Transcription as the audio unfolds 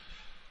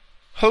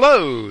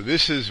Hello,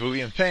 this is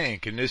William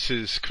Fink, and this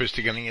is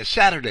Christogenea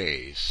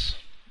Saturdays.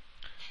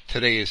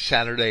 Today is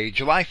Saturday,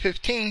 July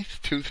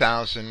 15th,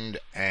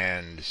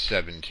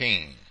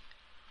 2017.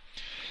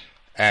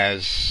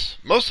 As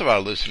most of our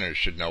listeners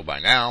should know by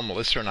now,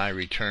 Melissa and I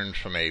returned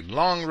from a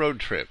long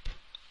road trip.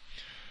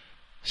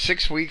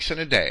 6 weeks and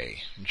a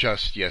day,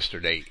 just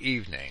yesterday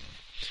evening.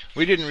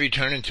 We didn't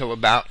return until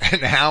about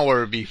an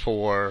hour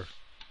before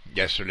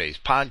yesterday's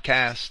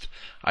podcast.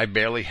 I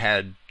barely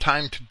had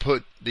time to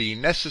put the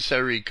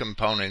necessary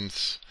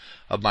components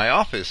of my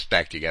office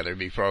back together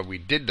before we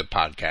did the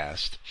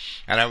podcast,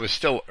 and I was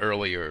still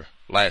earlier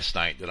last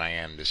night than I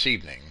am this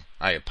evening.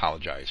 I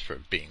apologize for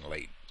being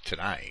late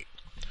tonight.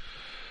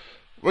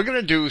 We're going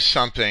to do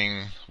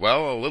something,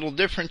 a little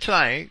different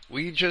tonight.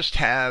 We just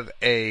have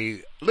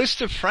a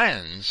list of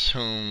friends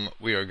whom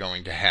we are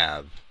going to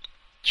have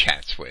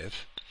chats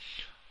with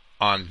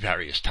on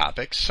various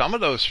topics. Some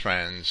of those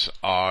friends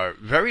are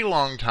very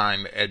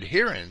long-time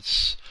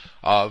adherents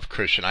of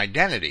Christian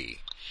identity.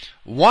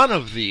 One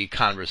of the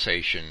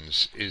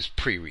conversations is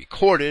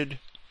pre-recorded,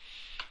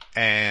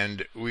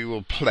 and we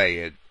will play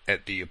it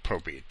at the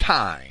appropriate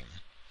time.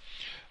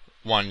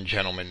 One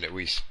gentleman that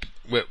we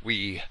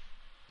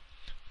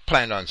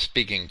planned on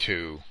speaking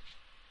to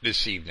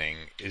this evening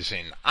is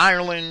in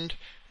Ireland,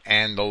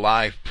 and the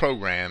live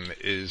program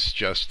is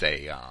just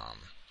a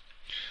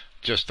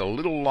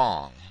little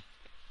long.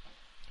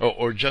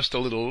 Or just a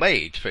little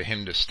late for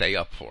him to stay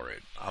up for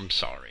it. I'm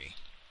sorry.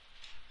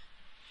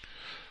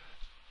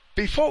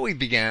 Before we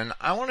begin,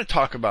 I want to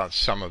talk about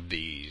some of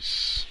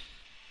these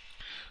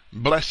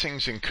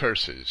blessings and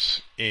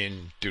curses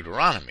in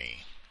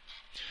Deuteronomy,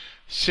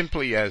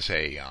 simply as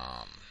a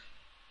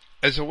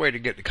way to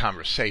get the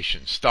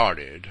conversation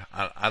started.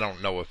 I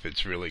don't know if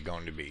it's really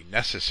going to be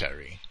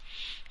necessary.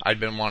 I've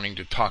been wanting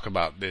to talk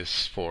about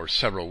this for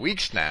several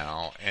weeks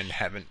now and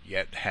haven't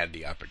yet had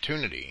the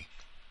opportunity.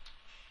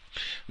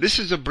 This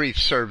is a brief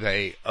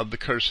survey of the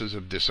curses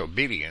of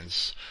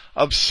disobedience,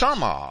 of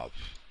some of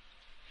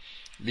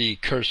the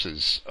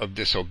curses of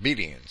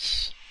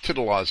disobedience to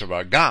the laws of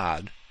our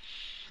God,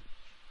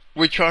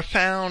 which are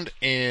found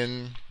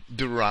in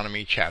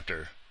Deuteronomy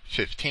chapter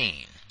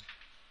 15.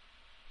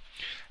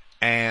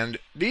 And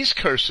these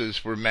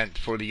curses were meant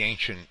for the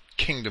ancient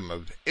kingdom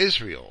of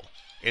Israel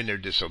in their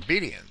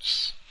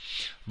disobedience.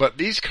 But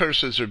these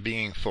curses are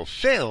being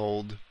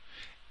fulfilled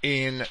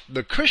in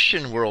the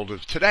Christian world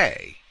of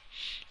today.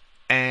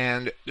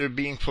 And they're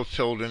being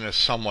fulfilled in a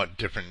somewhat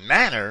different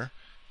manner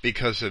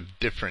because of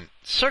different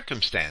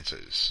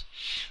circumstances.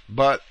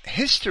 But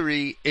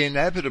history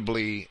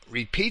inevitably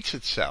repeats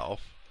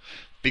itself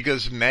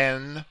because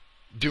men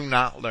do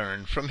not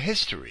learn from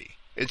history.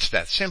 It's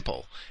that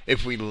simple.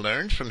 If we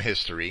learned from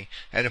history,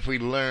 and if we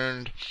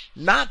learned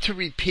not to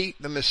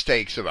repeat the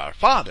mistakes of our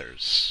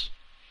fathers,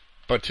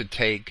 but to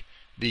take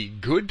the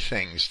good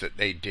things that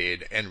they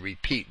did and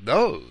repeat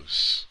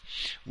those,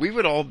 we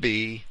would all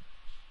be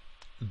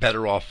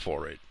better off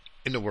for it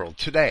in the world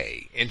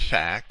today. In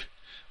fact,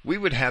 we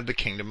would have the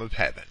kingdom of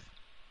heaven.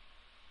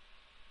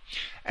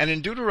 And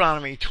in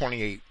Deuteronomy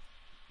 28,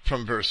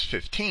 from verse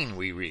 15,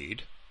 we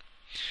read,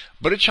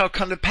 "But it shall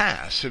come to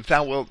pass, if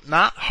thou wilt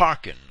not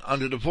hearken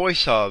unto the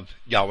voice of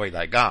Yahweh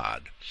thy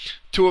God,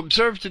 to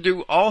observe to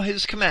do all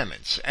his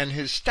commandments and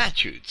his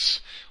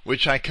statutes,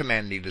 which I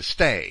command thee this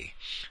day,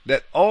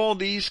 that all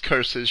these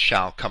curses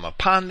shall come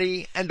upon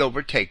thee and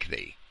overtake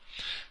thee.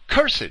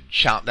 Cursed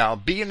shalt thou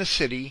be in the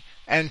city,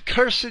 and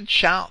cursed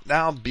shalt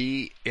thou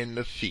be in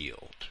the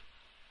field."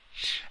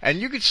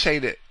 And you could say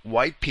that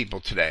white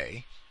people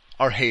today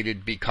are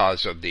hated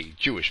because of the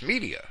Jewish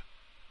media.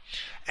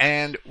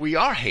 And we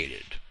are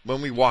hated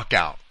when we walk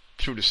out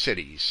through the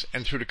cities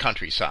and through the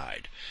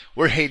countryside.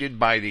 We're hated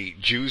by the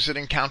Jews that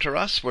encounter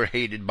us. We're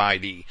hated by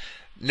the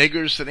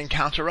niggers that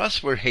encounter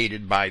us. We're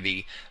hated by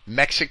the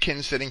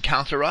Mexicans that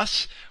encounter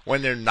us.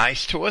 When they're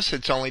nice to us,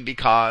 it's only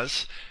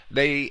because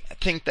they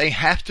think they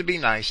have to be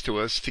nice to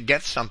us to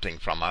get something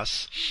from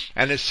us.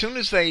 And as soon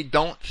as they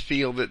don't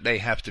feel that they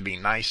have to be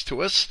nice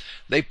to us,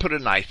 they put a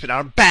knife in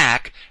our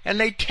back and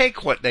they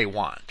take what they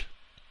want.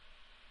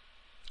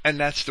 And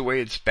that's the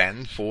way it's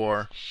been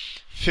for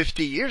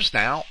 50 years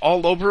now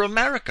all over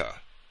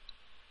America.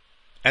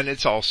 And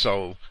it's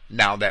also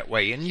now that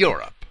way in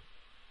Europe.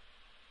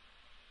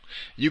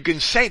 You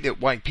can say that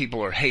white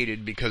people are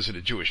hated because of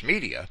the Jewish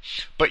media,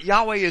 but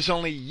Yahweh is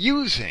only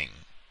using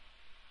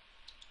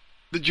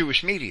the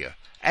Jewish media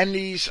and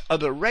these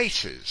other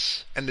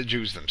races and the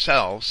Jews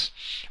themselves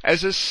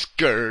as a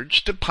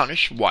scourge to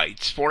punish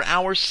whites for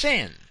our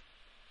sin.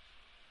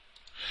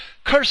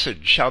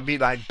 "Cursed shall be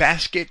thy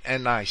basket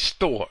and thy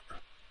store."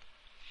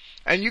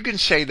 And you can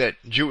say that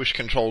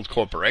Jewish-controlled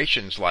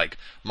corporations like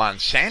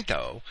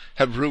Monsanto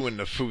have ruined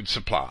the food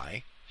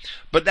supply,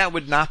 but that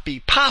would not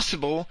be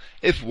possible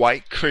if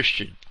white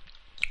Christians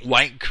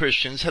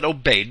had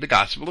obeyed the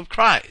gospel of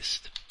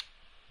Christ.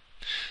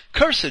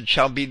 "Cursed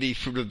shall be the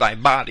fruit of thy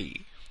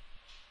body,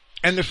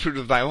 and the fruit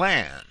of thy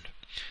land,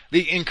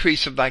 the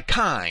increase of thy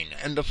kine,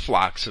 and the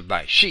flocks of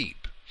thy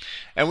sheep,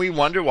 And we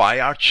wonder why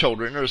our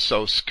children are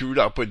so screwed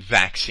up with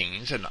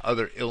vaccines and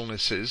other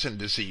illnesses and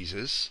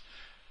diseases.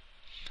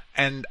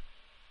 And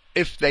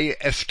if they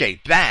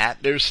escape that,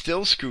 they're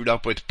still screwed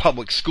up with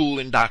public school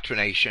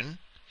indoctrination.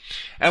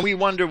 And we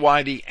wonder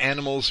why the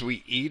animals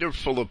we eat are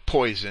full of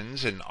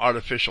poisons and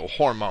artificial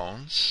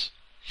hormones.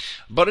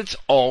 But it's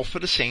all for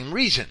the same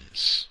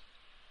reasons.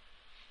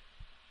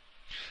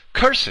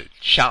 Cursed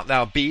shalt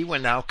thou be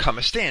when thou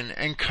comest in,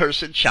 and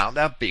cursed shalt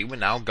thou be when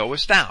thou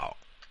goest out.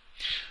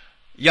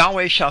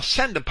 Yahweh shall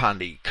send upon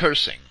thee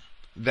cursing,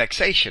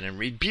 vexation, and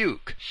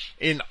rebuke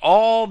in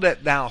all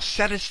that thou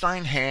settest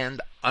thine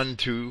hand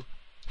unto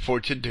for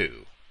to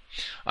do,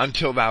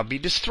 until thou be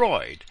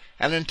destroyed,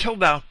 and until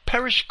thou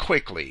perish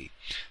quickly,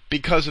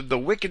 because of the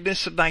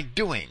wickedness of thy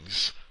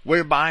doings,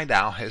 whereby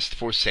thou hast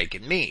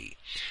forsaken me.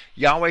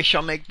 Yahweh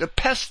shall make the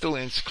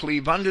pestilence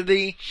cleave unto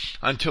thee,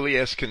 until he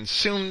has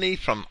consumed thee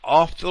from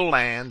off the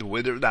land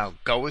whither thou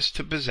goest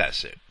to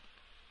possess it.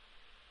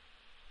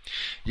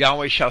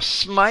 Yahweh shall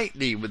smite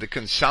thee with a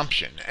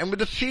consumption, and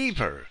with a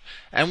fever,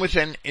 and with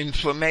an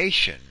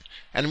inflammation,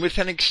 and with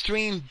an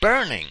extreme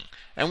burning,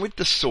 and with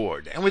the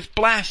sword, and with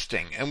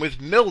blasting, and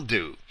with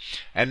mildew,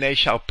 and they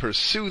shall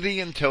pursue thee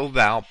until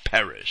thou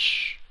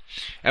perish.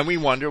 And we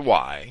wonder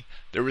why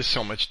there is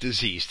so much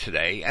disease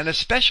today, and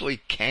especially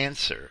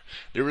cancer.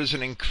 There is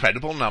an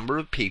incredible number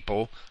of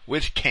people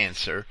with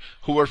cancer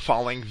who are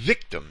falling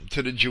victim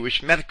to the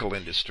Jewish medical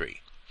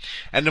industry.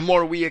 And the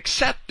more we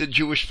accept the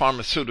Jewish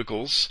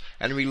pharmaceuticals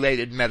and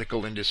related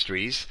medical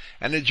industries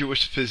and the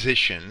Jewish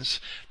physicians,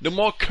 the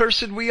more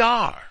cursed we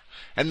are,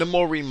 and the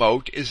more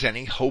remote is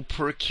any hope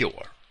for a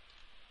cure.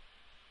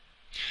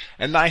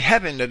 And thy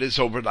heaven that is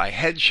over thy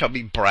head shall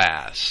be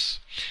brass,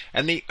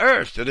 and the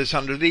earth that is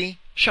under thee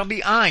shall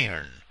be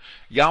iron.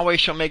 Yahweh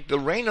shall make the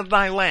rain of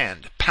thy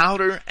land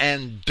powder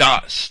and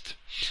dust.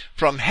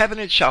 From heaven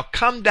it shall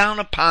come down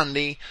upon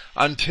thee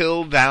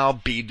until thou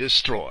be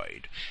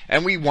destroyed.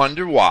 And we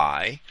wonder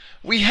why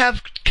we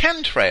have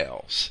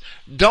chemtrails.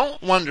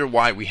 Don't wonder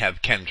why we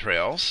have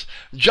chemtrails.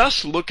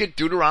 Just look at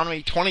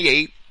Deuteronomy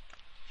 28,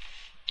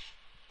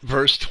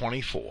 verse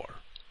 24.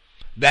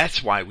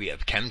 That's why we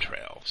have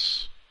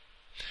chemtrails.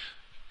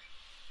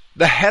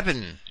 The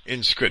heaven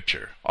in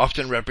Scripture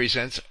often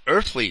represents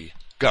earthly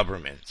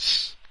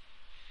governments.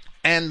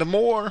 And the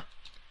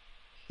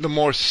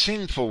more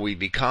sinful we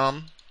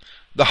become,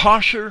 the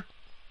harsher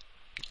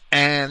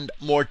and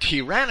more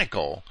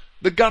tyrannical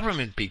the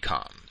government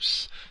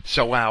becomes.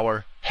 So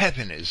our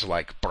heaven is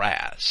like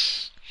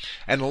brass.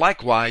 And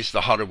likewise,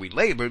 the harder we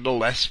labor, the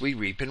less we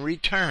reap in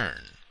return.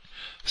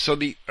 So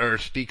the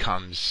earth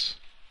becomes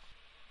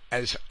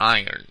as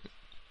iron.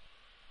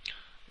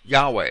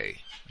 Yahweh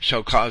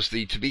shall cause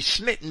thee to be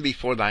smitten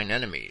before thine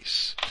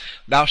enemies.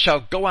 Thou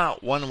shalt go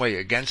out one way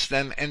against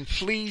them, and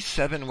flee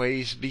 7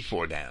 ways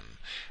before them,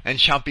 and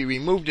shalt be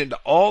removed into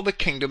all the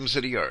kingdoms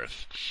of the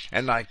earth.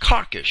 And thy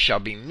carcass shall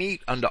be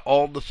meat unto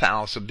all the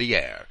fowls of the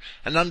air,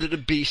 and unto the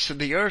beasts of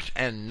the earth,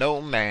 and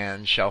no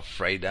man shall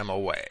fray them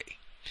away.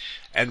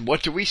 And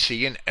what do we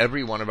see in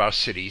every one of our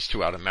cities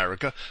throughout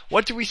America?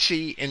 What do we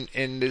see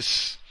in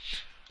this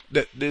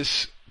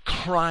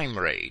crime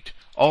rate?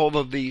 All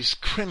of these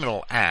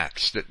criminal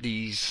acts that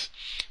these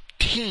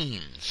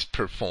teens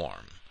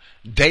perform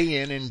day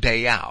in and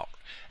day out.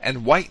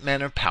 And white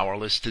men are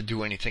powerless to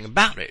do anything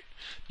about it,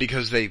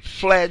 because they've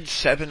fled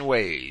 7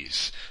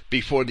 ways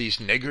before these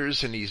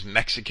niggers and these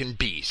Mexican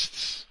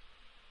beasts.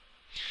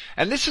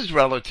 And this is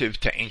relative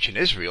to ancient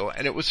Israel,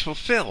 and it was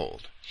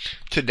fulfilled.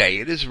 Today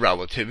it is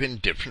relative in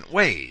different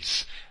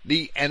ways.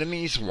 The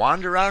enemies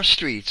wander our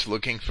streets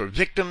looking for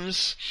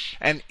victims,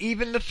 and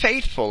even the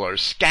faithful are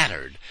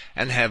scattered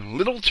and have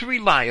little to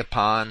rely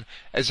upon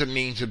as a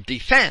means of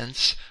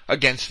defense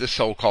against the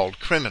so-called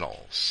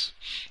criminals.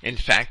 In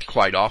fact,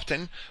 quite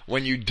often,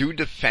 when you do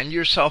defend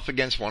yourself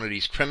against one of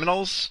these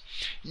criminals,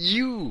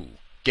 you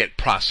get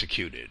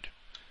prosecuted,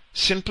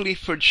 simply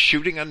for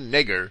shooting a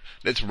nigger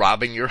that's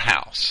robbing your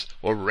house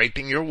or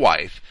raping your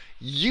wife.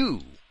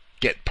 You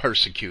get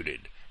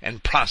persecuted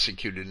and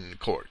prosecuted in the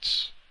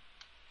courts.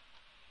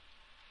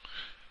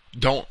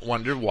 Don't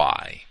wonder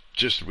why.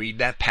 Just read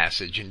that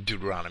passage in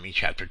Deuteronomy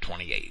chapter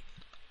 28.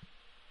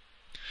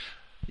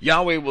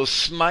 Yahweh will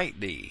smite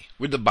thee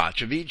with the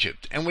botch of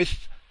Egypt, and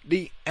with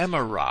the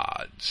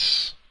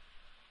emerods,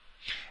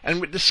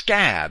 and with the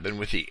scab, and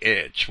with the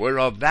itch,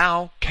 whereof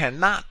thou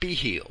cannot be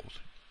healed.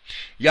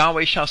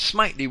 Yahweh shall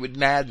smite thee with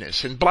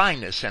madness, and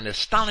blindness, and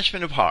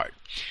astonishment of heart.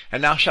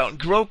 And thou shalt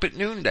grope at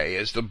noonday,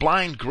 as the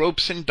blind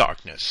gropes in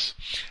darkness.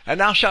 And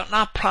thou shalt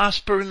not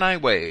prosper in thy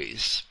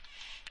ways.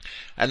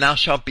 And thou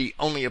shalt be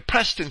only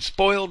oppressed and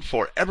spoiled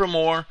for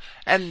evermore,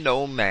 and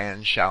no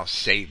man shall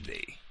save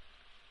thee.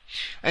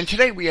 And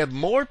today we have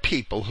more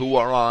people who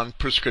are on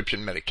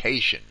prescription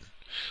medication,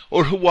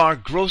 or who are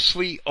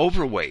grossly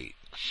overweight,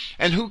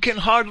 and who can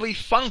hardly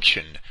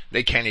function.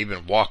 They can't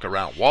even walk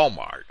around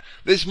Walmart.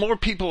 There's more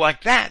people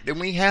like that than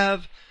we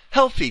have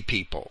healthy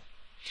people.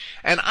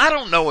 And I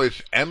don't know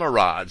if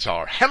emerods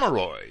are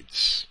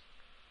hemorrhoids.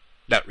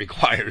 That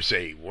requires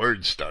a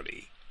word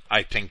study.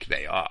 I think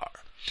they are.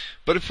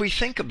 But if we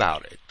think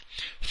about it,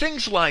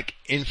 things like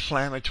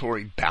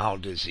inflammatory bowel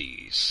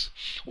disease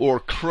or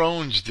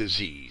Crohn's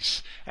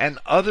disease and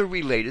other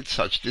related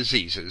such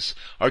diseases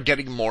are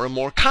getting more and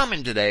more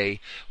common today,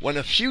 when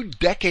a few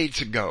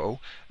decades ago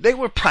they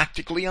were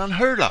practically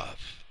unheard of.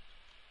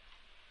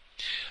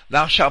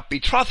 Thou shalt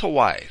betroth a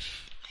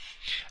wife,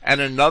 and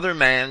another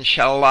man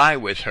shall lie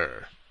with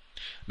her.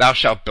 Thou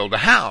shalt build a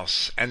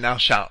house, and thou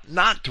shalt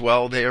not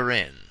dwell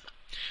therein.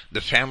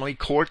 The family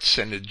courts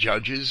and the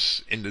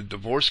judges in the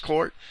divorce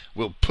court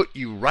will put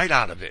you right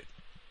out of it.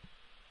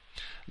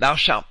 Thou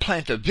shalt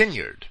plant a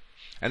vineyard,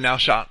 and thou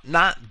shalt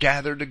not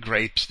gather the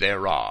grapes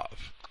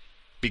thereof,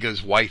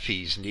 because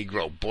wifey's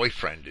Negro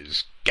boyfriend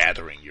is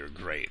gathering your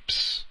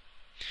grapes.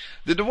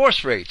 The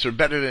divorce rates are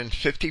better than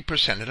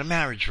 50% of the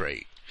marriage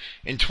rate.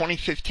 In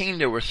 2015,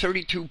 there were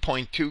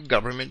 32.2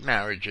 government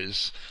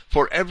marriages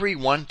for every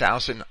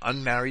 1,000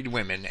 unmarried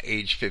women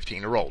aged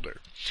 15 or older.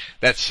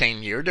 That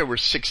same year, there were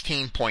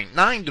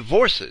 16.9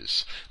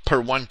 divorces per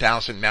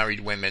 1,000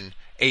 married women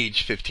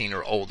aged 15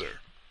 or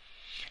older.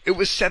 It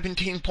was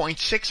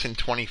 17.6 in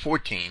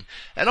 2014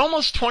 and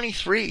almost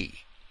 23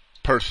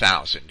 per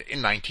 1,000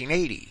 in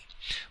 1980.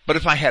 But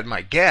if I had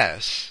my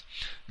guess,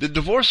 the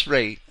divorce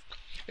rate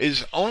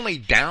is only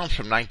down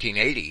from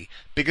 1980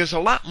 because a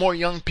lot more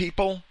young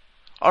people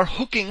are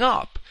hooking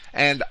up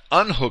and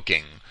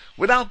unhooking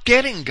without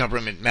getting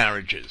government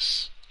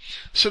marriages.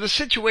 So the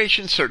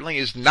situation certainly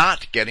is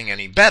not getting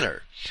any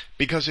better,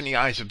 because in the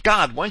eyes of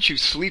God, once you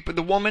sleep with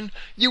a woman,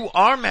 you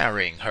are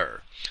marrying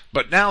her.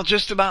 But now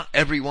just about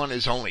everyone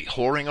is only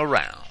whoring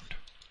around.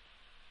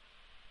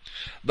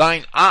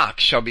 Thine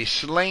ox shall be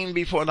slain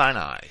before thine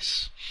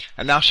eyes,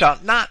 and thou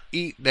shalt not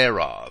eat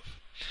thereof.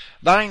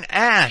 Thine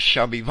ass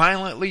shall be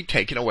violently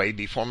taken away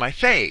before my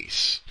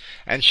face,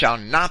 and shall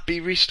not be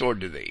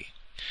restored to thee.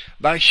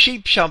 Thy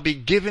sheep shall be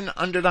given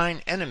unto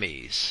thine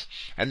enemies,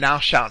 and thou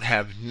shalt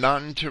have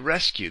none to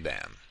rescue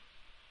them.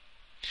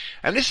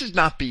 And this is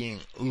not being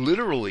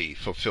literally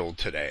fulfilled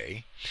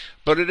today,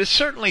 but it is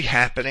certainly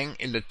happening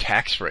in the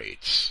tax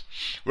rates,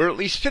 where at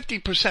least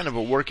 50% of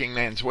a working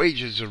man's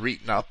wages are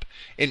eaten up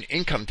in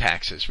income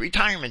taxes,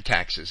 retirement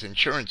taxes,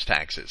 insurance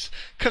taxes,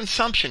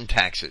 consumption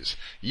taxes,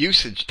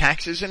 usage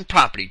taxes, and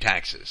property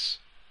taxes.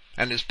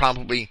 And there's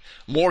probably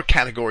more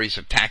categories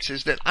of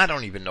taxes that I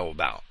don't even know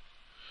about.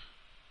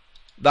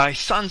 Thy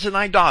sons and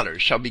thy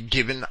daughters shall be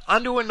given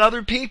unto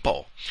another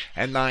people,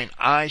 and thine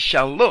eyes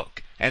shall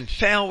look and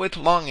fail with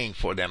longing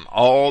for them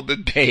all the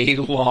day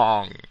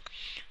long.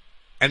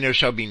 And there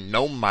shall be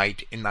no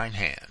might in thine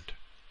hand.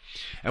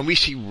 And we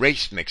see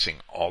race mixing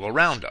all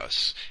around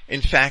us.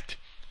 In fact,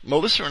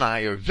 Melissa and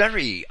I are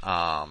very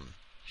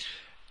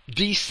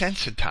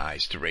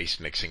desensitized to race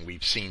mixing.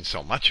 We've seen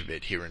so much of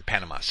it here in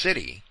Panama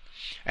City,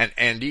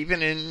 and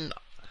even in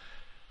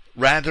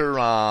rather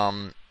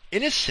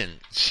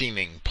innocent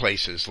seeming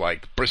places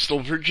like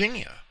Bristol,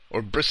 Virginia,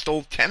 or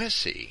Bristol,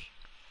 Tennessee.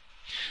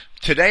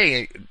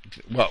 Today,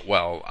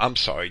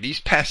 these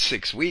past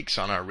 6 weeks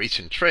on our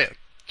recent trip,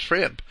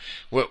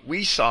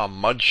 we saw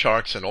mud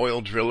sharks and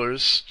oil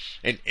drillers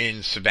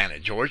in Savannah,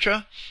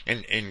 Georgia,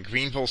 in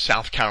Greenville,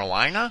 South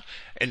Carolina,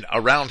 and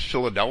around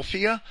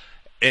Philadelphia,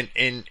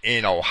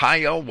 in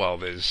Ohio. Well,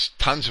 there's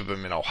tons of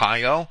them in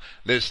Ohio.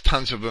 There's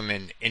tons of them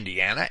in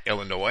Indiana,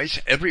 Illinois,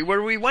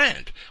 everywhere we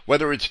went,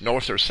 whether it's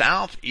north or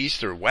south,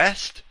 east or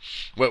west.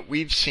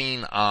 We've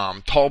seen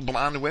tall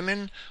blonde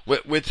women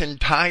with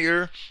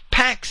entire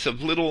packs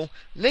of little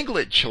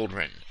niglet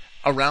children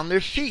around their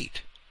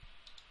feet.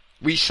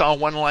 We saw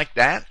one like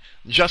that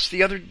just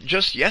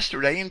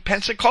yesterday in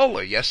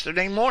Pensacola,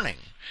 yesterday morning.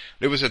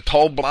 There was a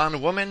tall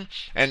blonde woman,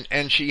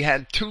 and she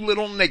had 2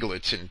 little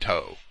niglets in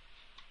tow.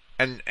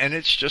 And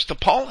it's just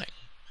appalling.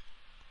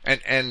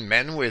 And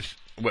men with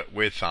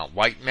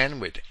white men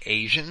with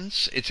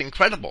Asians, it's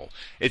incredible.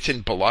 It's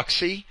in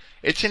Biloxi,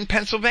 it's in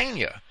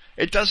Pennsylvania.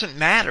 It doesn't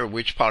matter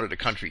which part of the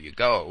country you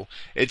go.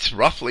 It's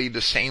roughly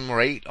the same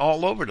rate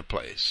all over the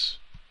place.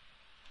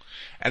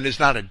 And there's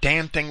not a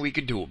damn thing we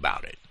could do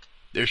about it.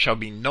 There shall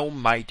be no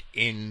might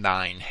in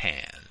thine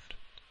hand.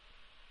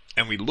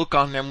 And we look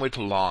on them with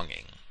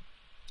longing,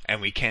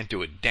 and we can't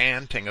do a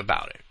damn thing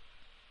about it.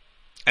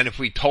 And if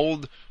we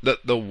told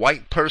the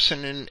white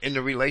person in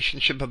the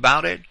relationship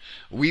about it,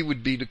 we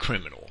would be the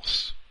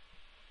criminals.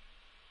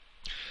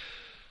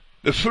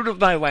 The fruit of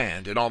thy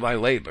land and all thy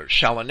labor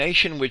shall a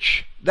nation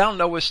which thou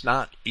knowest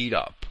not eat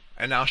up,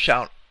 and thou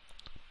shalt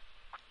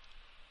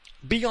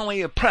be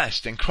only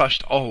oppressed and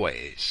crushed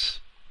always,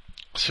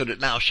 so that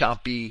thou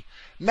shalt be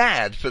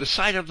mad for the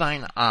sight of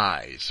thine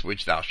eyes,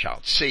 which thou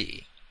shalt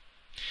see.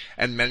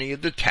 And many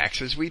of the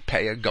taxes we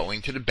pay are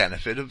going to the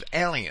benefit of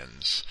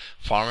aliens,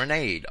 foreign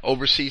aid,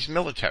 overseas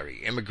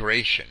military,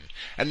 immigration,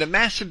 and the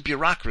massive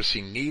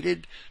bureaucracy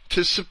needed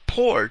to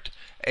support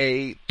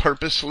a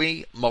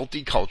purposely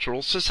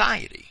multicultural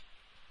society.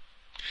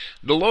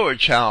 The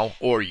Lord shall,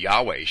 or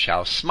Yahweh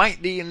shall,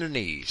 smite thee in the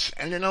knees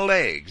and in the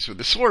legs with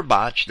a sore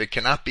botch that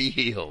cannot be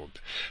healed,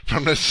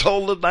 from the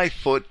sole of thy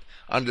foot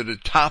unto the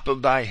top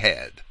of thy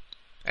head.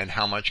 And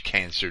how much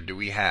cancer do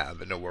we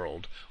have in the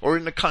world or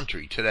in the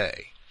country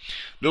today?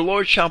 The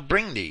Lord shall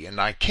bring thee and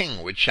thy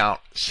king which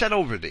shalt set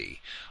over thee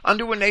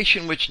unto a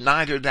nation which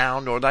neither thou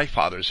nor thy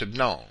fathers have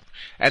known.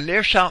 And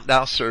there shalt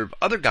thou serve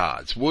other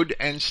gods, wood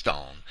and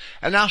stone,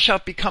 and thou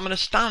shalt become an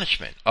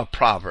astonishment, a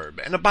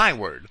proverb, and a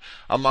byword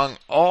among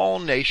all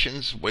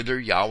nations whither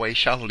Yahweh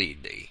shall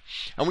lead thee.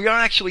 And we are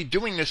actually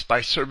doing this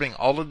by serving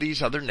all of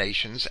these other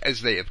nations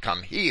as they have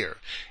come here.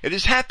 It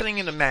is happening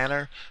in a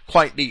manner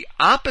quite the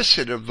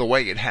opposite of the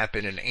way it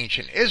happened in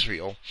ancient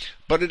Israel,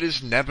 but it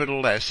is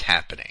nevertheless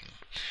happening.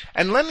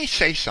 And let me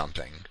say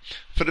something.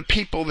 For the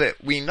people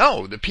that we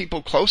know, the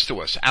people close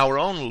to us, our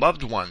own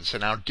loved ones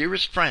and our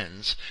dearest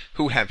friends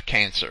who have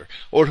cancer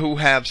or who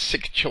have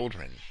sick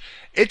children,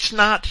 it's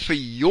not for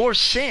your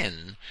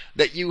sin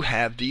that you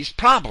have these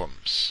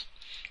problems.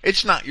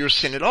 It's not your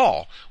sin at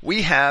all.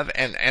 We have,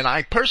 and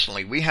I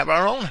personally, we have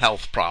our own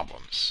health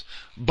problems.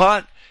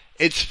 But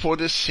it's for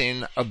the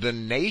sin of the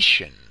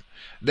nation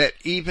that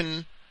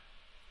even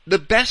the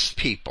best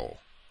people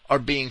are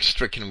being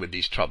stricken with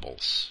these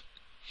troubles.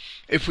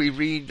 If we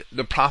read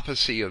the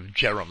prophecy of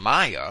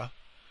Jeremiah,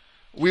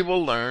 we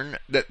will learn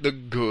that the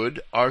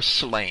good are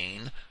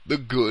slain, the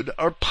good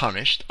are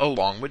punished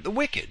along with the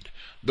wicked.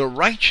 The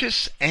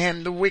righteous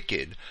and the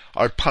wicked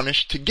are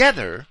punished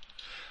together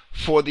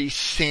for the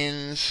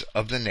sins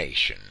of the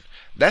nation.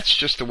 That's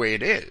just the way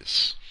it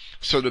is.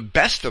 So the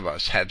best of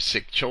us have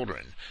sick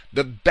children.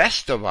 The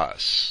best of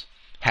us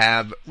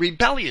have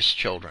rebellious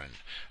children.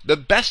 The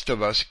best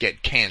of us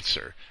get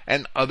cancer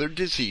and other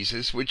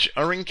diseases which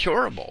are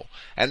incurable.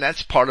 And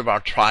that's part of our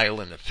trial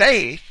in the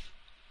faith.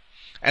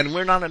 And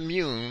we're not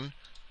immune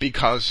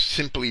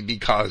simply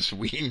because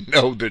we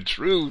know the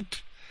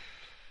truth.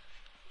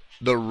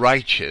 The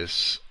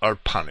righteous are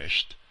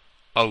punished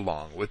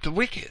along with the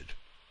wicked.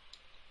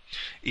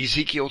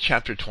 Ezekiel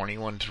chapter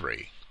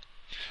 21:3.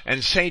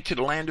 And say to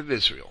the land of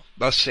Israel,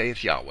 thus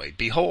saith Yahweh,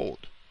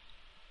 behold,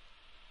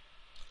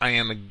 I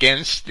am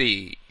against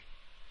thee,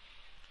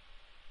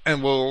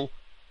 and will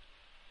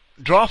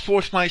draw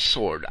forth my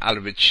sword out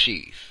of its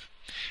sheath,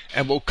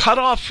 and will cut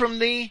off from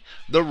thee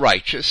the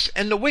righteous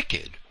and the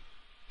wicked.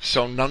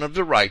 So none of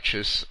the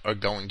righteous are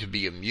going to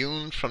be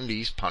immune from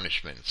these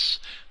punishments.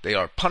 They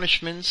are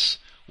punishments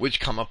which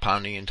come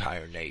upon the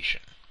entire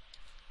nation.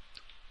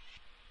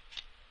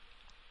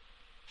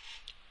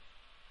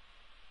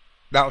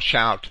 Thou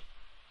shalt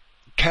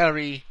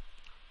carry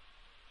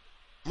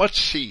much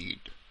seed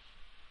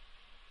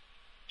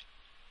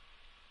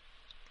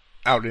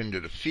out into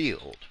the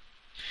field,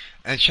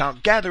 and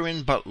shalt gather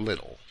in but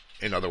little.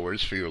 In other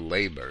words, for your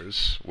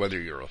labors,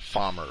 whether you're a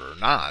farmer or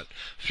not,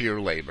 for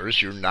your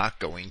labors, you're not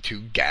going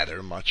to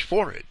gather much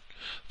for it.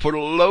 For the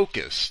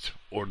locust,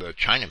 or the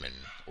Chinaman,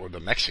 or the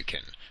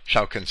Mexican,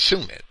 shall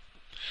consume it.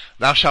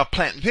 Thou shalt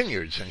plant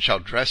vineyards, and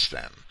shalt dress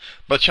them,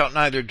 but shalt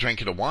neither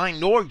drink of the wine,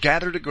 nor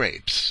gather the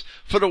grapes.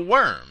 For the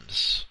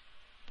worms,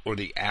 or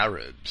the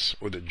Arabs,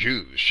 or the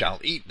Jews, shall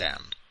eat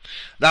them.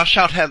 Thou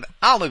shalt have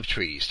olive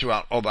trees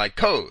throughout all thy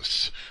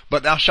coasts,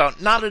 but thou shalt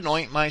not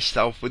anoint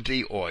myself with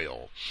the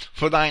oil,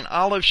 for thine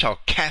olive shall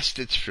cast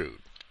its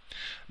fruit.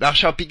 Thou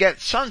shalt beget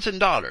sons and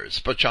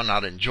daughters, but shalt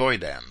not enjoy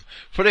them,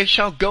 for they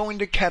shall go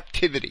into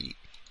captivity.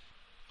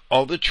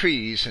 All the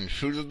trees and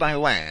fruit of thy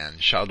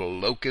land shall the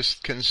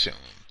locust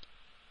consume.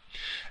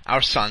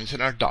 Our sons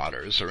and our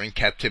daughters are in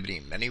captivity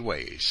in many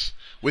ways,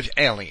 with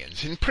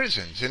aliens, in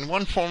prisons, in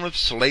one form of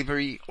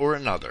slavery or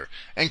another,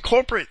 and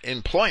corporate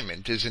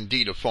employment is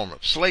indeed a form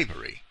of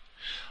slavery.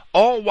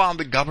 All while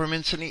the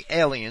governments and the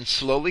aliens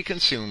slowly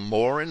consume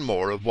more and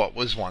more of what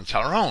was once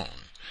our own.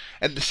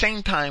 At the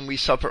same time, we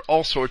suffer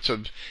all sorts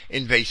of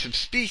invasive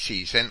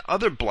species and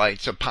other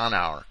blights upon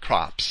our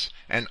crops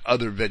and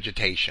other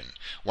vegetation.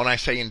 When I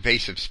say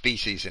invasive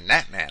species in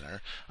that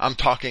manner, I'm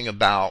talking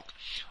about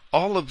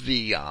all of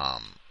the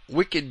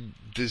wicked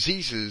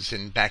diseases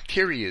and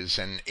bacterias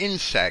and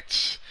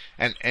insects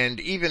and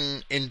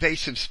even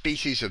invasive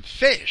species of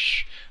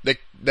fish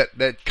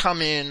that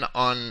come in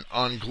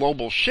on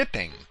global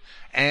shipping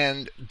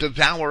and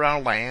devour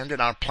our land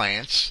and our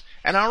plants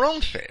and our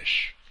own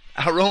fish,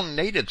 our own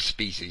native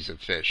species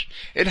of fish.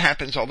 It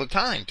happens all the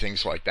time.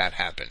 Things like that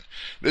happen.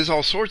 There's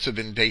all sorts of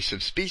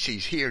invasive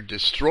species here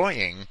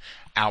destroying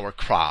our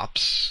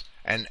crops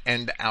and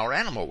our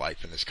animal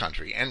life in this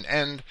country.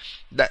 And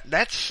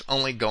that's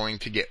only going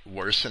to get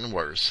worse and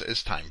worse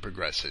as time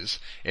progresses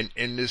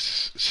in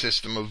this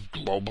system of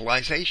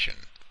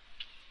globalization.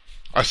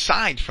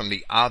 Aside from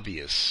the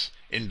obvious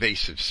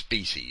invasive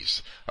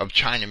species of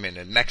Chinaman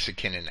and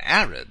Mexican and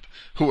Arab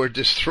who are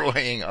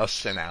destroying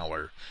us and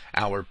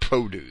our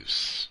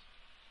produce.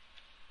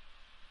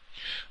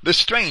 The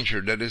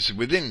stranger that is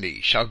within thee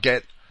shall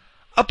get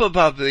up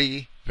above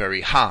thee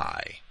very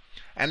high,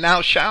 and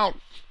thou shalt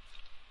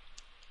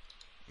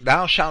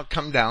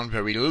come down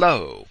very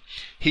low.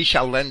 He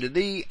shall lend to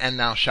thee, and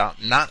thou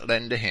shalt not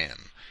lend to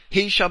him.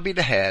 He shall be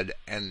the head,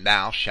 and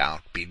thou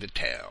shalt be the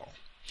tail.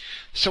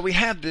 So we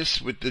have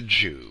this with the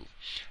Jew.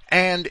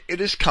 And it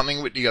is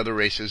coming with the other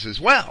races as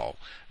well,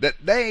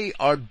 that they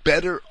are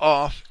better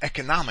off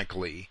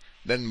economically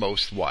than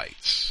most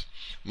whites.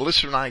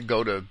 Melissa and I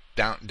go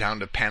down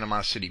to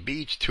Panama City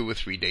Beach 2 or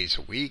 3 days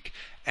a week,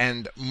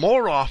 and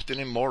more often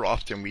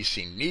we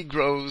see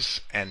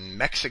Negroes and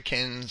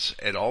Mexicans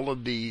at all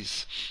of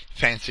these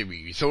fancy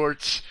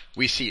resorts.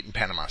 We see it in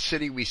Panama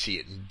City, we see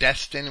it in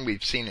Destin,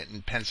 we've seen it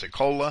in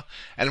Pensacola,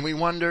 and we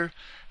wonder,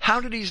 how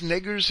do these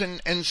niggers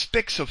and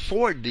spics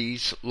afford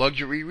these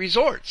luxury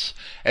resorts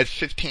at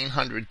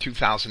 $1,500,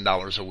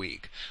 $2,000 a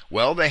week?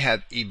 Well, they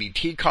have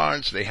EBT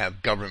cards, they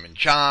have government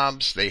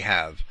jobs, they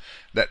have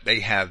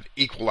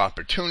equal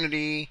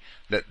opportunity,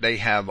 that they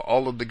have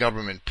all of the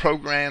government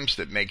programs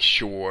that make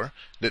sure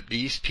that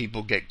these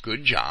people get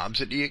good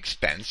jobs at the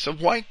expense of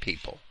white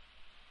people.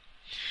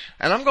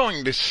 And I'm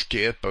going to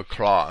skip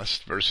across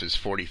verses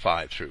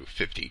 45 through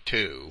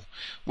 52,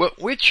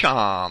 which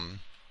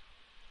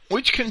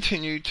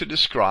continue to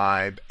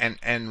describe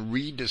and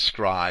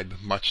re-describe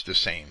much the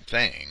same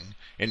thing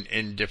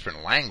in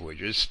different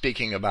languages,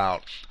 speaking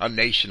about a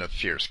nation of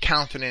fierce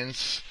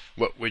countenance,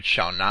 which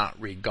shall not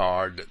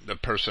regard the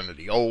person of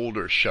the old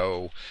or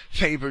show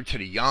favor to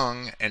the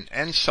young,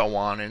 and so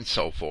on and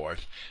so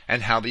forth,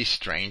 and how these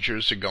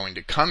strangers are going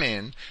to come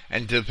in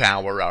and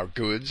devour our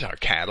goods, our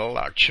cattle,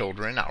 our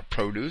children, our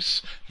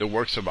produce, the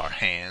works of our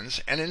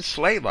hands, and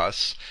enslave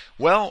us.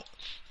 Well,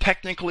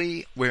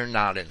 technically, we're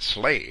not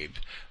enslaved.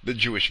 The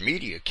Jewish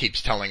media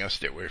keeps telling us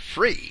that we're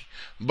free.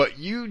 But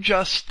you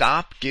just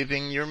stop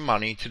giving your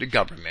money to the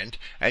government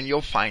and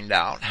you'll find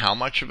out how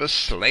much of a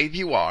slave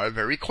you are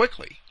very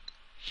quickly.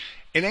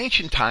 In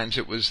ancient times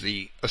it was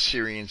the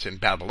Assyrians and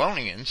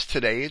Babylonians.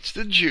 Today it's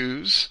the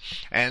Jews,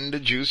 and the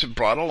Jews have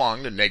brought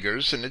along the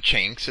niggers and the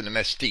chinks and the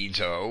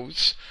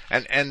mestizos,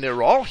 and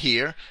they're all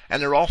here,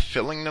 and they're all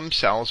filling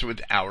themselves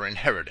with our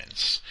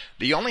inheritance.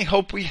 The only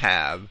hope we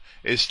have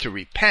is to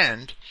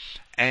repent,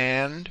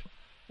 and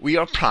we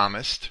are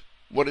promised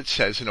what it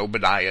says in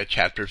Obadiah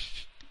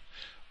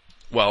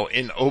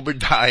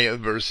Obadiah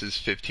verses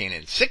 15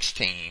 and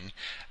 16,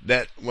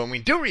 that when we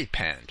do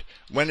repent,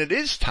 when it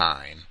is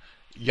time,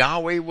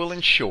 Yahweh will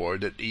ensure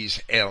that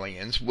these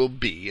aliens will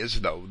be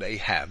as though they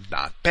have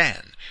not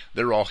been.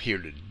 They're all here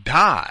to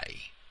die.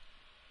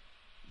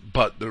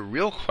 But the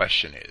real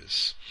question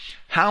is,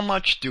 how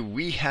much do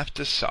we have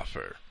to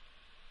suffer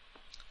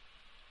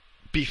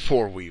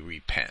before we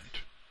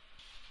repent,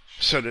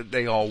 so that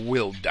they all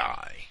will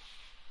die?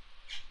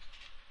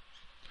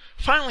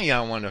 Finally,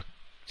 I want to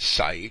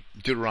cite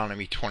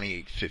Deuteronomy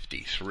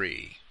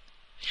 28:53.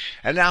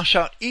 And thou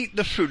shalt eat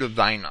the fruit of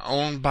thine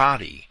own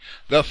body,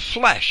 the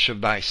flesh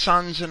of thy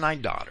sons and thy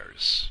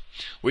daughters,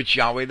 which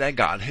Yahweh thy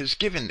God has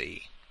given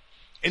thee,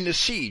 in the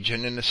siege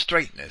and in the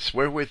straitness,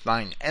 wherewith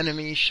thine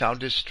enemies shall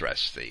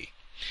distress thee.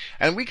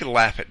 And we could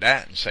laugh at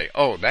that and say,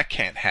 oh, that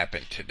can't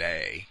happen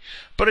today.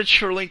 But it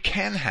surely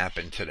can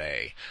happen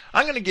today.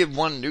 I'm going to give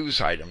one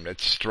news item that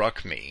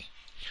struck me.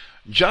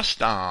 Just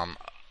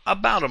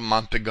about a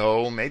month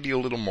ago, maybe a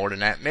little more than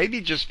that,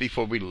 maybe just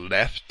before we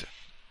left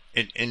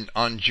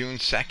on June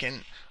 2nd,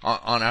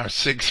 on our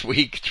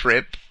 6-week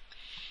trip,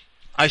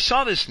 I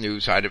saw this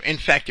news item. In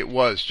fact, it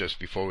was just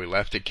before we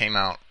left. It came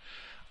out,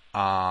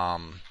 I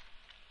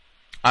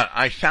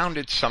found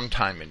it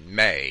sometime in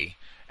May,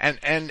 and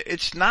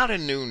it's not a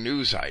new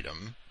news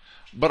item,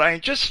 but I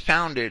just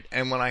found it,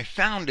 and when I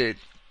found it,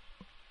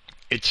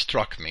 it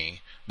struck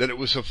me that it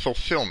was a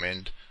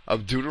fulfillment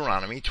of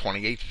Deuteronomy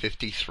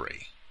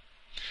 28:53.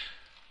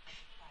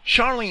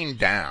 Charlene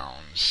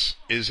Downs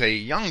is a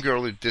young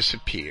girl that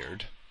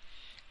disappeared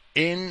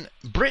in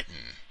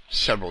Britain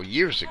several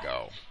years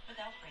ago.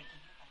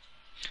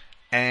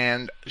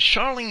 And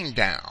Charlene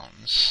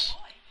Downs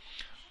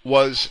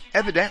was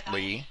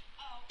evidently,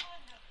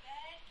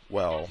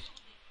 well,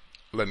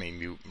 let me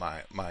mute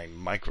my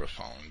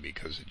microphone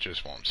because it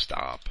just won't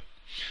stop.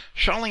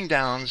 Charlene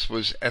Downs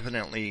was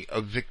evidently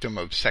a victim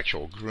of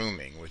sexual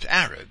grooming with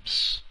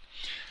Arabs.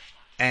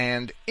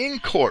 And in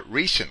court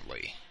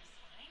recently,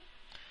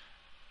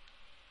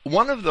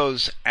 one of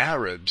those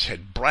Arabs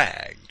had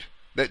bragged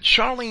that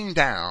Charlene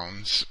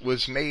Downs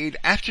was made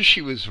after she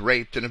was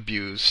raped and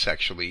abused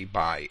sexually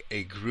by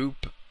a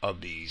group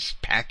of these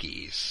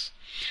Pakis.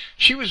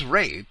 She was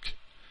raped,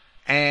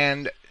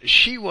 and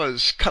she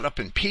was cut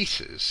up in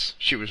pieces.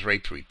 She was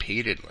raped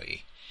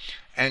repeatedly,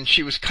 and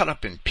she was cut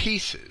up in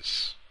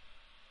pieces,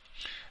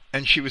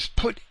 and she was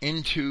put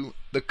into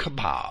the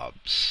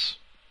kebabs.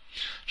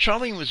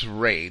 Charlene was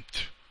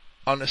raped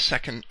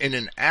in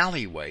an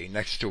alleyway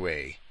next to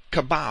a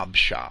kebab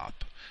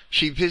shop.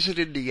 She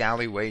visited the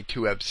alleyway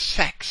to have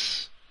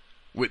sex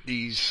with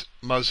these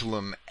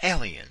Muslim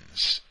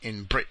aliens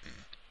in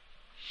Britain.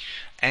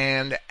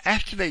 And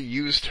after they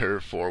used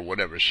her for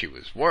whatever she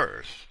was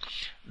worth,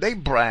 they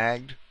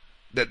bragged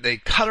that they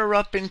cut her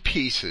up in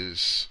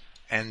pieces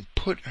and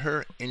put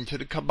her into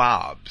the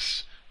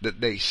kebabs that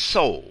they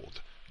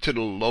sold to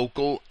the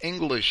local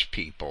English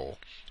people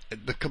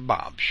at the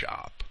kebab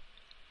shop.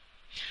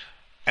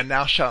 And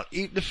thou shalt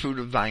eat the fruit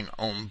of thine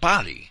own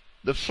body,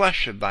 the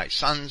flesh of thy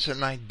sons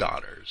and thy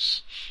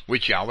daughters,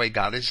 which Yahweh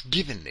God has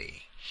given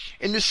thee,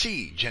 in the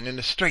siege and in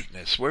the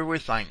straitness,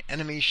 wherewith thine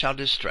enemies shall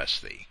distress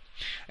thee.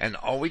 And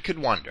all we could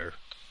wonder,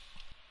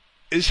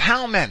 is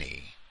how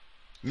many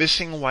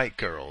missing white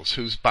girls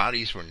whose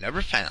bodies were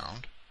never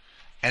found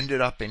ended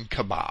up in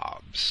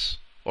kebabs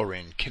or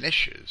in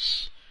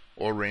knishes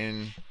or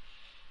in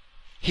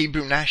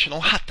Hebrew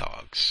National hot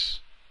dogs.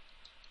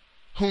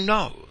 Who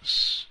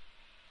knows?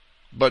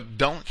 But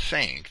don't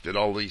think that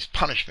all these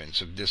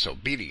punishments of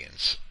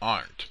disobedience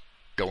aren't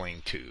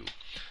going to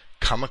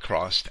come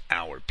across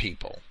our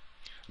people.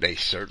 They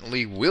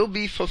certainly will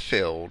be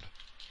fulfilled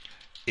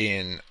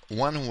in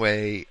one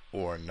way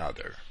or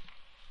another.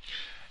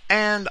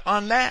 And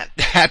on that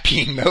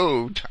happy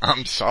note,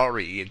 I'm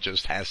sorry, it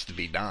just has to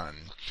be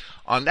done.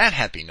 On that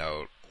happy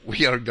note,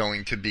 we are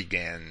going to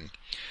begin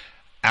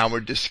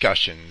our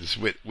discussions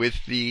with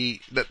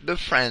the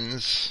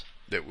friends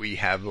that we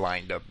have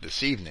lined up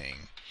this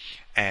evening.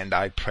 And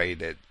I pray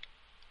that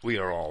we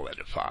are all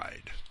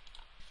edified.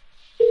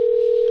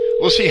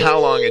 We'll see how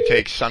long it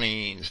takes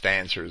Sonny to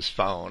answer his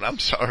phone. I'm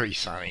sorry,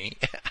 Sonny.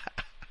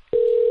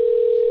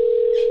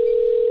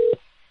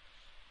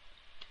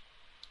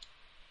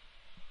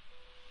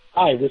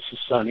 Hi, this is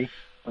Sonny.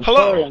 I'm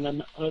Hello. sorry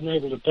I'm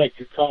unable to take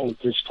your call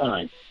at this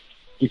time.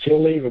 If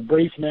you'll leave a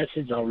brief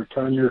message, I'll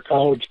return your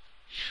call.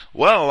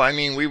 Well, I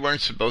mean, we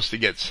weren't supposed to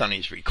get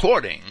Sonny's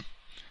recording.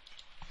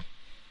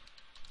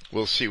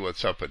 We'll see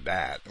what's up with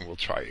that, and we'll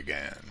try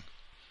again.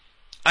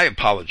 I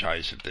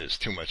apologize if there's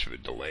too much of a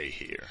delay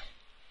here.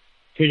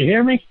 Can you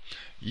hear me?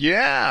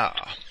 Yeah.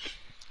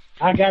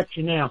 I got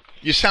you now.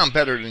 You sound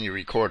better than your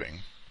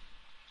recording.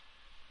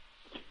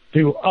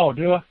 Do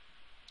I?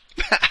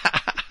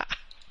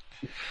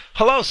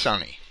 Hello,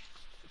 Sonny.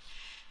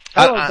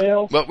 Hello,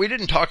 Bill. Well, we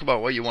didn't talk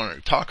about what you wanted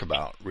to talk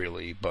about,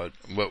 really, but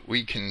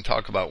we can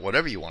talk about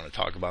whatever you want to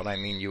talk about. I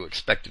mean, you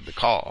expected the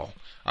call.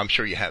 I'm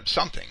sure you have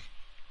something.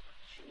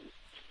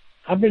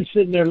 I've been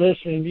sitting there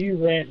listening to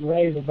you rant and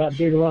rave about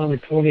Deuteronomy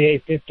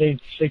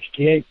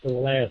 28:15-68 for the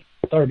last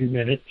 30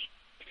 minutes.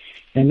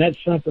 And that's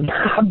something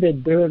I've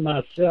been doing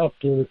myself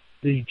to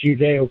the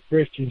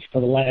Judeo-Christians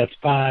for the last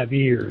 5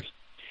 years.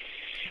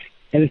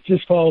 And it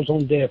just falls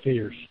on deaf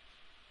ears.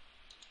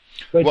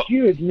 But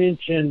you had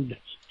mentioned,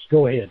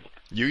 go ahead.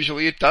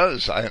 Usually it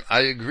does. I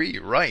agree,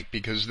 right,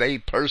 because they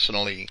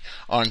personally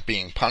aren't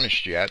being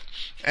punished yet.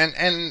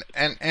 And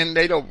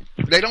they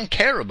don't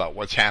care about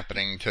what's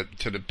happening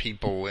to the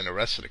people in the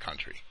rest of the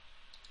country.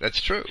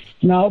 That's true.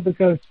 No,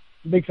 because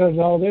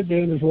all they're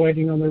doing is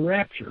waiting on the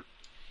rapture.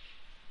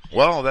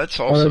 Well, that's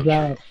also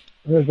true.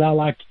 Or as I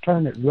like to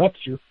term it,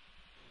 rupture.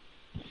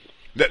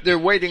 They're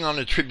waiting on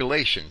the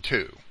tribulation,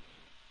 too.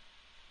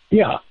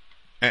 Yeah.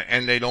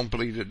 And they don't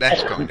believe that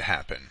that's going to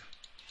happen.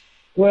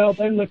 Well,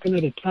 they're looking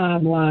at a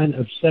timeline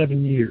of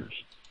 7 years.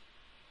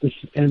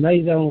 And they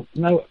don't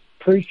know,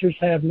 preachers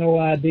have no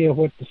idea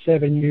what the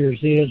 7 years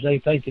is. They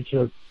think it's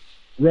a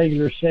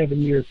regular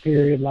 7-year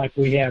period like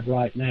we have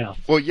right now.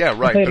 Well, yeah,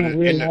 right. But they but don't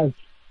realize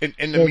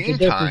in the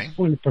meantime,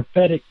 when the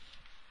prophetic,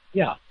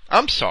 yeah.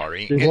 I'm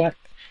sorry. What?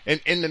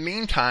 In the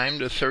meantime,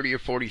 the 30 or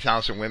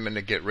 40,000 women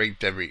that get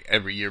raped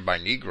every year by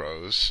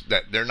Negroes,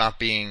 that they're not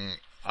being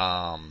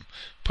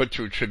put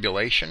through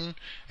tribulation.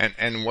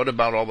 And what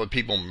about all the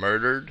people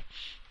murdered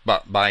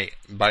by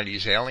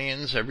these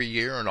aliens every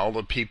year, and all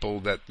the people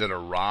that are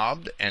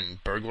robbed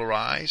and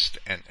burglarized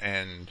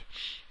and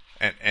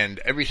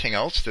everything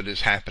else that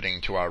is happening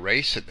to our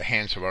race at the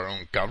hands of our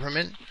own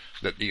government,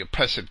 that the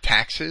oppressive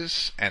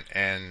taxes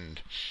and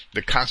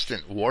the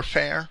constant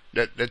warfare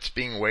that's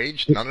being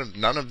waged,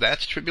 none of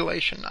that's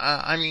tribulation.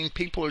 I mean,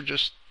 people are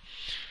just,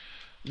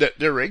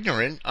 they're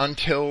ignorant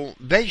until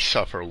they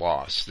suffer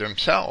loss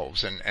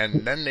themselves,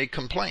 and then they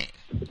complain.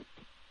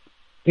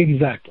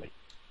 Exactly.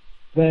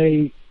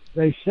 They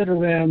sit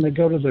around, they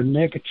go to their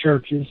mega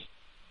churches,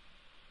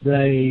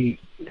 they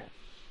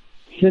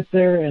sit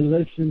there and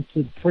listen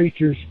to the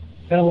preachers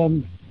tell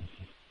them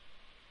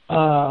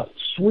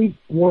sweet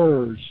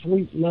words,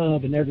 sweet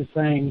love and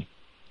everything,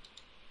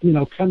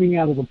 coming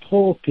out of the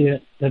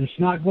pulpit, that it's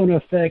not going to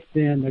affect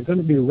them. They're going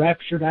to be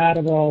raptured out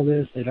of all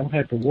this. They don't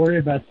have to worry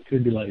about the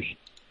tribulation.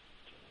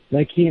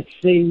 They can't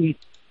see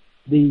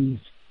these,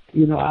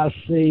 I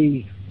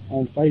see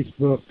on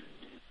Facebook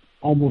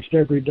almost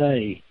every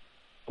day.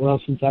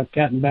 Well, since I've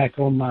gotten back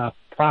on my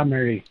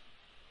primary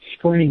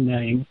screen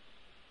name,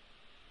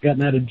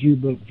 gotten out of Jew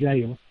Book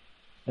jail,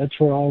 that's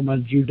where all my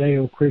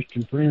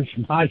Judeo-Christian friends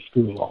from high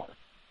school are.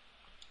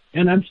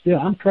 And I'm still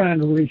trying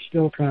to reach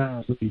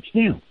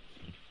them.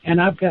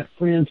 And I've got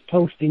friends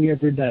posting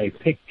every day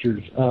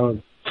pictures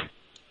of,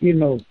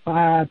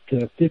 5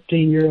 to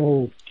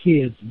 15-year-old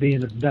kids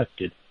being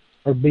abducted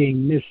or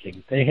being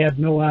missing. They have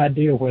no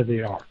idea where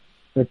they are.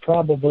 They're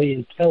probably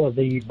in Tel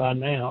Aviv by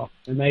now,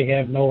 and they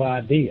have no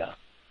idea.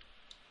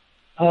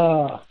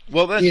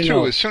 Well, that's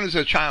true. As soon as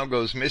a child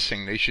goes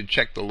missing, they should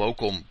check the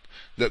local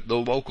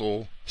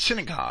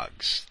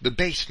synagogues, the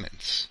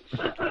basements.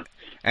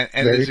 And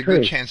there's a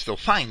good chance they'll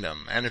find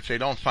them. And if they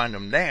don't find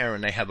them there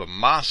and they have a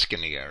mosque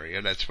in the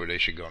area, that's where they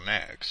should go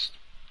next.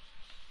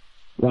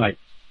 Right.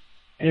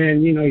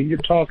 And, you're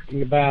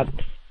talking about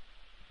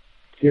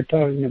the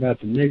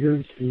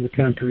niggers in the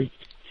country.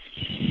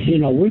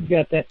 We've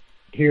got that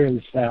here in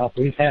the South.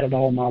 We've had it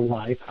all my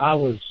life. I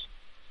was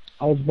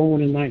I was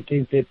born in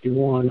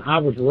 1951. I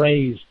was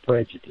raised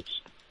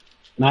prejudiced.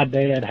 My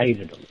dad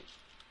hated them.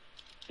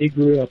 He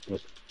grew up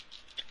with them.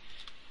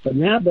 But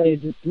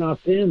nowadays, it's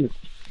not them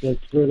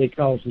that's really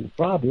causing the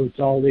problem. It's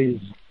all these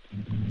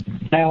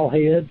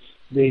towelheads,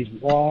 these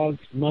blogs,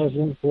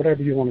 Muslims,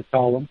 whatever you want to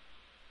call them,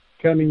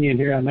 coming in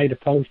here. I made a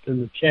post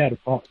in the chat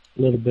a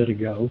little bit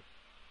ago.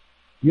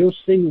 You'll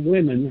see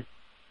women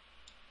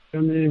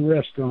coming in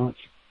restaurants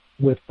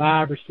with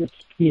 5 or 6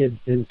 kids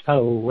in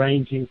tow,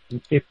 ranging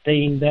from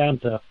 15 down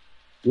to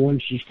one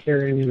she's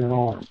carrying in her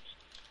arms.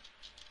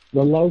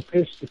 The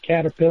locusts, the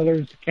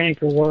caterpillars, the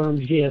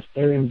cankerworms, yes,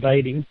 they're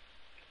invading.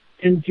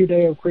 And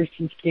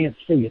Judeo-Christians can't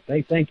see it.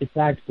 They think it's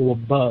actual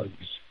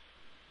bugs.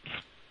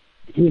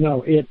 You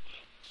know, it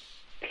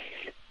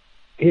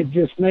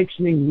just makes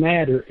me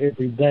madder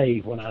every day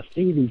when I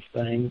see these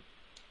things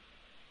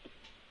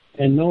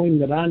and knowing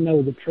that I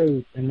know the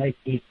truth and they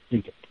can't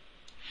see it.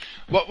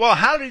 Well,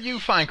 how did you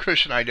find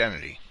Christian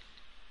identity?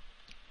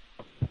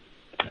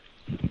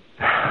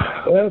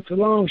 Well, it's a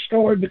long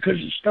story because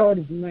it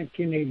started in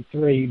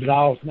 1983, but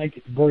I'll make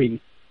it brief.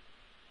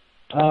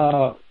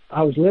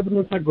 I was living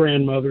with my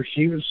grandmother.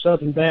 She was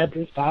Southern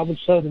Baptist. I was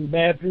Southern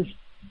Baptist.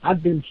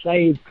 I'd been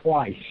saved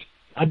twice.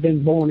 I'd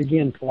been born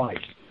again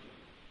twice.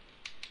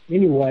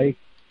 Anyway,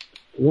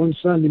 one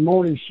Sunday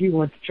morning she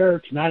went to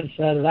church, and I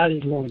decided I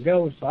didn't want to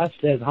go, so I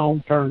stayed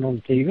home, turned on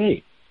the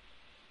TV.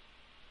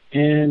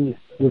 And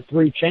with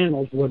 3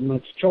 channels, wasn't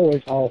much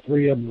choice, all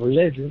 3 of them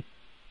religious.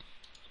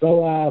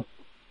 So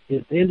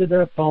it ended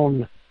up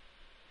on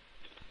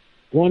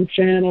one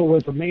channel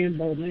with a man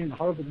by the name of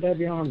Herbert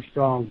W.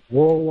 Armstrong,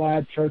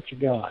 Worldwide Church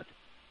of God.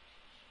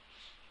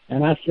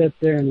 And I sat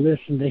there and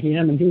listened to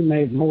him, and he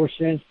made more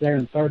sense there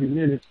in 30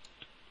 minutes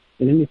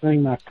than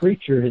anything my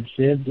preacher had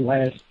said the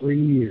last 3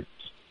 years.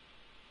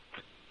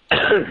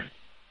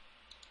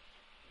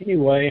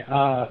 Anyway,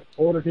 I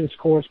ordered his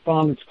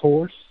correspondence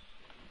course,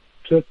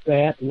 took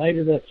that.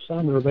 Later that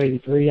summer of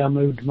 83, I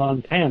moved to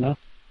Montana,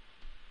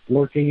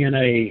 working in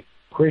a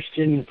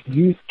Christian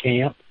youth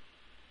camp,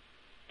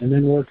 and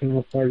then working on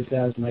a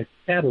 30,000 acre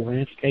cattle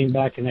ranch. Came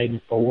back in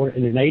 84,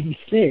 and in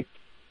 86,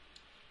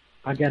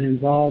 I got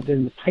involved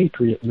in the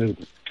Patriot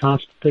movement,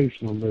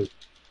 constitutional movement.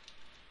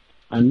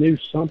 I knew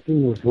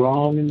something was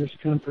wrong in this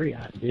country.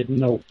 I didn't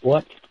know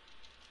what.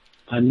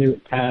 I knew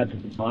it tied to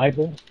the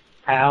Bible.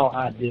 How,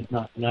 I did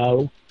not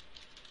know.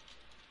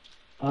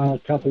 A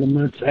couple of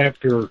months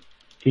after,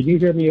 can you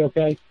hear me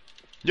okay?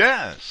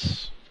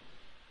 Yes.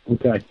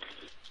 Okay.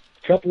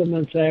 A couple of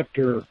months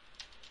after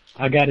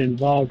I got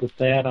involved with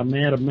that, I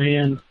met a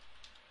man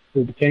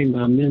who became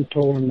my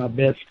mentor and my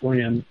best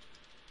friend.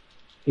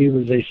 He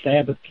was a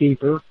Sabbath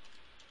keeper,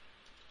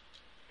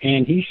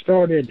 and he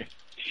started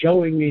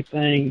showing me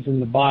things in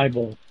the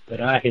Bible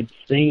that I had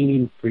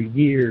seen for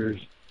years,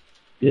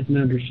 didn't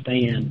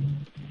understand,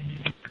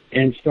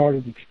 and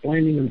started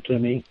explaining them to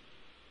me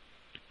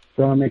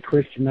from a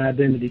Christian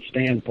identity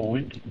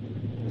standpoint.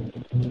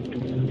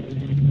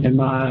 And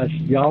my eyes,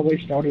 Yahweh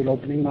started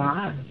opening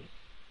my eyes.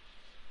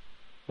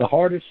 The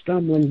hardest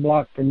stumbling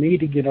block for me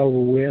to get over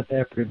with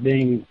after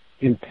being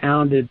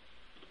impounded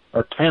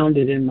or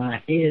pounded in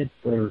my head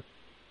for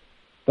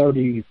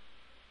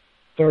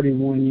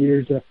 31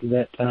 years after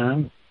that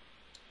time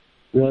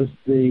was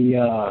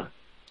the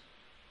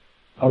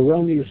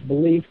erroneous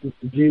belief that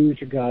the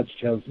Jews are God's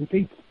chosen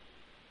people.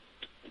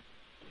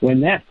 When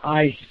that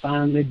ice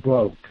finally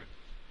broke,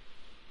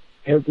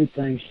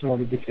 everything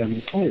started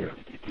becoming clear.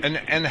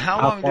 And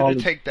how long did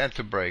it take that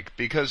to break?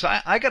 Because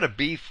I got a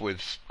beef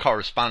with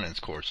correspondence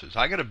courses.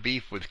 I got a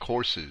beef with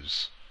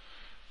courses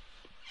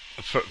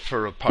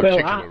for a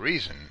particular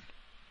reason.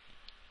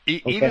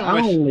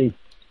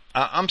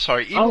 I'm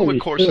sorry, even with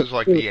courses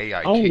like the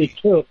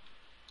AIT.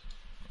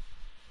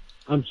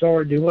 I'm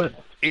sorry, do what?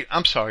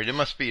 I'm sorry, there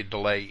must be a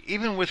delay.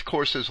 Even with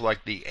courses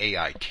like the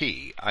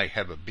AIT, I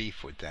have a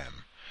beef with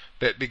them.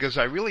 Because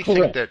I really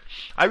think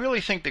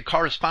that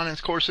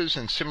correspondence courses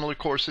and similar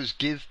courses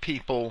give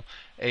people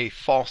a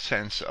false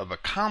sense of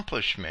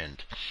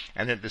accomplishment,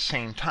 and at the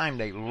same time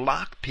they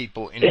lock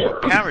people into a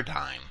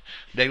paradigm.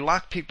 They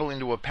lock people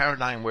into a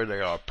paradigm where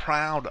they are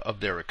proud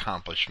of their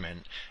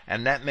accomplishment,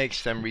 and that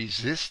makes them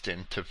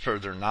resistant to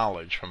further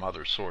knowledge from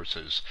other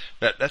sources.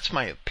 That's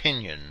my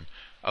opinion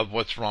of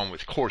what's wrong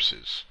with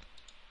courses.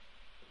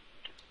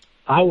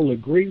 I will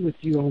agree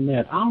with you on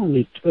that. I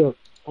only took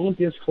on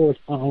this course,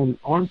 on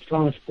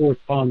Armstrong's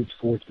correspondence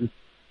courses,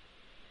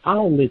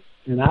 and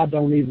I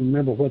don't even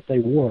remember what they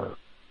were.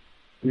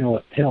 You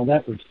know, hell,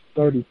 that was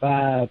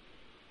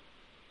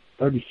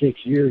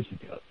 36 years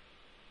ago.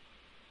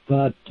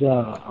 But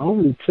I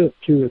only took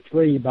 2 or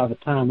 3 by the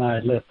time I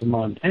had left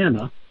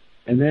Montana,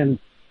 and then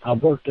I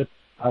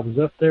was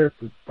up there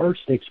for the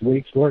first 6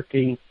 weeks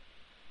working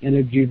in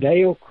a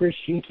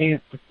Judeo-Christian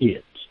camp for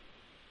kids.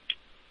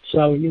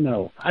 So, you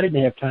know, I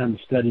didn't have time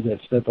to study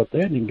that stuff up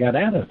there and got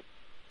out of it.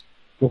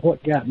 But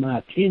what got my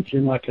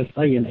attention, like I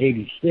say, in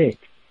 86,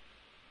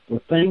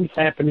 were things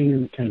happening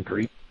in the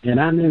country, and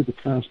I knew the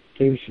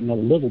Constitution a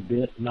little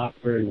bit, not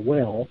very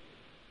well.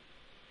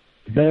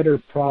 Better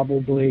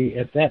probably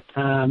at that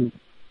time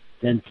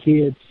than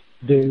kids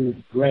do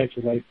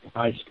graduate from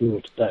high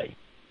school today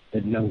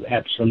that know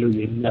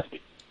absolutely nothing.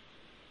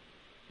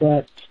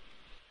 But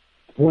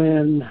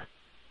when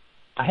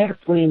I had a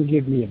friend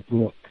give me a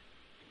book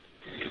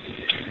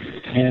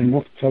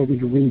and told me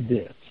to read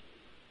this.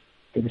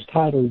 It was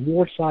titled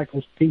War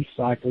Cycles, Peace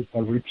Cycles by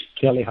Richard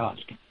Kelly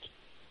Hoskins.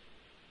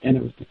 And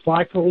it was the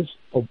cycles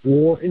of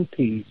war and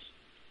peace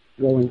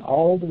going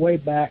all the way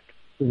back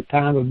to the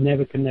time of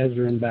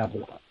Nebuchadnezzar in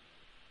Babylon.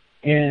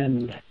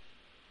 And,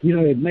 you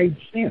know, it made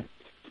sense.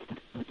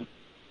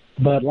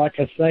 But like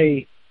I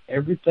say,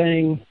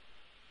 everything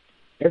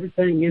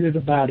in it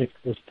about it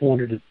was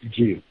pointed at the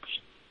Jews.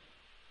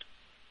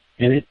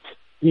 And it's,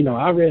 you know,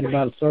 I read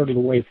about a third of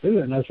the way through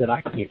it, and I said,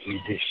 I can't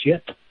read this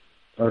shit.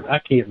 Or I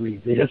can't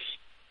read this.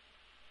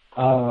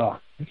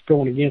 It's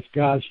going against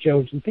God's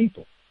chosen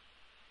people.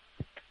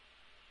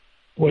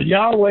 Well,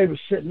 Yahweh was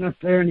sitting up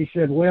there, and he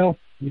said, well,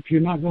 if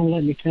you're not going to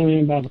let me come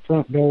in by the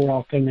front door,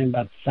 I'll come in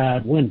by the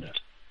side window.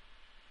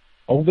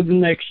 Over the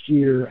next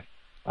year,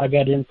 I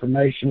got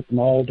information from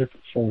all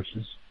different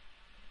sources.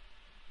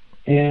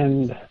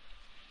 And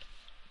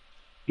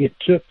it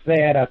took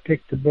that. I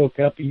picked the book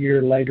up a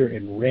year later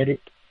and read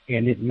it,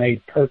 and it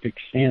made perfect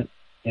sense.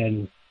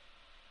 And,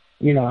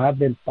 you know, I've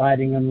been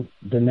fighting them,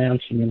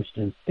 denouncing them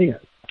since then.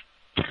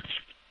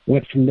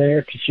 Went from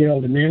there to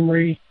Sheldon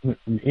Emery, went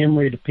from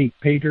Emery to Pete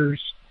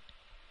Peters,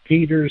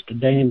 Peters to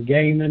Dan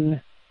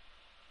Gaiman.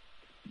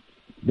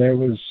 There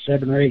was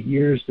 7 or 8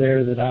 years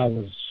there that I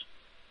was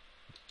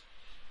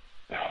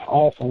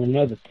off on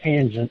another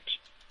tangent.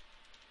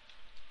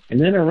 And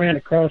then I ran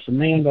across a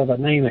man by the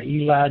name of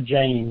Eli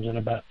James in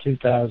about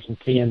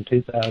 2010,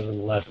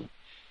 2011.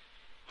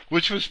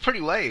 Which was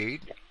pretty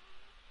late.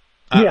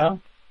 Yeah.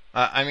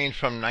 I mean,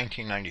 from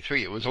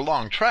 1993, it was a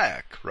long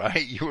track,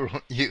 right? You were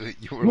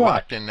Right.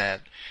 locked in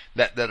that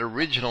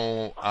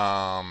original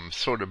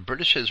sort of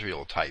British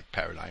Israel type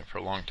paradigm for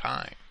a long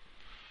time.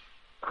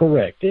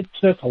 Correct. It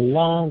took a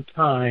long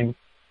time.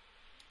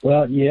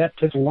 Well, yeah, it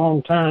took a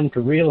long time to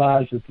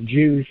realize that the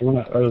Jews were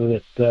not, or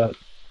that the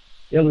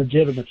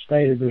illegitimate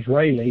state of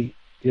Israeli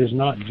is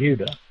not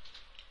Judah.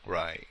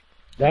 Right.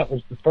 That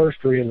was the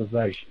first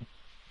realization.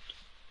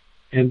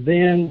 And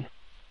then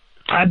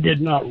I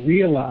did not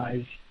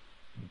realize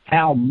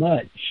how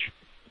much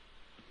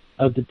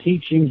of the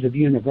teachings of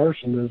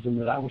universalism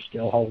that I was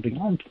still holding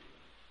on to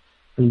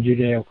from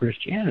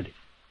Judeo-Christianity,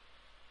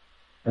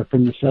 or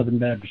from the Southern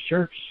Baptist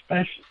Church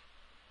especially.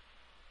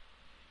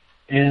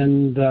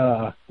 And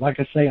like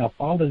I say, I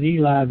followed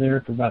Eli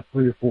there for about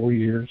 3 or 4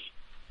 years.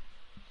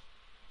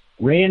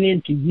 Ran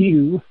into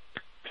you.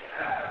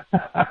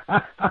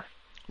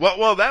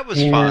 Well, that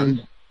was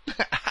fun.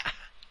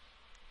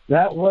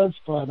 That was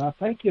fun. I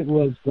think it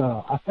was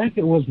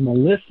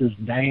Melissa's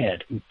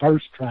dad who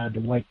first tried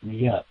to wake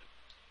me up.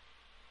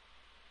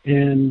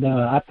 And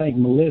I think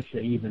Melissa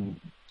even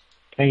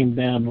came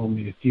down on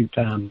me a few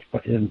times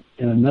in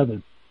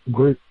another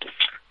group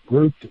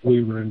that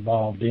we were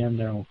involved in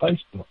there on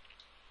Facebook.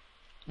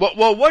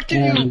 Well, what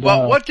did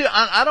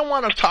I don't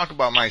want to talk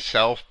about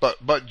myself,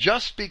 but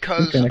just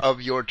because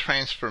of your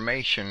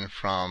transformation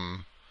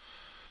from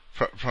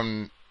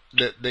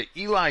the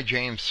Eli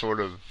James sort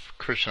of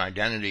Christian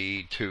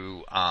identity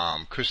to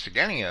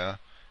Christogenea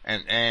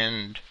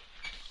and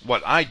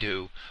what I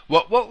do,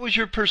 what was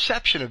your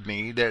perception of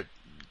me that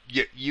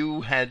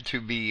you had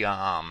to be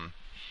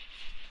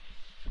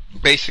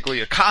basically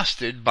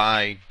accosted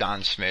by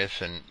Don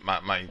Smith and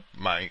my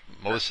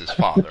Melissa's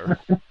father?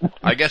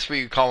 I guess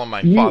we could call him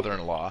my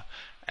father-in-law,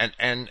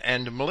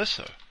 and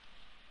Melissa.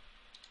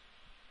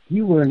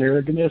 You were an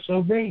arrogant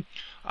SOB.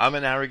 I'm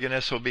an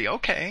arrogant SOB.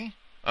 Okay.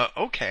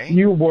 Okay.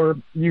 You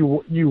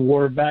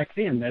were back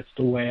then. That's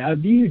the way I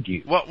viewed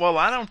you. Well,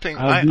 I don't think.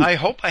 I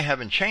hope I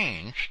haven't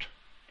changed.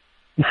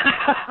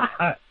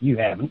 You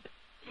haven't.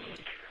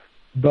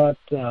 But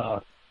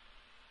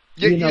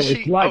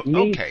it's like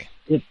me. Okay.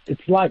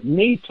 It's like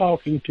me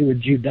talking to a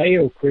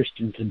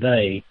Judeo-Christian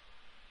today,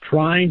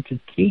 trying to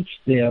teach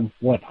them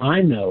what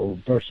I know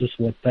versus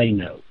what they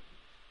know.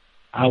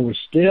 I was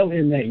still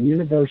in that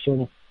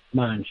universal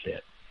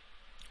mindset.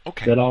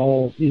 Okay.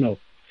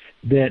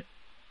 That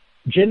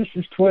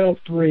Genesis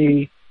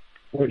 12:3,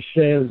 where it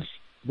says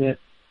that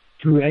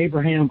through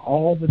Abraham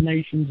all the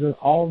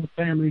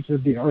families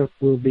of the earth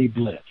will be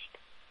blessed,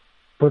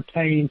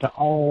 pertaining to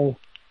all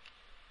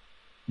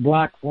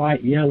black,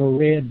 white, yellow,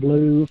 red,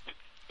 blue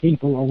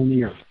people on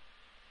the earth.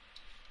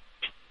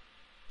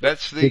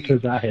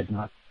 Because I had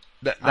not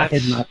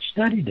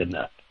studied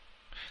enough.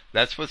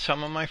 That's what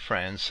some of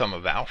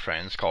our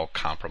friends call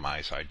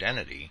compromise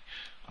identity.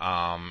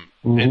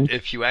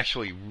 If you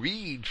actually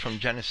read from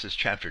Genesis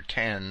chapter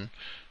 10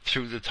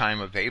 through the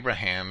time of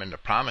Abraham and the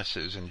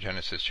promises in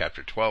Genesis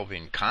chapter 12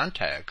 in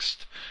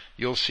context,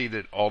 you'll see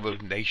that all the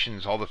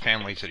nations, all the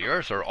families of the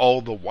earth are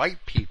all the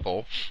white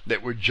people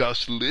that were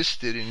just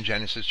listed in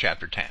Genesis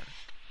chapter 10.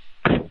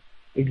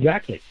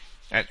 Exactly.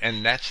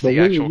 And that's the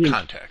actual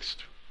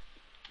context.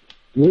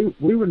 We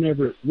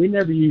never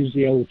used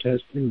the Old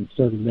Testament in the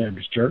Southern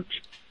Baptist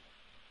Church.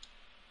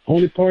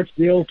 Only parts of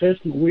the Old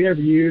Testament we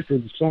ever used were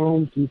the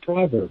Psalms and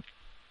Proverbs.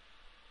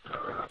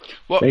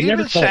 Well, They even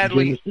never taught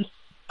sadly, Genesis.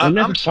 They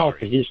never I'm taught the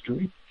sorry.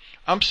 history.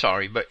 I'm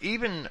sorry, but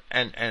even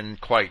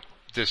and quite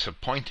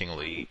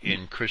disappointingly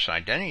in Christian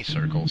identity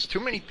circles, too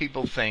many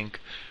people think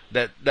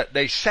that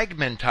they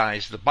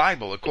segmentize the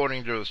Bible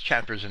according to those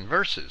chapters and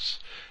verses.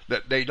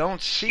 That they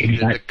don't see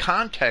that the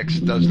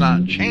context does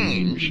not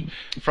change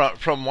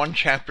from one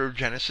chapter of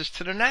Genesis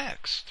to the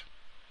next.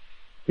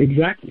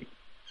 Exactly.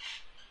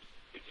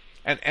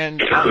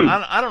 And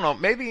I don't know,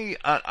 maybe,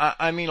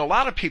 I mean, a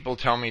lot of people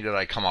tell me that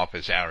I come off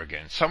as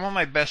arrogant. Some of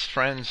my best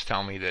friends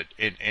tell me that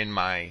in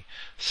my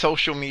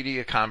social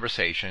media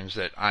conversations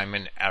that I'm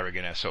an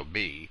arrogant SOB.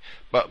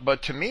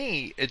 But to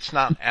me, it's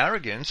not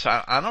arrogance.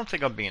 I don't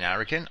think I'm being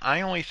arrogant.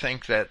 I only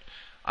think that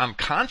I'm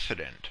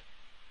confident.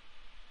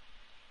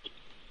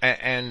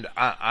 And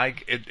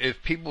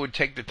if people would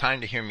take the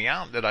time to hear me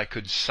out, that I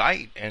could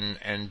cite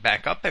and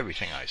back up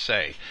everything I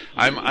say.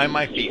 I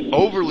might be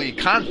overly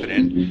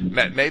confident.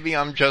 That maybe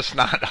I'm just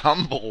not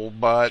humble,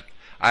 but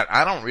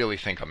I don't really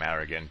think I'm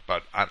arrogant.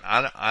 But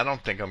I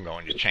don't think I'm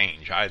going to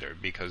change either,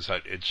 because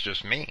it's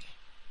just me.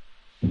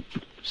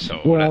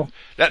 So well,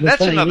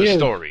 that's another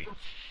story.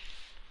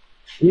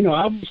 You know,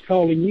 I was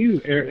calling you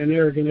an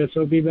arrogant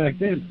SOB back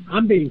then.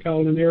 I'm being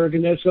called an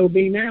arrogant SOB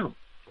now,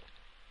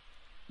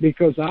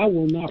 because I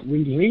will not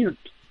relent.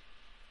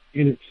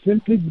 And it's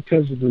simply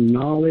because of the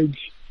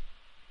knowledge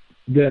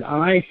that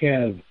I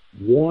have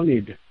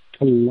wanted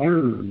to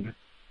learn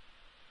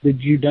the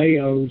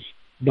Judeos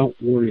don't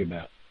worry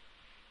about.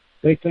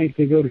 They think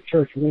they go to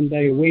church one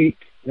day a week,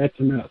 that's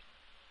enough.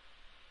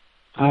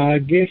 I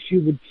guess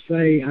you would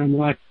say I'm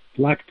like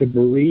the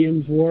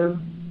Bereans were,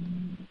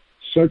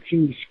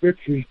 searching the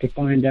scriptures to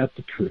find out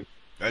the truth.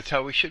 That's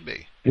how we should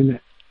be. And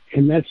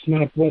that's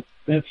not what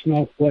the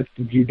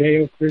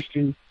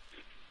Judeo-Christian,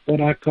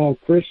 what I call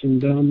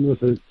Christendom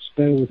with a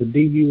spell with a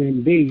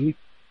D-U-M-B,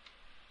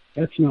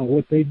 that's not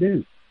what they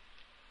do.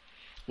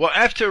 Well,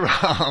 after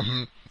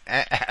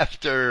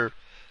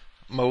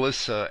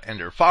Melissa and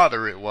her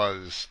father, it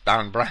was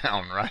Don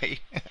Brown, right?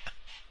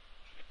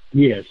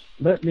 Yes.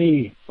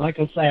 Like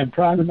I say, I'm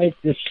trying to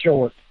make this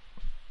short.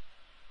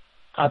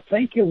 I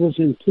think it was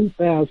in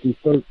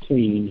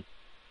 2013,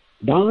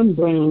 Don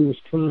Brown was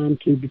trying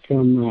to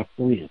become my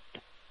friend.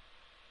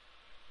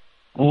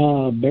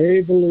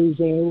 Barry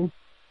Veluzzo,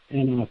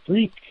 and I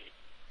think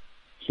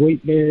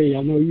Sweet Barry,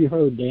 I know you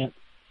heard that.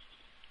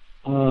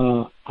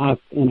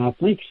 I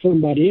think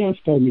somebody else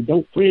told me,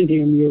 don't friend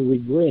him, you'll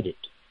regret it.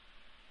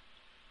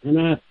 And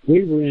I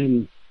think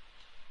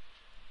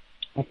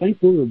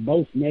we were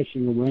both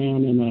messing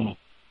around in a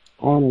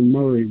Arnold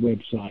Murray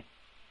website,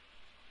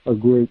 or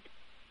group.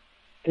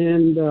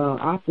 And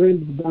I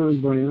friended Don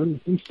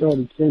Brown. He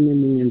started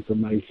sending me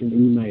information,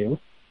 email.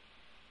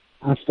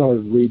 I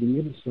started reading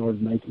it. It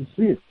started making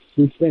sense.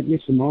 He sent me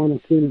some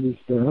Arnold Kennedy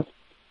stuff,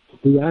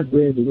 who I'd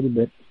read a little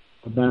bit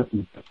about,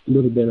 a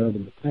little bit of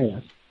in the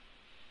past.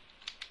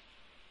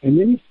 And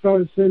then he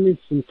started sending me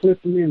some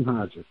Clifton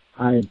Enheiser.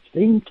 I had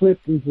seen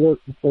Clifton's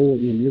work before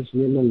in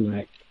Israel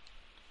Elect,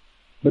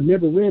 but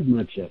never read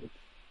much of it.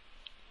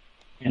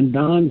 And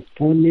Don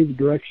told me the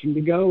direction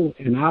to go,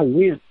 and I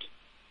went,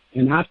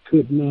 and I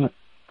couldn't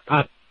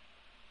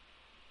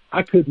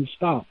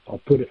stop.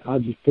 I'll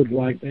just put it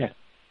like that.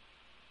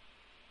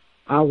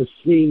 I was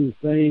seeing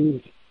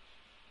things,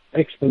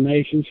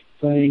 explanations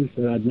for things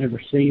that I'd never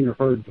seen or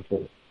heard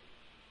before.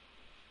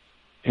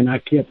 And I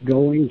kept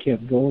going.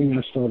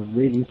 I started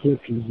reading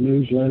Clifton's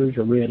newsletters.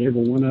 I read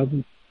every one of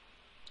them.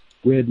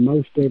 Read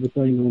most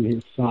everything on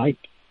his site.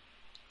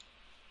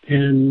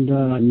 And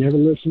I never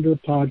listened to a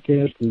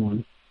podcast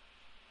one.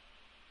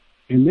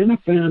 And then I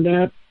found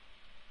out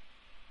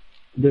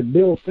that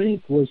Bill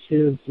Fink was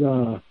his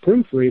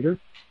proofreader,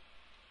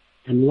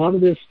 and a lot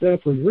of this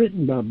stuff was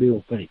written by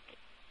Bill Fink.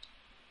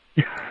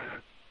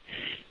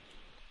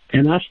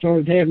 And I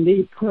started having to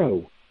eat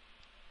crow.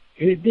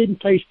 And it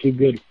didn't taste too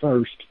good at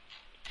first,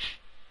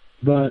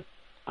 but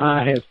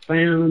I have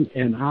found,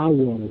 and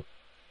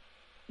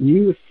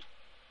you,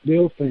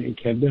 Bill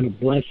Fink, have been a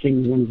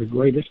blessing, one of the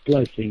greatest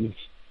blessings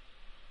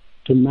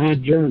to my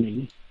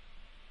journey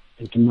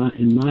and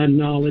in my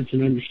knowledge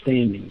and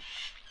understanding.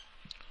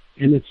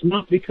 And it's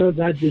not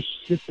because I just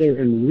sit there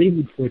and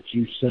read what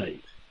you say.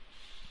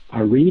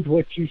 I read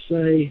what you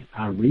say.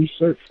 I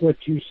research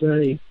what you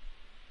say.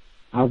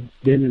 I've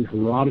been in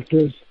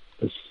Herodotus,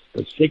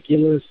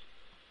 Siculus,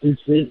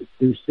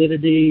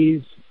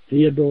 Thucydides,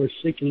 Theodore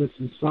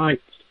Siculus'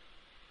 sites,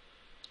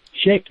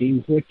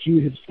 checking what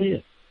you have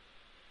said.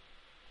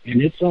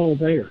 And it's all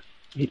there.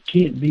 It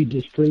can't be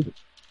disproven.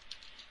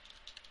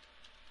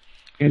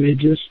 And it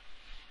just,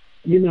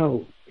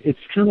 it's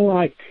kind of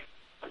like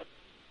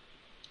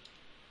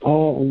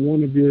on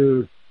one of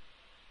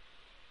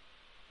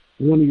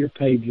your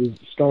pages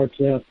starts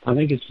out, I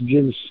think it's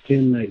Genesis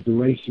 10, the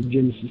race of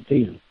Genesis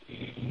 10.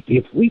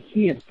 If we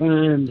can't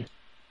find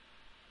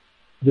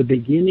the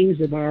beginnings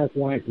of our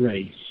white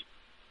race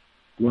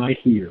right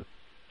here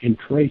and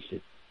trace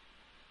it,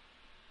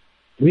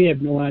 we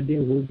have no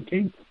idea where we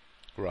came from.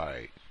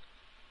 Right.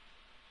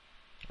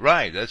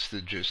 Right, that's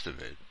the gist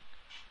of it.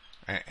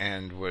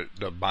 And what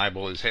the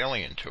Bible is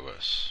alien to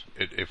us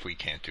if we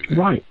can't do that.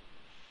 Right.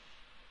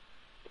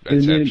 That's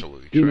and then,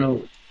 absolutely true. You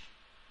know,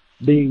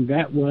 being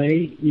that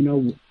way, you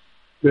know,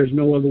 there's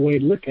no other way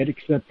to look at it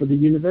except for the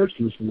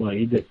universalist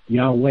way that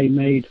Yahweh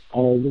made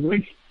all the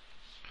races.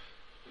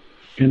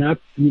 And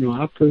I've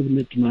proven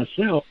it to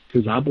myself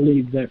because I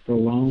believed that for a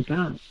long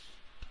time.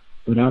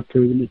 But I've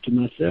proven it to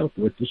myself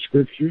with the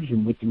scriptures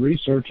and with the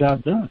research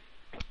I've done.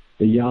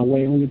 That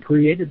Yahweh only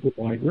created the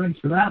white race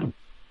of Adam.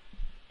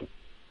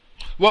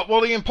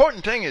 Well, the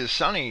important thing is,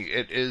 Sonny,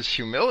 it is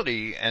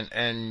humility,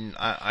 and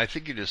I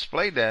think you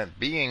displayed that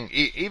being,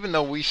 even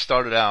though we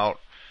started out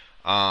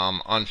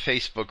on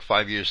Facebook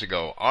 5 years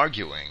ago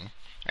arguing,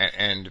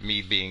 and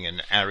me being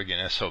an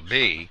arrogant SOB,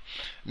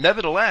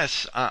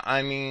 nevertheless,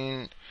 I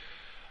mean,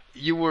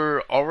 you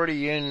were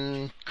already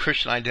in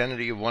Christian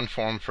identity of one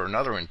form for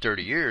another in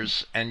 30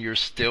 years, and you're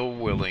still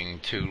willing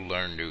to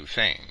learn new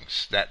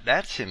things.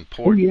 That's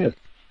important. Oh,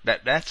 yes.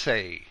 That's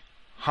a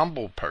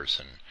humble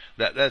person.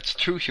 That's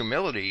true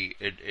humility.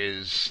 It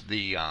is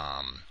the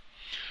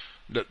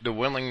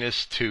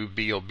willingness to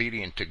be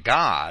obedient to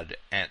God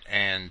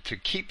and to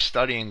keep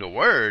studying the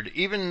Word,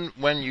 even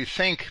when you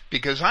think,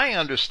 because I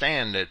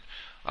understand that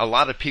a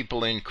lot of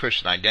people in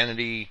Christian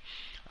identity,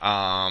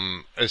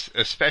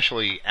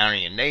 especially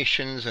Aryan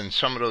nations and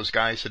some of those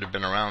guys that have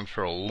been around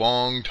for a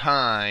long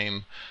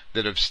time,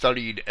 that have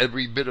studied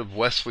every bit of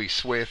Wesley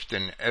Swift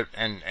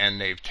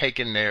and they've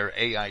taken their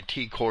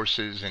AIT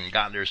courses and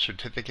got their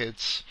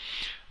certificates,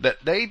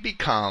 that they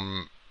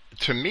become,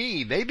 to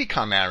me, they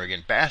become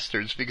arrogant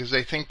bastards because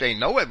they think they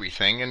know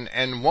everything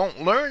and won't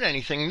learn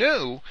anything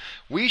new.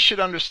 We should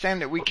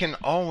understand that we can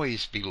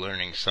always be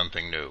learning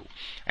something new.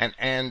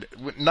 And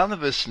none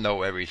of us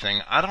know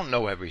everything. I don't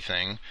know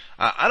everything.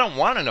 I don't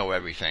want to know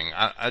everything.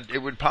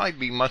 It would probably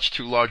be much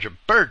too large a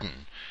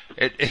burden.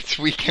 It's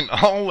we can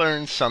all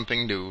learn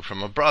something new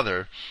from a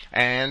brother.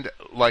 And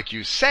like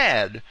you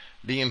said,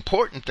 the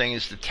important thing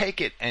is to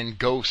take it and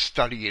go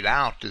study it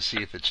out to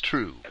see if it's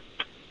true.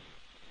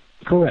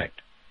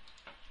 Correct.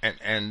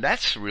 And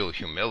that's real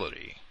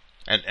humility.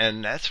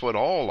 And that's what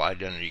all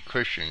identity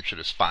Christians should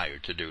aspire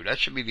to do. That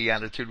should be the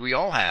attitude we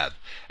all have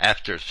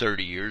after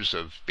 30 years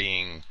of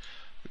being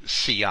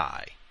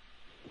CI.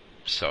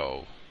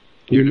 So,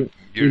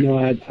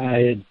 I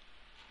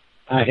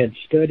had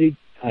studied.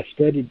 I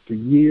studied for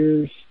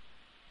years,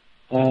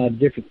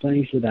 different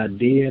things that I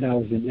did. I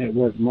was in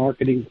network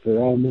marketing for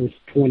almost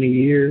 20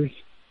 years.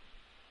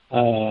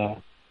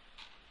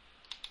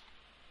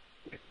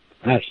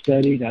 I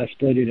studied. I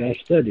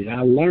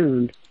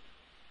learned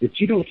that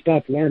you don't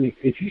stop learning.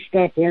 If you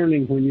stop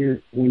learning when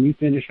you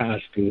finish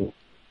high school,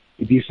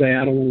 if you say,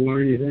 I don't want to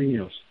learn anything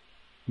else,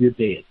 you're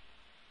dead.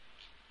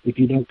 If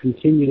you don't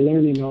continue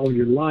learning all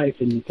your life,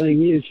 and the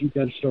thing is, you've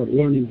got to start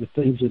learning the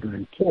things that are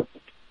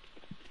important.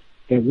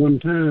 At one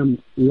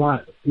time,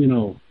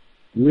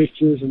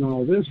 riches and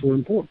all this were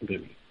important to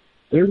me.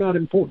 They're not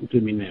important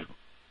to me now.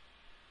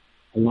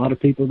 A lot of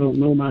people don't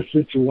know my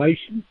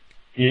situation,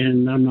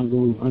 and I'm not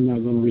going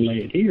to relay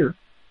it here.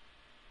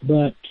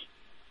 But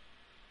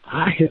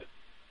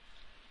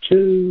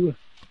to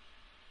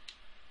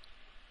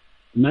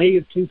May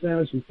of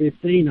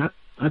 2015,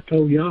 I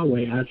told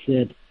Yahweh, I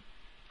said,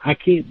 I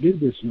can't do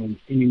this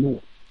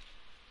anymore.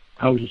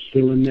 I was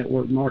still in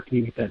network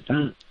marketing at that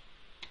time.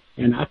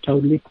 And I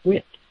totally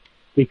quit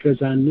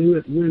because I knew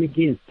it went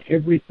against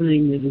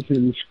everything that is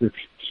in the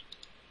scriptures.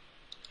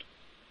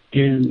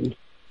 And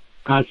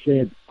I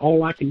said,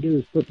 all I can do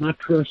is put my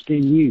trust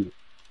in you.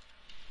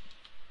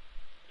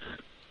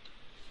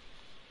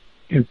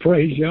 And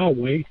praise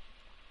Yahweh,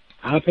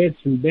 I've had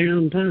some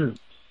down times,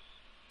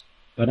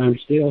 but I'm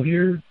still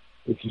here.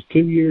 This is 2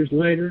 years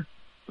later.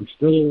 I'm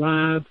still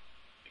alive,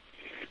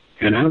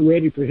 and I'm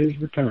ready for his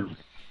return.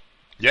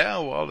 Yeah,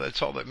 well,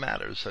 that's all that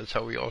matters. That's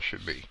how we all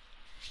should be.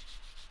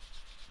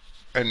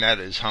 And that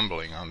is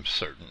humbling, I'm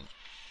certain.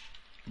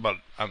 But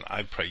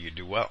I pray you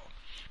do well.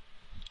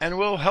 And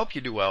we'll help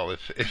you do well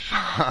if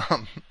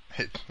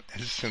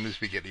as soon as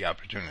we get the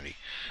opportunity.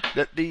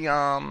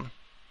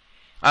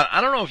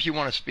 I don't know if you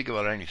want to speak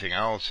about anything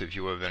else, if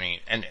you have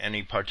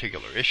any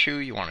particular issue,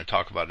 you want to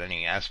talk about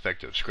any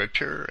aspect of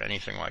Scripture,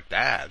 anything like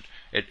that.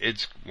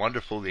 It's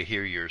wonderful to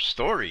hear your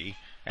story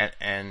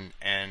and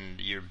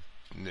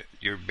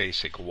your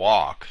basic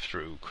walk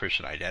through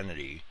Christian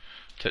identity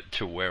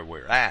to where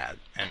we're at,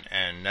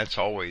 and that's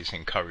always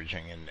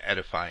encouraging and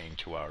edifying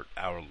to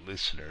our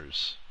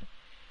listeners,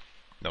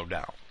 no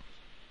doubt.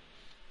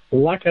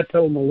 Well, like I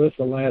told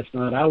Melissa last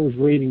night, I was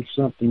reading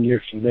something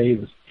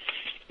yesterday,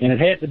 and it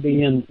had to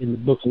be in the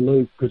book of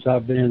Luke because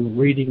I've been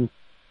reading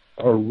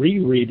or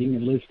rereading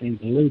and listening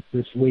to Luke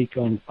this week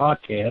on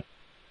podcast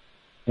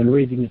and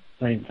reading at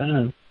the same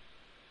time.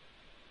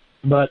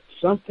 But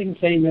something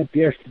came up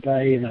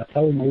yesterday, and I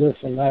told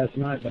Melissa last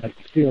night, but I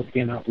still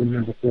cannot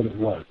remember what it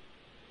was.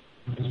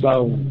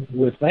 So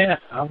with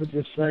that, I would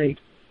just say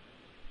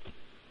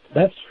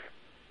that's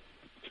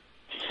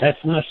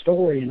my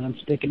story, and I'm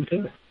sticking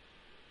to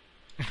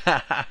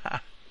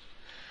it.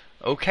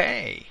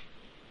 Okay.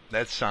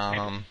 That's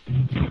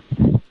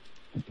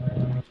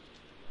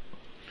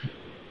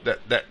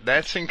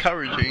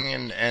encouraging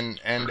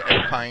and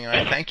edifying.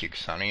 I thank you,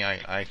 Sonny.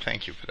 I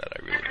thank you for that. I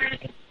really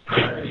do.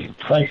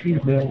 Thank you,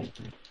 Bill.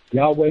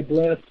 Yahweh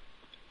bless,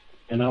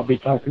 and I'll be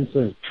talking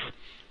soon.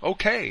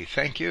 Okay,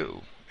 thank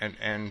you,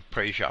 and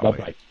praise Yahweh.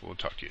 Bye-bye. We'll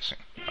talk to you soon.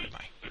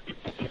 Bye-bye.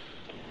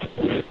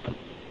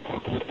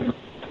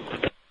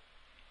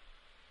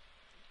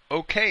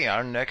 Okay,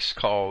 our next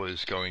call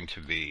is going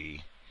to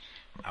be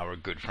our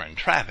good friend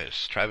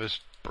Travis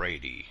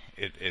Brady.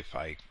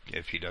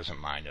 If he doesn't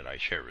mind it, I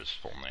share his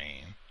full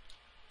name.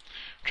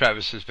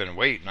 Travis has been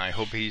waiting. I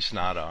hope he's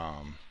not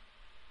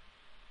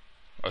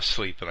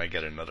asleep and I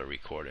get another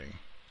recording.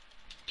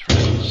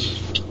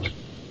 Travis.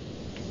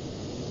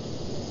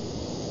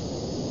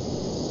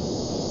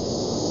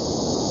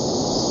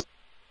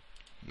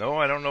 No,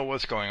 I don't know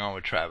what's going on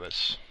with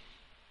Travis.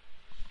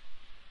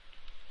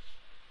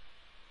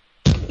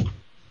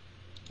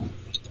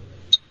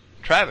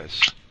 Travis.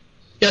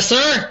 Yes,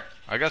 sir.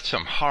 I got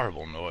some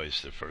horrible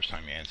noise the first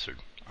time you answered.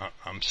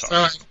 I'm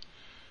sorry.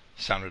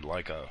 Sounded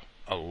like a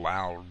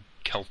loud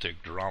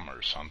Celtic drum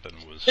or something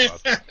was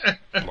about to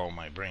blow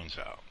my brains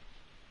out.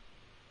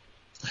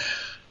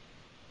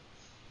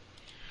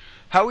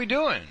 How we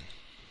doing?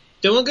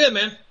 Doing good,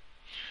 man.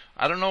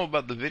 I don't know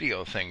about the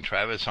video thing,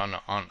 Travis, on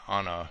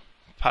a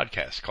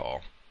podcast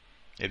call.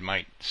 It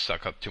might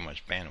suck up too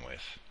much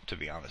bandwidth, to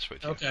be honest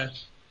with you. Okay.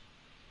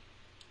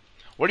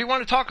 What do you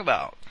want to talk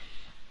about?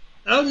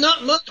 Oh,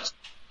 not much.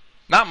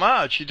 Not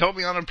much. You told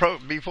me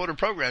before the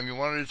program you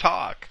wanted to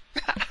talk.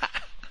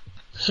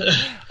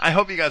 I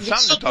hope you got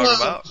something to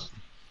talk about.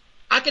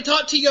 I can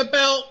talk to you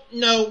about,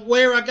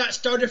 where I got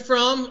started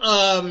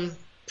from.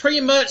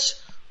 Pretty much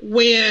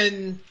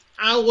when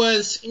I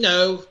was,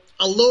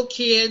 a little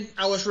kid,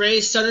 I was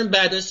raised Southern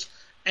Baptist,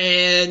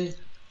 and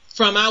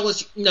from I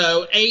was,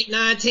 8,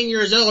 9, 10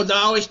 years old,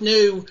 I always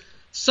knew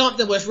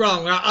something was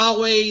wrong. I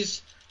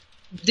always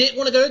didn't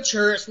want to go to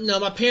church.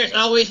 My parents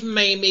always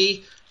made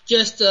me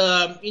just,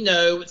 so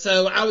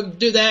I would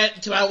do that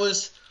until I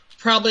was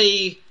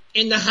probably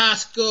in the high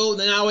school.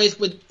 Then I always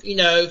would,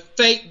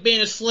 fake being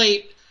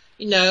asleep,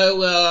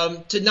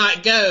 to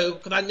not go,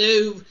 because I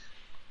knew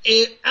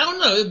it. I don't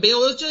know,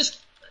 Bill, it was just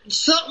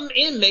something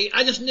in me.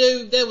 I just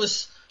knew there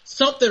was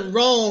something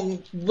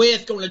wrong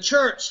with going to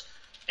church,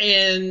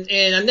 and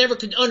I never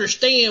could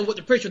understand what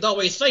the preacher was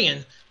always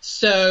saying.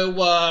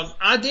 So,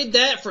 I did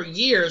that for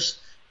years,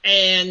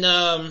 and,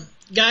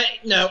 got,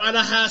 out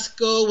of high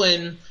school,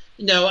 and,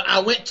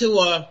 I went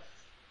to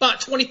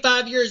about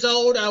 25 years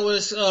old, I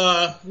was,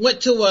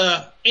 went to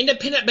a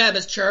independent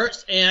Baptist church,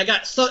 and I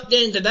got sucked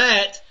into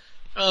that,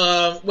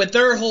 with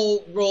their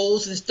whole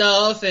rules and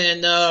stuff,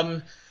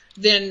 and,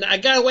 then I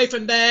got away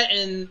from that,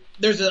 and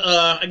there's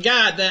a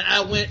guy that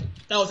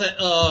was at,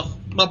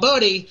 my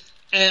buddy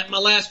at my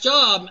last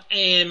job,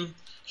 and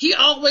he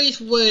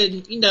always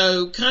would,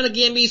 kind of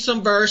give me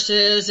some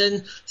verses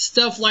and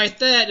stuff like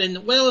that.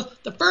 And well,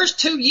 the first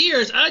 2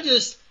 years, I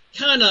just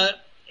kind of,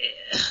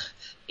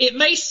 it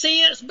made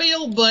sense,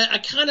 Bill, but I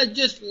kind of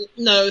just,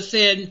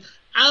 said,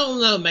 I don't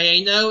know,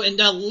 man,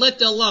 and I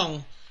left it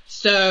alone.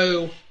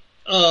 So,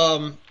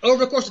 over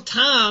the course of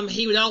time,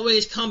 he would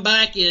always come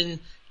back and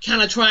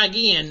kind of try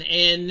again.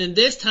 And then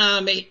this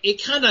time,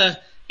 it kind of,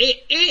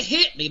 it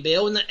hit me,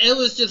 Bill, and it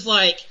was just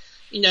like,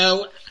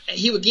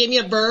 he would give me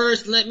a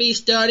verse and let me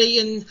study,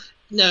 and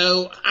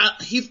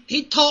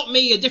he taught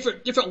me a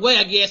different way,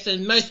 I guess,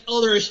 than most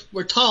others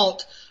were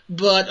taught.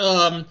 But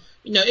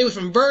it was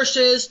from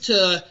verses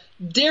to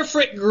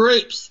different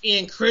groups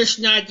in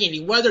Christian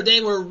identity, whether they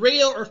were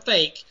real or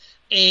fake.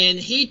 And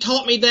he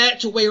taught me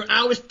that to where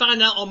I would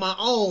find out on my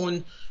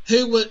own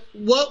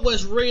what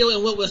was real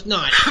and what was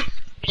not.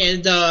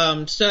 And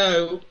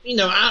so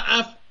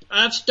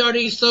I've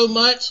studied so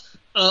much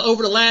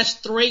over the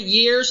last 3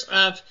 years.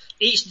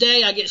 Each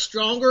day I get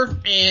stronger,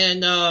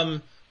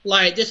 and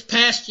like this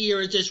past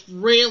year is just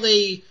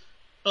really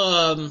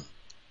I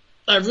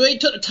really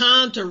took the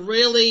time to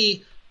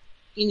really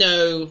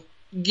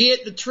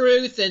get the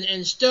truth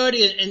and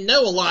study and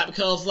know a lot,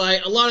 because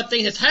like a lot of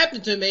things has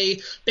happened to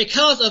me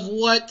because of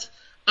what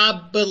I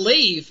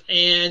believe.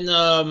 And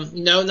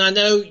and I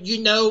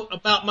know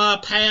about my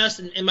past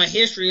and my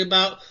history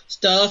about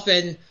stuff,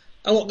 and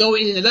I won't go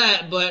into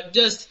that, but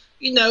just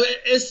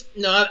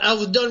I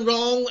was done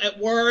wrong at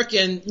work,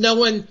 and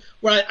knowing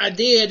what I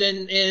did,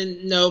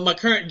 and my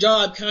current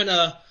job kind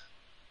of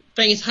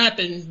things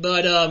happened,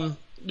 but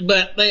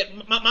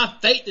my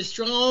faith is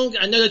strong.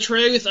 I know the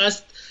truth.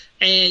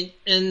 And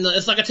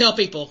it's like I tell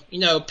people,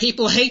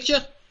 people hate you,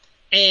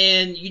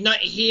 and you're not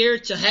here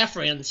to have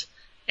friends,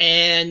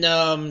 and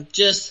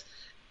it's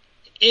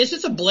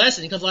just a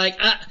blessing, because like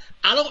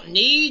I don't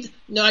need,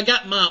 I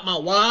got my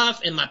wife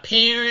and my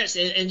parents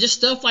and just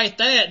stuff like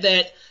that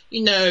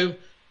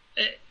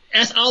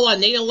that's all I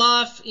need in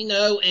life, and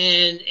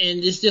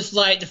it's just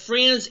like the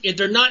friends, if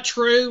they're not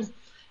true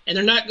and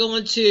they're not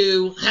going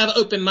to have an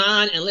open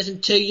mind and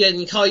listen to you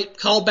and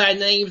call bad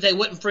names, they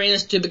weren't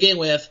friends to begin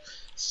with.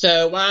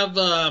 So I've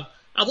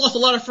lost a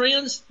lot of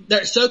friends.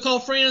 They're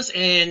so-called friends,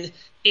 and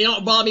it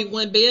don't bother me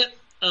one bit.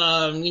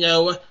 A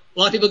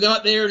lot of people go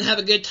out there and have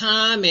a good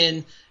time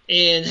and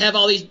have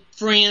all these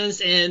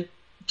friends, and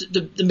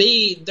to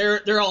me,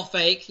 they're all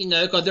fake,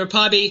 because they're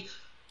probably,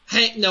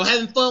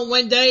 having fun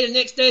one day, the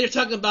next day they're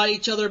talking about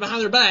each other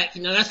behind their back.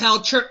 That's how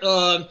church,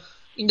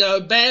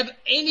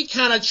 any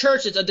kind of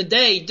churches of the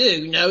day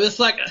do. It's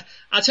like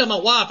I tell my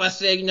wife, I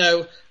say,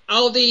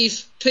 all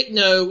these,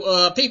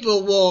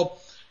 people will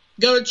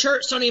go to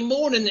church Sunday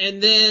morning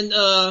and then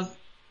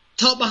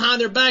talk behind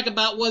their back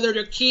about whether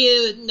their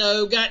kid,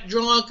 got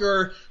drunk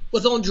or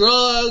was on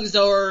drugs,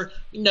 or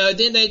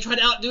then they try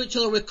to outdo each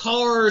other with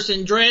cars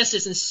and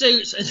dresses and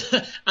suits.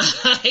 And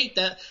I hate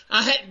that.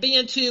 I hadn't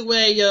been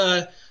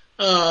to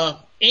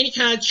any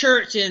kind of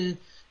church, and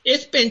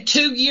it's been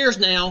 2 years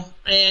now.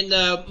 And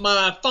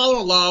my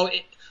father-in-law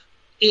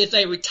is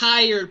a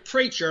retired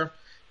preacher,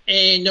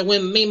 and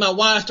when me and my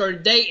wife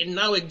started dating,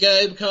 I would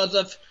go because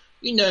of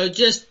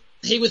just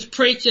he was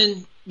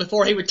preaching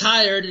before he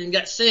retired and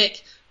got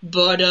sick.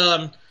 But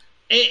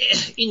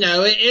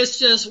it's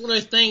just one of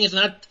those things,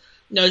 and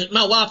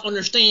my wife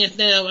understands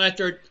now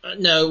after,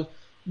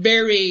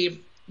 very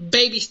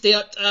baby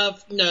steps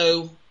of,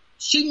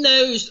 she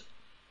knows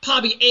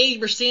probably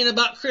 80%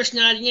 about Christian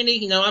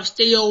identity. I'm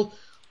still,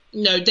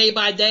 day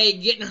by day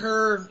getting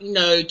her,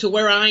 to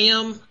where I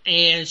am,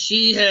 and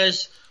she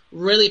has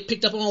really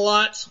picked up on a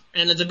lot,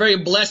 and it's a very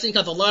blessing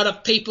because a lot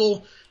of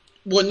people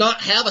will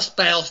not have a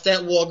spouse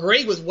that will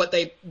agree with what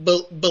they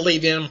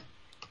believe in.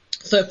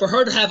 So for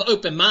her to have an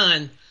open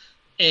mind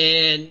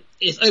and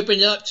is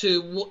opened up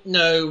to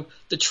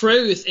the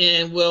truth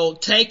and will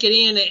take it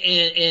in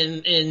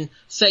and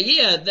say,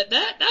 yeah,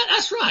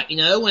 that's right,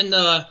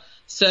 and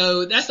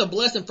so that's a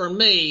blessing for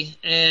me.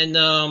 And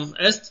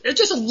it's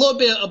just a little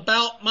bit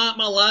about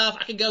my life.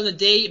 I could go into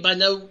deep, but I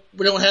know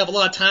we don't have a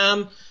lot of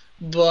time.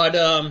 But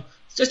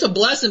it's just a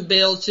blessing,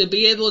 Bill, to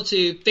be able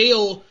to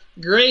feel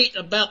great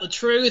about the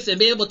truth and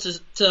be able to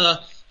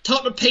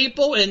talk to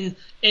people, and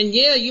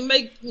yeah, you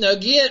may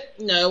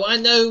I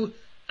know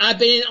I've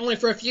been only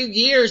for a few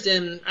years,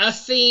 and I've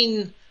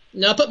seen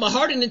I put my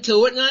heart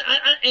into it,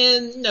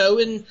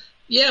 and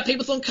yeah,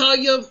 people gonna call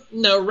you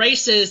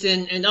racist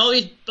and all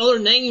these other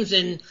names,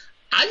 and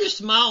I just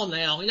smile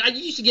now. I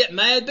used to get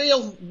mad,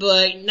 Bill,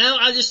 but now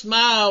I just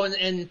smile,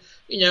 and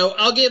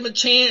I'll give them a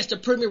chance to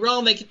prove me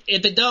wrong.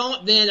 If they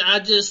don't, then I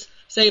just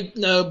say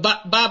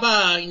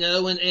bye,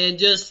 and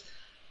just,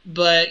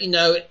 but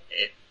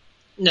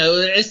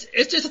it's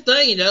just a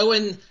thing,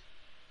 and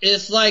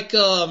it's like,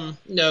 I'm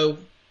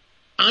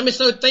just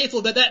so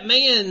thankful that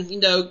man,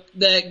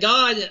 that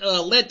God,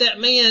 let that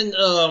man,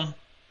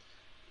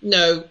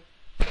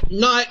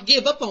 not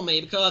give up on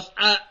me, because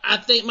I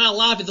think my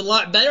life is a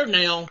lot better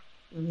now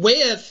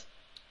with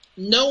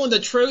knowing the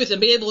truth and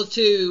be able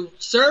to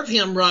serve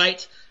him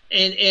right.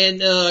 And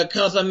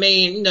cause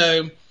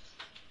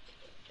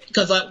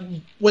cause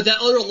with that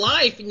other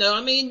life,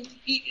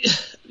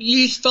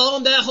 you fall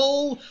in that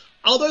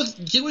all those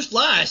Jewish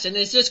lies, and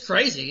it's just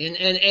crazy.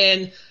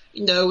 And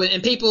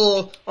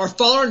people are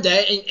following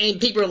that, and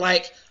people are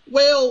like,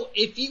 well,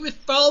 if you would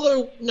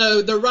follow,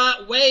 the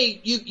right way,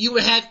 you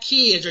would have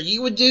kids, or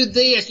you would do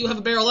this, you have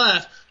a better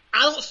life.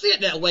 I don't see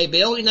it that way,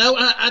 Bill.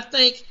 I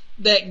think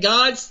that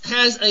God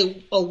has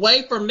a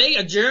way for me,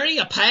 a journey,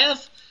 a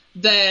path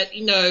that,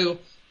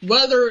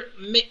 whether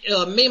me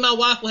and my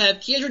wife will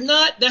have kids or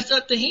not, that's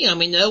up to him,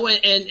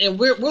 and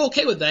we're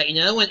okay with that,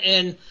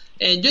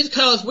 and just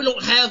because we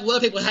don't have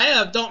what people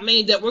have, don't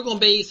mean that we're going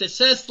to be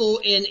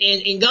successful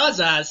in God's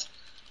eyes.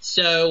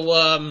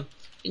 So,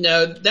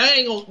 that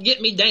ain't going to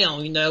get me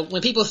down,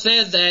 when people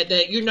say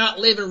that you're not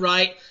living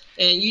right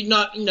and you're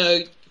not,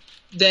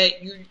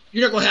 that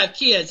you're not going to have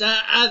kids.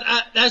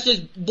 That's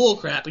just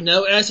bullcrap,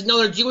 That's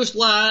another Jewish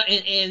lie,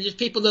 and just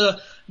people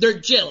they're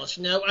jealous,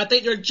 I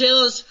think they're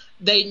jealous.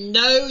 They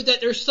know that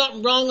there's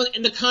something wrong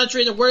in the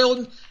country and the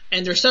world,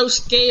 and they're so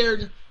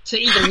scared to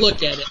even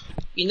look at it,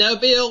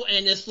 Bill,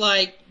 and it's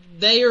like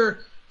they're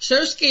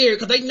so scared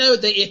because they know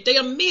that if they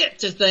admit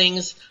to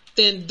things,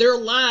 then their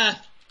life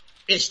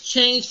is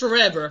changed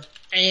forever,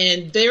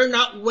 and they're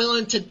not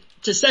willing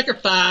to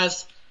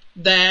sacrifice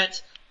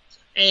that,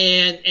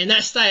 and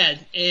that's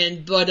sad.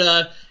 But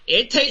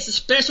it takes a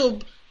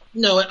special,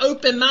 an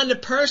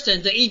open-minded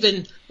person to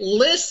even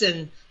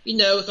listen,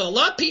 because a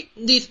lot of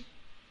people, these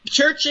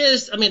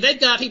churches, they've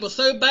got people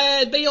so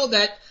bad, Bill,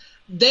 that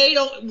they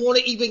don't want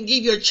to even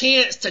give you a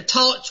chance to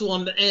talk to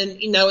them,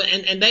 and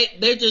and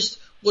they just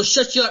will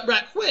shut you up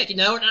right quick,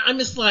 and I'm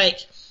just like,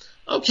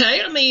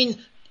 okay,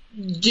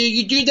 do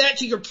you do that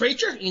to your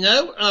preacher, you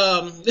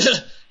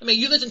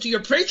listen to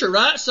your preacher,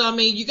 right? So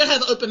you gotta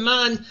have an open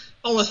mind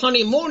on a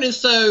Sunday morning,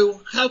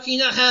 so how can you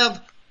not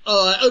have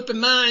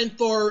open mind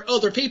for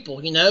other people,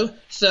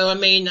 so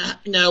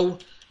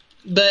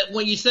but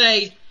when you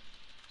say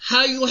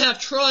how you have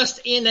trust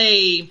in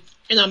a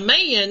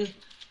man,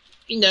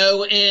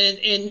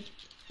 and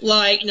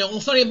like,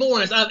 on Sunday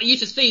mornings, I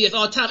used to see this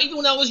all the time. Even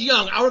when I was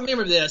young, I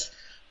remember this.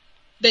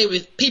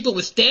 People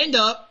would stand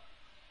up,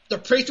 the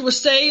preacher would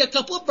say a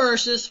couple of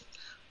verses,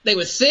 they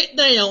would sit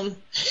down.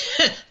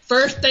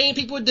 First thing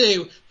people would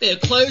do, they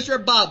would close their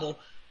Bible.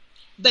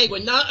 They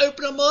would not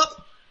open them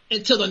up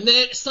until the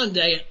next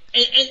Sunday.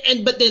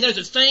 But then there's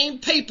the same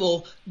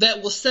people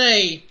that will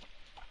say,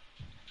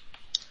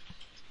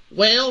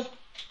 well,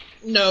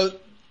 no,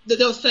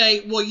 they'll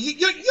say, well,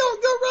 you're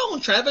wrong,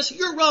 Travis.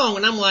 You're wrong.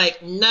 And I'm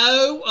like,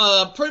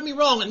 no, prove me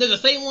wrong. And they're the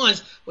same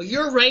ones. Well,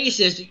 you're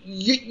racist.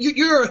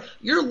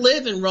 You're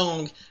living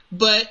wrong.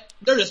 But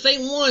they're the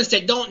same ones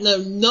that don't know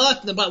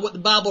nothing about what the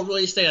Bible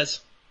really says.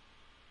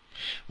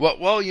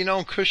 Well, you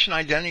know, Christian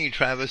identity,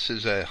 Travis,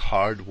 is a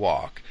hard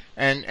walk.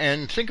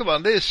 And think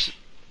about this.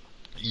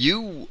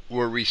 You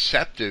were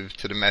receptive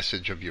to the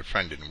message of your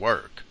friend in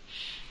work.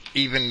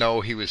 Even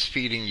though he was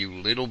feeding you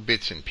little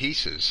bits and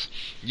pieces,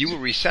 you were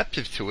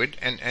receptive to it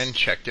and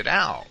checked it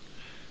out.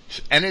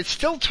 And it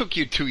still took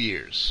you 2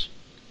 years.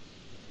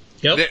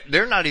 Yep.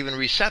 They're not even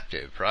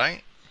receptive,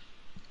 right?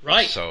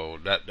 Right. So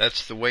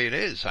that's the way it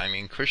is. I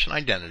mean, Christian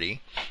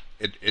identity,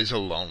 it is a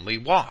lonely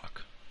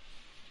walk.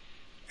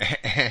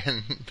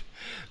 And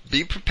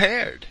be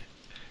prepared.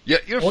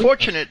 You're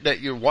fortunate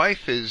that your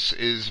wife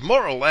is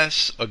more or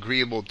less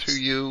agreeable to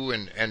you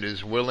and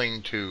is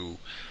willing to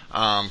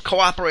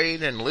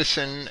cooperate and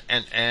listen.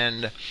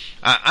 And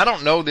I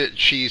don't know that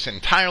she's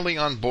entirely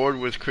on board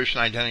with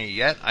Christian identity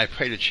yet. I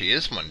pray that she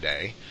is one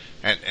day.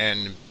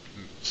 And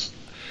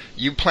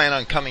you plan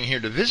on coming here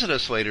to visit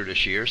us later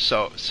this year,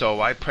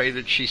 so I pray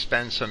that she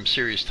spends some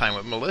serious time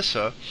with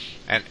Melissa,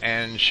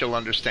 and she'll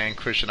understand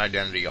Christian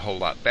identity a whole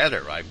lot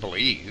better, I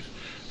believe.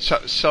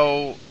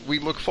 So we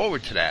look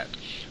forward to that.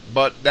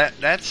 But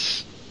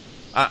that's,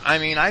 I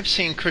mean, I've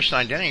seen Christian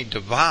identity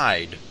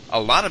divide a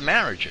lot of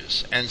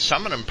marriages, and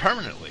some of them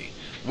permanently,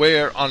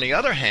 where, on the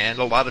other hand,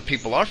 a lot of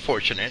people are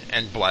fortunate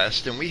and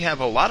blessed, and we have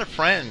a lot of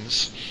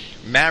friends,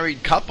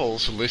 married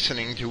couples,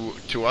 listening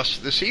to us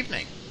this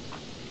evening.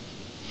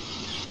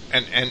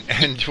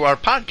 And to our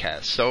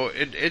podcast. So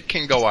it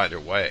can go either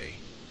way.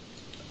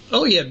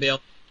 Oh yeah,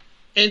 Bill.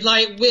 And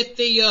like with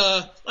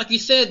the like you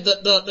said,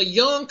 the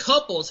young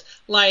couples,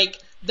 like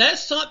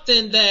that's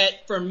something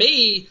that for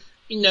me,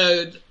 you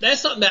know,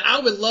 that's something that I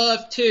would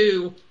love to,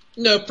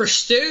 you know,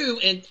 pursue,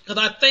 and because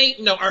I think,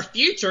 you know, our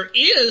future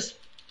is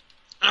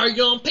our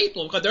young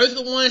people, because those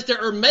are the ones that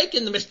are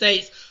making the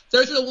mistakes.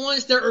 Those are the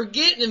ones that are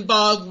getting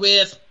involved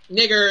with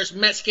niggers,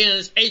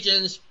 Mexicans,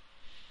 Asians,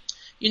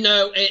 you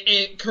know,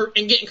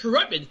 and getting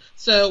corrupted.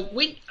 So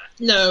we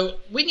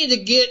need to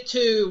get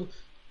to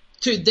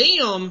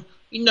them,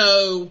 you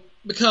know,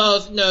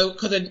 because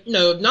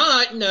if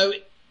not, you know,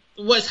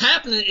 what's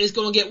happening is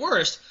going to get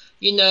worse,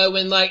 you know,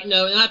 and like, you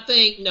know, and I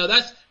think, you know,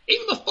 that's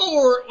even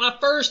before when I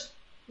first,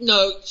 you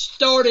know,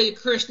 started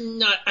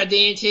Christian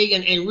identity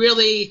and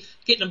really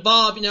getting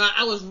involved, you know,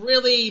 I was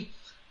really,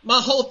 my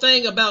whole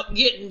thing about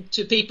getting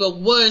to people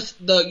was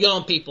the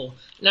young people.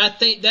 And I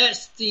think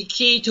that's the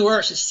key to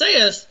our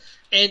success.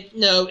 And,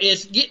 you know,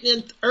 it's getting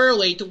in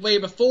early to where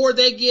before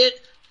they get,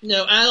 you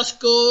know, out of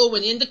school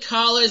and into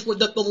college with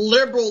the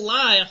liberal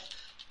life,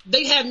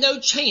 they have no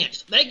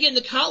chance. They get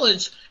into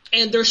college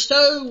and they're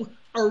so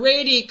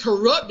already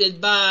corrupted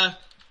by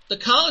the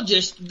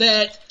colleges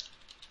that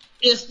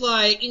it's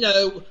like, you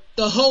know,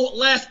 the whole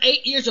last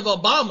 8 years of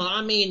Obama,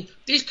 I mean,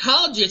 these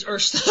colleges are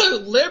so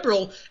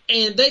liberal,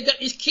 and they got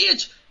these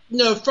kids, you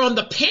know, from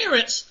the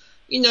parents,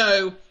 you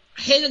know,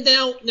 handing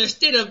down,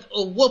 instead of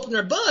whooping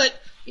their butt,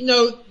 you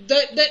know,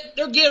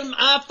 they're giving them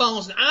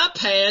iPhones and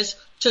iPads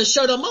to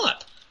show them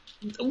up.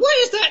 What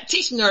is that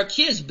teaching our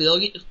kids,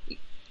 Bill?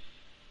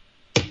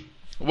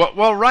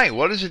 Well, right.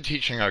 What is it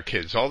teaching our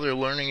kids? All they're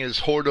learning is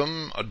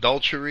whoredom,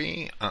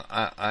 adultery.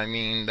 I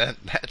mean,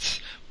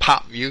 that's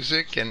pop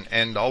music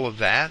and all of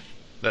that.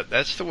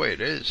 That's the way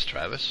it is,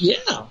 Travis.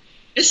 Yeah,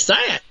 it's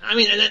sad. I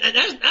mean,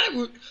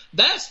 and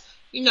that's,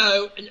 you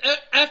know,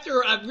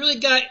 after I've really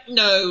got, you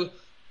know,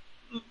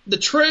 the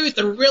truth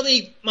and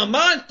really my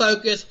mind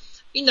focused,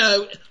 you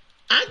know,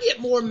 I get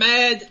more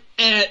mad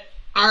at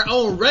our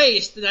own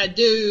race than I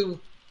do,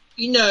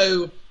 you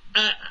know,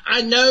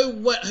 I know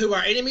who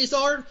our enemies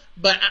are,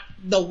 but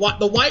the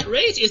white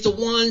race is the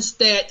ones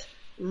that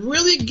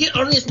really get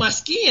underneath my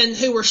skin,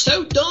 who are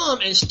so dumb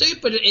and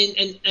stupid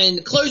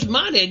and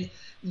closed-minded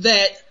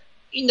that,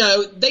 you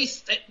know, they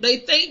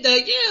think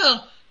that, yeah,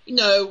 you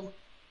know,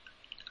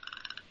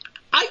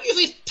 I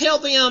usually tell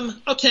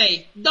them,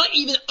 okay, don't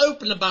even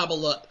open the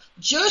Bible up.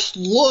 Just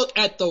look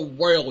at the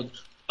world.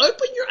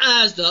 Open your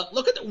eyes up,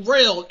 look at the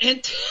world,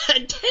 and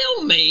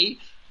tell me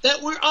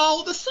that we're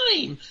all the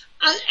same.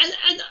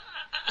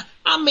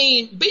 I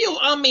mean, Bill,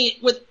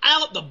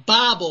 without the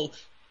Bible,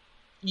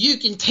 you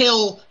can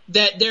tell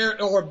that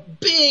there are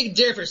big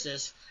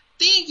differences.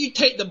 Then you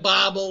take the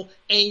Bible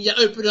and you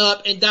open it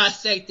up and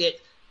dissect it.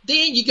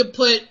 Then you can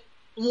put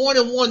one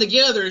and one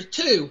together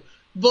too.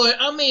 But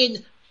I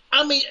mean,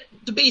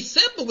 to be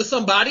simple with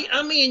somebody,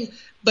 I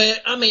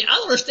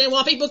don't understand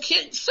why people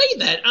can't say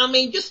that. I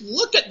mean, just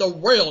look at the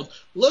world,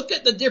 look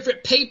at the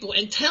different people,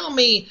 and tell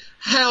me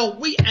how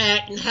we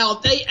act and how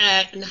they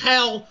act and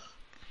how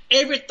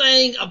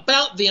everything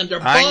about them,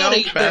 their I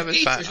body, know,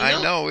 Travis. their features.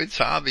 I know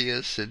it's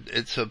obvious.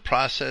 It's a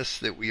process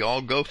that we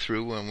all go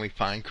through when we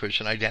find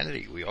Christian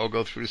identity. We all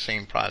go through the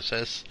same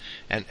process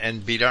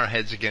and beat our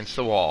heads against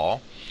the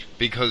wall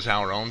because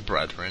our own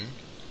brethren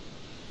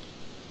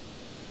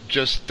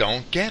just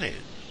don't get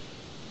it.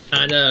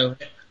 I know.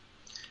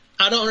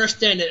 I don't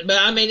understand it, but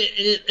I mean,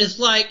 it's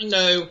like,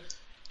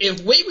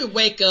 if we would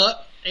wake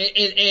up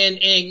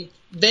and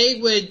they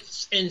would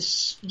and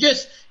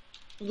just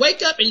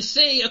wake up and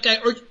see, okay,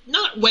 or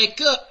not wake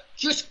up,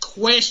 just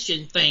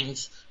question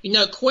things,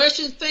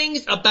 question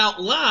things about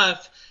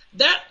life.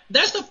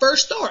 That's the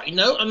first start,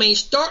 I mean,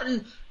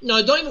 starting,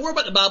 don't even worry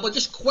about the Bible,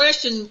 just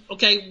question,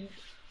 okay,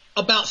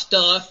 about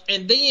stuff,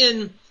 and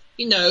then,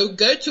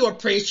 go to a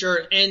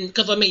preacher, and,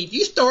 cause I mean, if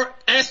you start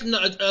asking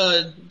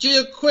a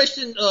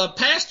Judeo-Christian,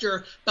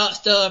 pastor about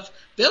stuff,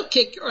 they'll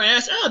kick your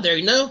ass out of there,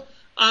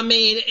 I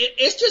mean,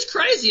 it's just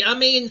crazy. I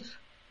mean,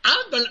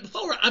 I've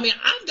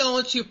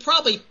gone to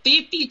probably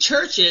 50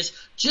 churches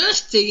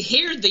just to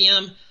hear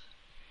them,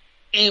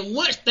 and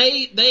once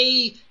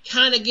they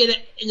kind of get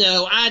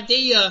an,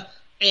 idea,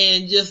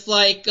 and just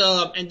like,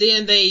 and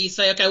then they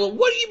say, okay, well,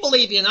 what do you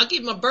believe in? I'll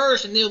give them a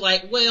verse, and they're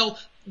like, well,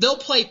 they'll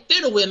play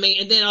fiddle with me,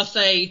 and then I'll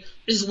say,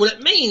 this is what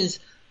it means.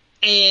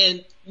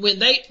 And when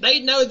they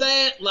know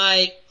that,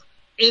 like,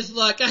 it's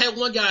like, I had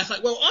one guy, it's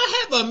like, well,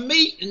 I have a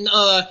meeting,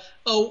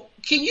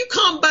 can you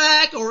come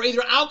back, or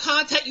either I'll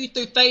contact you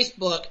through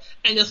Facebook.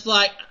 And it's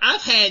like,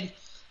 I've had,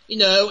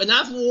 and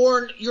I've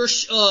worn your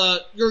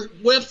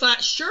website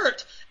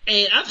shirt,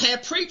 and I've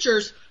had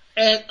preachers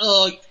at,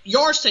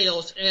 yard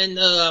sales, and,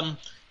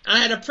 I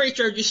had a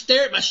preacher just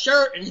stare at my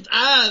shirt, and his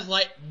eyes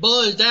like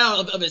buzzed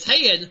out of his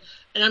head.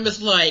 And I'm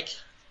just like,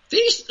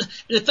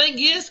 the thing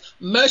is,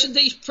 most of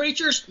these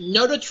preachers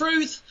know the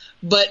truth,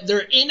 but they're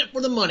in it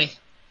for the money.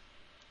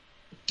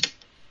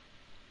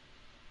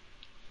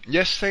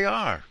 Yes, they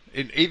are.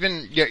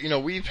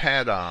 We've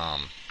had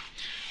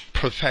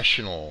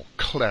professional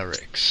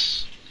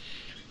clerics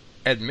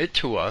admit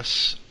to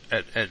us,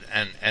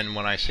 and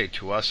when I say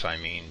to us, I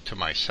mean to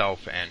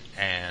myself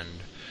and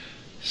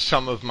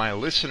some of my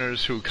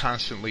listeners who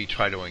constantly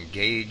try to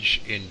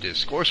engage in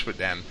discourse with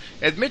them,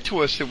 admit to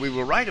us that we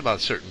were right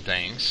about certain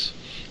things,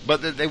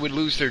 but that they would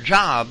lose their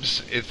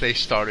jobs if they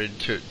started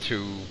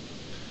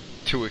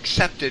to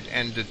accept it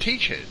and to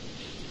teach it.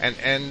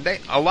 And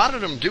a lot of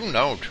them do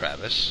know,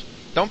 Travis.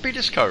 Don't be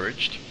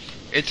discouraged.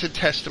 It's a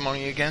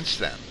testimony against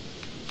them.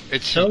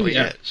 It simply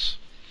is.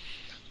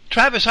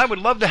 Travis, I would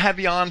love to have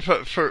you on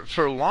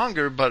for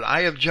longer, but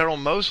I have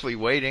Gerald Mosley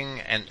waiting,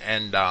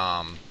 and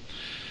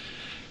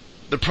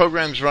the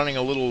program's running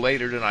a little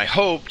later than I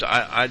hoped.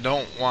 I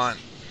don't want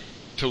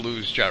to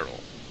lose Gerald.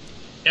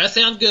 That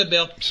sounds good,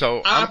 Bill.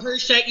 So I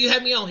appreciate you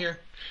having me on here.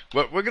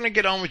 Well, we're going to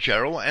get on with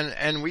Gerald,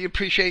 and we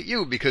appreciate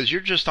you because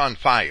you're just on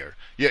fire.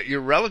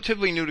 You're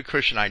relatively new to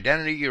Christian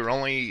identity. You're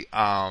only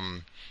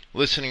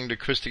listening to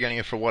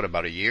Christogenea for what,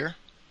 about a year?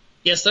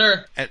 Yes,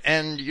 sir.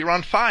 And you're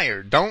on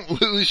fire.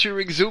 Don't lose your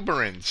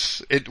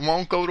exuberance. It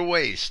won't go to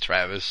waste,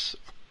 Travis.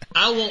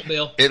 I won't,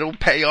 Bill. It'll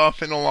pay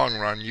off in the long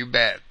run, you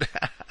bet.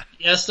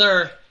 Yes,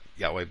 sir.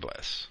 Yahweh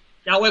bless.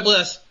 Yahweh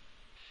bless.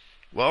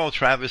 Well,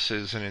 Travis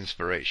is an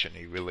inspiration.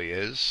 He really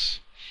is.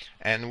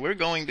 And we're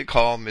going to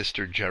call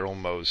Mr. Gerald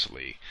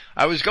Mosley.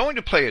 I was going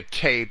to play a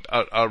tape,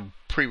 a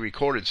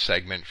pre-recorded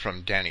segment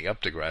from Danny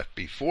Updegraff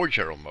before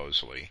Gerald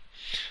Mosley,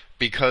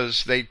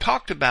 because they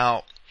talked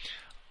about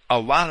a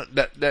lot of,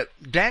 that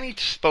Danny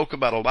spoke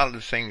about a lot of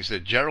the things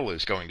that Gerald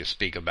is going to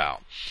speak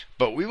about.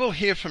 But we will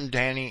hear from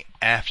Danny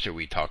after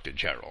we talk to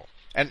Gerald.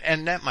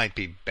 And that might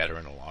be better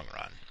in the long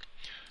run.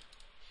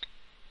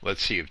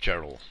 Let's see if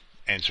Gerald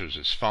answers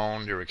his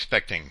phone. They're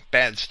expecting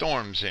bad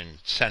storms in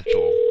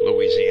central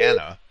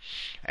Louisiana,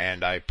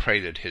 and I pray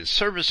that his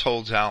service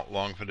holds out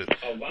long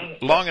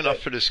enough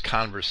for this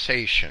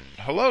conversation.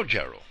 Hello,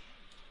 Gerald.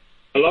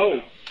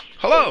 Hello.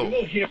 Hello.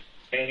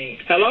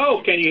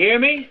 Hello, can you hear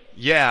me?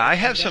 Yeah, I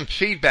have some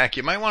feedback.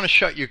 You might want to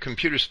shut your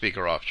computer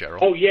speaker off,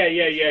 Gerald. Oh, yeah,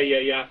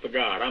 I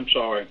forgot. I'm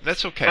sorry.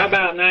 That's okay. How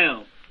about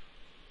now?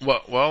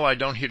 Well, I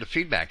don't hear the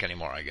feedback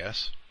anymore, I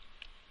guess.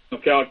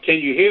 Okay, can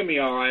you hear me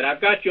all right?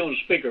 I've got you on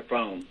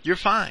speakerphone. You're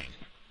fine.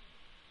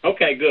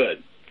 Okay,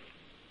 good.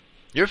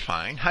 You're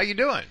fine. How you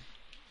doing?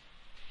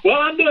 Well,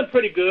 I'm doing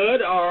pretty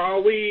good. Are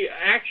we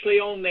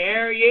actually on the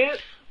air yet?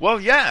 Well,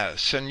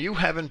 yes, and you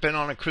haven't been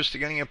on a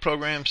Christogenea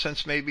program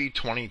since maybe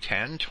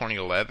 2010,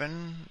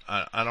 2011?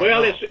 I don't know.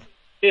 Well,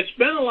 it's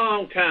been a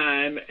long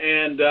time,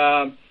 and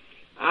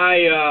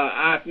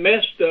I've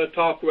missed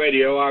talk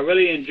radio. I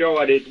really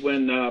enjoyed it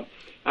when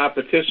I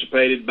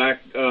participated back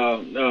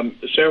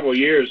several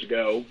years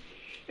ago,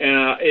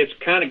 and it's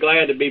kind of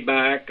glad to be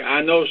back.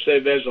 I noticed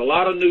that there's a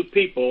lot of new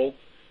people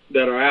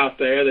that are out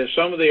there. There's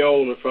some of the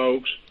older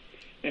folks,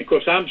 and of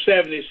course I'm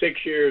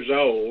 76 years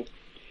old,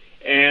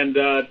 and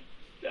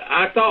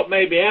I thought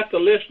maybe after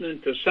listening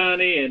to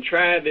Sonny and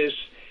Travis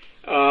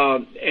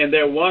and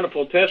their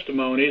wonderful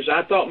testimonies,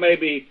 I thought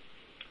maybe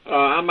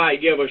I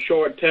might give a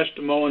short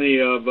testimony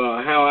of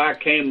how I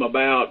came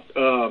about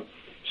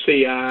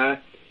CI.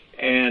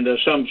 and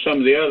some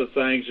of the other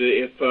things,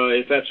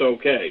 if that's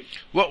okay.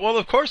 Well,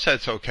 of course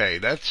that's okay.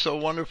 That's a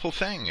wonderful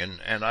thing,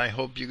 and I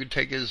hope you could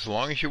take it as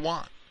long as you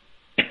want.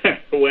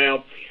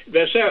 Well,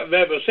 there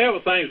were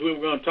several things we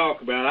were going to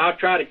talk about. I'll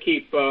try to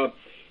keep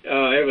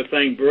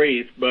everything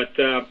brief, but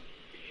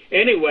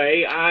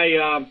anyway,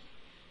 I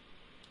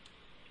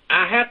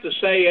have to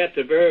say at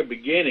the very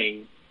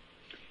beginning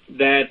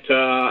that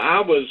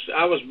I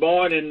was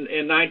born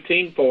in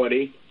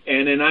 1940,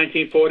 and in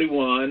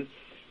 1941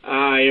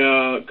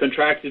 I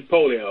contracted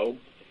polio,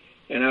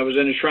 and I was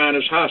in the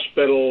Shriners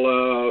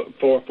Hospital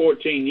for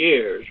 14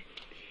 years.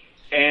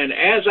 And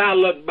as I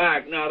look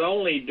back, not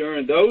only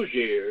during those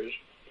years,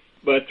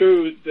 but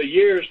through the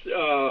years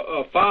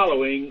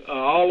following,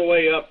 all the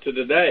way up to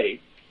today,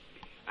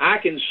 I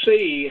can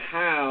see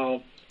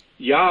how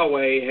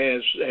Yahweh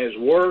has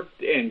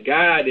worked and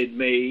guided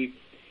me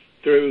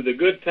through the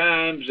good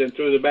times and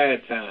through the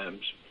bad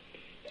times.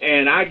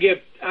 And I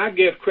give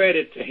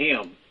credit to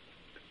Him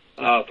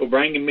for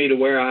bringing me to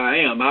where I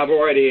am. I've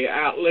already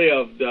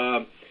outlived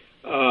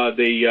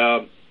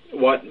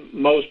what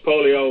most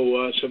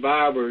polio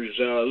survivors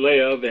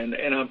live, and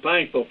I'm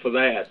thankful for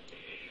that.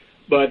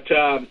 But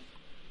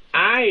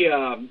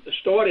I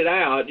started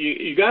out.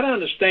 You got to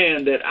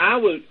understand that I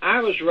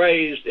was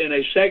raised in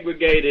a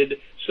segregated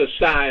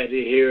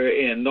society here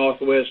in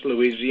Northwest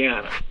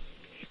Louisiana,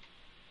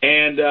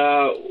 and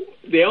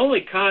the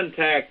only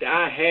contact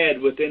I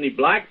had with any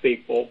black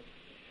people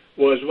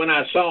was when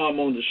I saw them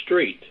on the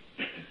street.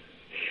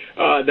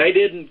 They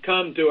didn't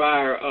come to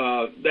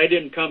they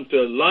didn't come to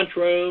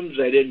lunchrooms.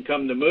 They didn't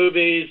come to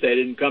movies. They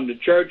didn't come to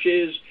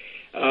churches.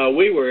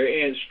 We were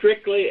in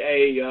strictly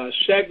a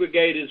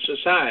segregated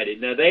society.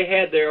 Now, they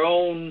had their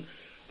own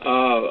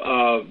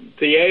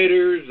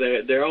theaters,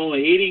 their own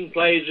eating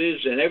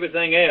places, and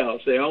everything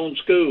else, their own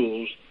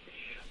schools,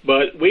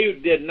 but we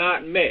did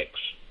not mix.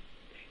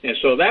 And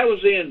so that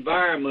was the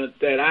environment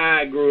that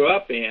I grew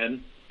up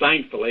in,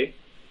 thankfully.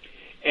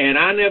 And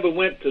I never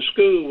went to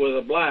school with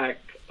a black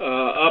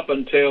up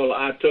until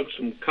I took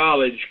some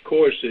college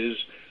courses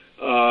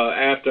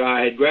after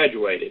I had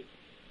graduated.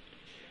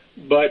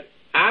 But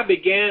I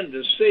began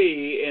to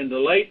see, in the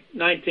late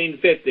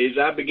 1950s,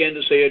 I began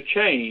to see a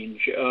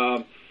change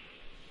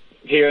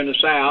here in the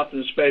South,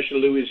 and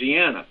especially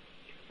Louisiana.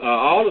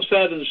 All the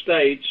southern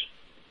states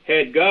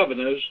had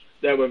governors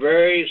that were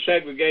very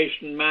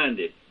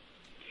segregation-minded,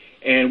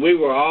 and we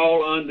were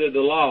all under the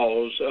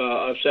laws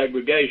of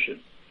segregation.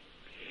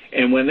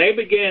 And when they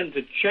began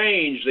to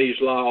change these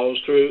laws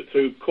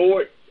through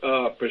court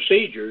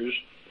procedures,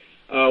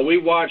 we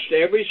watched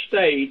every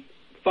state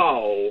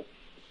fall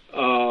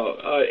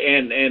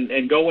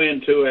and go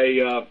into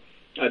a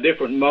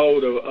different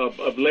mode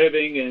of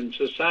living and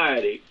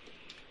society.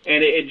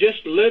 And it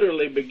just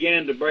literally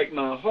began to break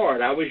my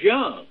heart. I was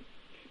young,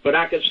 but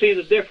I could see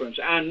the difference.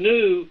 I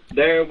knew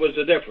there was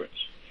a difference.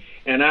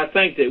 And I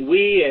think that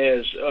we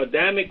as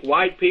Adamic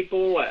white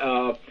people,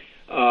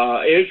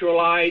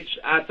 Israelites,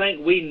 I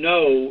think we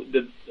know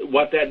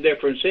what that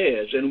difference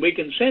is, and we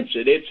can sense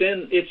it.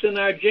 It's in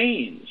our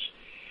genes.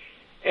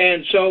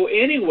 And so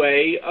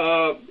anyway,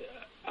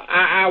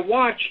 I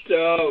watched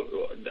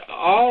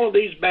all of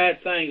these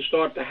bad things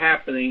start to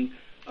happening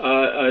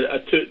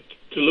to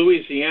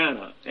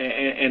Louisiana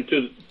and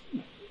to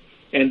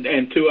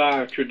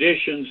our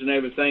traditions and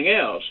everything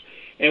else.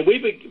 And we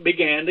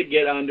began to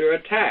get under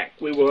attack.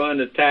 We were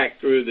under attack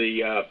through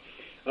the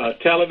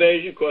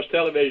television. Of course,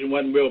 television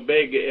wasn't real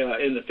big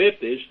in the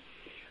 50s,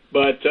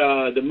 but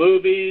the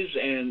movies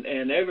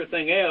and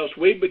everything else,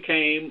 we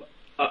became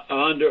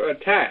under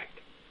attack.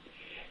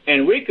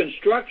 And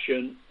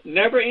Reconstruction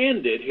never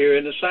ended here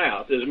in the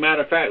South. As a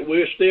matter of fact,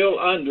 we're still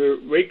under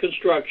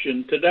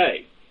Reconstruction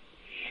today.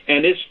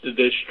 And it's to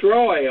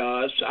destroy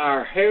us,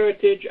 our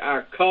heritage,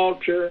 our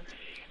culture,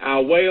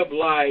 our way of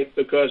life,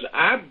 because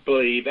I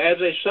believe,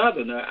 as a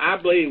Southerner, I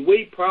believe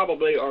we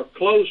probably are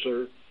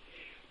closer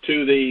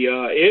to the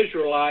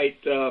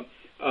Israelite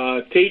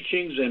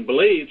teachings and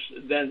beliefs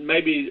than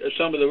maybe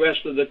some of the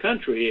rest of the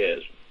country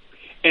is.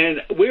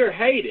 And we're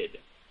hated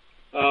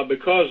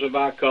because of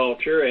our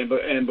culture and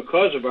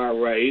because of our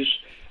race.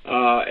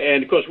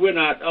 And, of course, we're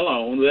not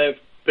alone. There are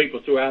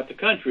people throughout the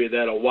country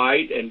that are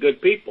white and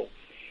good people.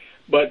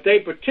 But they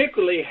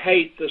particularly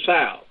hate the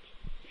South.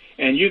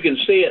 And you can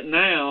see it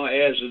now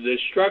as the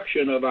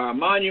destruction of our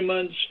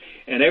monuments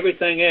and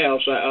everything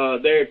else.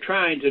 They're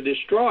trying to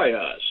destroy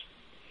us.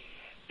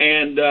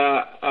 And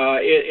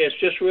it's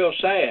just real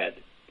sad.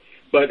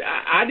 But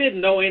I didn't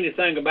know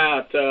anything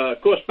about, of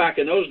course, back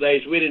in those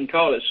days, we didn't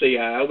call it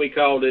CI. We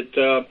called it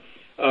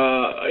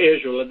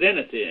Israel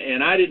Identity.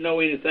 And I didn't know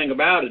anything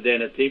about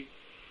identity.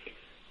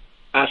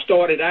 I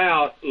started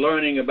out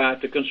learning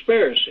about the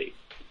conspiracy.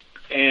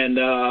 And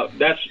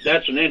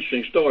that's an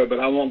interesting story, but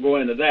I won't go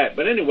into that.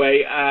 But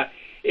anyway,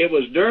 it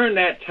was during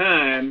that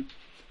time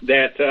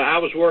that I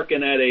was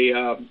working at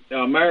a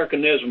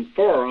Americanism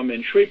forum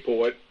in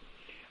Shreveport,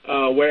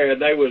 where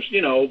they was,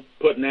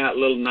 putting out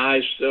little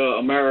nice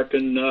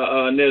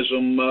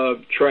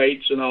Americanism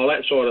traits and all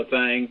that sort of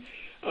thing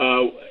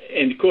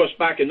And of course,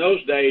 back in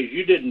those days,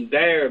 you didn't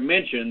dare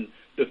mention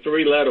the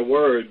three-letter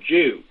word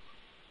Jew.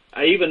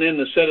 Even in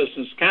the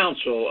Citizens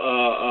Council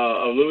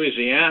of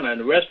Louisiana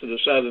and the rest of the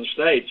southern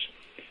states,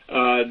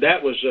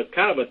 that was a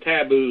kind of a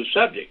taboo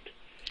subject.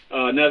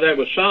 Now, there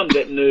were some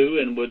that knew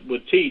and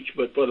would teach,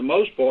 but for the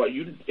most part,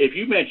 if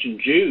you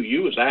mentioned Jew,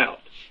 you was out.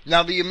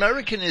 Now, the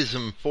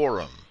Americanism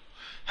Forum,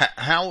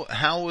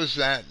 how was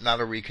that not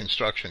a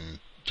Reconstruction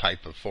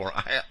type of forum?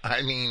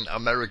 I mean,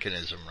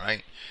 Americanism,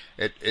 right?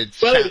 It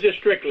was just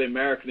strictly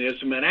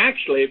Americanism, and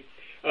actually,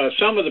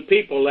 some of the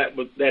people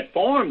that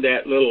formed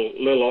that little,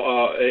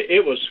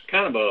 it was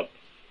kind of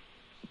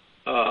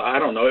I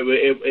don't know,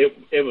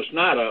 it was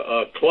not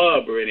a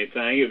club or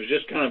anything. It was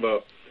just kind of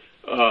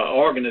a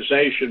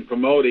organization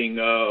promoting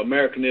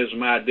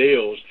Americanism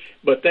ideals,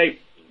 but they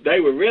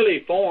were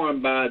really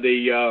formed by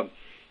the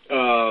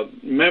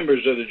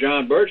members of the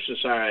John Birch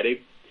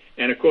Society.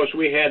 And, of course,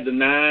 we had the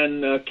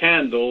 9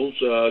 candles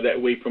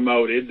that we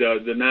promoted,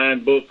 the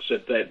 9 books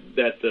that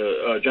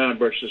the John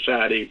Birch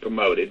Society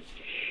promoted.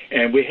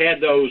 And we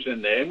had those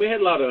in there, and we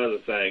had a lot of other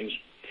things.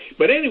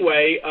 But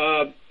anyway,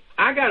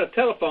 I got a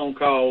telephone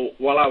call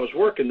while I was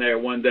working there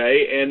one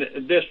day,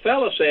 and this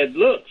fellow said,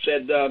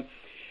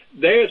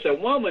 there's a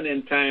woman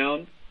in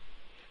town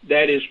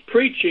that is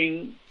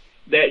preaching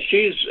that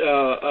she's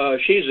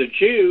a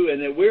Jew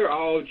and that we're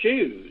all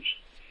Jews.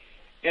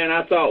 And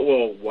I thought,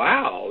 well,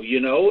 wow,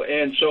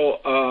 And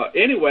so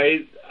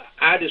anyway,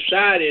 I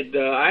decided.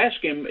 I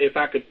asked him if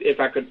I could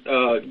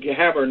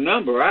have her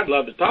number. I'd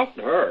love to talk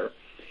to her.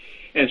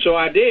 And so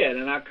I did,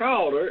 and I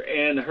called her,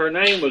 and her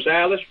name was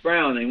Alice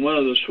Browning, one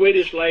of the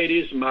sweetest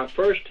ladies, my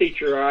first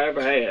teacher I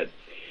ever had.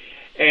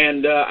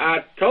 And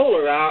I told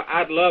her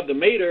I'd love to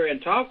meet her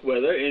and talk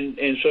with her,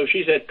 and so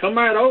she said, come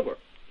right over.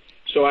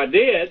 So I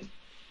did.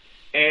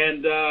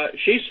 And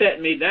she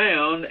sat me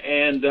down,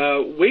 and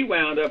we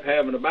wound up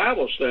having a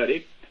Bible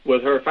study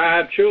with her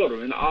 5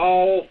 children,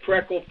 all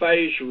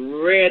freckle-faced,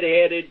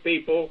 red-headed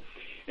people,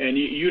 and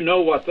you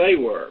know what they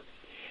were.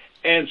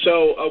 And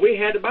so we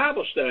had a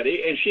Bible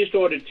study, and she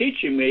started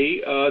teaching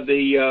me about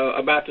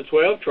the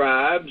 12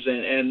 tribes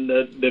and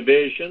the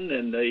division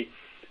and the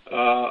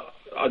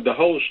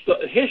whole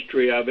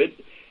history of it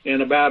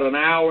in about an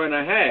hour and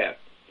a half.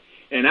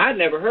 And I'd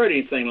never heard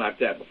anything like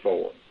that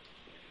before.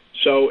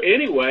 So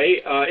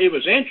anyway, it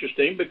was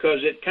interesting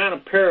because it kind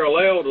of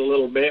paralleled a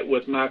little bit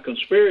with my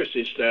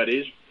conspiracy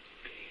studies.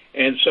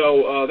 And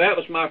so that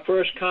was my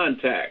first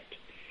contact.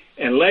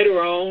 And later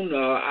on,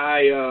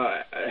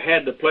 I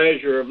had the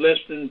pleasure of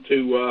listening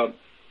to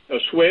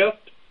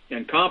Swift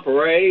and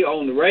Comparet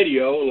on the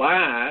radio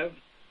live.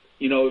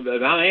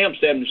 I am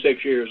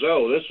 76 years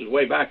old. This is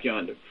way back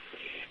yonder.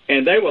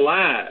 And they were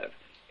live.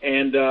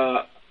 And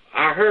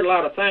I heard a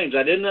lot of things.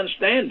 I didn't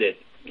understand it,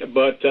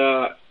 but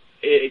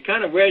it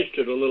kind of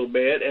registered a little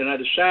bit, and I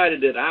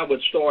decided that I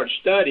would start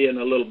studying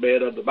a little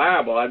bit of the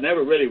Bible. I'd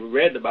never really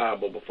read the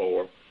Bible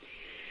before.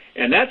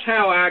 And that's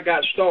how I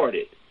got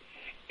started.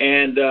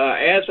 And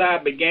as I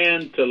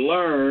began to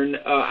learn,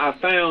 I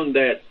found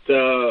that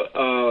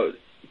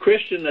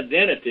Christian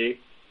identity,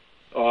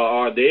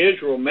 or the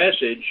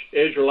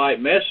Israelite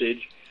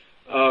message,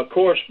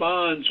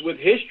 corresponds with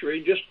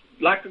history just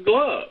like a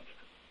glove.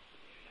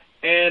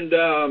 And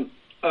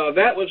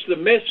that was the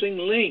missing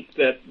link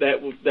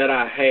that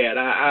I had.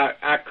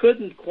 I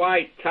couldn't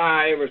quite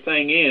tie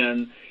everything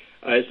in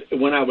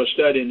when I was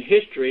studying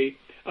history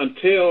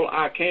until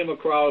I came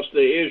across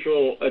the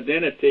Israel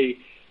identity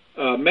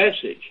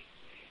message.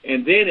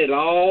 And then it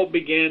all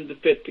began to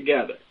fit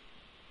together.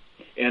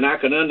 And I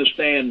could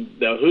understand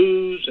the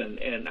who's,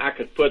 and I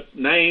could put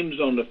names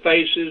on the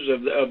faces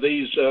of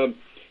these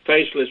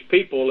faceless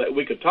people that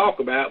we could talk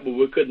about, but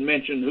we couldn't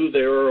mention who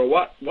they were or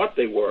what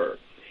they were.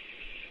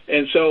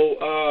 And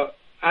so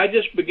I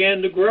just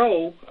began to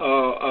grow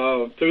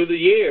through the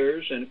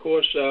years. And, of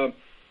course,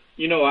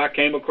 I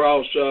came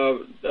across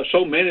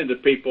so many of the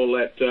people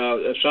that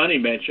Sonny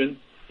mentioned.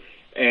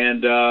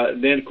 And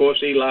then, of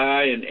course,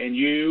 Eli and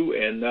you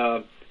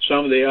and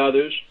some of the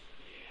others.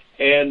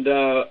 And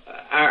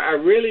I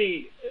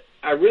really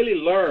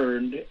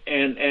learned.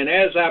 And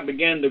as I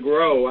began to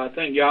grow, I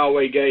think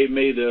Yahweh gave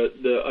me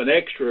an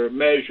extra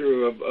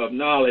measure of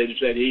knowledge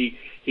that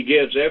He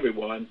gives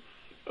everyone,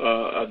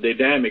 the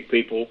Adamic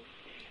people.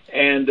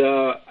 And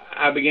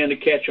I began to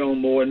catch on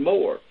more and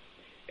more.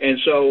 And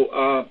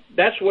so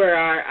that's where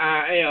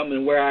I am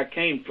and where I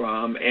came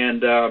from.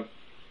 And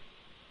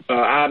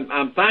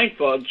I'm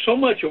thankful. So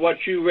much of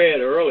what you read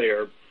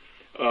earlier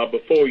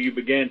before you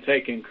began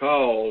taking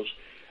calls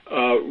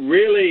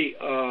really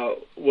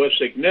was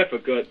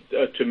significant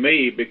to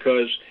me,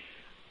 because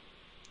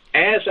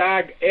as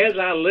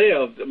I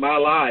lived my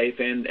life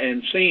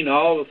and seen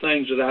all the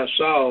things that I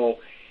saw,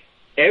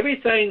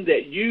 everything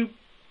that you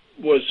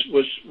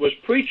was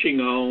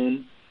preaching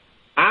on,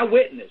 I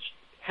witnessed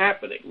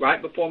happening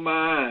right before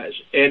my eyes,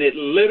 and it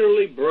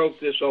literally broke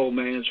this old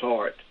man's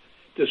heart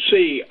to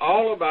see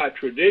all of our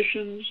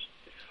traditions,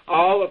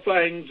 all the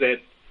things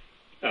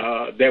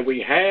that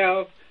we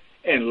have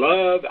and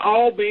love,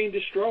 all being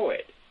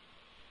destroyed.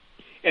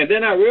 And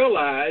then I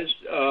realized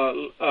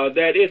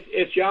that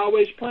it's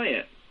Yahweh's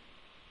plan.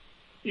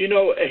 You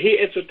know,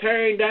 it's a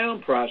tearing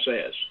down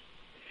process,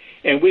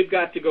 and we've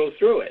got to go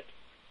through it.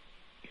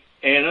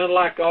 And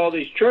unlike all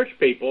these church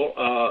people,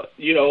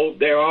 you know,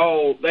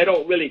 they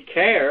don't really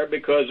care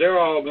because they're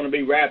all going to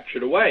be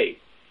raptured away.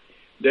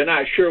 They're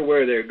not sure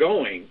where they're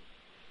going.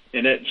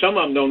 And that some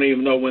of them don't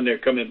even know when they're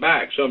coming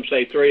back. Some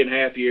say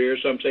 3.5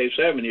 years, some say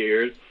 7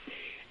 years.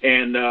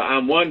 And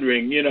I'm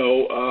wondering,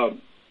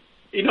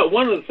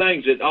 one of the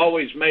things that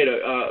always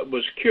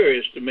was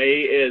curious to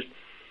me is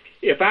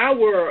if I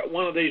were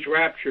one of these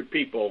raptured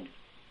people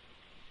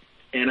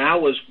and I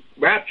was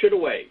raptured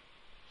away,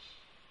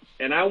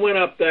 and I went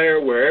up there,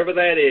 wherever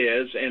that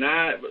is, and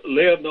I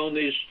lived on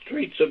these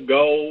streets of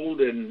gold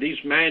and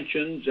these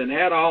mansions and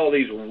had all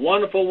these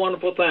wonderful,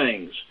 wonderful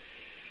things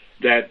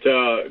that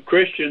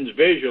Christians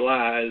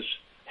visualize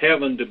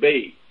heaven to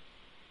be.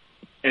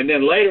 And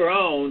then later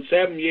on,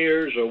 7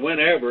 years or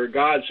whenever,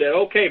 God said,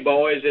 okay,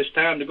 boys, it's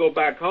time to go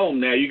back home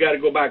now. You got to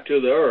go back to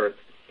the earth.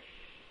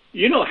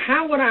 You know,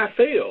 how would I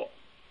feel?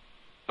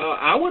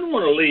 I wouldn't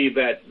want to leave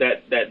that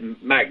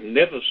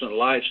magnificent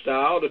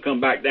lifestyle to come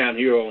back down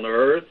here on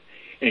earth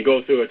and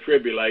go through a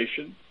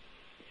tribulation.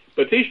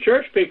 But these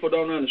church people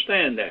don't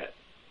understand that.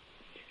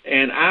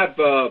 And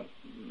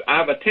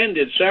I've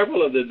attended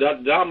several of the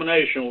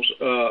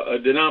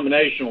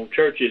denominational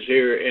churches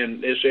here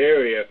in this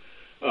area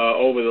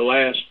over the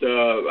last,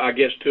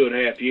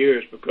 2.5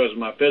 years because of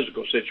my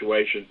physical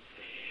situation.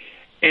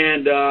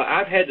 And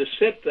I've had to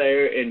sit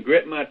there and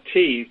grit my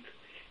teeth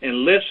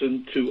and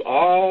listen to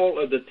all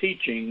of the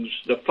teachings,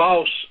 the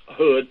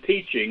falsehood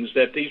teachings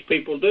that these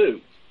people do.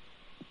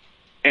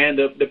 And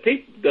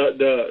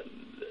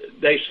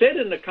they sit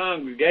in the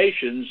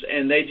congregations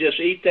and they just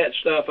eat that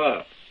stuff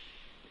up.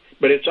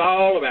 But it's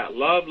all about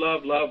love,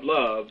 love, love,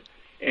 love,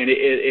 and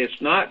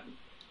it's not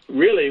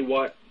really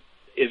what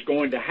is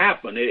going to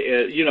happen.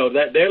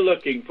 That they're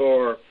looking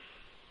for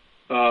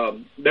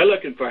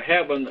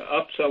heaven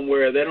up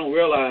somewhere. They don't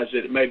realize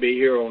that it may be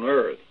here on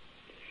earth.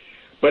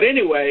 But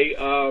anyway,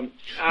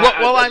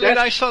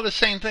 I saw the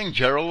same thing,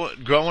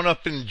 Gerald, growing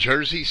up in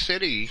Jersey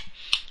City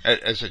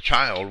as a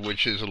child,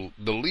 which is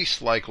the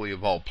least likely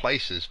of all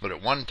places, but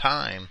at one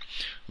time,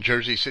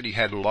 Jersey City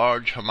had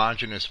large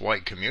homogeneous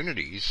white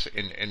communities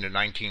in the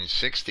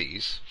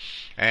 1960s,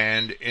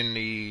 and in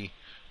the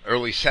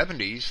early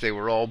 70s, they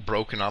were all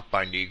broken up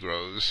by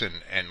Negroes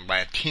and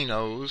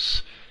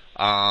Latinos,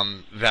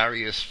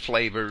 various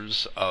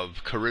flavors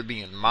of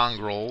Caribbean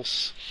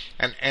mongrels,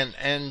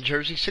 and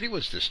Jersey City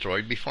was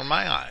destroyed before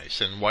my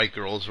eyes, and white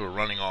girls were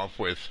running off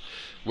with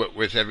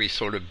every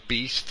sort of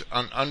beast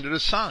under the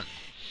sun.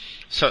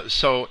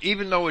 So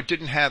even though it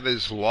didn't have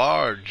as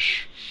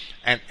large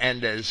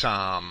and as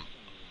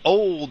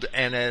old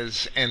and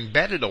as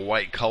embedded a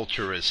white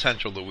culture as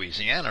Central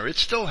Louisiana, it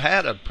still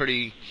had a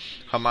pretty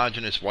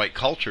homogeneous white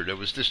culture that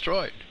was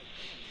destroyed.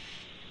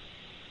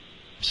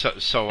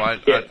 So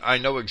I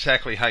know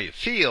exactly how you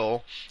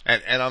feel,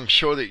 and I'm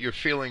sure that your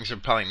feelings are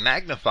probably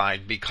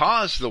magnified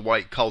because the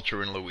white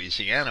culture in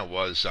Louisiana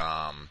was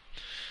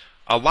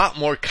a lot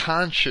more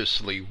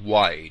consciously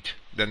white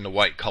than the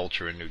white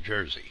culture in New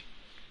Jersey.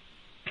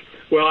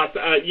 Well,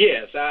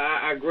 yes,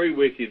 I agree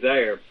with you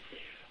there.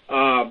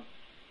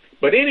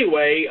 But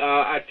anyway,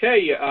 I tell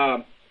you,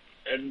 I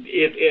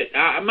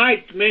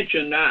might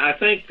mention, I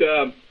think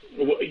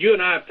you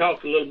and I have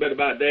talked a little bit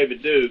about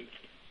David Duke,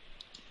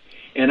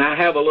 and I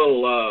have a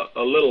little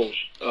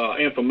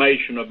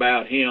information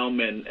about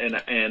him and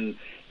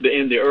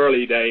in the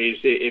early days,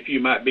 if you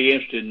might be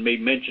interested in me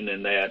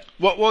mentioning that.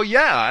 Well,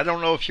 yeah. I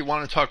don't know if you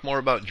want to talk more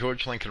about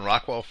George Lincoln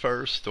Rockwell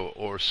first,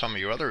 or some of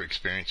your other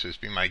experiences.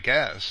 Be my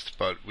guest,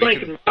 but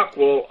Lincoln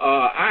Rockwell.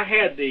 I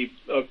had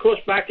of course,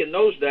 back in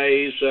those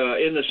days,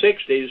 in the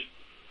 '60s,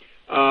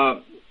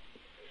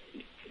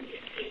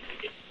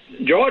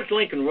 George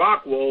Lincoln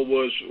Rockwell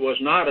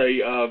was not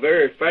a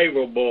very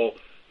favorable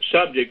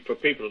subject for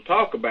people to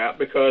talk about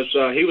because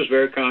he was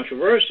very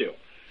controversial.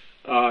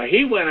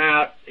 He went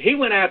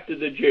after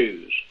the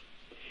Jews,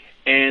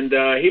 and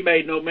he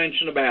made no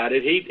mention about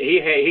it.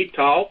 He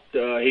talked.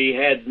 He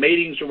had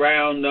meetings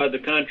around the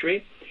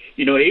country.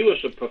 You know, he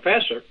was a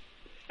professor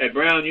at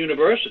Brown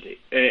University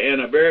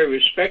and a very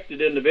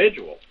respected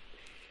individual.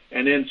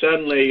 And then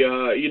suddenly,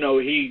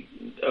 he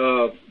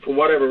for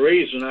whatever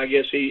reason, I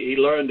guess he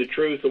learned the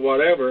truth or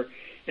whatever,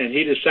 and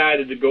he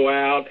decided to go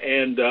out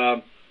and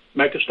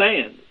make a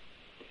stand.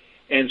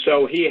 And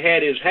so he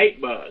had his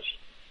hate bus.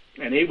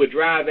 And he would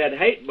drive that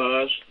hate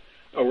bus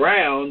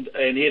around,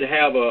 and he'd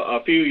have a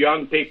few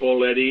young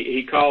people that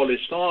he called his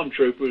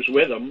stormtroopers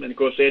with him. And, of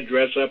course, they'd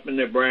dress up in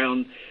their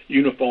brown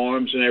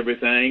uniforms and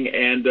everything,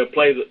 and they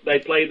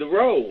played the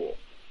role.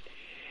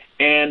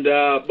 And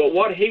but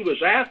what he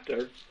was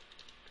after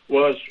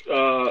was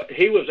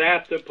he was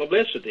after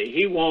publicity.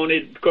 He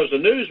wanted, because the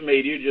news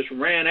media just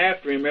ran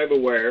after him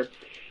everywhere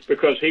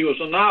because he was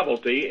a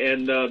novelty,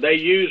 and they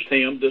used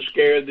him to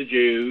scare the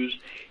Jews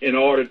in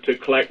order to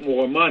collect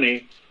more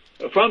money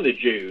from the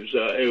Jews.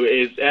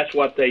 That's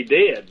what they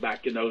did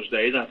back in those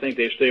days, and I think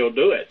they still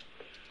do it.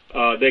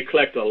 they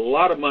collect a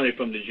lot of money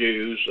from the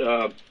Jews,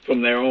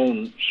 from their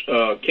own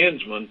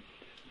kinsmen,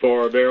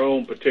 for their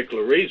own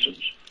particular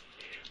reasons.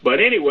 But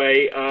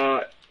anyway,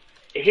 I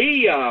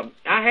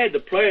had the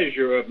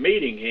pleasure of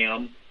meeting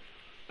him.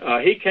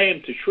 He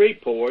came to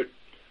Shreveport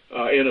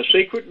in a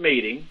secret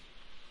meeting,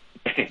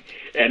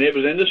 and it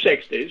was in the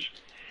 60s,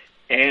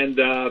 and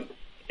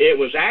it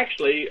was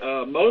actually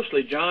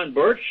mostly John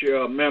Birch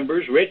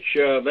members,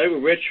 they were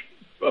rich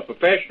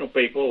professional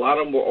people. A lot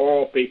of them were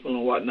oil people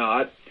and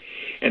whatnot.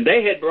 And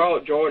they had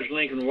brought George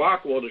Lincoln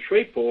Rockwell to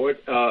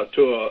Shreveport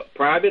to a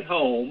private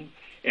home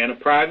and a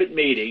private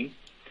meeting.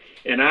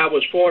 And I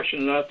was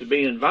fortunate enough to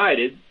be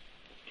invited,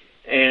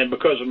 and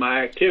because of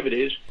my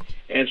activities.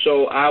 And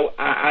so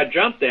I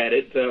jumped at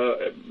it.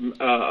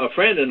 A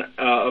friend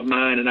of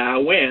mine and I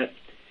went,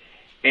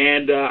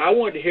 and I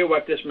wanted to hear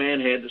what this man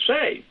had to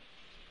say.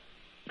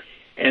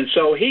 And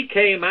so he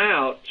came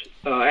out,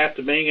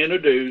 after being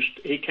introduced,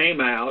 he came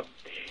out,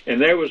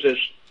 and there was this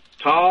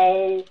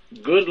tall,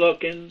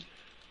 good-looking,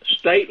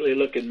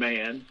 stately-looking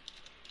man,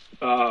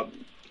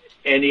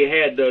 and he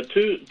had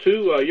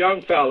two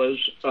young fellas,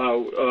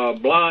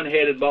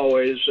 blonde-headed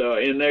boys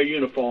in their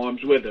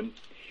uniforms with him.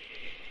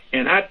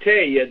 And I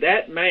tell you,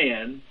 that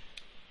man,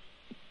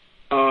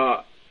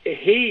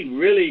 he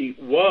really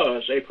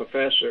was a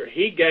professor.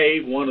 He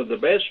gave one of the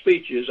best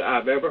speeches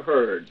I've ever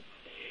heard.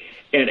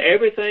 And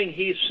everything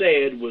he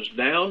said was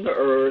down to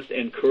earth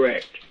and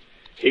correct.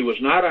 He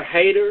was not a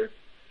hater.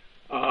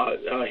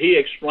 He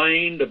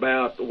explained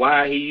about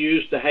why he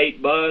used the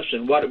hate bus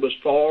and what it was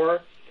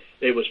for.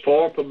 It was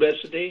for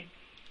publicity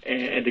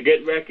and to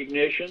get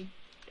recognition.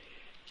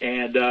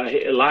 And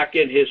like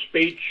in his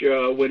speech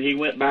when he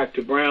went back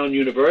to Brown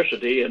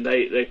University, and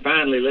they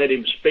finally let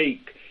him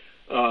speak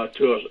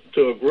to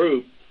a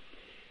group,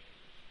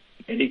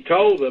 and he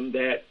told them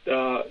that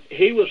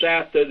he was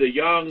after the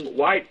young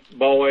white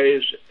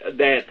boys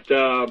that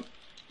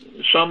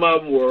some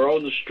of them were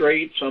on the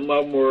street, some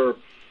of them were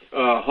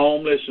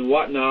homeless and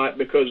whatnot,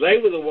 because they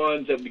were the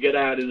ones that would get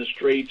out in the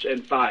streets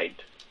and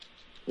fight.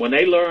 When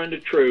they learned the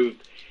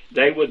truth,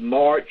 they would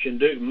march and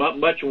do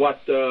much of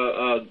what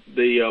the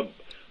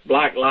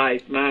Black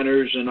Lives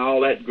Matters and all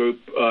that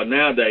group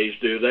nowadays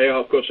do.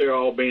 Of course, they're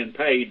all being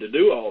paid to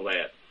do all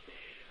that.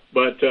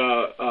 But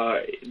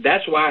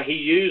that's why he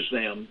used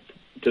them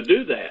to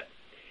do that.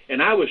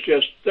 And I was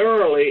just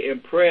thoroughly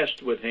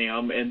impressed with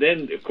him. And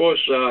then, of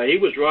course, he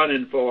was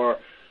running for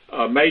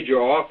a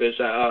major office.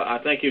 I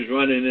think he was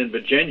running in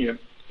Virginia.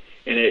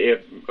 And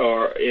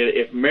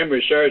if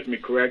memory serves me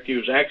correct, he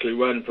was actually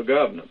running for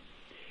governor.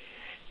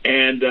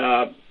 And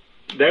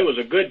there was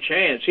a good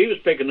chance he was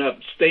picking up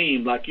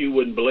steam like you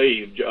wouldn't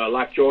believe,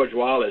 like George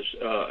Wallace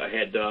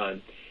had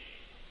done.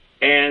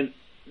 And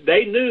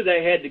they knew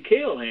they had to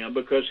kill him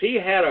because he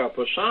had a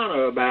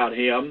persona about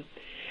him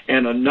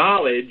and a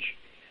knowledge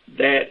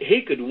that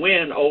he could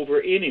win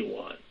over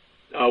anyone.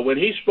 When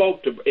he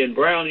spoke in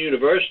Brown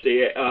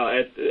University,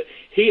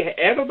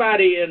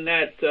 everybody in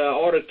that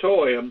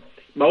auditorium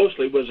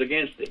mostly was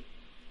against him.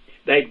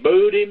 They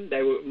booed him.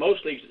 They were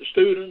mostly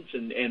students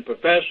and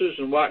professors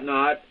and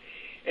whatnot.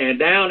 And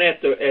down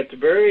at the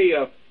very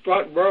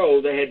front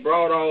row, they had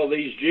brought all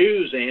these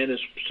Jews in, as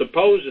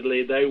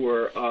supposedly they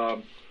were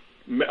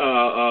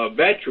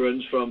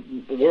veterans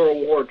from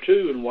World War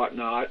II and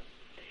whatnot.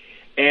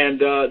 And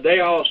they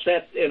all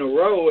sat in a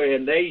row,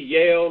 and they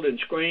yelled and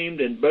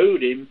screamed and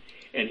booed him.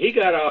 And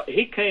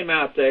he came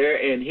out there,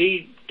 and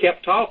he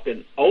kept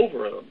talking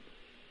over them.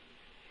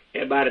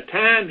 And by the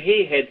time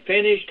he had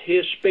finished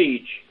his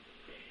speech,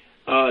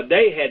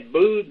 they had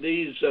booed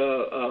these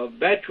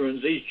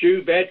veterans, these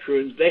Jew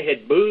veterans. They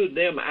had booed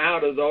them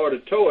out of the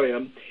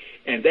auditorium,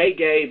 and they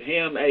gave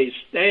him a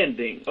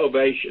standing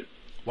ovation.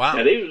 Wow!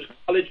 Now these were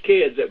college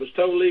kids that was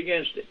totally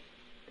against it,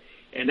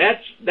 and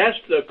that's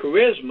the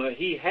charisma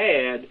he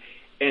had,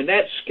 and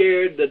that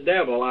scared the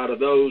devil out of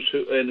those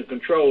who in the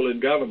control in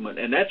government,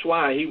 and that's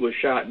why he was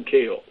shot and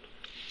killed.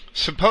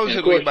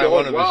 Supposedly by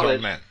one of his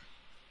own men.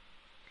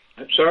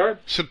 Sir?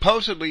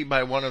 Supposedly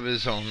by one of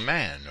his own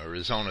men or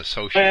his own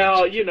associates.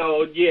 Well,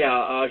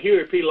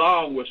 Huey P.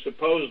 Long was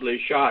supposedly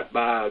shot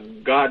by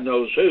God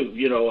knows who,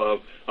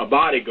 a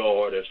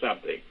bodyguard or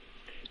something.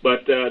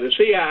 But the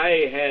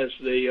CIA has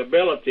the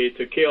ability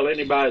to kill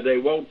anybody they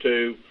want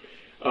to,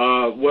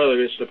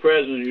 whether it's the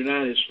President of the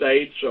United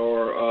States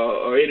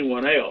or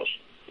anyone else.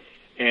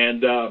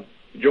 And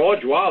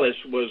George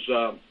Wallace was,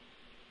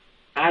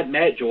 I'd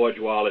met George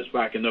Wallace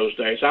back in those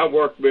days. I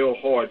worked real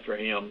hard for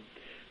him.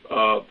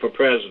 For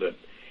president,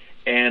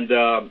 and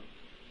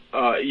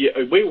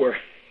we were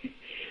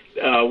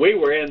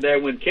in there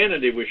when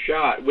Kennedy was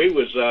shot. We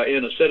was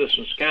in a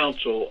Citizens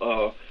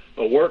Council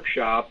a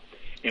workshop,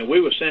 and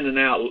we were sending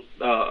out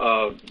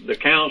the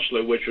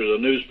Counselor, which was a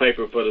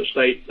newspaper for the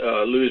state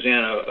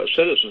Louisiana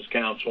Citizens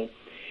Council,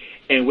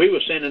 and we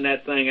were sending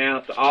that thing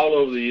out to all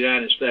over the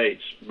United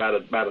States,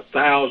 about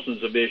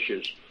thousands of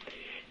issues.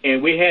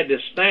 And we had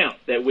this stamp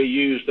that we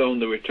used on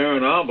the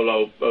return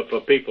envelope for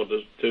people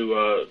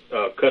to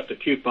cut the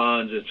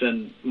coupons and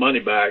send money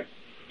back.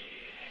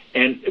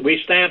 And we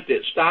stamped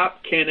it,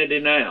 "Stop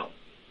Kennedy Now."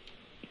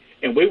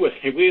 And we were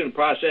in the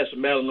process of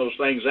mailing those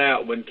things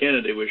out when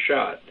Kennedy was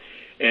shot.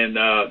 And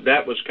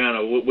that was kind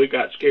of, we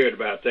got scared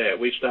about that.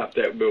 We stopped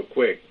that real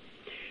quick.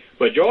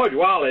 But George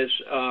Wallace,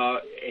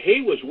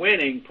 he was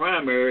winning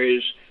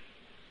primaries,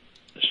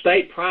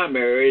 state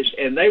primaries,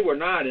 and they were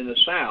not in the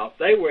South.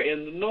 They were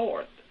in the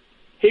North.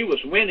 He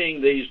was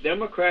winning these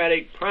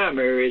Democratic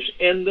primaries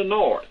in the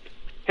North.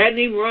 Hadn't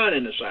even run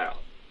in the South.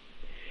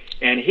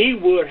 And he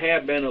would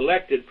have been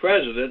elected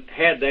president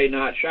had they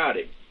not shot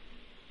him.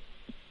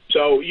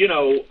 So,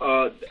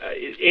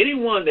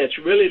 anyone that's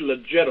really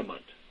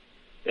legitimate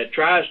that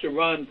tries to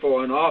run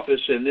for an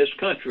office in this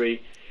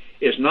country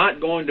is not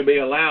going to be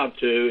allowed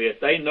to if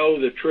they know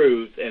the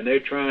truth and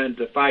they're trying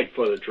to fight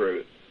for the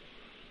truth.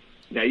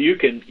 Now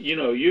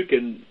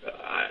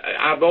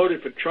I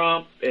voted for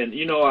Trump, and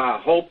I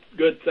hope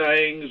good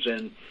things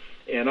and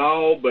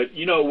all, but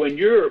when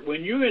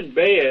you're in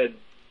bed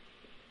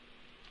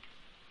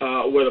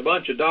with a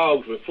bunch of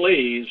dogs with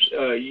fleas,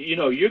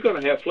 you're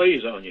going to have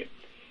fleas on you.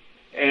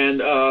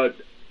 And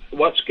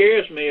what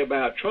scares me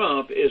about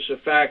Trump is the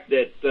fact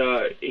that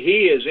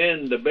he is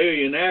in the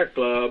billionaire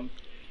club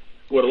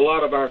with a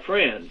lot of our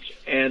friends,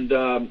 and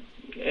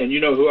you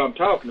know who I'm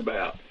talking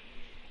about.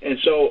 And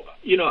so,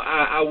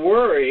 I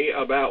worry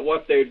about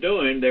what they're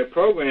doing, their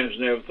programs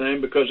and everything,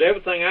 because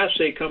everything I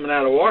see coming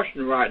out of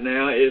Washington right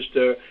now is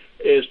to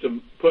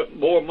put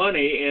more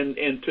money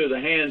into the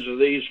hands of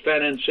these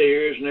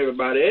financiers and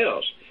everybody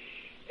else.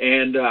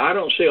 And I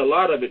don't see a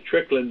lot of it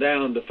trickling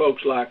down to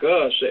folks like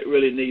us that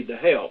really need the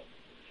help.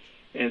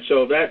 And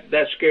so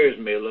that scares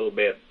me a little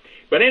bit.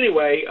 But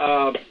anyway,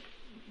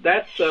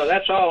 that's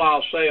all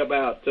I'll say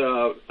about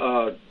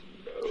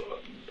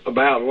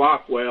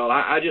Rockwell.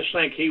 I just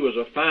think he was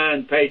a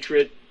fine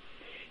patriot.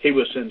 He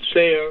was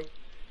sincere,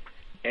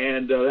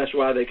 and that's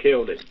why they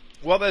killed him.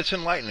 Well, that's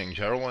enlightening,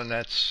 Gerald, and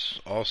that's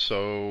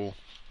also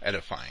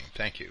edifying.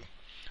 Thank you.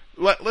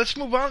 Let's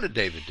move on to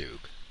David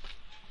Duke.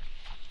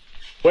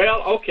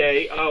 Well,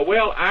 okay.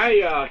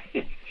 I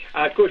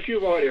of course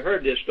you've already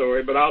heard this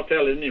story, but I'll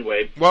tell it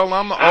anyway. Well,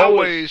 I'm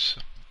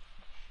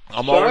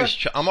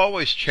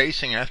always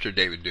chasing after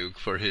David Duke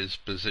for his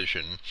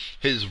position,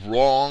 his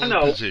wrong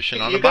position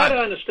on the Bible. You got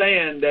to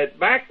understand that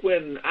back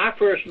when I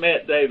first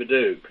met David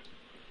Duke,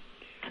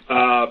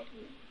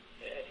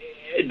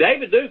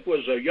 David Duke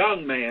was a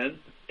young man,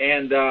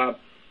 and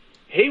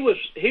he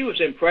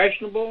was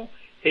impressionable.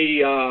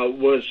 He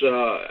was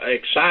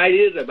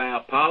excited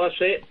about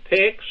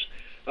politics.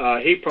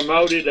 He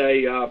promoted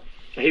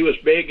he was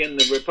big in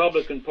the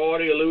Republican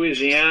Party of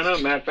Louisiana.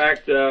 Matter of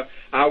fact,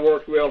 I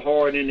worked real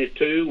hard in it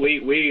too.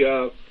 We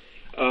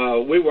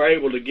were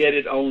able to get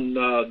it on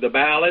the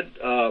ballot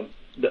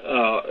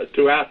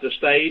throughout the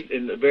state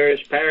in the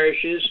various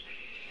parishes,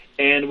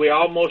 and we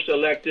almost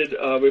elected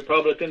a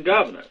Republican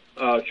governor,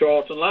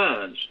 Charlton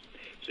Lyons.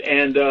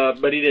 And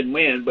but he didn't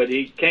win, but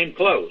he came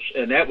close,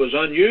 and that was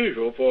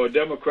unusual for a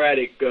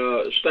Democratic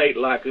state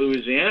like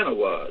Louisiana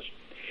was.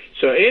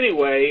 So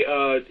anyway,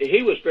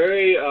 he was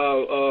very,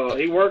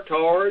 he worked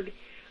hard,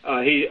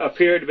 he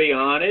appeared to be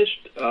honest,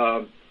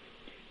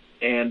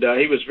 and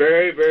he was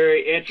very,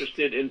 very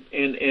interested in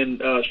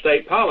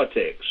state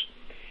politics.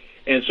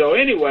 And so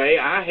anyway,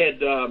 I had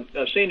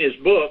seen his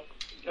book,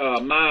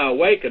 My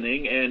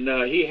Awakening, and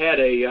he had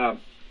a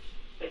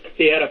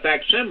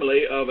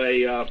facsimile of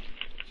a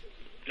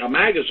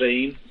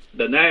magazine,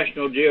 the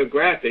National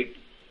Geographic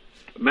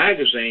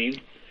magazine,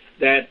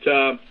 that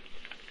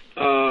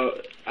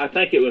I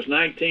think it was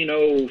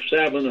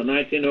 1907 or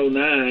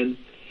 1909,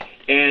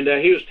 and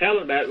he was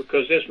telling about it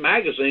because this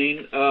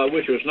magazine,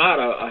 which was not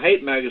a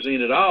hate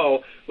magazine at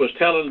all, was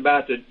telling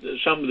about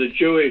some of the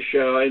Jewish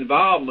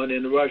involvement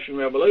in the Russian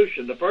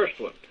Revolution, the first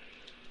one,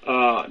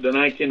 the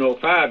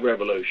 1905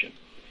 Revolution.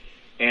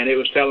 And it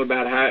was telling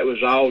about how it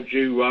was all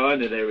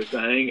Jew-run and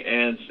everything,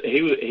 and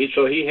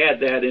he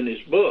had that in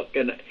his book.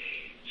 And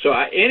so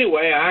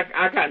anyway,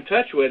 I got in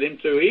touch with him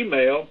through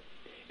email,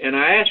 and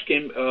I asked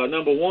him,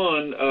 number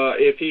one,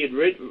 if he had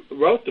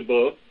wrote the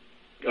book,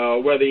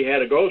 whether he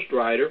had a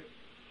ghostwriter,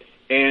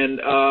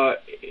 and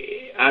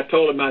I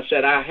told him, I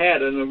said, I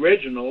had an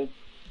original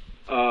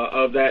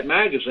of that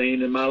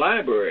magazine in my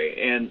library,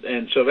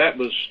 and so that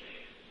was,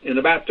 in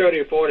about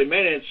 30 or 40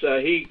 minutes,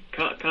 he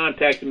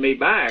contacted me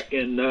back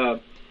and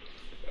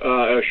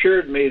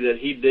assured me that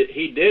he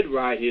did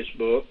write his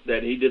book,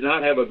 that he did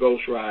not have a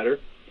ghostwriter,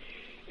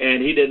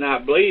 and he did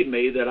not believe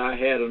me that I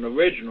had an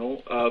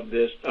original of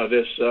this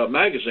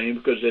magazine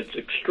because it's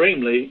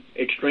extremely,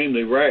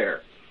 extremely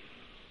rare.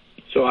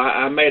 So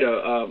I made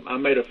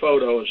a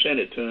photo and sent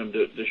it to him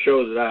to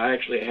show that I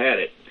actually had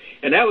it,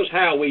 and that was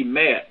how we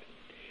met.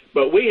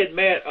 But we had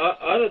met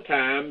other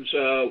times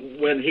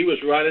when he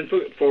was running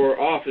for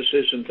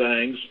offices and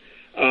things.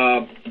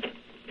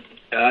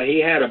 He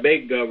had a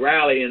big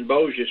rally in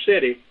Bossier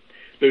City,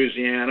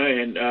 Louisiana,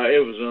 and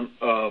it was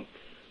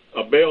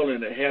a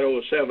building that had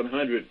over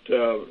 700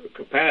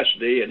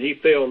 capacity, and he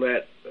filled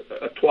that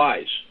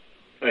twice.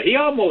 He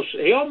almost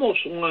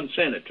won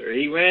senator.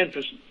 He ran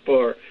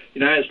for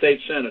United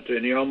States senator,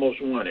 and he almost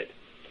won it.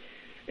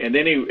 and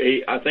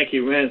then I think he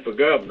ran for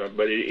governor,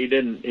 but he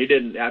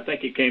didn't. I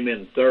think he came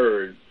in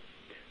third.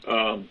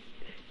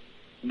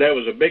 There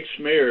was a big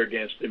smear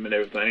against him and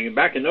everything. And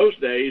back in those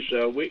days,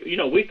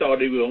 we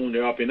thought he was on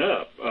the up and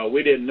up.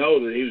 We didn't know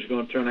that he was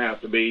going to turn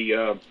out to be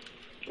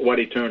what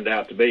he turned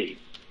out to be,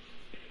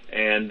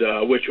 and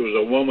which was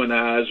a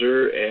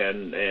womanizer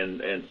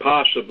and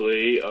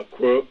possibly a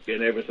crook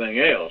and everything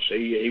else.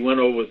 He went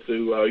over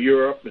to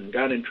Europe and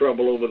got in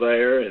trouble over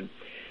there, and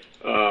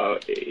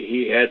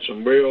he had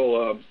some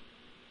real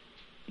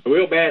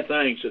bad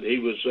things that he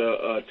was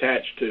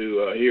attached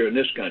to here in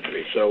this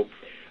country. So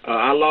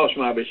I lost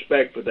my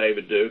respect for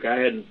David Duke. I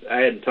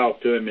hadn't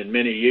talked to him in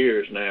many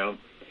years now,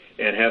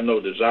 and have no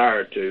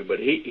desire to. But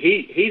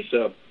he's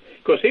of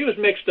course he was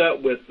mixed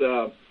up with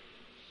Don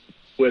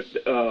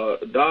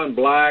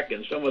Black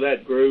and some of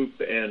that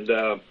group, and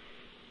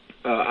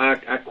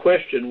I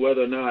question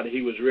whether or not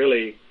he was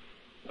really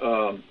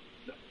on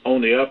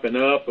the up and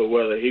up, or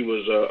whether he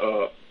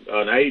was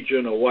an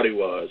agent or what he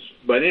was.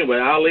 But anyway,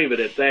 I'll leave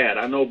it at that.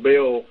 I know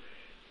Bill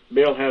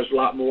has a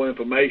lot more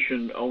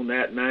information on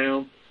that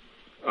now,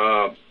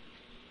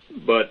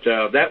 but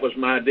that was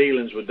my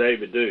dealings with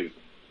David Duke.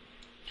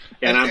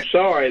 And I'm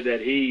sorry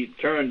that he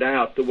turned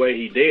out the way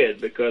he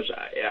did, because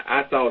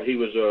I thought he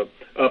was a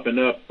up and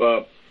up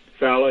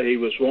fella. He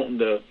was wanting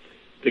to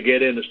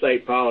get into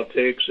state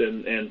politics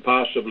and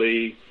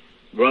possibly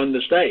run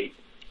the state.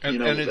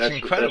 And it's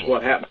incredible. That's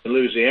what happened in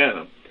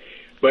Louisiana.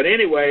 But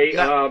anyway,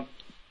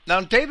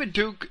 now David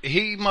Duke,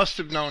 he must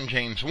have known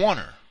James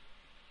Warner.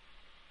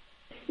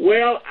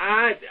 Well,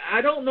 I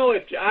don't know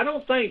I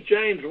don't think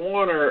James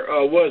Warner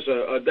was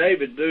a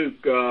David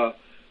Duke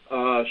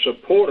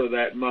supporter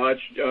that much.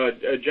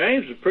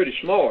 James was pretty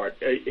smart.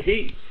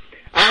 I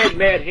had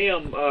met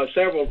him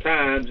several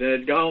times and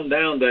had gone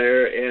down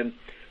there, and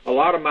a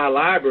lot of my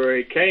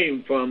library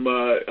came from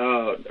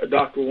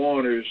Dr.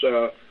 Warner's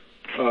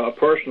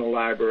personal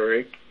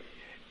library,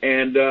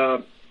 and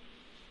of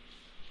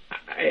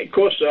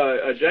course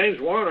James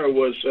Warner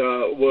was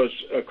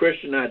a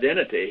Christian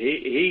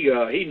Identity.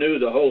 He knew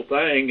the whole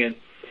thing, and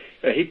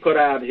he put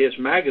out his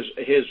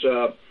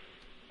wasn't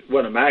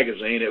a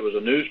magazine, it was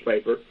a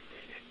newspaper,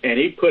 and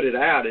he put it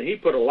out, and he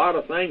put a lot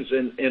of things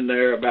in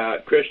there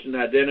about Christian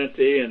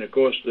identity and, of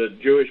course, the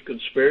Jewish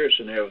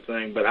conspiracy and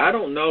everything. But I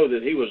don't know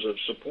that he was a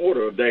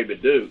supporter of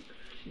David Duke.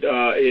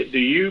 Do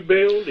you,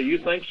 Bill? Do you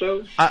think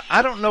so?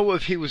 I don't know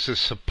if he was a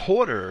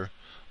supporter,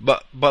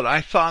 but I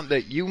thought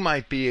that you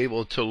might be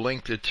able to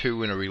link the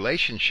two in a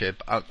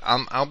relationship.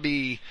 I'll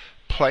be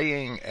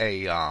playing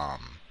a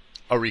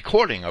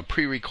recording, a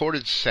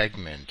pre-recorded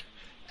segment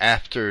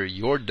after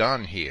you're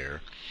done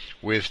here,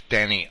 with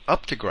Danny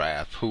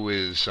Updegraff, who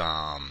is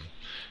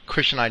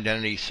Christian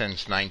Identity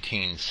since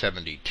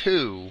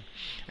 1972,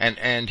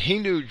 and he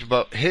knew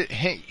both.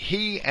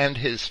 He and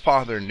his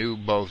father knew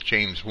both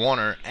James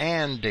Warner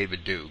and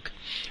David Duke,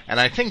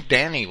 and I think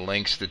Danny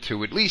links the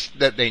two, at least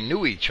that they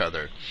knew each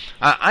other.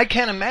 I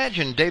can't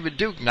imagine David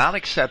Duke not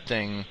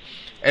accepting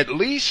at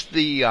least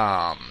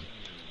the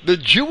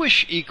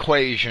Jewish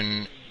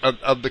equation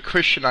of the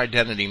Christian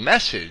Identity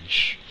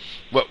message,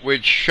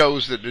 which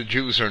shows that the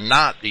Jews are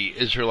not the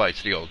Israelites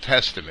of the Old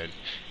Testament.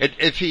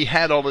 If he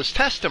had all this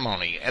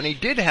testimony, and he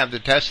did have the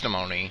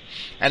testimony,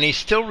 and he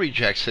still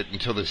rejects it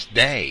until this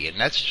day, and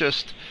that's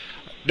just,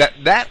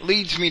 that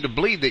leads me to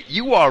believe that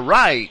you are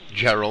right,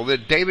 Gerald,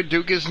 that David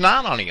Duke is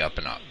not on the up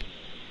and up.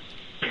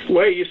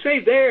 Well, you see,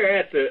 there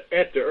at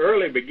the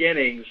early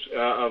beginnings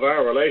of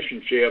our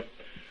relationship,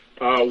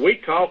 we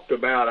talked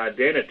about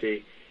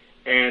identity,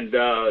 and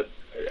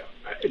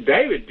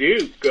David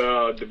Duke,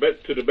 to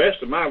the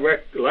best of my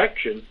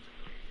recollection,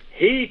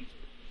 he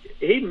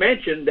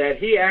mentioned that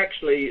he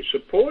actually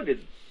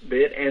supported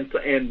it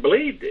and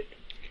believed it.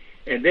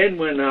 And then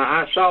when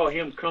I saw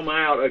him come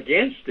out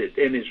against it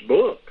in his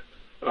book,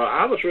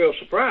 I was real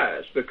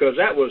surprised, because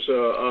that was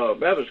a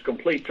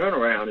complete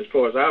turnaround as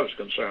far as I was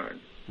concerned.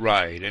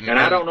 Right, and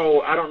I don't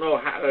know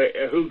how,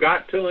 who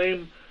got to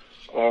him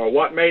or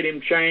what made him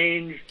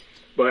change,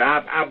 but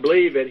I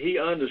believe that he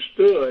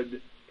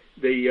understood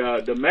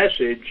the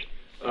message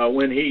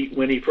when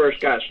he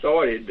first got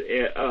started.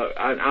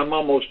 I'm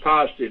almost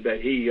positive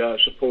that he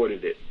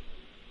supported it.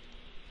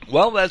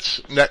 Well,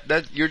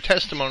 that your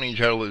testimony,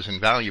 Gerald, is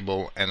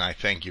invaluable, and I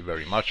thank you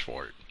very much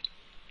for it.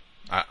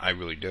 I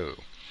really do.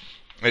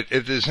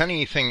 If there's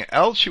anything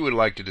else you would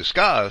like to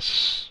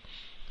discuss,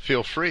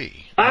 feel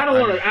free. I don't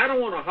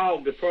want to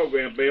hog the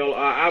program, Bill.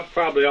 I've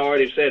probably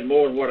already said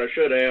more than what I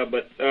should have,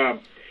 but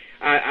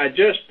I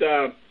just.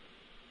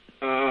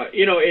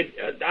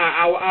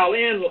 I'll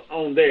end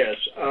on this.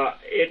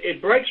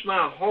 It breaks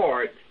my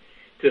heart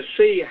to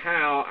see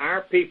how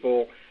our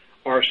people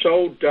are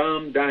so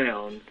dumbed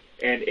down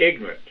and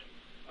ignorant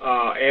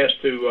as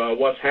to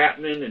what's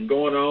happening and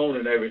going on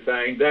and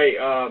everything.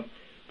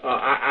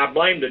 I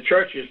blame the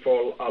churches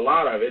for a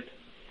lot of it,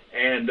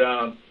 and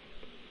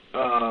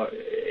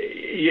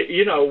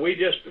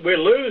we're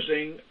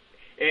losing.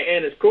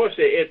 And of course,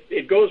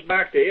 it goes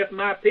back to if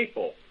my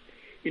people.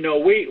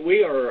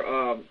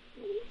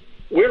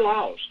 We're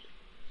lost,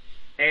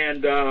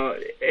 And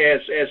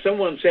as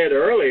someone said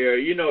earlier,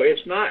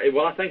 it's not.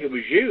 Well, I think it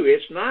was you.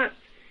 It's not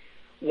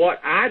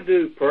what I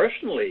do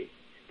personally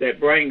that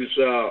brings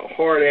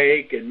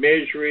heartache and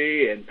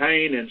misery and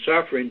pain and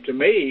suffering to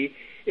me.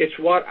 It's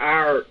what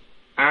our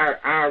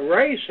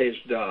race has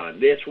done.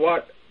 It's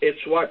what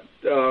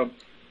the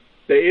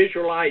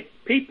Israelite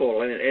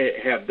people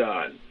have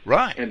done.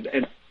 Right.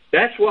 And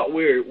that's what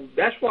we're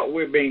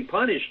being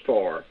punished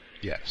for.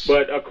 Yes.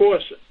 But of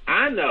course,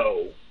 I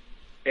know,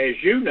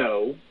 as you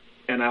know,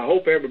 and I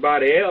hope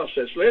everybody else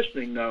that's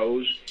listening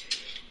knows,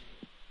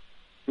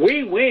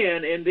 we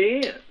win in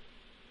the end.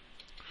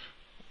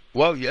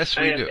 Well, yes,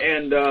 we do.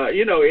 And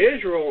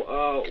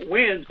Israel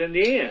wins in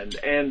the end.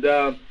 And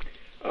there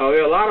are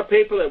a lot of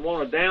people that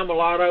want to damn a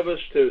lot of us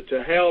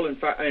to hell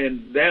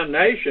and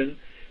damnation.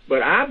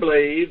 But I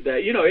believe that,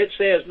 it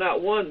says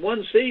not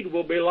one seed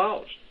will be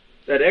lost,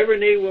 that every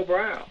knee will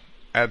bow.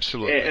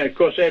 Absolutely. And of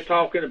course, they're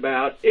talking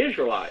about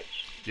Israelites.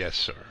 Yes,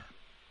 sir.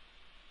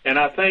 And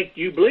I think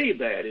you believe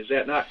that. Is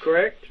that not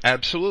correct?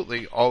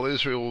 Absolutely. All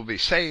Israel will be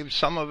saved.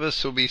 Some of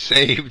us will be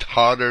saved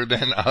harder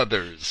than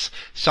others.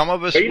 Some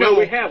of us will.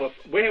 We have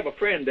a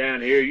friend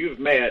down here you've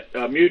met,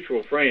 a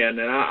mutual friend,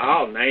 and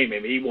I'll name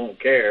him. He won't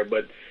care,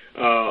 but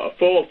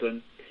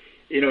Fulton.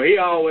 He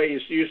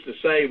always used to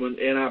say when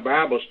in our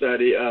Bible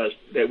study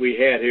that we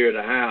had here at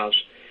the house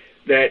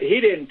that he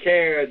didn't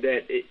care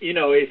that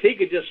if he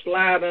could just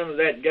slide under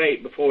that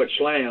gate before it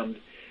slammed.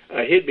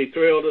 He'd be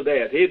thrilled to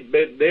death. He'd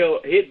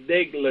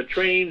dig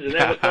latrines and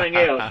everything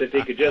else if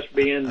he could just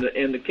be in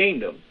the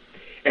kingdom,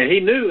 and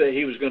he knew that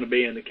he was going to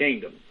be in the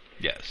kingdom.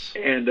 Yes.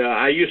 And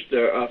I used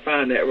to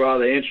find that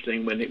rather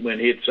interesting when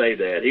he'd say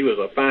that.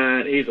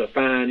 He's a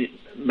fine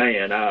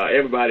man.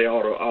 Everybody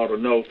ought to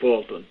know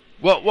Fulton.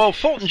 Well,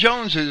 Fulton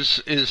Jones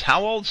is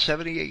how old?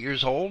 78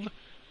 years old.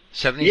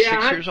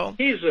 76 years old.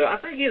 I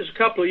think he's a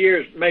couple of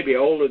years maybe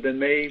older than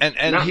me.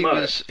 And not he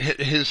much.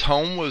 his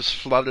home was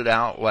flooded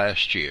out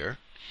last year.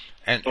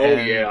 And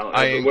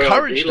I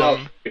encouraged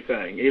him.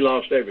 He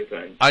lost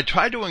everything. I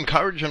tried to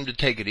encourage him to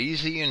take it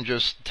easy and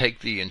just take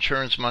the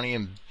insurance money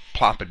and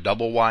plop it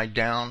double wide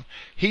down.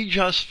 He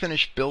just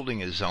finished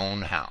building his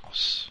own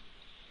house.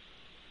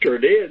 Sure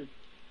did.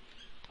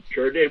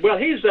 Well,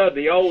 he's of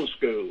the old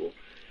school.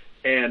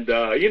 And,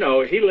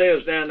 he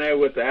lives down there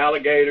with the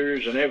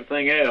alligators and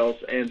everything else.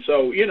 And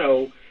so,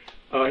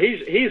 I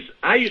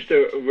used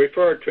to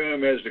refer to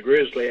him as the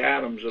Grizzly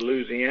Adams of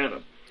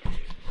Louisiana.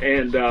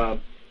 And,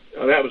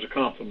 that was a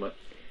compliment.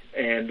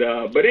 And,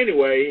 but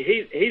anyway,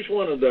 he's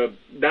one of the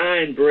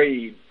dying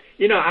breed.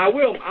 I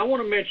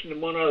want to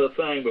mention one other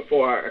thing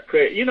before I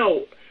quit.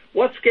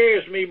 What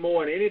scares me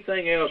more than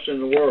anything else in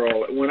the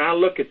world, when I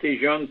look at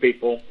these young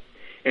people,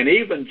 and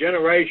even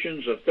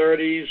generations of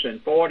 30s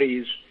and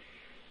 40s,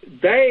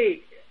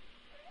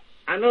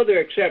 I know there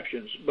are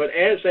exceptions, but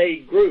as a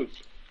group,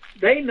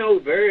 they know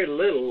very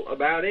little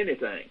about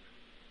anything.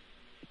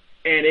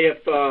 And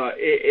if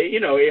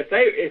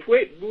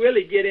we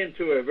really get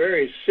into a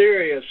very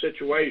serious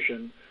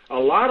situation, a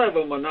lot of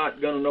them are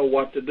not going to know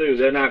what to do.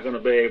 They're not going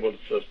to be able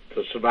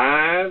to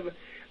survive.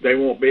 They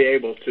won't be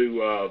able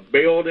to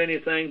build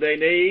anything they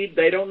need.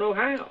 They don't know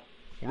how.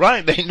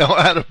 Right, they know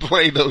how to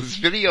play those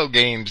video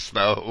games,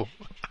 though.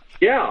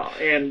 Yeah,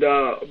 and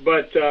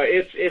but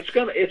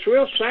it's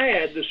real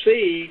sad to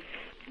see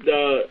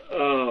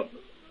the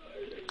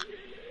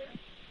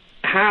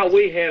how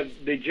we have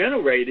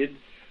degenerated.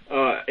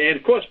 And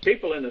of course,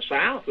 people in the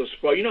South are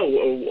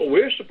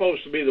we're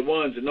supposed to be the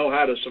ones that know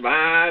how to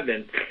survive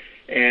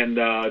and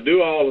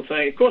do all the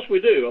things. Of course, we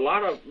do.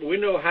 We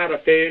know how to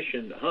fish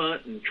and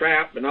hunt and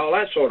trap and all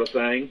that sort of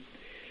thing.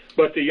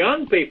 But the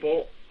young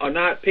people are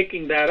not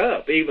picking that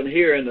up, even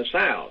here in the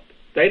South.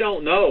 They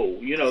don't know.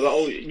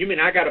 You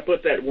mean I got to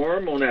put that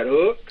worm on that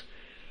hook?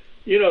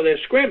 They're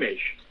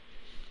squeamish.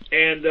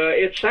 And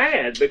it's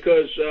sad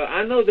because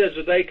I know there's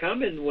a day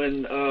coming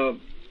when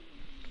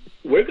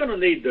we're going to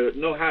need to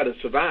know how to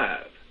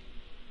survive.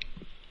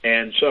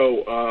 And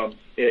so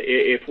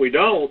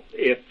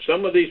if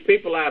some of these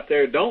people out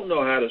there don't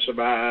know how to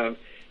survive,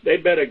 they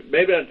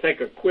better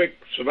take a quick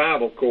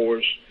survival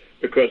course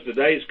because the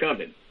day's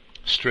coming.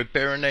 Strip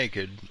bare and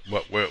naked.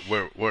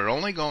 We're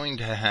only going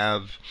to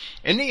have,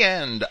 in the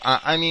end,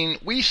 I mean,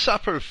 we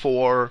suffer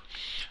for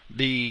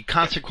the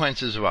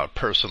consequences of our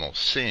personal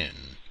sin.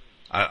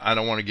 I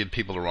don't want to give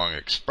people the wrong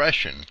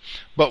expression,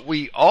 but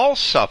we all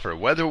suffer,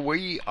 whether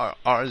we are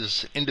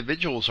as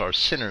individuals are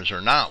sinners or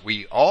not,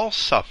 we all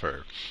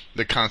suffer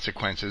the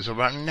consequences of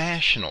our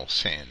national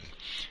sin.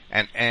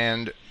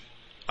 And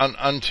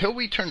until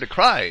we turn to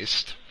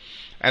Christ,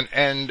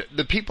 and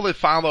the people that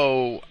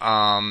follow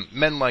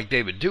men like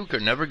David Duke are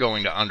never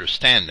going to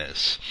understand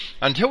this.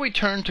 Until we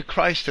turn to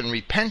Christ and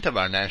repent of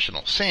our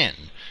national sin,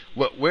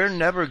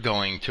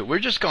 we're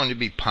just going to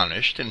be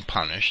punished and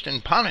punished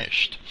and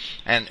punished.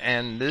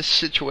 And this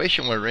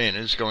situation we're in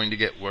is going to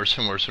get worse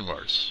and worse and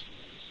worse.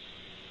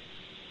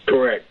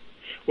 Correct.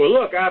 Well,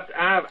 look,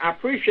 I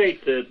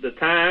appreciate the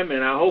time,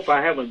 and I hope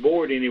I haven't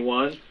bored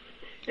anyone.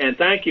 And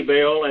thank you,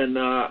 Bill, and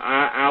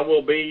I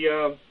will be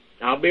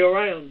I'll be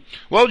around.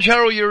 Well,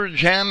 Gerald, you're a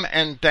gem,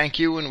 and thank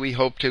you, and we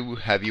hope to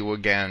have you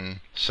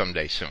again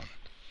someday soon.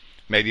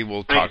 Maybe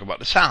we'll talk about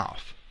the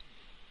South.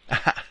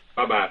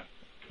 Bye-bye.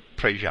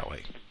 Praise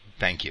Yahweh.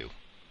 Thank you.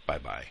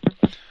 Bye-bye.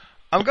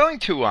 I'm going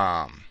to,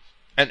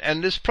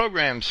 and this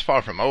program's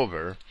far from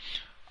over,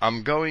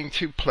 I'm going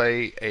to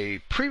play a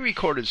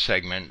pre-recorded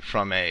segment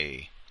from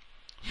a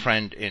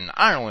friend in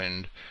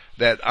Ireland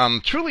that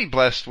I'm truly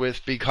blessed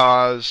with,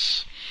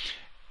 because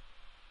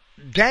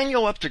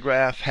Daniel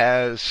Updegraff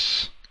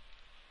has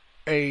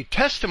a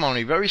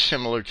testimony very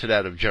similar to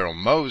that of Gerald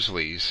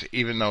Mosley's,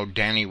 even though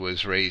Danny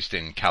was raised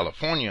in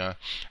California,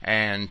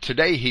 and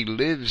today he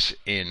lives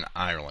in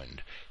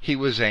Ireland. He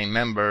was a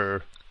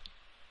member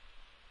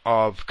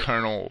of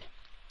Colonel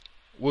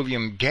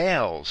William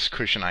Gale's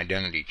Christian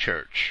Identity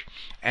Church,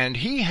 and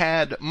he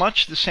had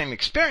much the same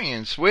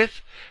experience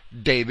with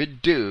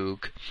David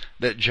Duke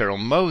that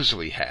Gerald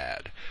Mosley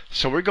had.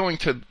 So we're going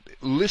to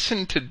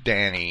listen to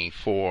Danny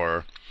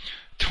for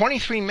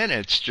 23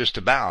 minutes just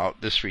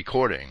about this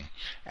recording,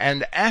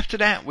 and after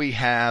that we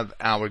have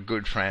our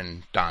good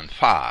friend Don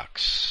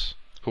Fox,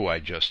 who I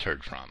just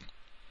heard from.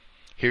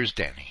 Here's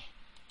Danny.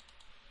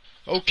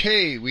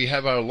 Okay, we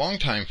have our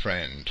longtime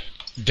friend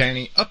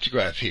Danny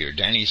Updegraff here.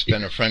 Danny's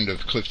been a friend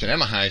of Clifton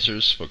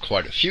Emahiser's for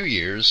quite a few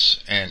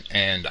years,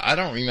 and I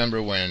don't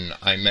remember when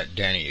I met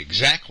Danny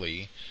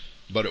exactly,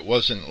 but it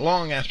wasn't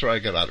long after I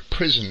got out of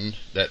prison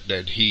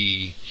that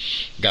he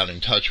got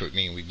in touch with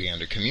me and we began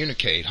to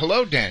communicate.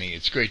 Hello, Danny.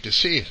 It's great to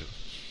see you.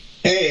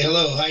 Hey,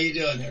 hello. How you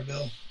doing there,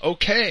 Bill?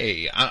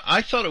 Okay.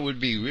 I thought it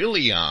would be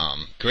really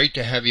great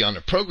to have you on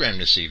the program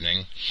this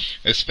evening,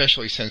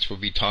 especially since we'll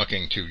be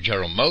talking to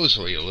Gerald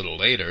Mosley a little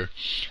later.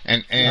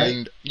 And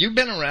right. You've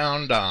been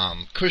around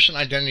Christian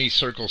identity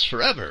circles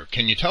forever.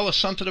 Can you tell us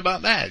something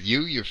about that?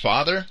 You, your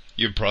father,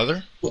 your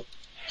brother?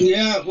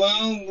 Yeah,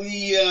 well,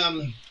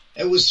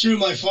 it was through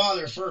my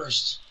father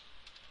first.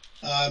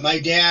 My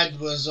dad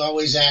was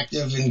always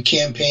active in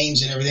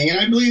campaigns and everything, and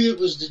I believe it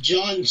was the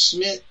John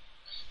Smith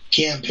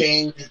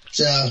campaign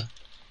that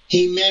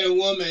he met a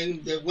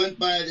woman that went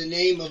by the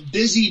name of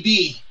Busy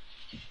Bee,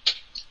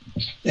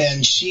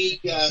 and she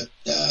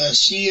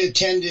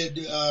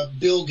attended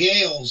Bill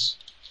Gale's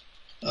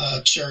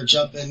church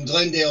up in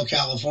Glendale,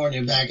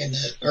 California, back in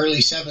the early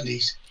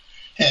 70s,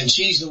 and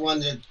she's the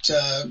one that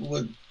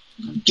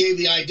gave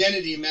the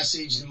identity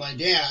message to my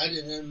dad,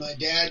 and then my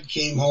dad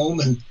came home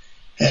and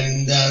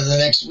the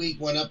next week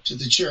went up to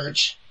the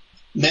church,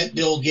 met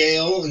Bill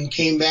Gale, and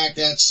came back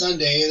that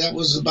Sunday. That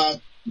was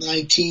about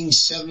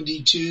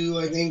 1972,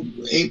 I think,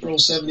 April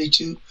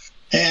 72,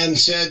 and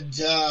said,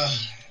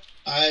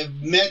 I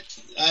met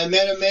a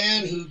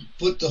man who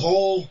put the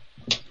whole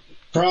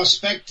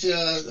prospect,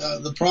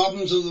 the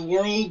problems of the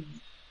world,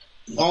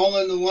 all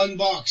in the one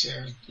box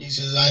there. He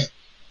says, I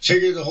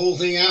figured the whole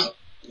thing out.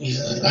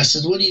 I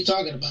said, what are you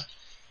talking about?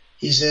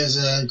 He says,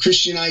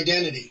 Christian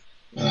identity.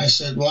 And I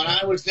said, well,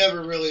 I was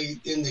never really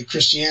into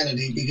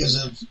Christianity because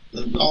of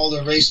all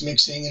the race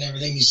mixing and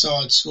everything he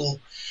saw at school.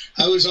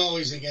 I was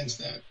always against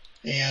that.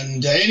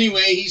 And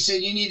anyway, he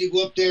said, you need to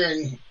go up there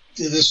and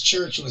to this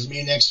church with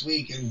me next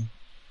week and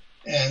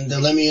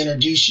let me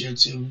introduce you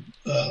to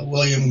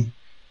William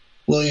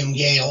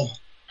Gale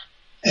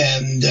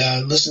and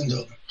listen to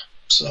him.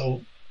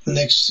 So the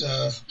next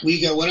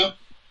week I went up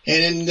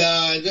and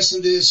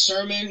listened to his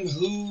sermon,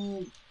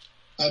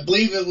 I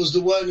believe it was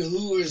the one,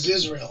 Who is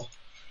Israel?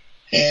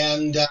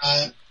 And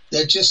that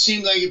just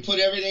seemed like it put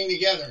everything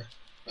together.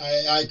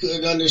 I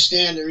could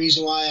understand the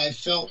reason why I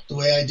felt the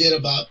way I did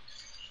about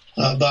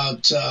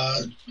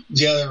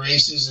the other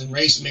races and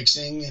race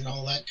mixing and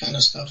all that kind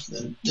of stuff,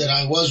 that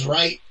I was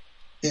right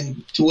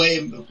in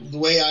the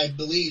way I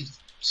believed.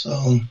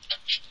 So,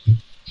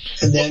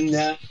 and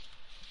then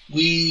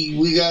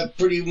we got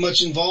pretty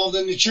much involved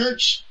in the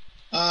church.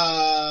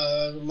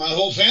 My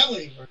whole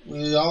family,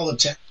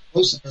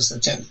 most of us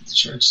attended the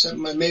church, except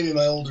maybe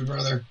my older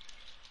brother.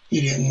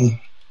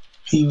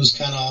 He was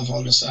kind of off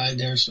on the side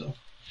there. So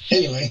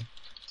anyway,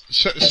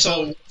 that's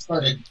how it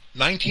started.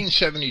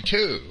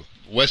 1972,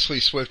 Wesley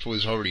Swift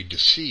was already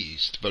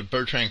deceased, but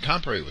Bertrand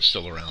Comparet was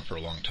still around for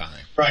a long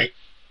time. Right.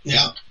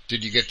 Yeah.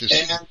 Did you get to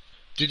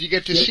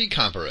see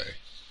Comparet?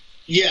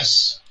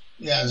 Yes.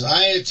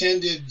 I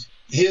attended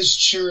his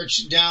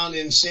church down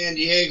in San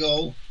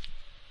Diego.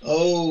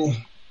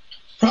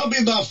 Probably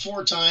about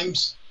four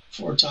times.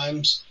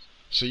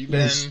 So you've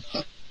been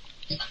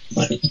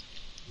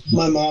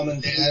my mom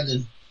and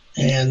dad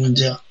and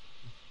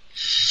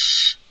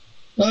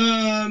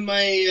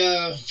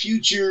my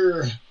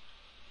future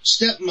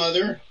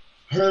stepmother,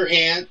 her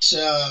aunt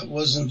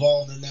was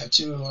involved in that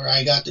too, or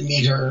I got to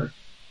meet her.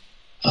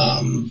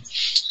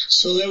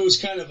 So there was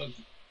kind of a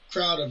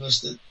crowd of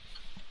us that.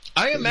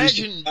 I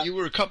imagine you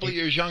were a couple of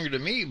years younger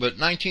than me, but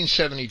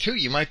 1972,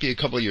 you might be a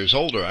couple of years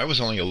older. I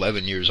was only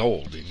 11 years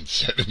old in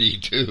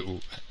 72.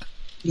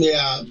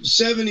 Yeah,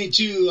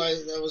 72,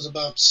 I was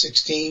about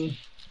 16,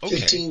 okay.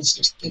 15,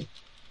 16.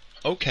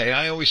 Okay,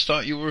 I always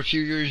thought you were a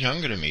few years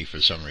younger than me for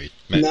some reason.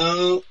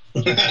 No.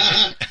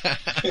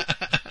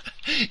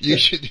 You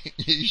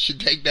should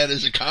take that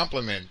as a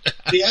compliment.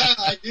 Yeah,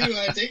 I do.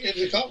 I take it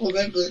as a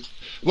compliment, but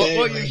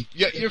anyway.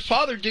 Your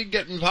father did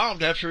get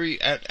involved after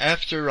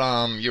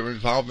your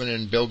involvement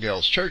in Bill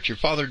Gale's church. Your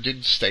father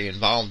did stay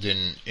involved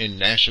in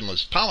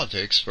nationalist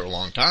politics for a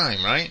long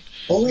time, right?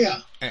 Oh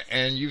yeah.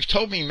 And you've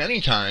told me many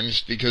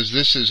times, because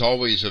this is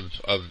always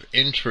of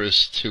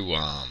interest to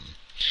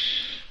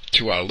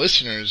our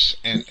listeners,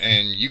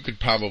 and you could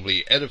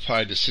probably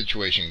edify the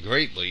situation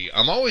greatly.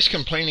 I'm always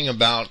complaining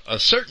about a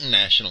certain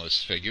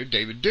nationalist figure,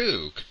 David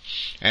Duke,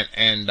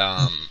 and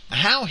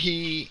how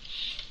he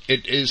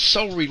is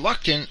so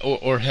reluctant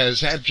or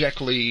has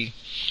abjectly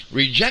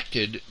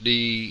rejected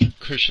the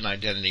Christian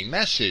identity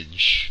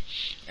message.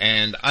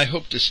 And I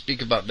hope to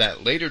speak about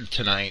that later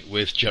tonight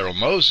with Gerald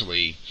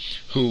Mosley,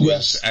 who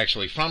is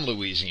actually from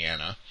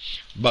Louisiana.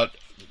 But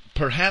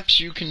perhaps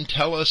you can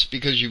tell us,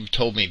 because you've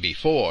told me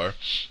before,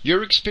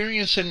 your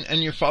experience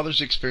and your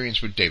father's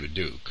experience with David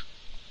Duke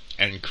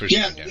and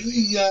Christian identity.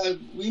 Yeah,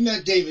 we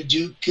met David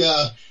Duke.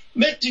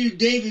 Met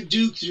David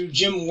Duke through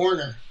Jim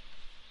Warner.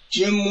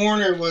 Jim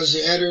Warner was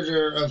the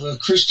editor of a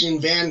Christian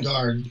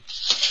Vanguard,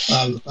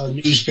 a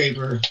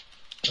newspaper,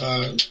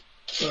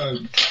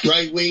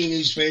 right-wing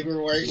newspaper,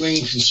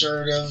 right-wing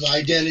conservative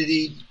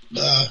identity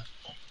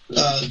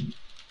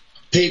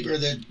paper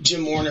that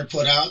Jim Warner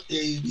put out.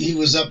 He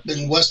was up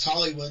in West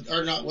Hollywood,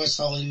 or not West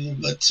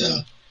Hollywood, but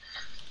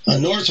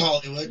North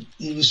Hollywood.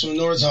 He was from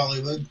North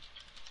Hollywood.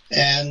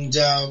 And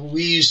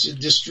we used to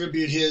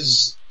distribute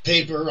his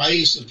paper. I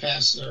used to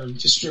pass or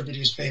distribute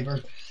his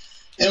paper.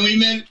 And we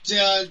met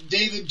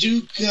David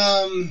Duke,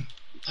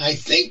 I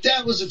think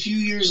that was a few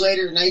years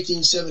later, in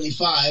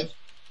 1975.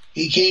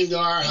 He came to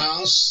our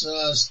house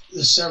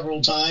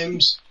several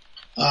times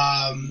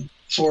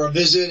for a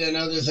visit and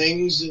other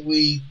things that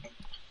we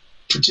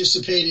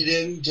participated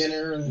in,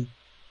 dinner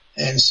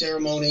and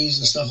ceremonies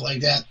and stuff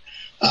like that.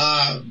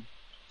 And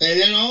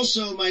then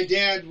also my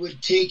dad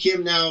would take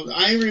him. Now,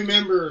 I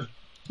remember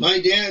my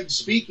dad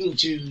speaking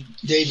to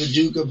David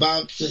Duke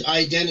about the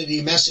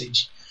identity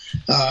message.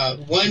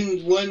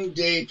 One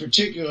day in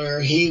particular,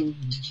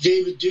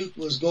 David Duke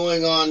was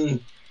going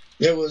on.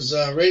 There was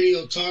a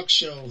radio talk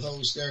show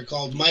host there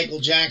called Michael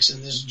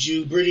Jackson, this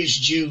British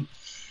Jew,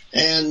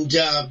 and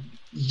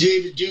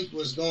David Duke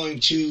was going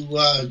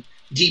to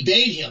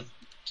debate him.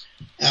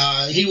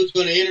 He was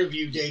going to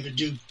interview David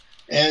Duke,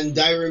 and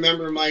I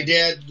remember my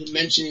dad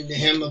mentioning to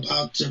him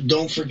about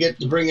don't forget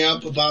to bring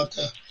up about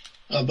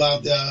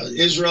the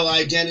Israel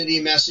identity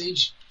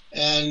message.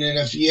 And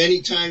if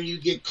anytime you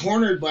get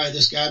cornered by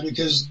this guy,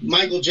 because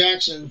Michael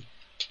Jackson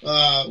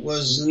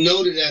was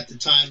noted at the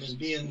time as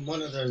being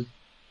one of the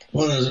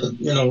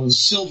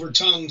silver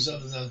tongues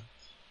of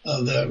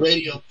the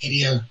radio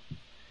media,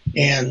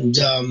 and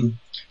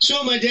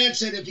so my dad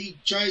said if he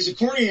tries to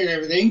corner you and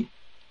everything,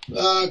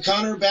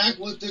 counter back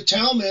with the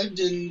Talmud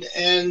and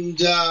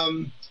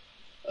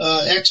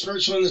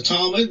experts from the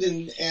Talmud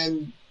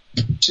and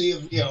see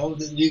if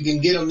you can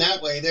get them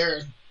that way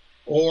there,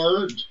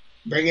 or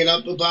bring it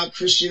up about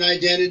Christian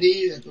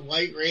identity, that the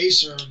white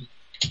race, or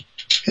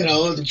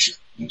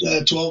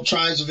the 12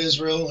 tribes of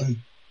Israel and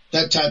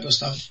that type of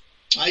stuff.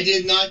 I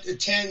did not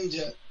attend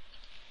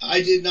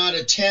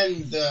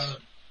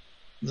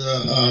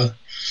the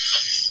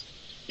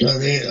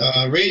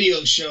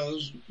radio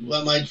shows.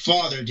 Well, my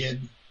father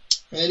did,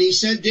 and he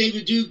said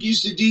David Duke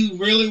used to do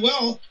really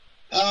well,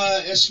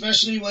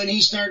 especially when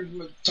he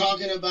started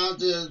talking about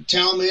the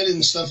Talmud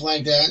and stuff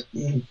like that.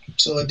 And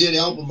so it did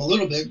help him a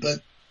little bit,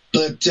 but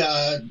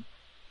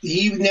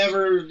he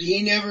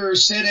never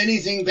said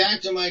anything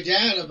back to my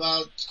dad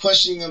about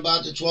questioning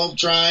about the 12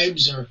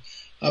 tribes or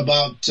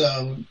about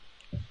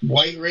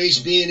white race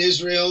being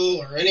Israel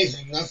or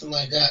anything, nothing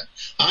like that.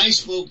 I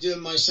spoke to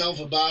him myself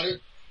about it.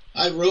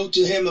 I wrote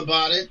to him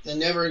about it and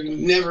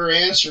never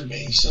answered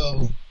me.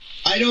 So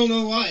I don't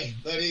know why,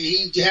 but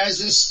he has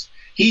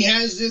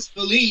this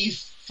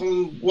belief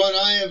from what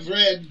I have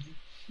read,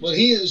 what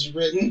he has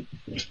written,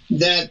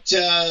 that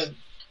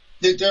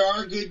there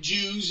are good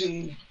Jews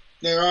and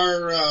there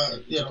are,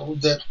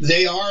 that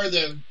they are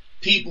the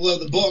people of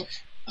the book.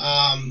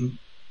 And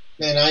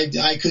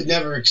I could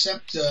never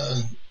accept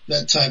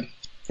that type,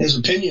 his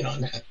opinion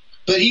on that.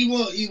 But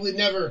he would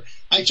never,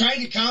 I tried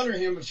to counter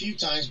him a few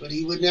times, but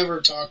he would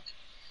never talk,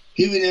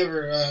 he would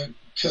never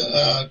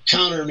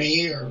counter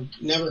me or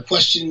never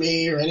question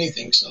me or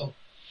anything, so.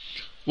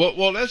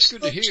 Well, that's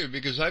good to hear,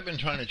 because I've been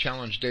trying to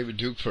challenge David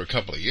Duke for a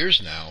couple of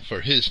years now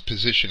for his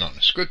position on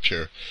the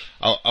scripture.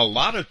 A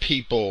lot of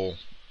people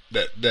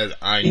that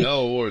I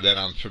know or that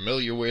I'm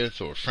familiar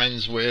with or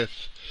friends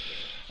with,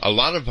 a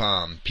lot of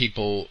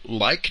people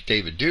like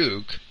David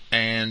Duke,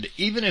 and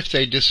even if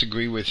they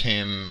disagree with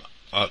him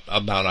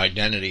about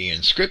identity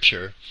in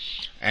scripture,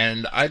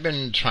 and I've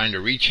been trying to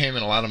reach him,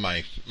 and a lot of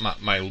my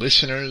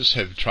listeners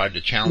have tried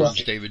to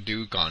challenge David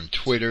Duke on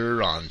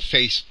Twitter, on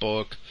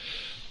Facebook,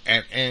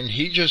 and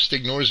he just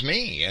ignores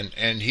me,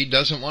 and he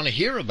doesn't want to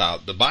hear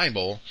about the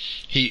Bible.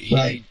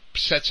 He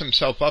sets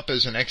himself up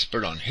as an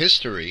expert on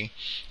history,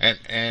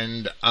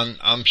 and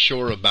I'm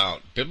sure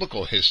about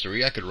biblical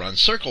history, I could run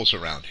circles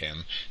around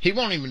him. He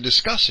won't even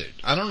discuss it.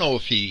 I don't know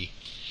if he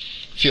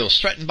feels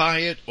threatened by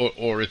it,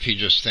 or if he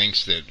just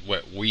thinks that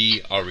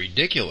we are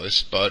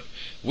ridiculous, but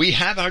we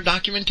have our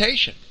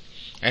documentation.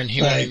 And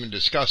he won't even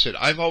discuss it.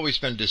 I've always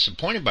been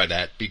disappointed by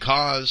that,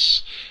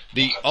 because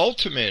the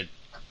ultimate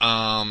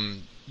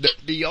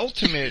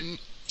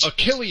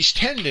Achilles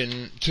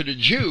tendon to the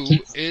Jew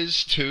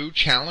is to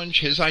challenge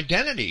his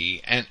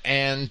identity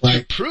and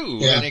to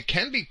prove, and it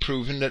can be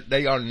proven, that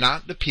they are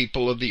not the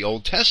people of the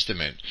Old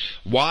Testament.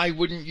 Why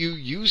wouldn't you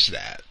use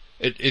that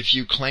if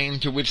you claim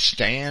to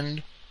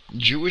withstand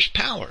Jewish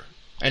power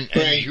and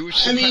Jewish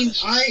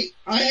supremacy? I mean,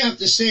 I have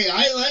to say,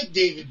 I like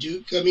David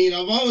Duke. I mean,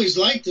 I've always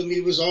liked him.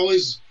 He was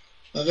always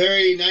a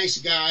very nice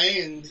guy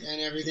and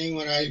everything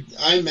when I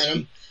met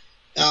him.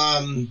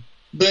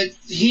 But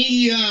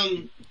he,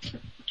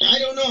 I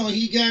don't know,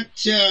 he got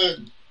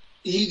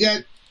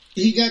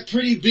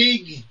pretty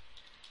big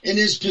in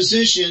his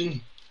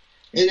position,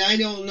 and I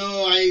don't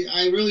know,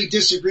 I really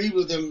disagree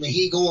with him.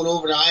 He going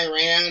over to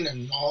Iran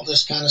and all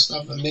this kind of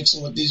stuff and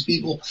mixing with these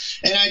people.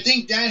 And I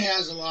think that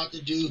has a lot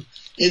to do,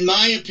 in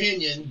my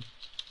opinion,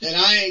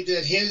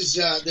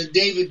 that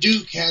David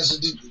Duke has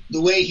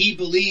the way he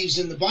believes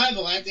in the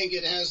Bible. I think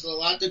it has a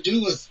lot to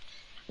do with,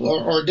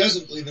 or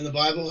doesn't believe in the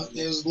Bible.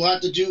 There's a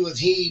lot to do with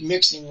he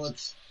mixing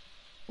with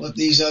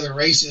these other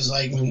races,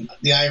 like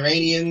the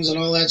Iranians and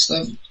all that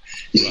stuff.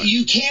 Right.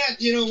 You can't,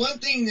 one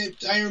thing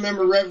that I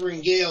remember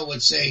Reverend Gale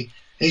would say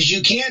is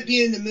you can't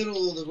be in the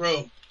middle of the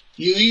road.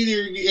 You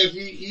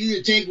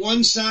either take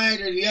one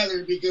side or the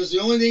other, because the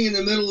only thing in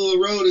the middle of the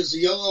road is the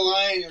yellow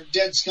line or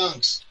dead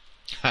skunks.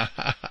 And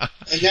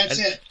that's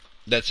it.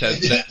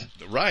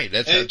 Right.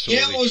 That's and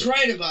absolutely Gale was true.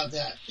 right about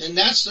that. And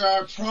that's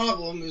our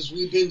problem, is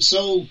we've been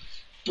so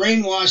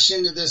brainwashed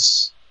into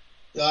this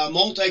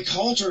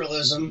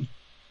multiculturalism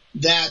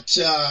that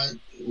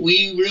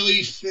we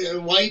really,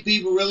 white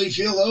people really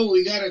feel,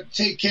 we got to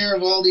take care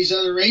of all these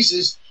other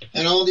races,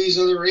 and all these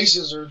other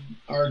races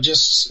are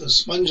just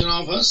sponging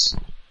off us.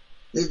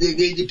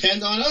 They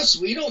depend on us.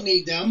 We don't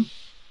need them.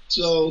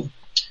 So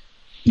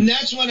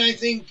that's when I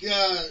think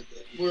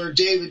where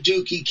David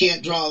Duke, he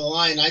can't draw the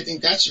line. I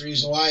think that's the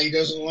reason why he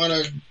doesn't want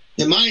to,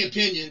 in my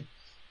opinion,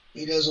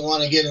 he doesn't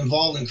want to get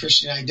involved in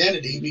Christian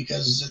identity,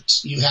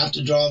 because you have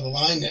to draw the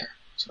line there.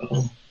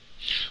 So.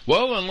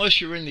 Well, unless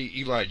you're in the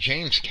Eli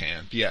James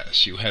camp,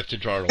 yes, you have to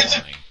draw the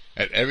line.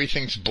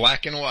 Everything's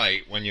black and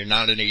white when you're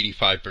not an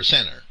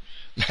 85%er.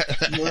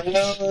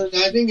 Well,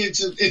 I think it's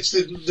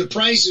the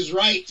Price is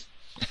Right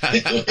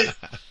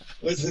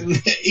with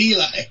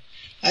Eli.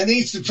 I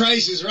think it's the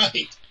Price is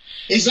Right.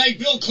 It's like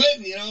Bill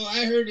Clinton.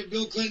 I heard that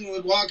Bill Clinton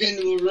would walk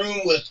into a room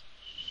with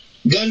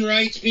gun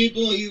rights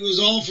people. He was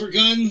all for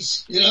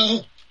guns.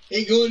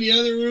 He'd go in the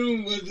other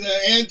room with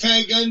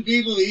anti-gun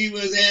people. He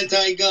was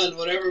anti-gun,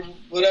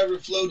 whatever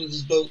floated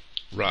his boat.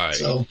 Right.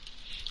 So,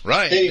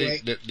 right.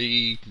 Anyway.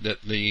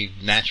 The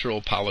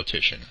natural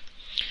politician.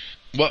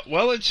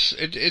 Well, it's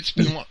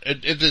been.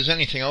 If there's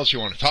anything else you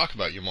want to talk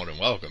about, you're more than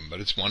welcome. But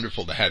it's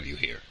wonderful to have you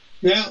here.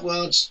 Yeah,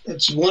 well,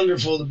 it's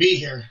wonderful to be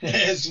here.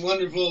 It's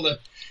wonderful to.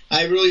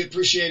 I really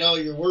appreciate all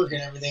your work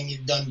and everything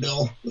you've done,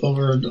 Bill,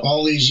 over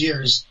all these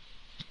years.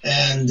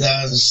 And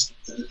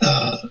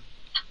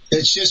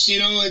it's just,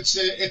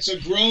 it's a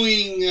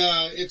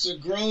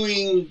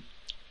growing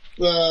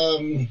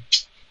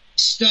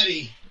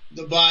study,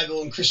 the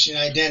Bible and Christian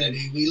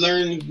identity. We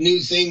learn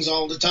new things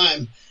all the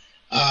time.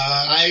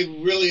 I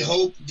really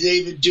hope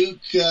David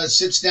Duke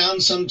sits down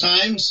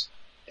sometimes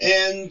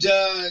and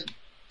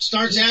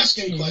starts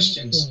asking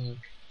questions.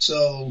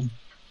 So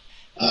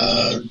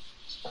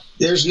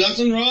there's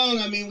nothing wrong.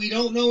 I mean, we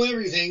don't know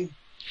everything.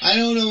 I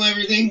don't know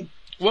everything.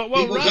 Well,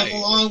 people right. come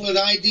along with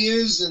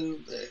ideas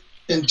and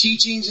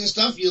teachings and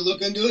stuff. You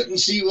look into it and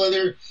see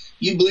whether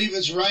you believe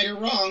it's right or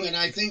wrong. And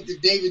I think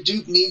that David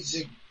Duke needs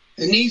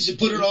to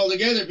put it all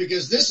together,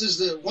 because this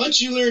is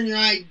once you learn your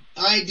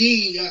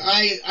identity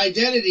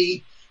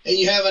and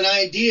you have an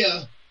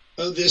idea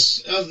of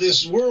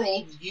this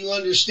world, you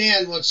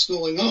understand what's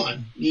going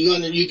on.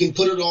 You can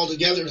put it all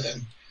together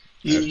then.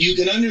 You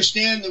can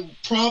understand the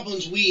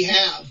problems we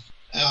have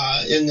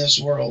in this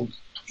world.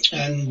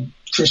 And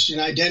Christian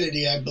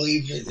identity, I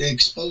believe, it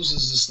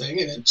exposes this thing,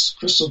 and it's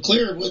crystal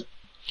clear what,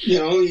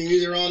 you're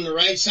either on the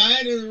right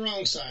side or the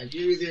wrong side.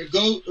 You're either a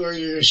goat or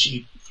you're a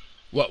sheep.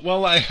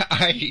 Well, I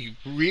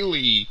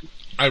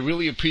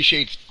really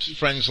appreciate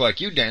friends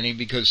like you, Danny,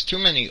 because too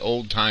many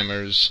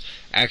old-timers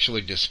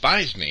actually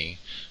despise me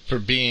for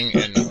being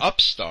an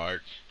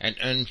upstart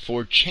and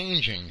for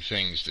changing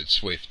things that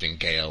Swift and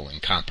Gale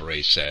and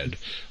Compere said,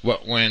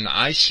 when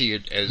I see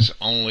it as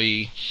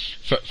only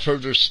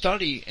further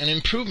study and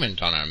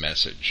improvement on our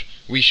message.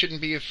 We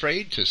shouldn't be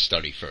afraid to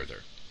study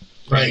further.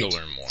 Right. To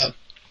learn more.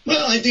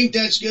 Well, I think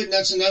that's good. And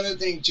that's another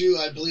thing, too,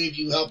 I believe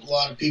you help a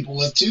lot of people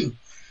with, too.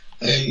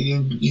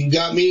 You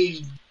got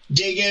me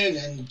digging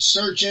and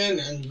searching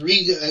and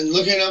reading and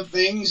looking up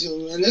things,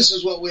 and this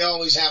is what we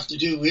always have to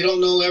do. We don't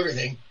know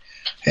everything.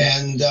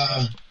 And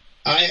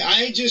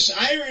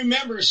I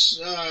remember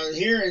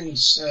hearing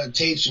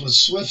tapes with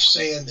Swift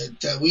saying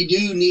that we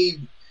do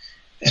need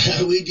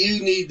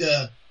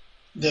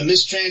the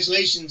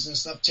mistranslations and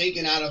stuff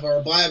taken out of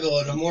our Bible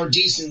and a more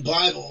decent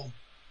Bible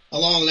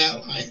along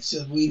that line.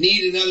 So we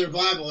need another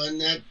Bible, and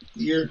that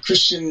your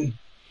Christian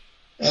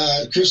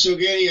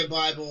Christogenea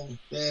Bible,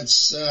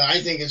 that's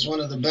I think is one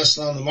of the best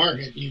on the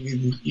market.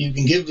 You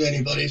can give to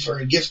anybody for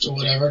a gift or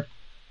whatever.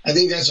 I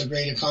think that's a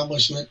great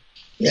accomplishment,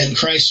 and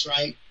Christ's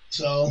right.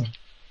 So,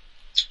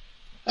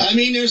 I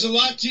mean, there's a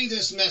lot to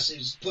this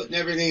message, putting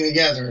everything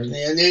together, and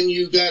then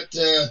you got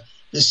the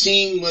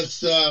scene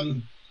with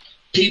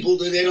people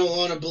that they don't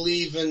want to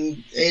believe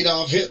in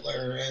Adolf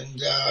Hitler,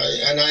 and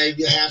I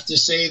have to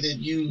say that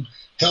you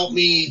helped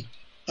me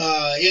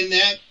in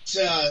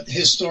that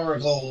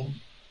historical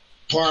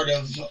part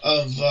of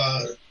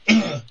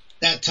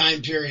that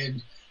time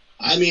period.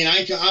 I mean,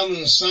 I'm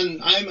a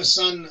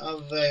son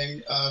of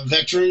a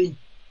veteran.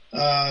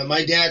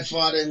 My dad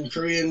fought in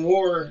Korean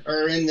War,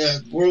 or in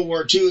the World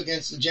War II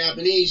against the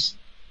Japanese,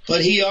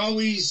 but he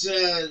always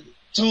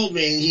told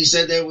me, he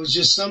said there was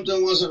just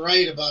something wasn't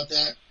right about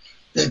that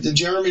the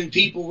German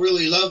people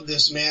really loved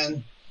this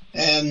man.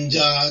 And,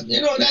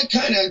 that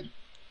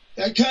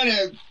kind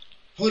of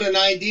put an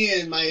idea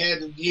in my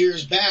head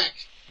years back.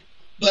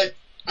 But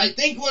I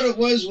think what it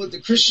was with the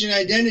Christian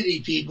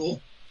identity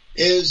people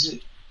is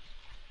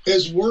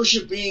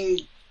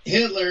worshiping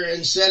Hitler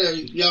instead of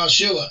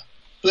Yahshua.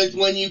 But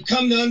when you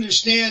come to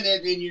understand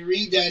it and you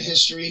read that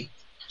history,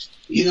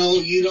 you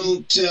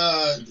don't,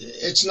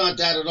 it's not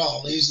that at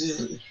all.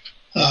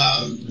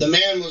 The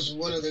man was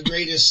one of the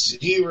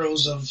greatest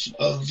heroes of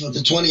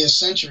the 20th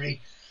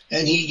century,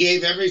 and he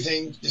gave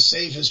everything to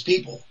save his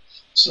people.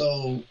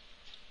 So,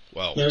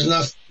 well, there's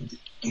nothing.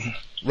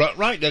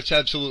 Right, that's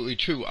absolutely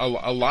true.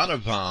 A lot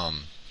of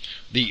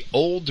the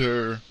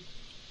older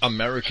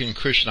American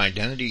Christian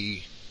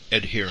identity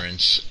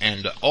adherents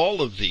and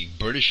all of the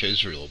British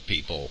Israel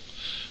people,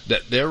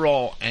 that they're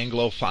all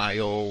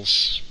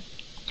Anglophiles.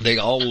 They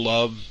all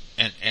love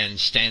and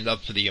stand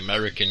up for the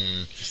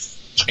American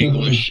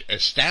English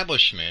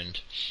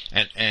establishment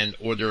and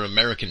or they're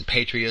American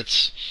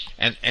patriots,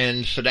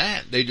 and for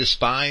that they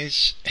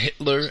despise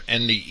Hitler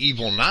and the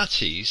evil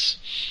Nazis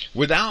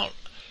without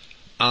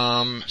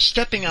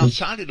stepping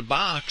outside of the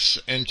box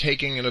and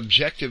taking an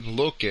objective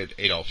look at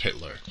Adolf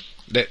Hitler.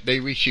 That they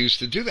refuse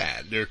to do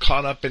that. They're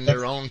caught up in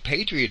their own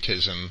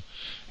patriotism,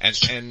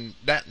 and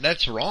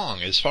that's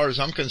wrong. As far as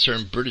I'm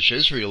concerned, British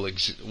Israel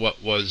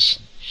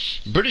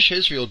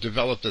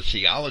developed a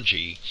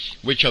theology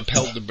which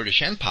upheld the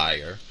British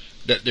Empire,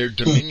 that their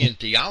dominion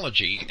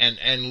theology,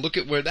 and look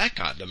at where that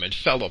got them. It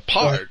fell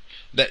apart.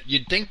 That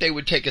you'd think they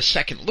would take a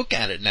second look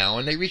at it now,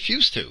 and they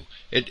refuse to.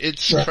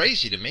 It's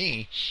crazy to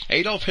me.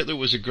 Adolf Hitler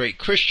was a great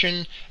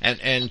Christian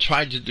and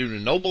tried to do the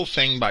noble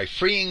thing by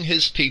freeing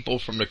his people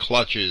from the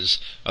clutches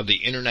of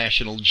the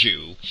international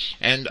Jew.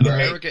 And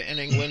America and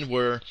England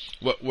were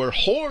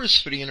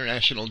whores for the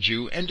international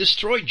Jew and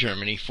destroyed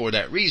Germany for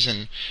that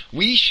reason.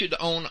 We should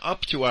own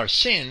up to our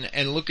sin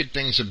and look at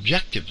things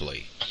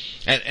objectively.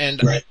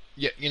 And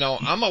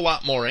I'm a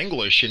lot more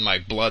English in my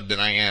blood than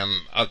I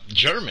am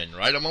German,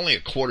 right? I'm only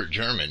a quarter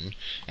German,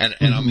 and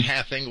I'm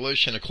half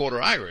English and a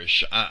quarter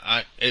Irish.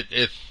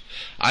 If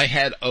I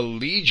had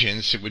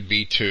allegiance, it would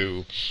be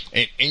to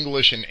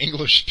English and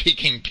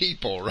English-speaking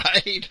people,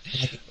 right?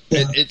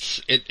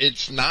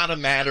 It's not a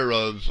matter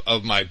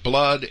of my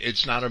blood.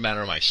 It's not a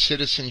matter of my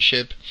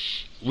citizenship.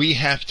 We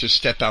have to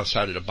step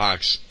outside of the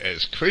box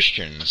as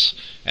Christians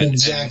and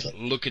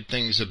look at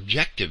things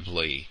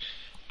objectively.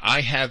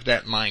 I have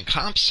that Mein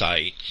Kampf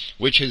site,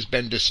 which has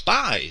been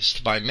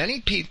despised by many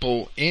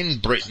people in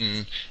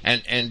Britain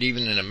and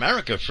even in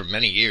America for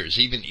many years.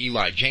 Even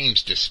Eli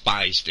James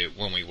despised it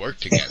when we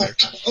worked together.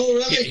 Oh,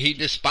 really? He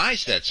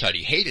despised that site.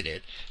 He hated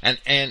it, and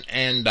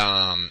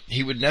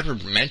he would never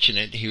mention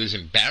it. He was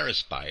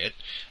embarrassed by it,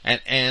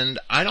 and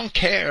I don't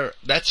care.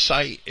 That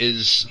site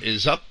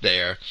is up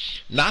there,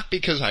 not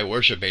because I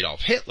worship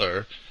Adolf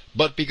Hitler,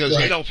 but because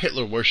Adolf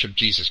Hitler worshipped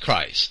Jesus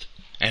Christ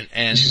and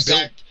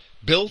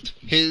built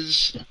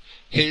his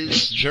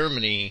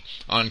Germany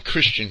on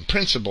Christian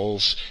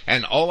principles,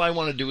 and all I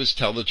want to do is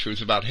tell the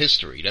truth about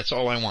history. That's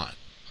all I want.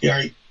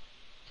 Right.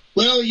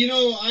 Well,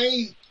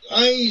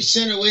 I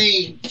sent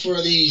away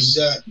for these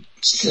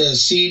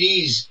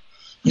CDs,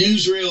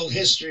 Newsreel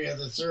History of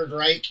the Third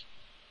Reich,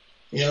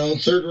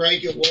 Third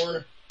Reich at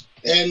War.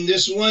 And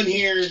this one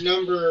here,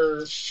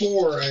 number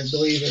 4, I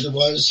believe it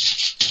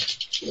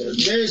was,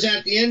 there's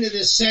at the end of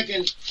this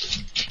second,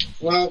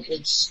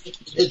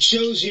 it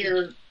shows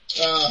here,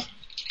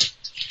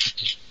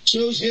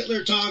 shows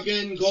Hitler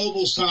talking,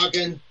 Goebbels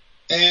talking,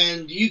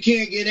 and you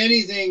can't get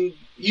anything,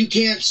 you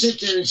can't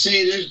sit there and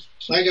say, there's,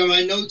 like on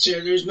my notes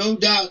here, there's no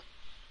doubt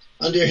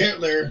under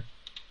Hitler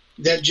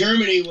that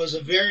Germany was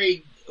a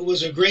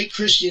great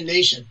Christian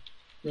nation.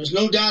 There's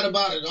no doubt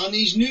about it. On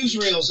these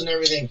newsreels and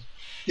everything,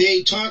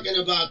 they talking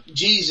about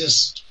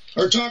Jesus,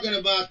 or talking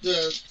about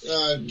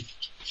the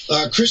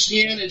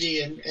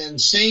Christianity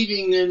and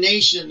saving their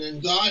nation,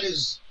 and God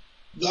is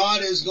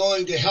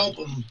going to help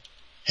them.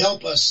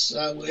 help us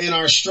in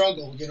our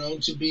struggle,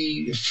 to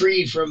be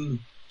free from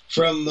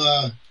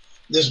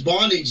this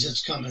bondage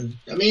that's coming.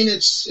 I mean,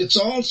 it's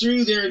all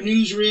through their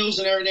newsreels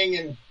and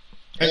everything,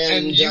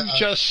 and you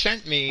just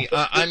sent me,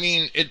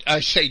 I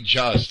say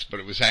just, but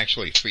it was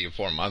actually 3 or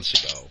 4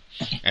 months ago.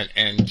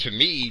 And to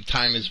me,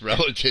 time is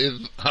relative.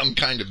 I'm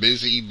kind of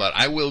busy, but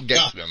I will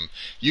get to them.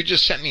 You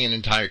just sent me an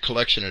entire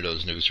collection of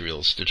those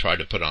newsreels to try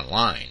to put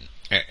online.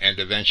 And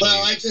eventually...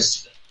 Well,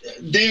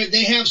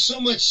 they have so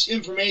much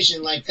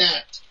information like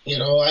that.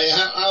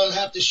 I'll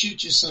have to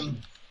shoot you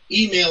some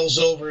emails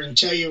over and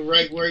tell you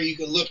right where you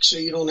can look so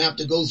you don't have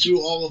to go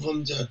through all of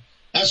them.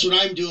 That's what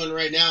I'm doing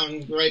right now,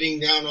 and writing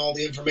down all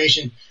the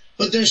information.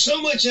 But there's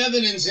so much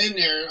evidence in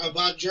there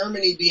about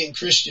Germany being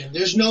Christian.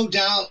 There's no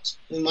doubt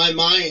in my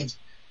mind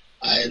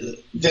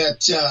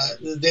that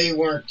they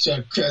weren't,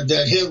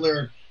 that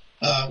Hitler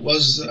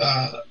was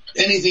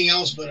anything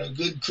else but a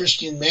good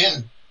Christian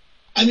man.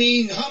 I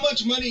mean, how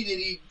much money did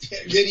he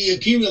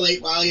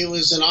accumulate while he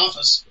was in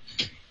office?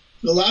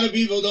 A lot of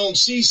people don't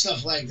see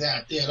stuff like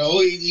that.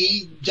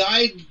 He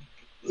died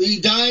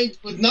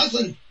with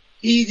nothing.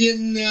 He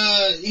didn't.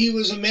 He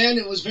was a man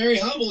that was very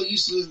humble. He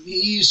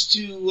used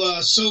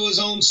to sew his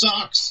own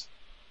socks.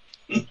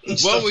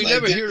 Well, we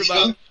never hear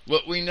about.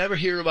 Well, we never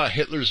hear about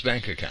Hitler's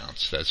bank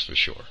accounts. That's for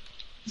sure.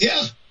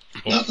 Yeah,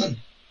 nothing.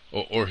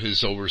 Or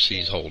his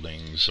overseas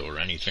holdings or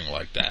anything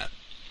like that.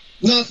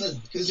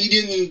 Nothing, because they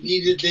didn't.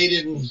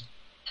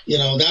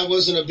 That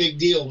wasn't a big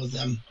deal with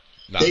them.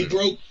 They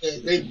broke.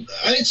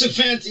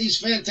 He's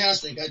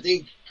fantastic. I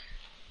think.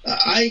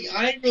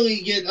 I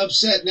really get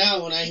upset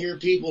now when I hear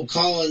people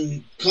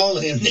calling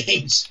him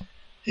names,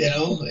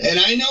 and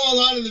I know a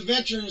lot of the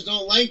veterans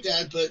don't like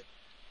that, but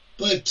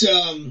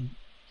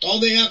all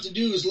they have to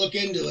do is look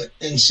into it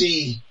and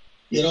see,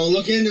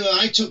 look into it.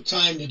 I took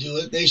time to do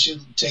it. They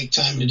should take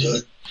time to do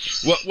it.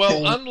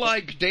 Well,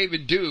 unlike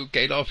David Duke,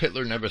 Adolf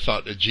Hitler never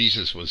thought that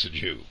Jesus was a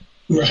Jew.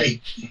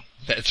 Right.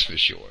 That's for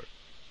sure.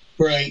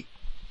 Right.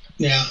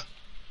 Yeah.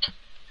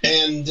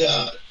 And,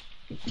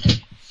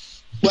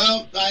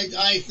 well,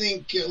 I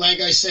think, like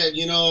I said,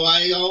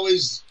 I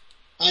always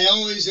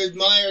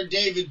admired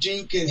David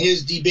Duke and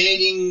his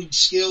debating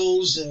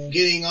skills and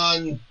getting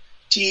on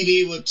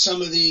TV with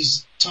some of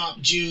these top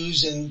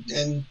Jews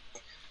and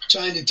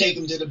trying to take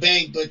them to the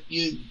bank. But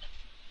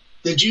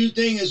the Jew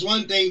thing is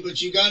one thing,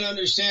 but you got to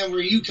understand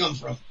where you come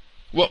from.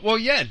 Well,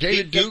 yeah,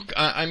 David Duke,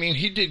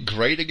 he did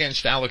great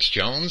against Alex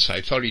Jones.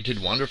 I thought he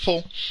did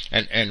wonderful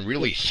and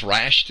really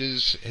thrashed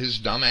his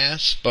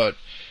dumbass, but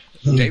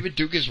David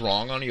Duke is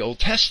wrong on the Old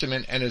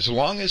Testament, and as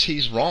long as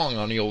he's wrong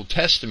on the Old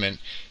Testament,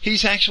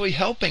 he's actually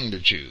helping the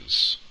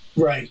Jews.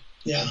 Right,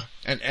 yeah.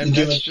 And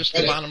that's just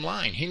the bottom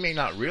line. He may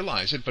not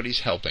realize it, but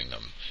he's helping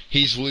them.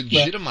 He's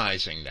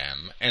legitimizing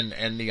them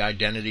and the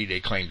identity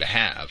they claim to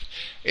have.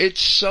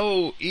 It's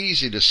so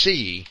easy to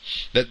see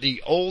that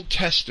the Old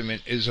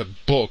Testament is a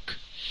book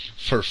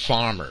for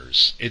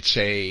farmers. It's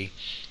a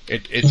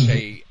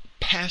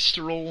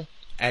pastoral,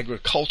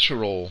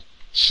 agricultural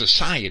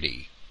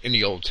society in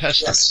the Old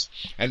Testament. Yes.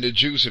 And the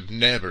Jews have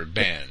never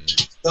been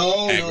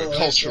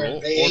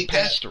agricultural or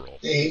pastoral.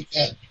 They hate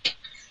that.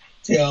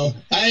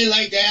 I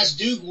like to ask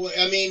Duke,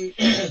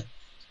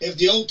 if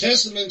the Old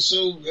Testament's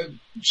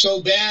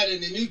so bad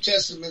and the New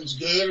Testament's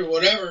good or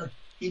whatever,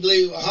 you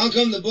believe, how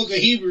come the book of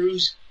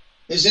Hebrews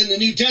is in the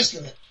New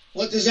Testament?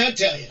 What does that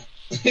tell you?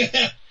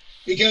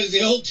 Because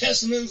the Old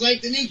Testament's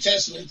like the New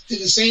Testament to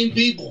the same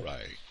people.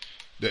 Right.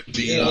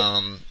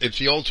 If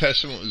the Old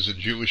Testament was a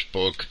Jewish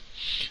book,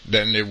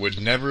 then there would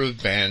never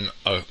have been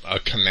a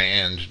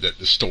command that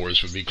the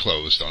stores would be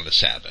closed on the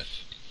Sabbath.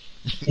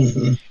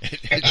 Mm-hmm.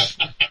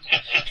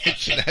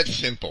 It's that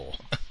simple.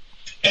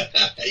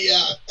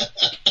 Yeah.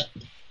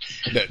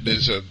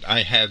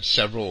 I have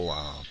several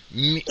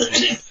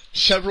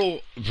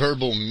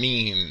verbal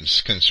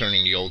memes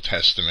concerning the Old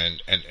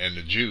Testament and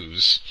the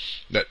Jews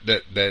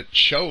that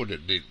show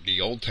that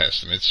the Old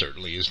Testament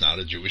certainly is not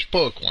a Jewish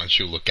book. Once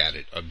you look at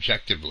it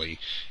objectively,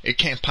 it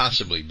can't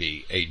possibly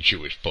be a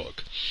Jewish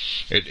book.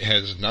 It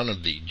has none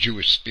of the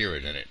Jewish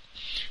spirit in it.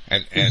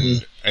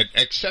 And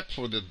except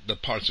for the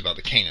parts about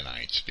the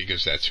Canaanites,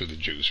 because that's who the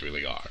Jews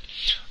really are.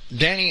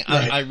 Danny,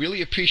 right. I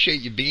really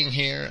appreciate you being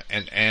here,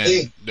 and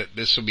that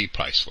this will be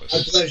priceless.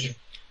 My pleasure.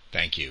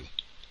 Thank you.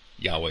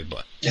 Yahweh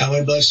bless.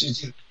 Yahweh bless you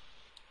too.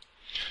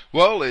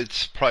 Well,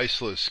 it's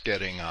priceless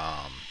getting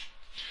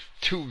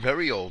two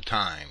very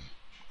old-time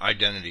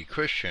identity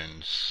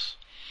Christians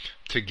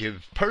to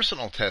give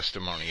personal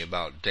testimony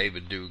about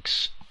David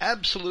Duke's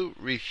absolute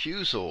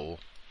refusal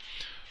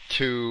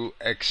to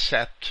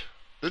accept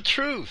the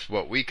truth,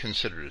 what we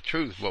consider the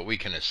truth, what we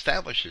can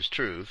establish as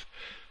truth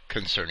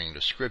concerning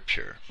the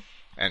Scripture.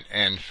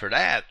 And for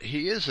that,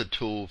 he is a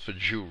tool for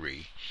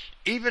Jewry.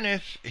 Even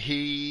if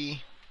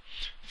he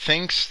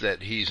thinks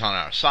that he's on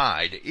our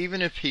side,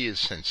 even if he is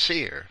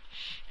sincere,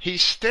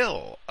 he's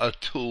still a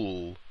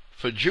tool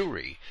for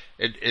Jewry.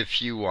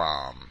 If you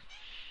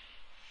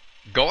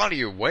go out of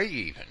your way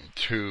even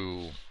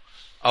to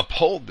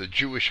uphold the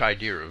Jewish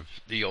idea of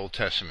the Old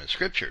Testament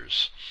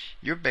Scriptures,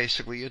 you're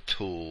basically a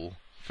tool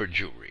for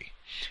Jewry.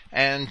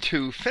 And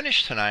to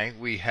finish tonight,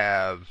 we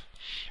have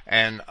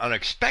an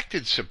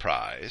unexpected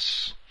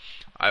surprise.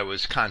 I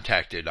was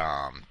contacted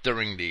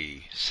during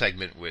the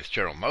segment with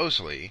Gerald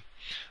Mosley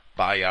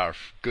by our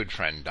good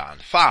friend Don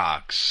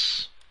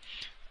Fox,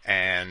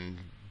 and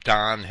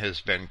Don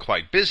has been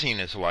quite busy in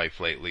his life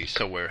lately,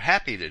 so we're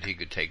happy that he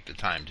could take the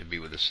time to be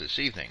with us this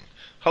evening.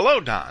 Hello,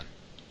 Don.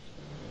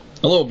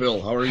 Hello,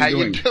 Bill. How are you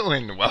doing? How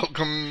you doing?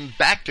 Welcome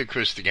back to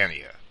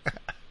Christogenea.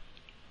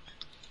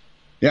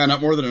 Yeah,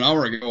 not more than an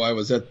hour ago, I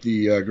was at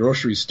the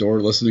grocery store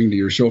listening to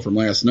your show from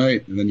last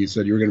night, and then you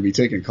said you were going to be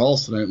taking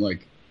calls tonight. I'm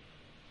like,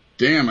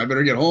 damn, I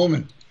better get home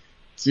and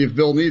see if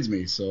Bill needs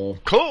me. So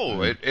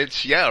cool.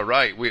 It's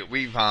right.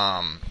 We've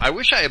I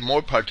wish I had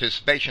more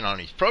participation on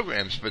these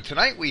programs, but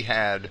tonight we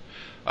had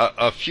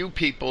a few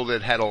people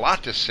that had a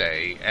lot to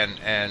say,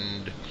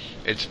 and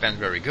it's been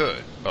very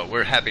good. But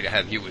we're happy to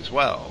have you as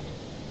well.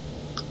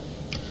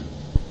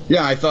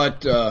 Yeah, I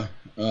thought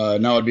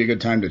now would be a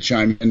good time to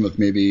chime in with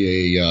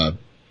maybe a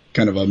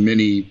kind of a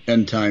mini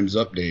end times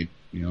update.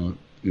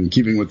 In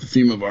keeping with the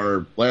theme of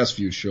our last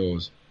few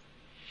shows.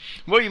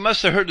 Well, you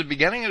must have heard the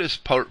beginning of this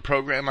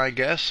program, I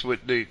guess,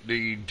 with the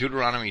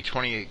Deuteronomy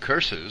 28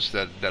 curses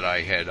that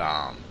I had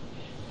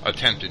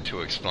attempted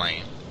to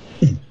explain.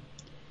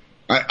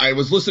 I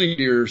was listening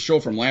to your show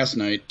from last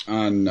night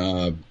on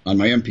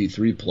my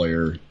MP3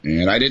 player,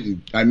 and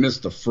I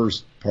missed the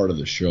first part of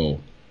the show.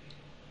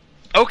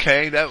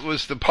 Okay, that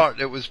was the part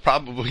that was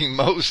probably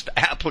most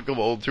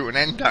applicable to an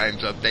end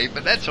times update,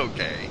 but that's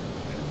okay.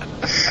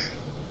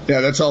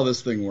 Yeah, that's how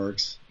this thing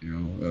works.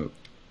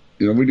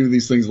 We do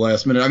these things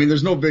last minute. I mean,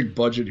 there's no big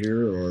budget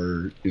here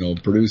or,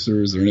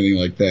 producers or anything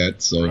like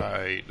that. So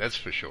right, that's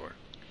for sure.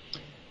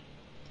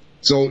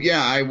 So,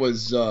 yeah, I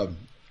was, the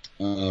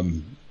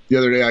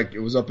other day,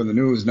 it was up in the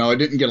news. Now, I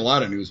didn't get a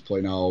lot of news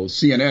play now.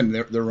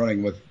 CNN, they're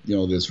running with,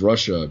 this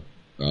Russia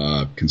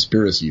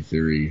conspiracy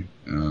theory,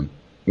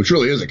 which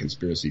really is a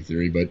conspiracy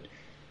theory. But,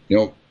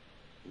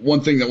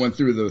 one thing that went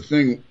through the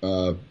thing,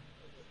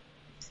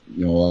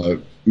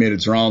 made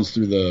its rounds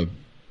through the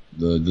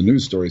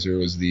news stories here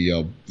was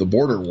the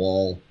border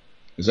wall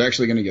is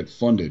actually going to get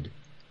funded.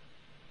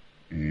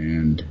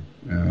 And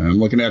I'm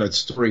looking at a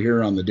story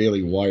here on the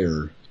Daily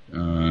Wire.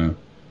 The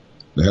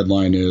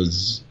headline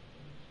is,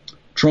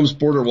 Trump's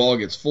border wall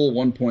gets full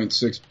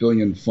 $1.6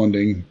 billion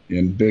funding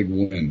in big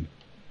win.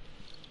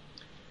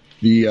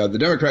 The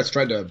Democrats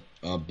tried to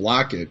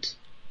block it.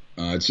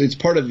 It's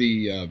part of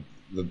the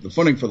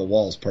funding for the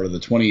wall is part of the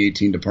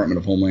 2018 Department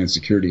of Homeland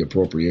Security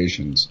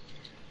appropriations.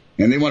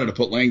 And they wanted to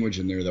put language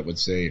in there that would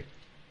say,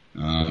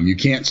 you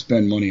can't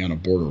spend money on a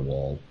border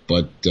wall.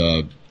 But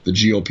the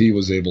GOP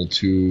was able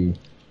to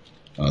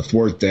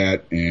thwart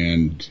that,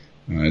 and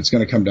it's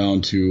going to come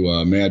down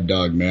to Mad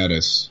Dog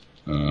Mattis.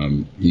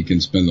 He can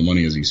spend the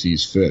money as he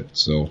sees fit.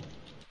 So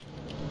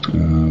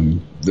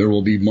there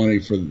will be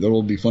funding for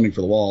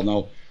the wall.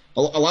 Now,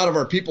 a lot of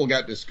our people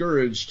got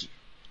discouraged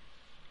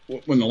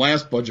when the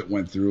last budget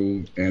went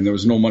through, and there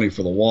was no money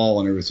for the wall,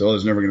 and everybody said,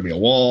 there's never going to be a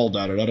wall,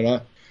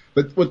 da-da-da-da-da.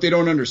 But what they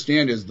don't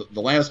understand is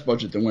the last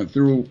budget that went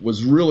through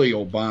was really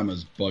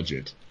Obama's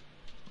budget.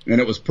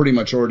 And it was pretty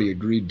much already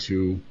agreed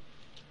to.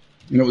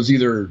 And it was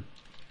either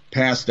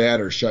pass that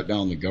or shut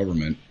down the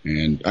government.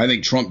 And I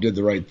think Trump did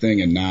the right thing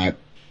in not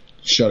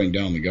shutting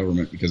down the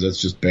government, because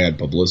that's just bad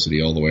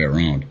publicity all the way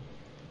around.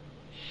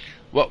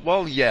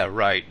 Well, yeah,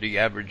 right. The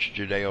average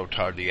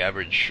Judeo-Tard, the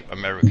average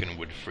American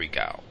would freak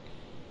out.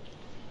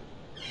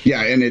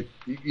 Yeah,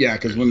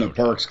 because when the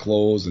parks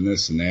close and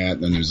this and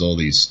that, then there's all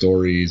these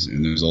stories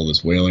and there's all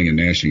this wailing and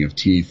gnashing of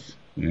teeth,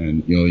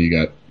 and you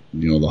got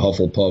the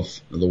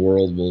Hufflepuff of the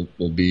world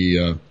will be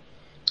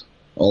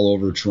all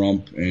over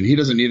Trump, and he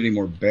doesn't need any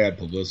more bad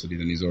publicity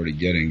than he's already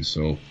getting.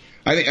 So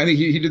I think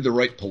he did the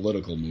right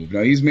political move.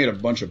 Now he's made a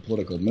bunch of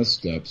political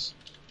missteps,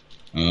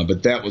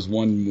 but that was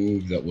one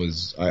move that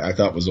was I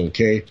thought was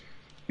okay.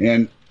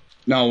 And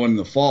now in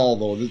the fall,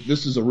 though,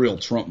 this is a real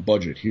Trump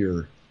budget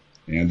here.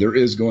 And there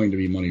is going to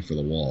be money for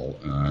the wall.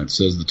 It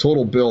says the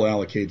total bill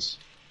allocates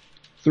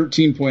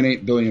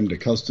 $13.8 billion to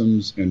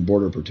customs and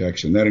border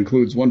protection. That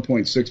includes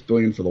 $1.6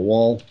 billion for the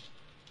wall,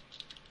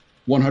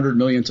 $100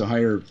 million to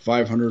hire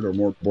 500 or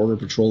more border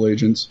patrol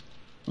agents,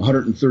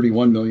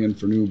 $131 million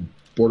for new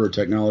border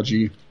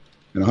technology,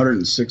 and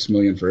 $106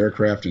 million for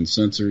aircraft and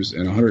sensors,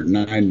 and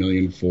 $109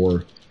 million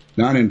for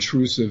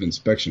non-intrusive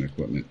inspection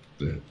equipment.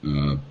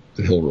 The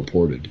Hill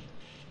reported.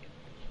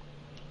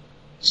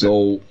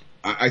 So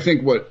I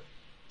think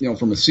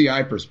from a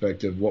CI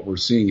perspective, what we're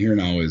seeing here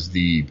now is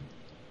I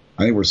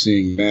think we're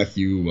seeing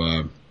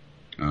Matthew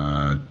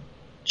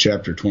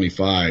chapter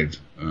 25,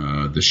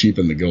 the sheep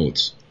and the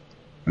goats.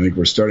 I think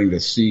we're starting to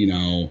see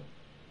now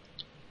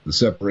the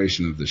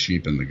separation of the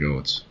sheep and the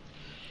goats.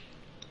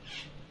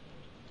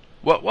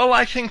 Well,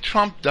 I think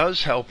Trump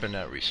does help in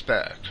that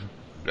respect.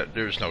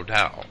 There's no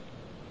doubt,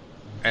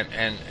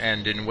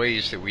 and in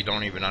ways that we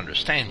don't even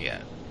understand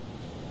yet.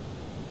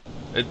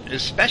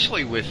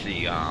 Especially with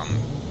the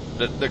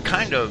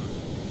kind of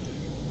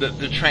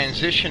the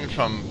transition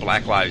from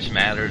Black Lives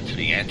Matter to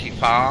the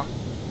Antifa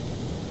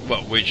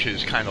which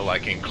is kind of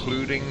like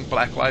including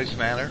Black Lives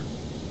Matter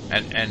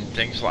and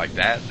things like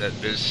that.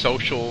 That there's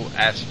social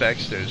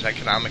aspects, there's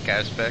economic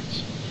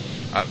aspects.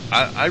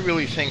 I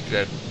really think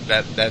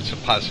that's a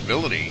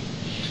possibility,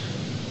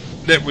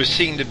 that we're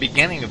seeing the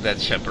beginning of that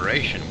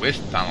separation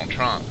with Donald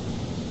Trump.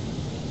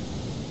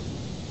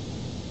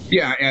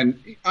 Yeah, and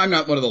I'm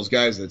not one of those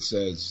guys that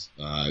says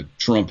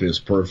Trump is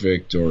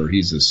perfect or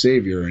he's a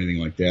savior or anything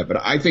like that, but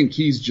I think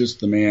he's just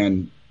the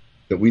man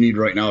that we need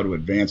right now to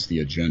advance the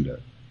agenda.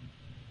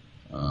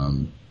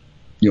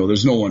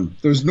 There's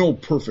no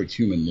perfect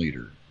human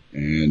leader,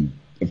 and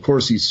of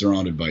course he's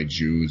surrounded by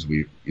Jews.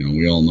 We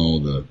all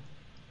know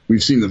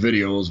we've seen the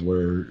videos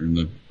where in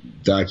the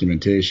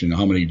documentation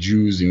how many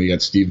Jews. You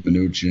got Steve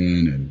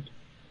Mnuchin and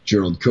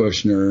Jared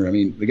Kushner. I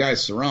mean, the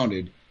guy's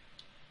surrounded.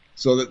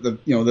 So that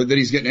that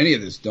he's getting any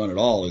of this done at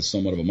all is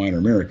somewhat of a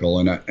minor miracle,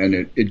 and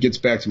it gets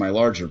back to my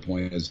larger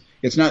point: is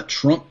it's not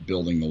Trump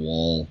building the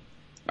wall.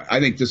 I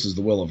think this is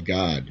the will of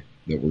God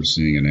that we're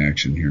seeing in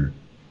action here.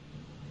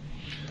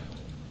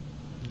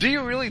 Do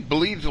you really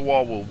believe the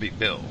wall will be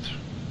built?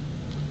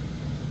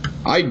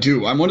 I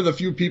do. I'm one of the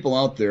few people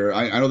out there.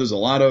 I know there's a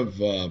lot of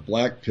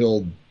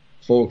black-pilled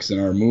folks in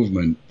our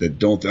movement that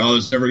don't. Oh,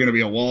 there's never going to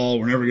be a wall.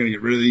 We're never going to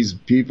get rid of these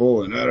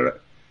people, and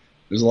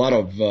there's a lot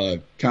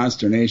of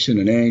consternation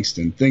and angst,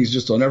 and things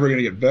just are never going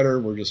to get better.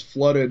 We're just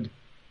flooded.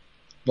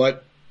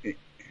 But,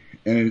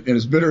 and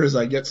as bitter as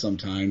I get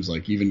sometimes,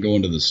 like even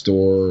going to the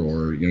store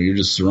or, you're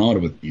just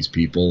surrounded with these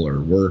people or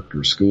work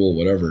or school,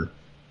 whatever.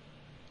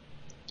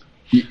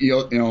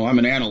 I'm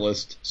an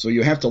analyst, so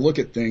you have to look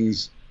at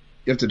things.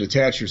 You have to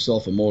detach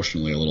yourself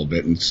emotionally a little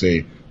bit and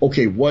say,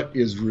 okay, what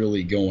is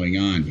really going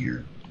on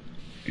here?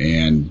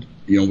 And,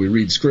 we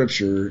read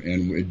scripture,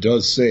 and it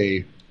does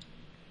say,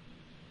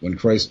 when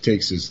Christ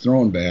takes his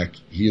throne back,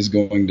 he is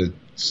going to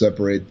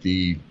separate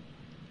the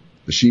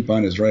sheep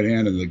on his right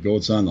hand and the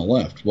goats on the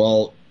left.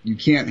 Well, you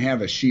can't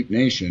have a sheep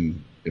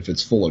nation if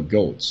it's full of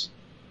goats.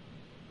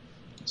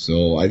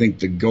 So I think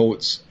the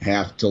goats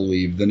have to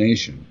leave the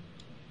nation.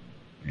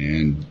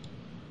 And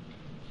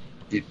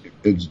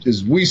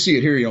as we see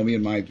it here, me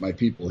and my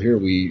people here,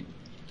 the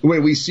way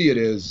we see it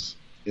is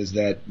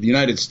that the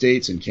United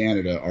States and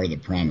Canada are the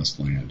promised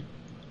land.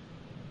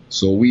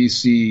 So we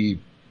see,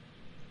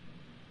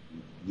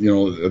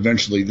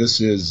 eventually this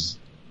is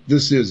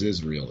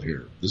Israel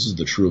here. This is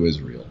the true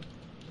Israel.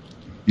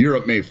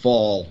 Europe may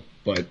fall,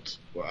 but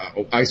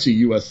I see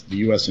the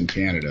U.S. and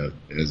Canada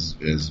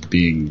as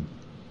being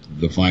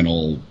the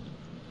final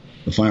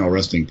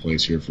resting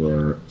place here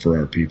for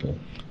our people.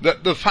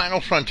 The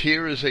final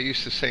frontier, as they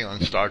used to say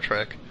on Star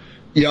Trek.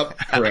 Yep,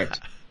 correct.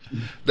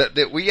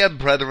 that we have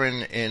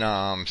brethren in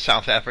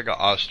South Africa,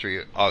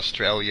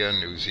 Australia,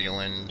 New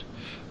Zealand,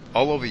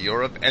 all over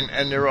Europe,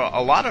 and there are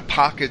a lot of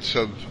pockets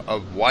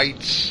of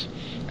whites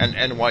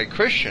and white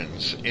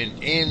Christians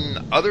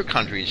in other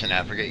countries in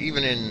Africa,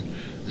 even in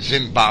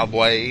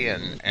Zimbabwe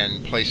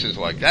and places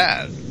like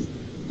that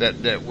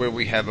where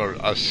we have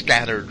a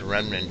scattered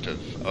remnant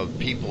of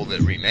people that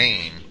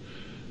remain,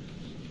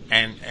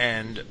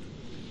 and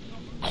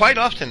quite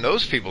often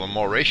those people are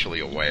more racially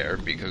aware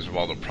because of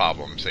all the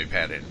problems they've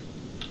had in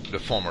the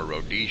former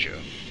Rhodesia.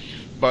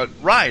 But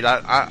right,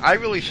 I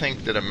really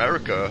think that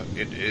America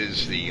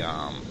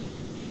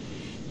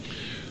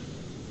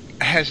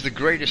has the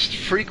greatest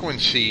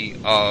frequency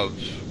of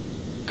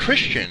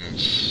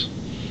Christians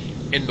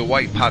in the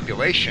white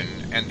population,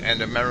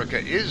 and America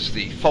is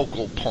the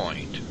focal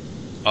point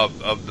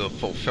of the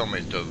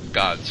fulfillment of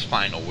God's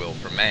final will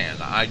for man.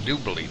 I do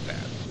believe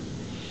that.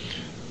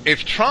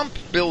 If Trump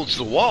builds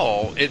the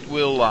wall, it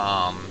will.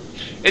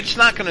 It's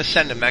not going to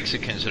send the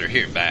Mexicans that are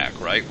here back,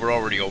 right? We're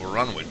already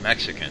overrun with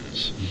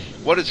Mexicans.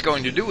 What it's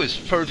going to do is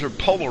further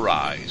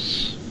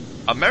polarize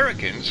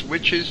Americans,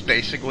 which is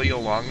basically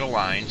along the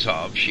lines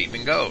of sheep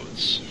and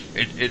goats.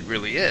 It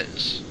really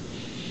is.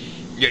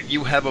 Yet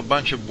you have a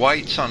bunch of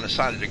whites on the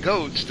side of the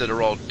goats that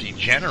are all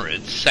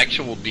degenerates,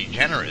 sexual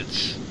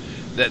degenerates,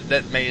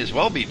 that may as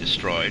well be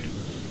destroyed.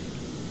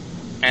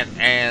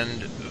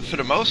 And for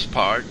the most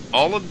part,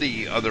 all of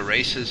the other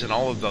races and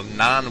all of the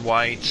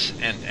non-whites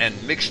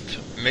and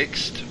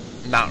mixed,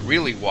 not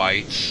really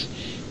whites,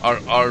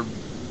 are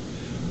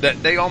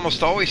that they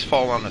almost always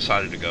fall on the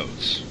side of the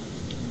goats.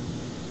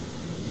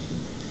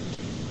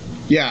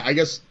 Yeah, I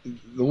guess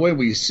the way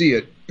we see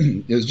it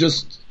is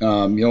just,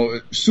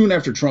 soon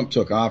after Trump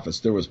took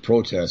office, there was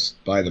protests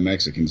by the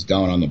Mexicans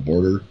down on the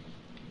border.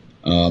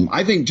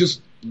 I think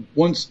just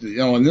once,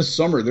 in this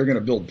summer, they're going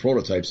to build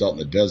prototypes out in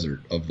the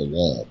desert of the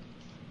wall.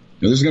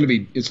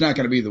 It's not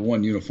going to be the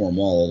one uniform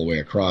wall all the way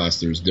across.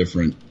 There's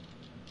different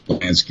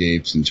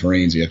landscapes and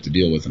terrains you have to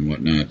deal with and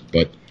whatnot.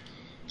 But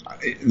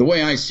the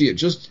way I see it,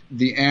 just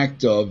the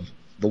act of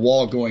the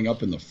wall going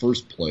up in the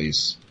first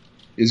place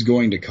is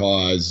going to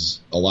cause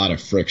a lot of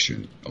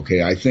friction.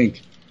 Okay, I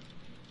think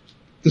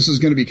this is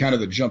going to be kind of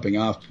the jumping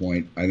off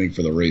point, I think,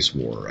 for the race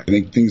war. I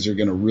think things are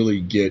going to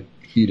really get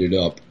heated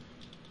up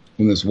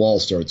when this wall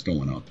starts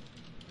going up.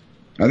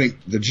 I think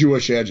the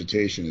Jewish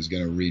agitation is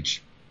going to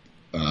reach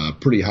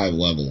pretty high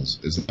levels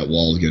as that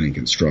wall is getting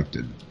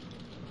constructed.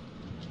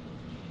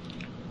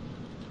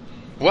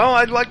 Well,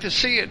 I'd like to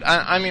see it.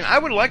 I mean, I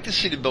would like to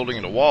see the building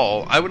of the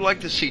wall. I would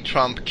like to see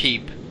Trump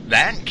keep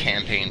that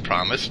campaign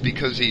promise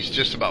because he's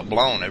just about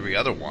blown every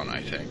other one,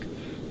 I think.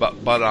 But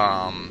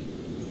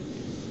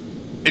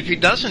if he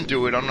doesn't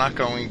do it, I'm not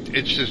going.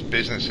 It's just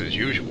business as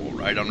usual,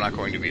 right? I'm not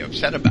going to be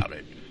upset about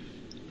it.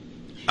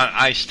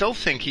 I still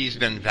think he's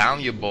been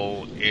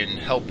valuable in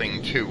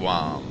helping to,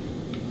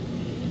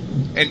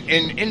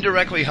 in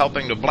indirectly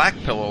helping to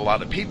blackpill a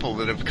lot of people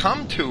that have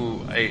come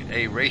to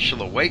a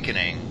racial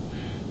awakening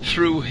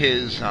through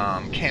his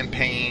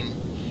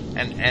campaign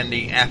and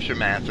the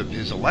aftermath of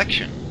his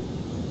election.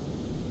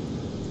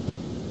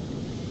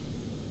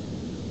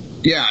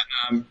 Yeah,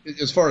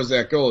 as far as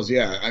that goes,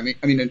 yeah. I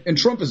mean, and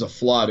Trump is a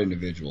flawed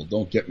individual.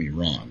 Don't get me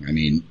wrong. I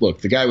mean,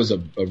 look, the guy was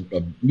a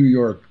New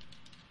York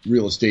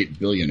real estate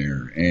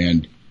billionaire,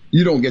 and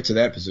you don't get to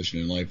that position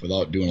in life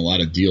without doing a lot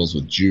of deals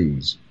with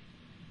Jews.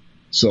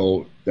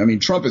 So, I mean,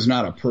 Trump is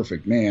not a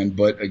perfect man,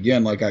 but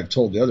again, like I've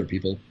told the other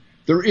people,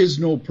 there is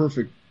no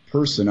perfect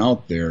person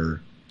out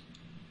there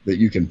that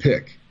you can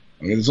pick.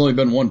 I mean, there's only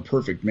been one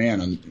perfect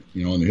man in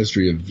the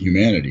history of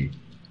humanity,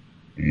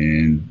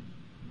 and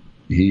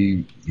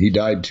he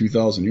died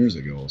 2,000 years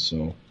ago.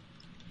 So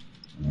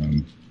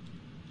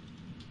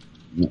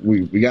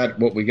we got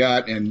what we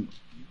got, and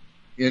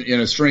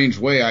in a strange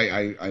way,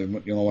 I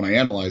when I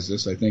analyze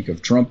this, I think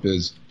of Trump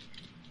as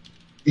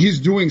he's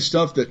doing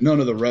stuff that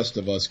none of the rest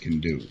of us can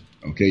do.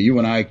 Okay, you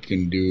and I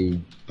can do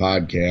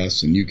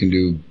podcasts, and you can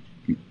do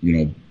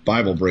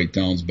Bible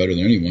breakdowns better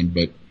than anyone,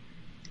 but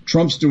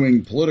Trump's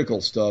doing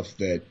political stuff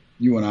that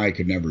you and I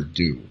could never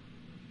do.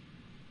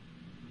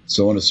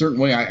 So in a certain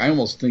way, I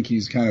almost think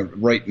he's kind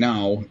of right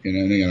now,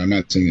 and I'm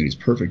not saying that he's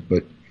perfect,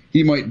 but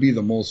he might be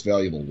the most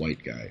valuable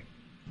white guy.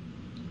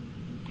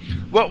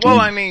 Well,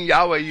 I mean,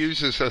 Yahweh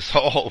uses us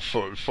all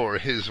for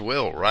his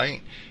will,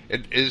 right?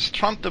 Is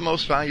Trump the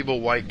most valuable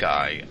white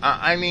guy?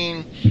 I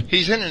mean,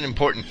 he's in an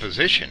important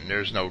position,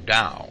 there's no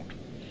doubt.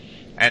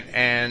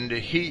 And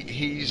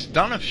he's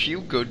done a few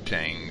good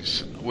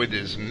things with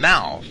his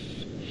mouth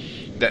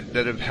that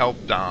have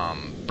helped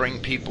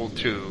bring people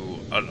to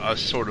a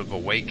sort of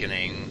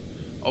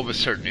awakening over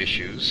certain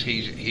issues.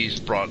 He's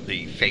brought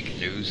the fake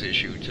news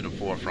issue to the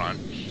forefront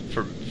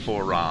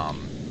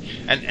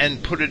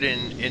and put it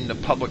in the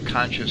public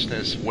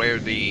consciousness where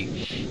the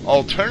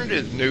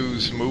alternative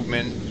news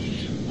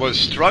movement was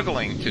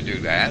struggling to do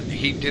that.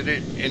 He did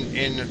it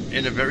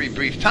in a very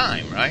brief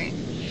time, right?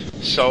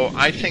 So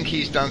I think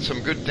he's done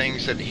some good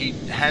things that he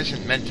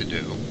hasn't meant to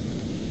do,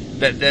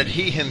 that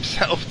he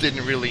himself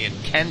didn't really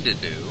intend to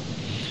do.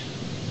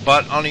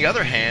 But on the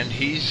other hand,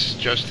 he's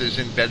just as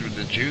in bed with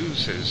the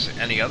Jews as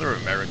any other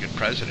American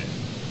president.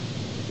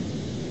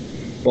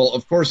 Well,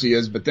 of course he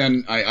is, but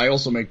then I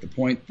also make the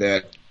point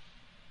that,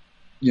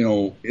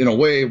 in a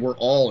way, we're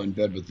all in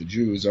bed with the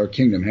Jews. Our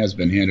kingdom has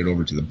been handed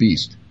over to the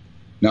beast.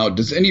 Now,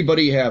 does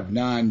anybody have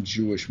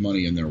non-Jewish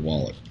money in their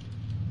wallet?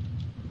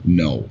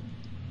 No.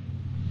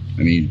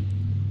 I mean,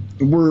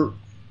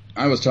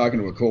 I was talking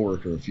to a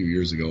coworker a few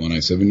years ago, and I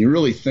said, when you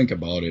really think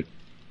about it,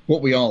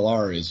 what we all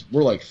are is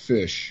we're like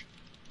fish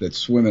that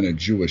swim in a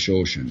Jewish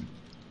ocean.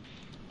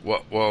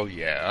 Well,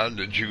 yeah,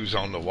 the Jews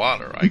on the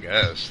water, I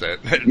guess. They're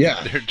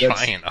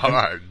trying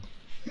hard.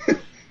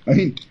 I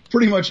mean,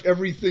 pretty much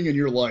everything in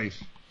your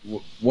life,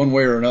 one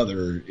way or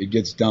another, it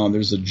gets down.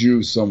 There's a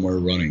Jew somewhere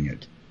running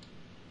it.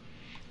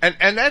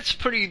 And that's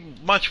pretty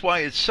much why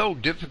it's so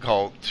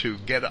difficult to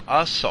get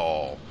us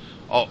all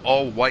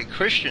white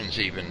Christians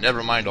even,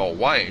 never mind all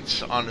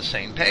whites, on the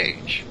same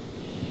page.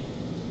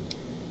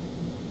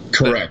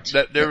 Correct.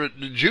 The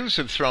Jews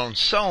have thrown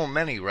so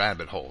many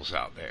rabbit holes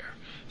out there.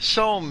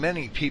 So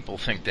many people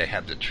think they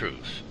have the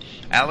truth.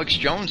 Alex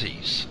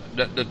Jonesies,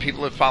 the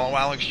people that follow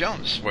Alex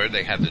Jones, swear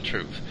they have the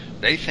truth.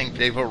 They think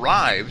they've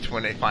arrived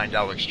when they find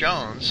Alex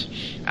Jones.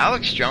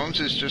 Alex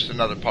Jones is just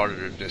another part of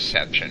the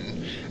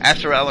deception.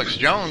 After Alex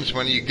Jones,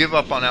 when you give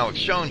up on Alex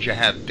Jones, you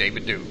have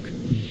David Duke.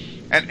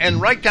 And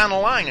right down the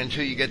line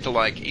until you get to,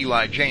 like,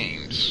 Eli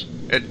James.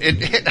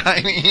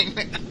 I mean...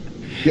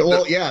 Yeah,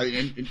 well, yeah,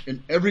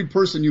 and every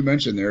person you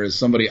mentioned there is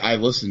somebody I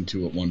listened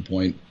to at one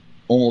point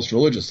almost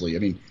religiously. I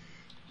mean,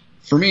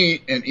 for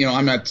me, and,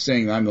 I'm not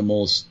saying I'm the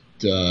most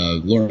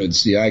learned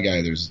CI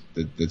guy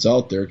that's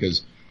out there,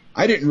 because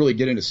I didn't really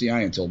get into CI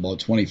until about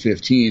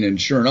 2015, and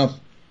sure enough,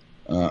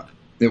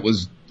 it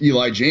was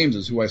Eli James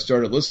is who I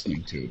started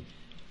listening to.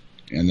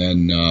 And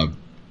then,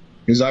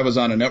 because I was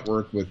on a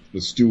network with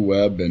Stu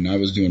Webb, and I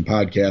was doing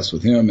podcasts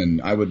with him, and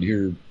I would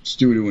hear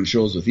Stu doing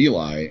shows with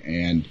Eli,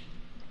 and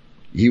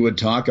he would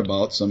talk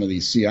about some of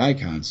these CI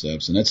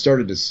concepts, and that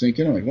started to sink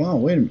in. I'm like, wow,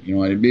 wait a minute.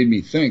 And it made me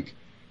think,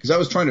 because I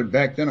was trying to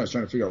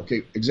figure out,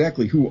 okay,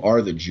 exactly who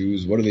are the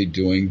Jews? What are they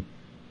doing?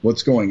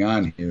 What's going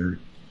on here?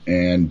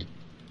 And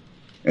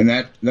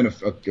then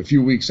a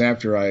few weeks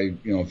after a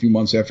few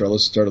months after I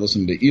started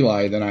listening to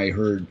Eli, then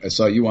I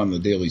saw you on the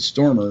Daily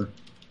Stormer,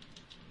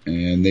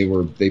 and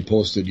they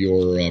posted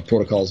your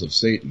Protocols of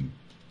Satan.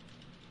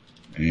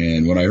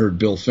 And when I heard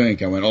Bill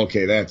Fink, I went,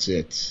 okay, that's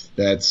it.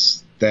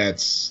 That's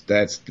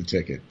the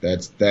ticket.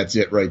 That's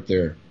it right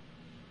there.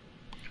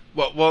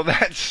 Well,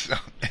 that's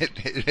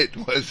it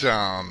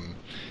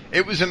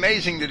was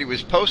amazing that he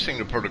was posting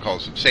the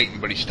protocols of Satan,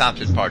 but he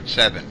stopped at part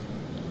 7.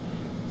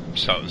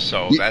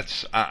 So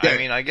that's I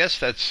mean, I guess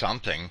that's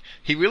something.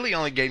 He really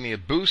only gave me a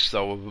boost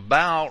though of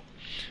about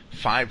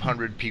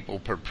 500 people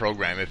per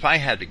program, if I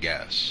had to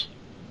guess.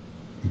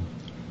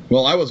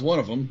 Well, I was one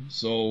of them,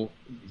 so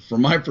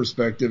from my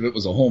perspective, it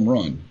was a home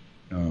run.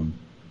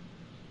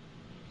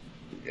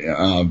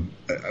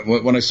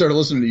 When I started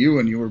listening to you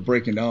and you were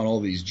breaking down all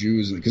these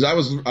Jews, because I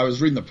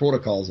was reading the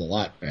protocols a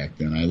lot back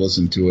then. I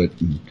listened to it,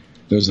 and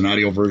there was an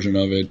audio version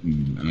of it,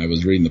 and I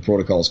was reading the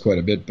protocols quite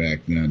a bit back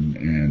then.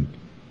 And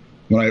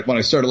when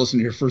I started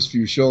listening to your first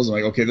few shows, I'm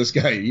like, okay, this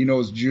guy, he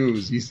knows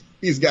Jews.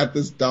 He's got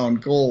this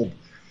down cold.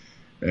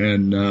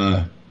 And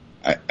I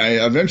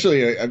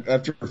eventually,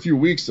 after a few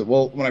weeks,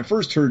 when I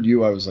first heard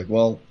you, I was like,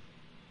 well,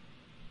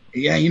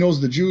 yeah, he knows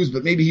the Jews,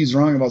 but maybe he's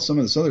wrong about some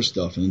of this other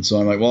stuff. And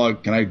so I'm like, well,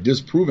 can I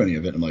disprove any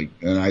of it?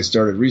 And I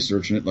started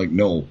researching it, like,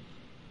 no.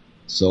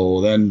 So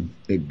then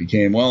it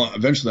became, well,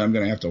 eventually I'm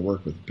going to have to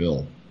work with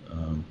Bill.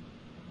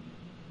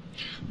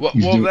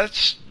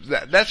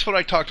 That's what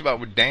I talked about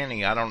with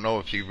Danny. I don't know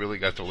if you really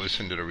got to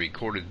listen to the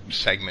recorded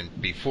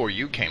segment before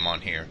you came on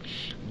here.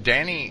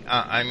 Danny,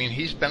 I mean,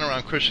 he's been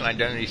around Christian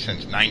identity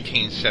since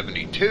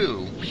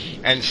 1972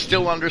 and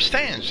still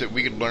understands that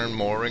we could learn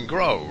more and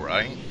grow,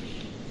 right?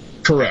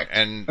 Correct.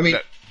 And I mean,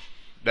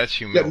 that's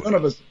humility. Yeah,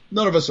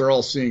 none of us are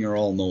all seeing or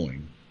all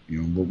knowing.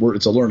 You know,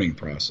 it's a learning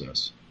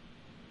process.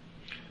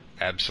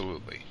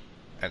 Absolutely.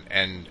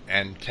 And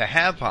to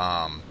have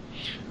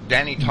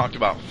Danny talked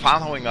about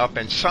following up,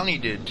 and Sonny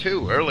did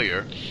too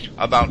earlier,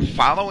 about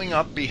following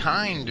up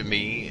behind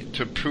me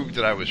to prove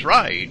that I was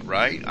right?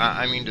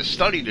 I mean, to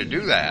study to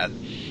do that,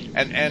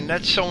 and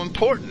that's so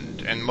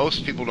important, and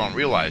most people don't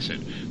realize it.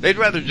 They'd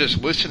rather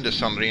just listen to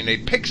somebody, and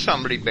they'd pick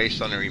somebody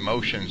based on their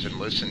emotions and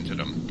listen to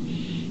them,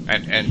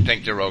 and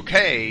think they're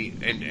okay,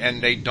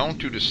 and they don't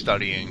do the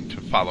studying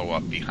to follow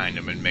up behind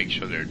them and make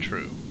sure they're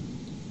true.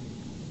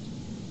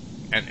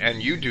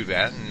 And you do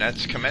that, and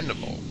that's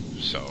commendable.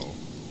 So,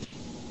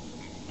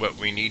 but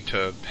we need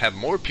to have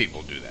more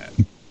people do that.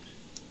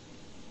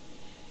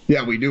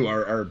 Yeah, we do.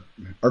 Our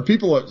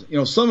people are, you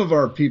know, some of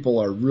our people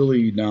are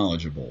really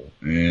knowledgeable,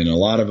 and a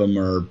lot of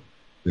them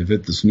they've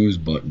hit the snooze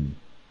button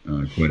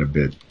quite a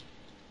bit.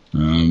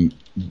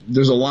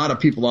 There's a lot of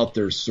people out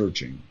there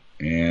searching,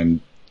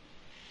 and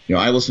you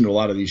know, I listen to a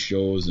lot of these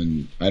shows,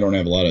 and I don't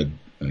have a lot of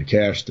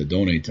cash to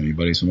donate to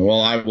anybody. So,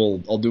 well,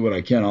 I'll do what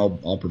I can.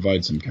 I'll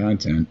provide some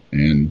content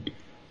and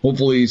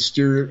hopefully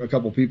steer a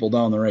couple people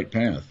down the right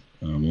path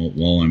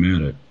while I'm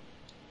at it.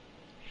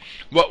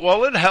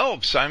 Well, it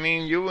helps. I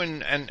mean, you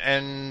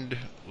and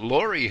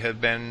Lori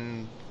have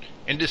been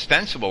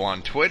indispensable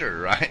on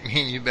Twitter. I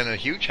mean, you've been a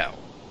huge help.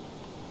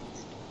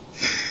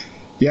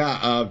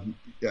 Yeah,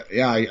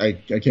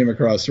 I came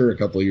across her a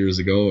couple of years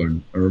ago, or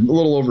a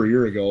little over a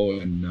year ago,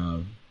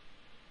 and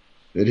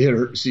it hit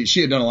her. See, she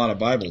had done a lot of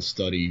Bible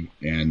study,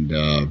 and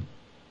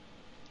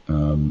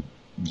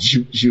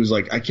she was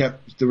like,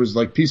 there was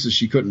like pieces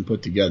she couldn't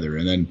put together,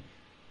 and then,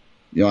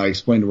 you know, I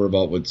explained to her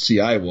about what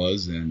CI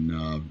was,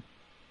 and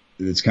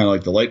it's kind of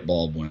like the light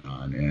bulb went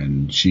on,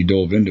 and she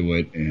dove into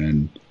it,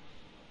 and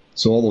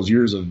so all those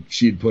years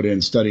she had put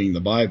in studying the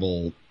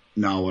Bible,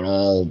 now it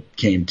all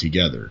came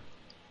together.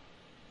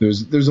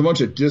 There's a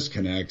bunch of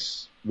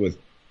disconnects with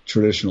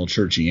traditional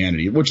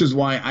churchianity, which is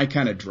why I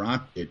kind of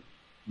dropped it,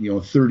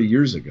 30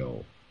 years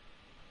ago.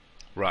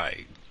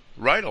 Right.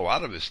 A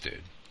lot of us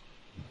did.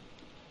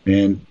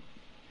 And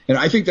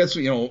I think that's,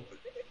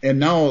 and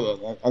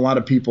now a lot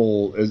of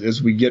people,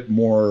 as we get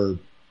more,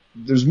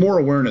 there's more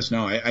awareness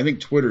now. I think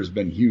Twitter's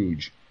been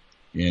huge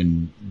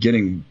in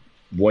getting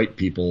white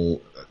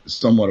people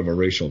somewhat of a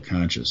racial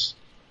consciousness.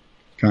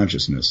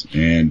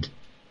 And,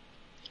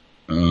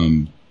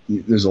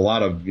 there's a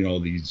lot of,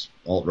 these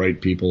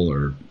alt-right people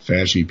or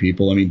fasci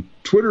people. I mean,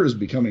 Twitter is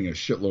becoming a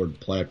shitload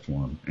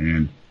platform,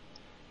 and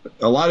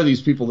a lot of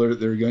these people,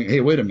 they're going,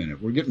 hey, wait a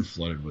minute, we're getting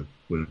flooded with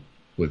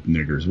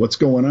niggers. What's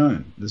going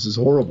on? This is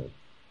horrible.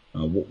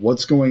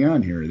 What's going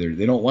on here?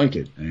 They don't like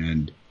it.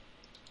 And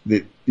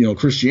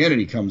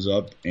Christianity comes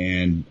up,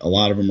 and a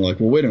lot of them are like,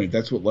 well, wait a minute,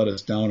 that's what let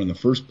us down in the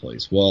first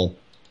place. Well,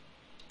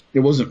 it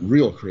wasn't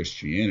real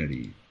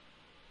Christianity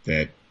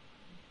that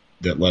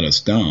let us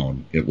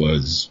down. It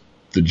was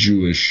the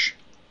Jewish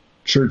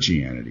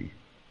churchianity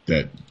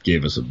that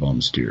gave us a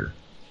bum steer.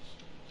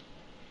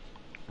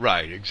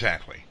 Right,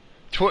 exactly.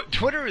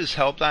 Twitter has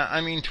helped. I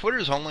mean,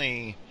 Twitter's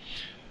only...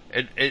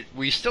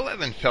 we still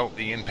haven't felt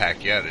the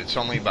impact yet. It's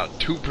only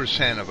about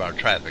 2% of our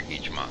traffic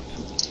each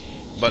month.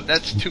 But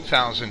that's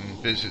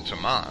 2,000 visits a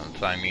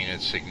month. I mean,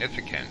 it's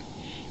significant.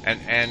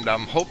 And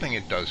I'm hoping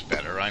it does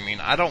better. I mean,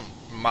 I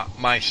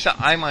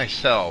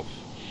myself,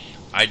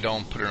 I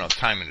don't put enough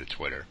time into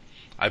Twitter.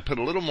 I put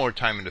a little more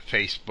time into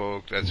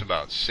Facebook. That's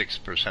about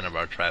 6% of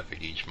our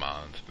traffic each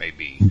month.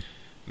 Maybe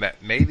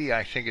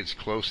I think it's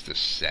close to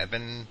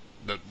 7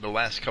 the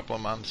last couple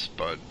of months,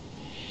 but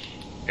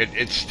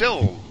it's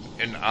still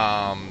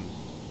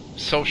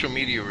social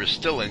media is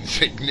still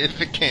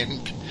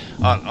insignificant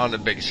on a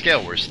big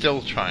scale. We're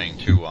still trying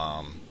to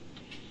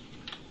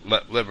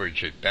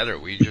leverage it better.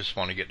 We just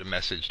want to get the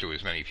message to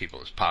as many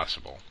people as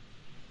possible.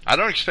 I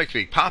don't expect to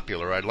be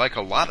popular. I'd like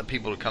a lot of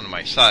people to come to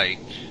my site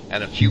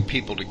and a few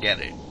people to get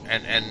it.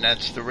 And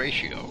that's the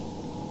ratio.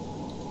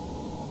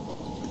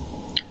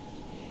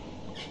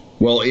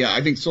 Well, yeah,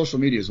 I think social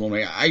media is one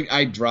way.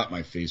 I dropped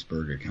my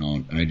Facebook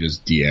account. I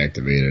just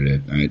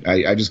deactivated it.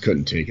 I just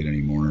couldn't take it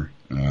anymore.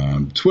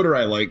 Twitter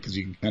I like because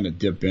you can kind of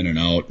dip in and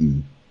out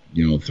and,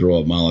 throw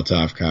a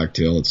Molotov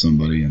cocktail at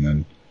somebody and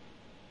then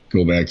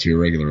go back to your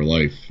regular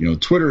life.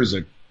 Twitter is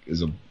a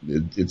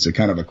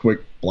kind of a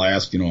quick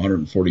blast,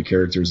 140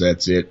 characters,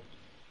 that's it.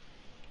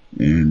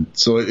 And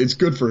so it's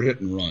good for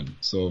hit and run.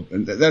 So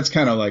and that's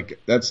kind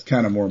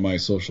of more my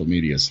social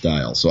media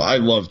style. So I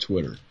love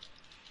Twitter.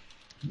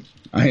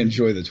 I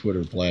enjoy the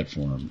Twitter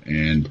platform.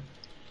 And,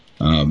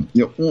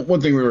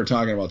 one thing we were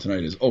talking about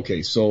tonight is,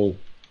 okay, so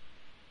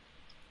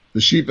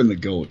the sheep and the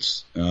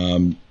goats.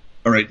 All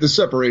right, this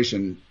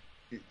separation,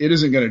 it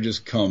isn't going to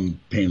just come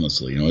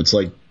painlessly. It's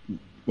like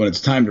when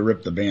it's time to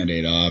rip the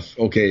Band-Aid off,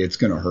 okay, it's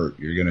going to hurt.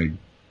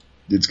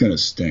 It's going to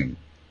sting.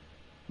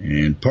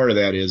 And part of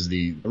that is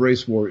the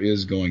race war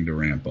is going to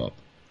ramp up.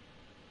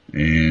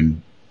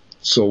 And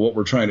so what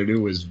we're trying to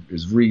do is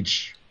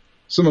reach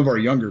some of our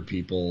younger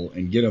people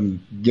and get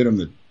them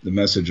the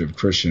message of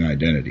Christian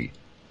identity.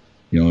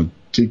 To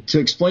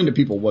explain to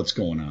people what's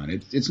going on.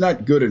 It's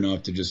not good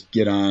enough to just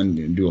get on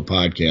and do a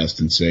podcast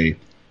and say,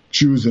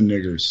 Jews and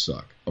niggers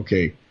suck.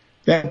 Okay,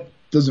 that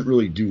doesn't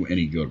really do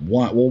any good.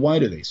 Why? Well, why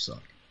do they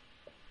suck?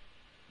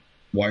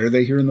 Why are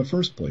they here in the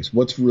first place?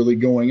 What's really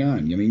going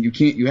on? I mean,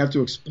 you have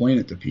to explain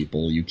it to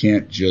people. You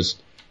can't just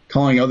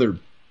calling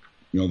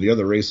the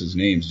other races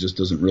names just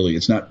doesn't really,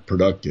 it's not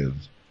productive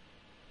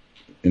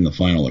in the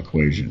final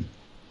equation.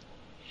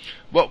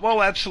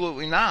 Well,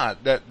 absolutely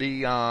not. That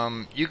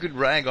you could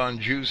rag on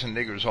Jews and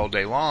niggers all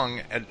day long,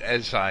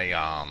 as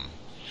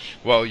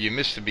you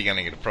missed the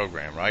beginning of the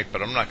program, right?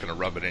 But I'm not going to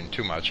rub it in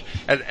too much.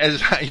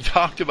 As I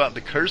talked about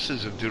the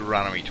curses of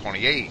Deuteronomy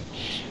 28,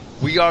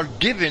 we are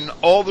given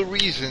all the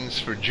reasons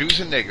for Jews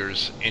and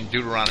niggers in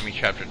Deuteronomy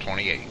chapter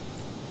 28.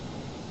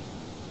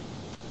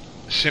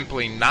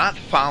 Simply not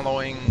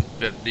following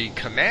the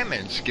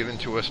commandments given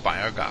to us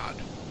by our God.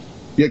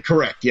 Yeah,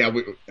 correct. Yeah,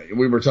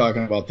 we were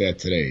talking about that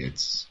today.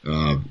 It's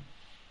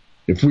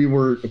if we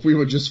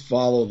would just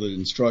follow the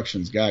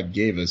instructions God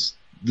gave us,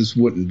 this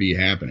wouldn't be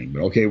happening.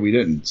 But okay, we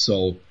didn't.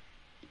 So,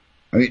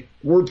 I mean,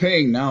 we're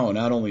paying now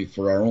not only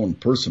for our own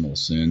personal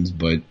sins,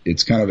 but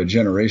it's kind of a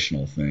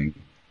generational thing.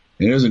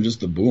 It isn't just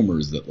the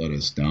boomers that let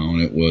us down.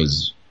 It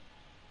was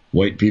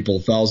white people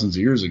thousands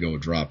of years ago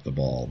dropped the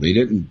ball. They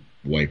didn't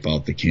wipe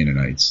out the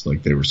Canaanites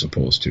like they were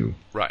supposed to.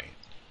 Right.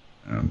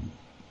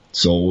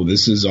 So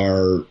this is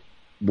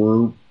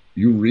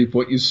you reap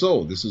what you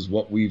sow. This is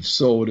what we've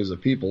sowed as a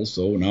people.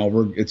 So now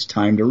it's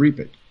time to reap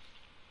it.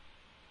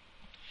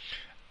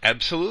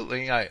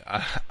 Absolutely,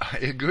 I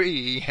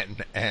agree,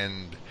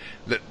 and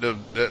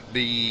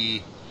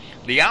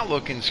the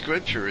outlook in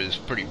Scripture is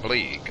pretty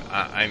bleak.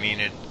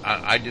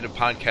 I did a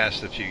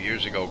podcast a few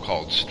years ago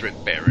called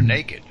 "Stripped Bare and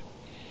Naked."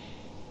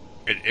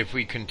 If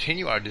we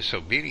continue our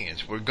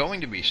disobedience, we're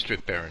going to be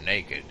stripped bare and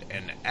naked,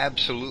 and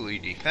absolutely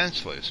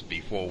defenseless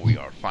before we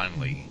are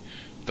finally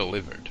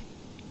delivered.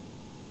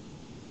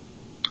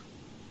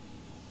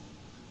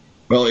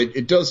 Well,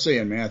 it does say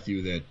in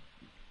Matthew that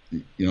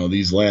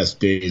these last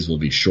days will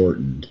be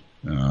shortened,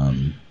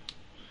 and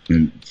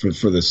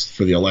for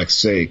the elect's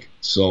sake.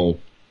 So,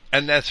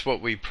 and that's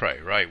what we pray,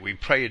 right? We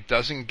pray it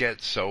doesn't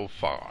get so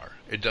far.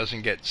 It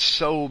doesn't get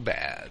so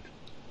bad.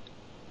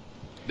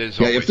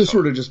 If this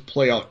were to just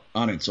play out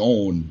on its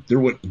own, there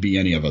wouldn't be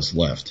any of us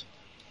left.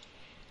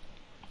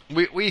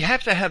 We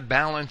have to have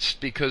balance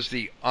because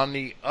on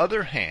the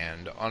other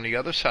hand, on the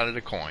other side of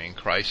the coin,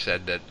 Christ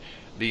said that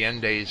the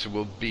end days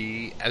will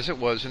be as it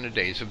was in the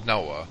days of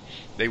Noah.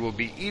 They will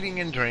be eating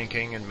and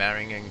drinking and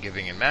marrying and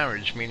giving in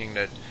marriage, meaning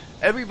that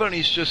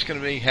everybody's just going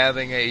to be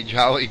having a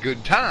jolly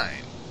good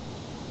time.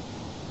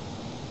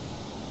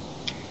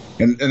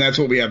 And that's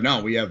what we have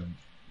now.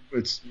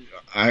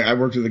 I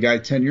worked with a guy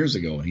 10 years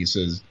ago, and he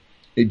says,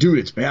 "Hey, dude,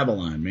 it's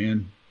Babylon,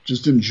 man.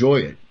 Just enjoy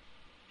it."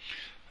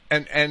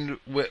 And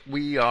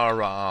we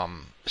are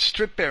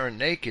stripped bare and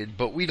naked,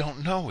 but we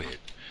don't know it.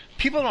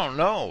 People don't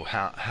know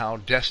how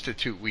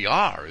destitute we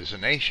are as a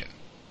nation.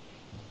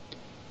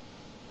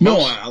 No,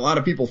 a lot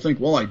of people think,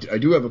 well, I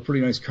do have a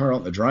pretty nice car out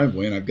in the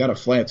driveway, and I've got a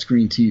flat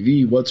screen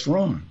TV. What's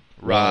wrong?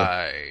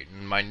 Right.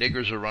 Well, my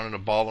niggers are running a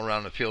ball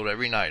around the field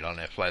every night on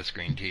that flat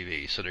screen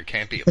TV, so there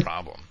can't be a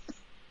problem.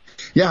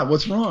 Yeah,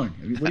 what's wrong?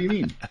 I mean, what do you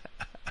mean?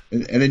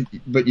 and then,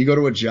 but you go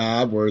to a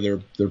job where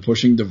they're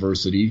pushing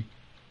diversity.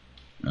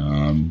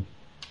 You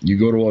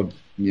go to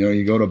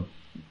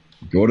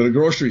the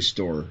grocery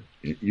store.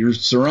 You're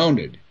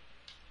surrounded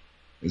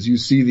as you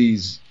see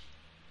these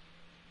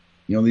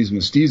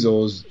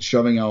mestizos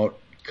shoving out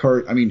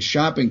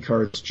shopping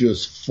carts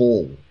just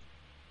full.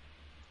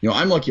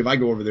 I'm lucky if I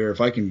go over there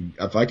if I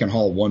can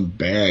haul one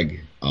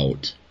bag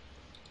out.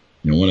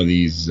 one of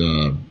these,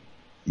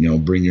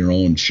 bring your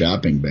own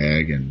shopping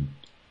bag, and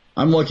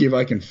I'm lucky if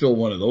I can fill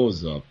one of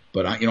those up.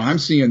 But I'm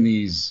seeing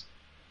these,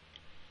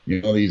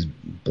 these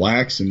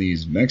blacks and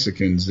these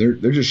Mexicans, they're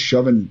just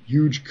shoving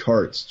huge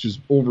carts, just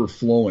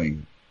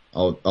overflowing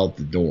out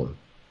the door.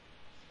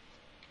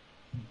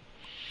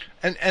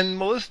 And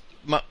Melissa,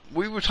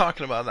 we were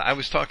talking about that. I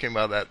was talking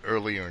about that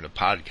earlier in the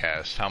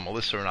podcast, how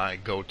Melissa and I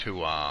go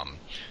to,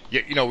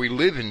 we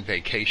live in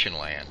vacation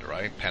land,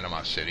 right?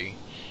 Panama City.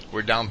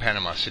 We're down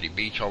Panama City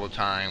Beach all the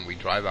time. We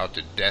drive out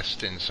to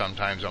Destin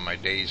sometimes on my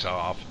days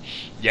off.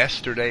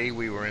 Yesterday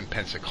we were in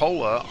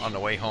Pensacola on the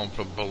way home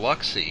from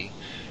Biloxi,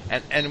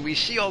 and we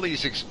see all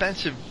these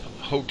expensive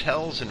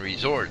hotels and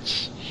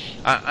resorts.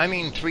 I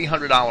mean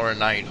 $300 a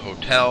night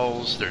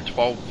hotels. They're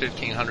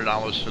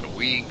 $1,500 for the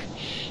week.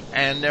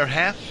 And they're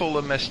half full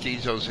of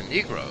mestizos and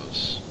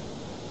Negroes.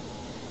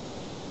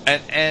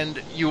 And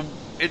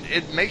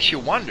it makes you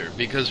wonder,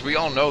 because we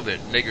all know that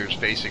niggers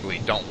basically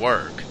don't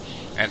work.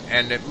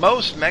 And that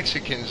most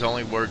Mexicans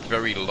only work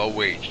very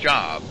low-wage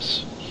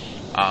jobs,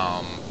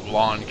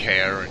 lawn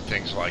care and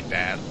things like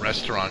that,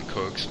 restaurant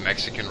cooks,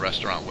 Mexican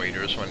restaurant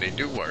waiters when they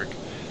do work.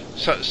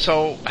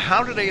 So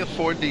how do they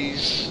afford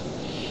these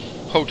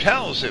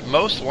hotels that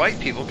most white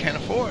people can't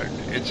afford?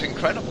 It's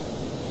incredible.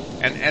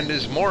 And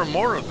there's more and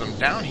more of them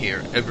down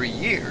here every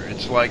year.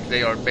 It's like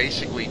they are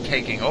basically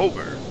taking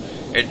over.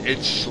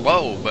 It's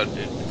slow, but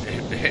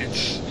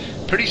it's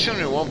pretty soon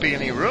there won't be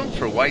any room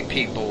for white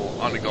people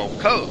on the Gulf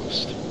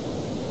Coast.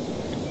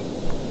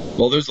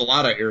 Well, there's a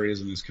lot of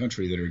areas in this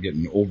country that are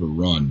getting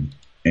overrun,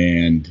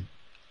 and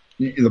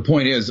the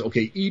point is,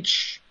 okay,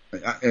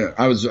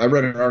 I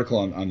read an article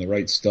on the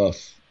Right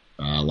Stuff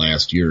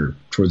last year,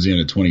 towards the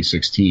end of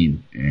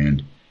 2016,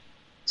 and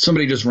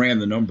somebody just ran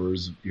the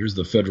numbers. Here's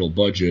the federal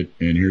budget,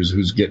 and here's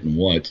who's getting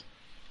what.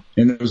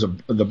 And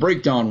the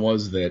breakdown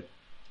was that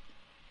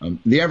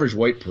the average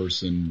white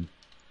person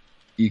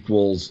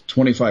equals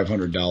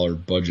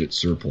 $2,500 budget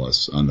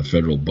surplus on the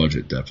federal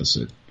budget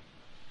deficit.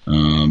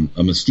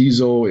 A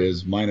mestizo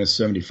is minus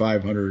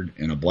 $7,500,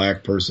 and a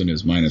black person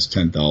is minus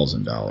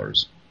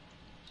 $10,000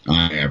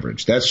 on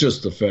average. That's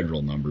just the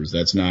federal numbers.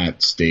 That's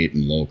not state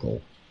and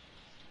local.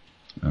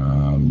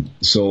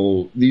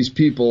 So these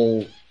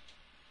people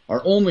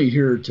are only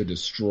here to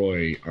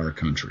destroy our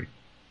country.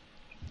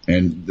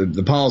 And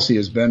the policy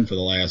has been for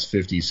the last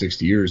 50,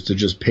 60 years to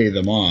just pay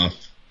them off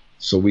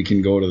so we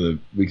can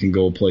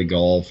go play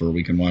golf, or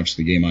we can watch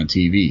the game on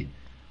TV.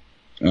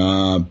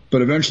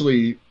 But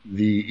eventually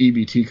the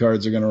EBT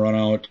cards are going to run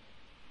out.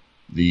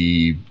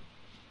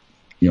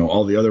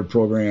 All the other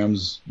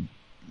programs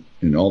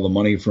and all the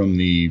money from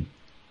the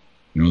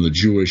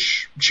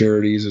Jewish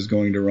charities is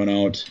going to run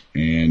out,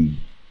 and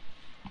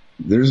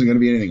there isn't going to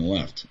be anything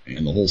left,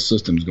 and the whole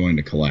system's going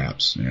to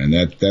collapse. And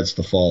that's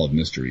the fall of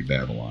Mystery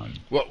Babylon.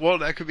 Well,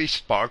 that could be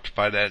sparked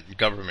by that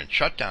government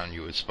shutdown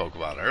you had spoke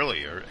about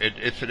earlier,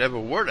 if it ever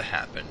were to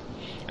happen,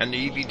 and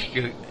the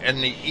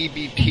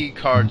EBT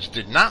cards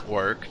did not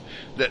work,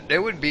 that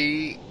there would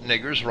be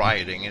niggers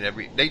rioting in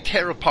they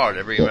tear apart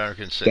every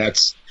American city.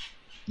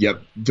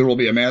 Yep. There will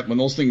be when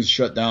those things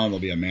shut down, there'll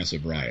be a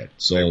massive riot.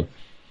 So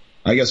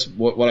I guess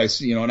what I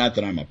see, not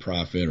that I'm a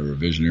prophet or a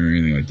visionary or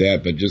anything like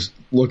that, but just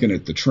looking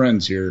at the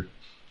trends here.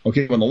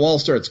 Okay, when the wall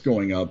starts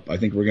going up, I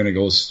think we're going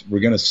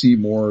to see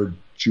more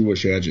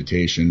Jewish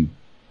agitation.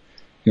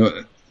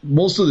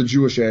 Most of the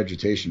Jewish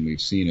agitation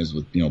we've seen is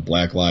with,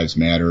 Black Lives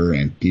Matter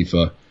and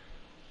Antifa.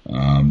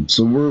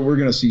 So we're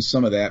going to see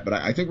some of that, but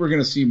I think we're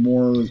going to see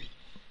more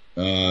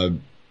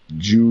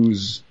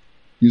Jews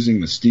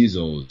using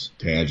mestizos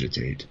to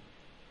agitate.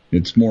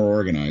 It's more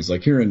organized.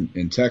 Like here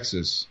in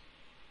Texas,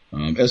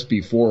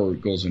 SB 4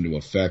 goes into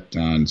effect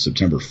on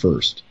September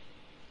 1st,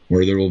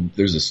 where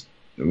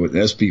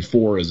SB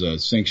 4 is a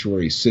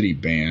sanctuary city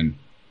ban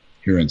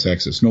here in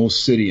Texas. No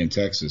city in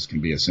Texas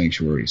can be a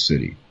sanctuary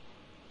city,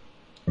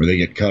 or they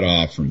get cut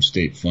off from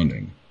state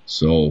funding.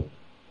 So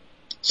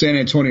San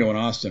Antonio and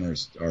Austin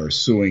are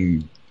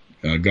suing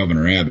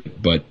Governor Abbott,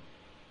 but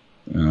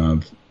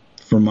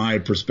from my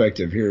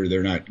perspective here,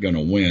 they're not going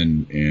to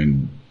win,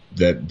 and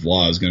that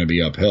law is going to be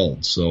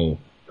upheld. So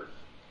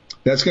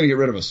that's going to get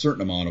rid of a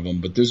certain amount of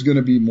them, but there's going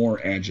to be more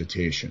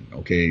agitation.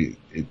 Okay,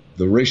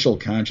 the racial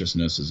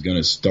consciousness is going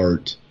to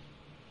start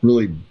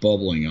really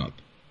bubbling up.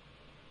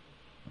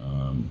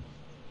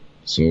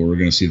 So we're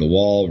going to see the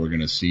wall. We're going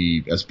to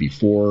see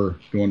SB4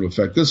 go into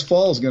effect. This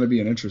fall is going to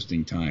be an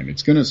interesting time.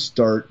 It's going to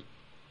start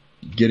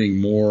getting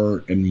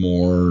more and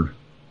more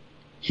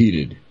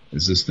heated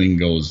as this thing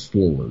goes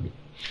forward.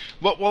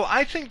 Well,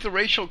 I think the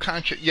racial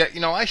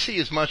I see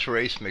as much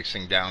race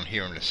mixing down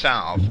here in the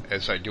South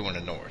as I do in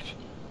the North.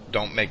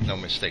 Don't make no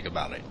mistake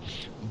about it.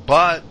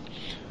 But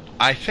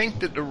I think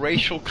that the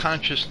racial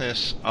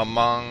consciousness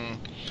among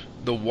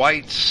the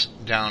whites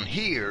down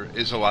here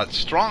is a lot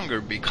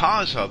stronger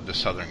because of the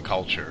Southern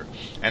culture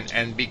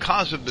and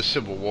because of the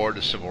Civil War,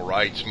 the Civil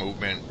Rights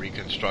Movement,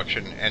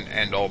 Reconstruction,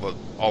 and all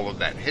of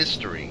that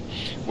history.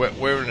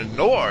 Where in the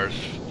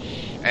North,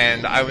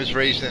 and I was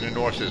raised in the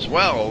North as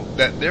well,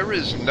 that there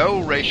is no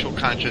racial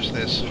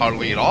consciousness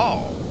hardly at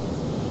all.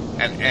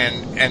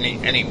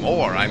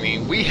 anymore. I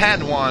mean, we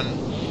had one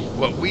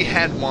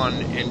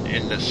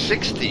in the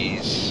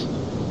 60s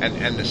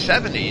and the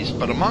 70s,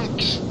 but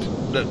amongst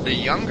the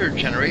younger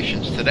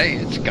generations today,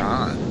 it's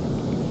gone.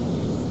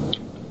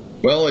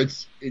 Well,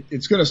 it's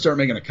going to start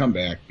making a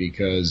comeback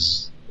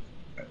because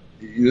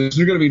there's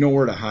going to be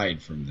nowhere to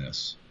hide from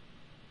this.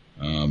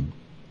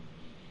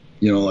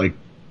 Like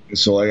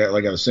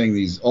I was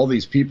saying, all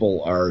these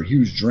people are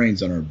huge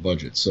drains on our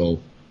budget.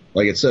 So,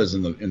 like it says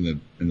in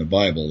the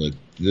Bible, that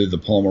they're the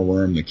palmer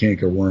worm, the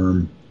canker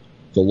worm,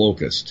 the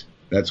locust.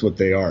 That's what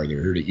they are.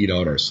 They're here to eat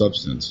out our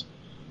substance.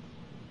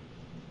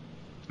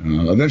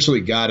 Eventually,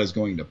 God is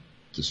going to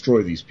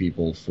destroy these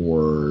people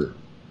for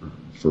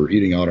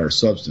eating out our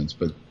substance.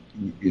 But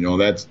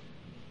that's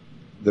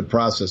the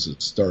process is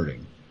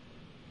starting.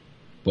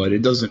 But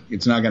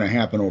it's not going to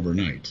happen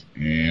overnight.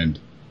 And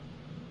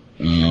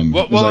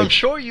I'm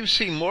sure you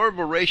see more of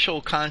a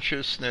racial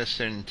consciousness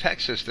in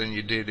Texas than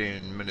you did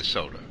in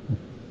Minnesota.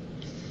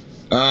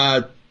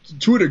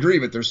 To a degree,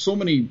 but there's so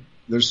many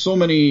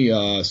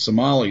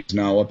Somalis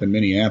now up in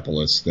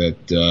Minneapolis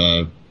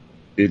that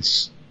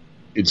it's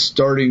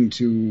starting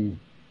to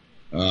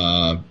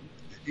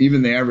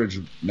even the average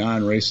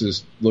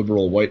non-racist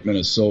liberal white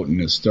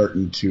Minnesotan is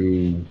starting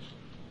to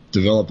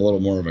develop a little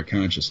more of a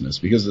consciousness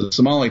because the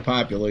Somali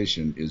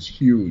population is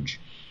huge.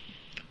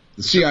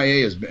 The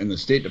CIA and the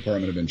State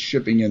Department have been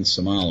shipping in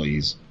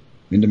Somalis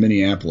into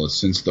Minneapolis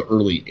since the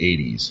early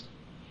 80s.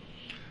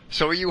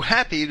 So are you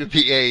happy to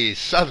be a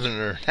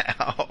Southerner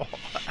now?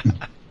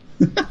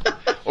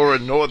 Or a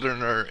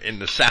Northerner in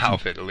the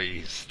South, at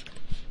least?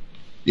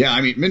 Yeah,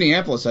 I mean,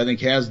 Minneapolis, I think,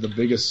 has the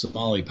biggest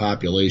Somali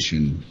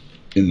population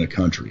in the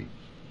country.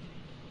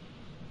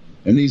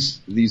 And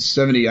these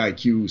 70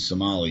 IQ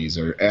Somalis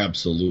are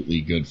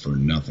absolutely good for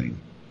nothing.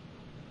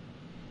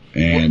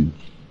 And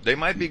they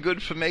might be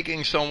good for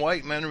making some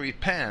white men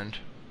repent.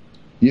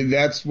 Yeah,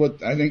 that's what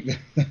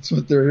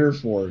they're here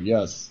for.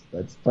 Yes,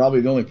 that's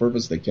probably the only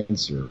purpose they can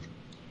serve.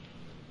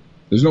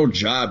 There's no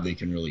job they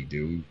can really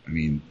do. I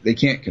mean, they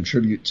can't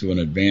contribute to an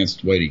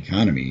advanced white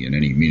economy in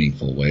any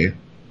meaningful way.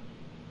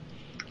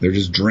 They're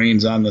just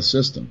drains on the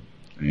system.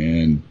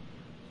 And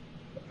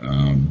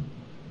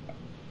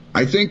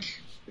I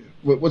think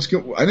what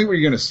you're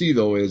going to see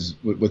though is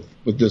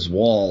with this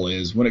wall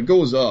is when it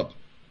goes up,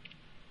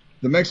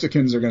 the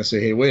Mexicans are going to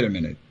say, "Hey, wait a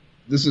minute,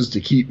 this is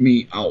to keep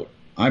me out.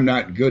 I'm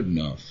not good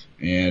enough,"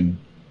 and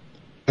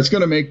that's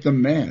going to make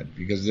them mad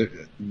because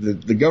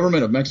the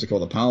government of Mexico,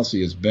 the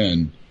policy has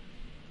been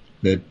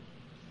that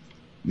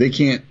they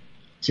can't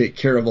take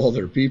care of all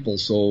their people,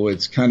 so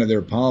it's kind of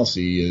their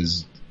policy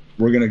is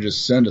we're going to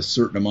just send a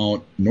certain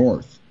amount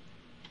north,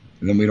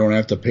 and then we don't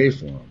have to pay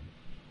for them,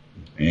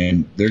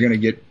 and they're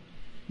going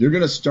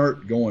to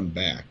start going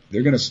back.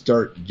 They're going to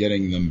start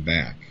getting them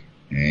back,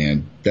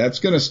 and that's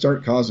going to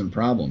start causing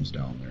problems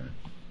down there.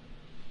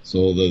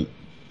 So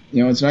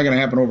it's not going to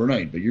happen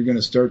overnight, but you're going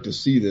to start to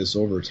see this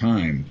over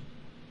time.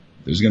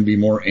 There's going to be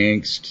more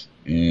angst,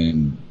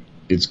 and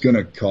it's going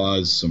to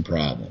cause some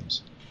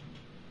problems.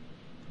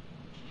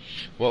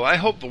 Well, I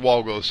hope the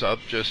wall goes up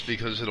just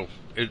because it'll.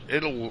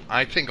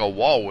 I think a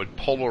wall would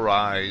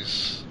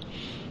polarize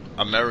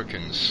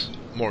Americans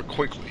more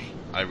quickly.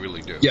 I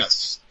really do.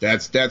 Yes,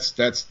 that's.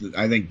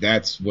 I think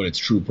that's what its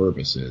true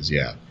purpose is.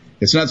 Yeah,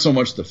 it's not so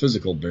much the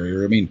physical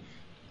barrier. I mean,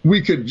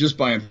 we could just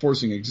by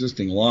enforcing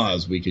existing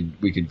laws, we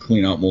could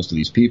clean out most of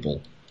these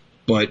people.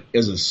 But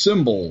as a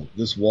symbol,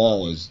 this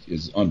wall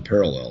is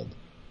unparalleled,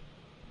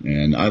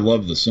 and I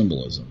love the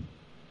symbolism.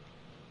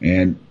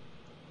 And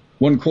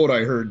one quote I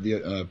heard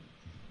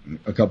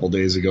a couple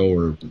days ago,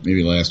 or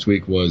maybe last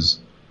week, was,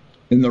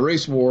 "In the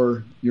race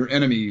war, your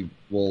enemy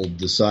will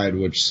decide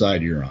which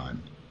side you're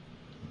on."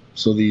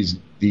 So these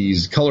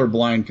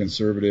colorblind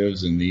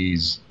conservatives and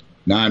these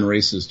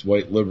non-racist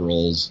white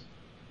liberals,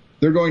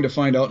 they're going to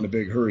find out in a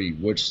big hurry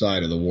which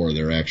side of the war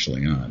they're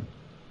actually on.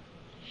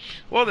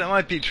 Well, that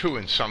might be true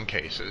in some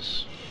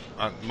cases.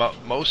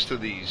 Most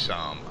of these,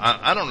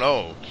 I don't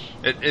know.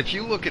 If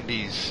you look at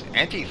these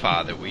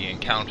Antifa that we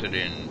encountered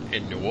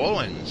in New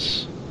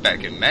Orleans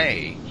back in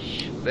May,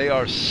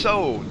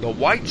 the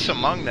whites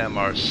among them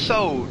are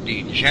so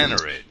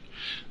degenerate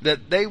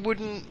that they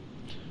wouldn't,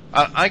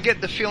 I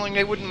get the feeling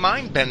they wouldn't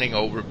mind bending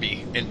over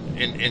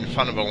in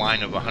front of a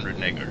line of 100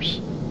 niggers.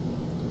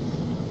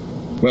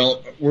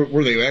 Well,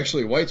 were they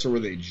actually whites or were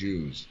they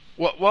Jews?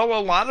 Well, a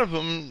lot of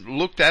them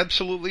looked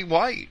absolutely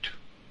white.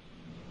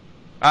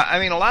 I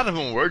mean, a lot of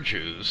them were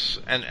Jews,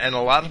 and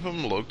a lot of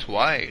them looked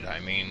white. I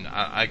mean,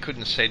 I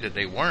couldn't say that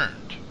they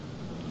weren't.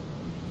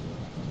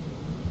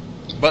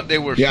 But they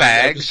were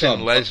fags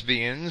and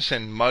lesbians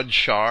and mud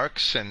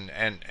sharks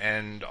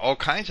and all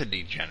kinds of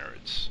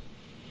degenerates.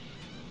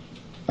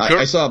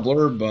 I saw a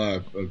blurb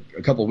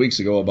a couple of weeks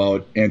ago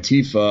about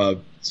Antifa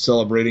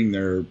celebrating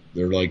their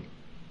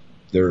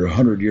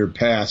 100-year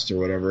past or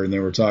whatever, and they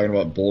were talking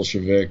about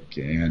Bolshevik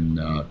and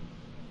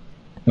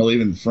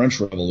even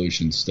French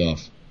Revolution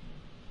stuff.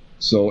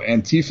 So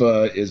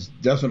Antifa is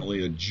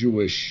definitely a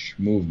Jewish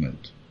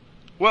movement.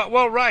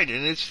 Well, right,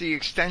 and it's the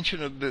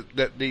extension of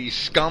the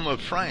scum of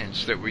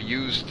France that were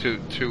used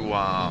to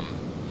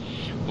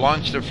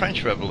launch the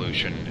French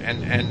Revolution,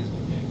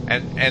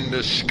 and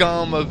the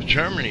scum of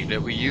Germany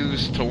that we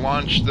used to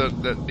launch the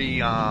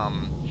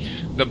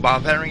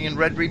Bavarian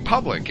Red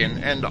Republic,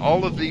 and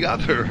all of the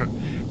other.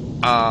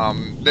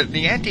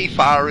 The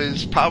Antifa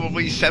is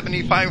probably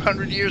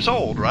 7,500 years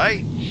old,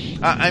 right?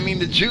 I mean,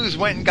 the Jews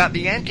went and got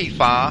the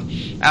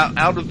Antifa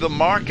out of the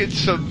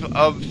markets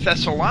of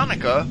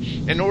Thessalonica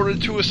in order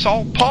to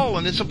assault Paul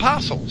and his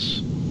apostles.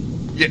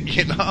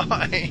 You know,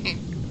 I mean,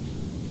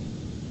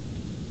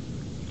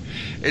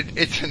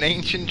 it's an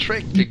ancient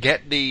trick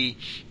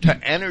to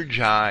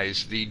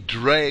energize the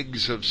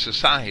dregs of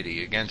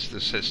society against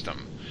the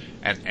system,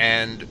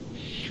 and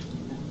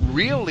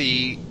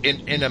really,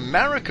 in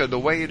America, the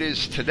way it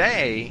is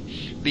today,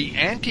 the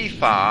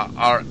Antifa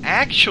are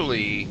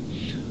actually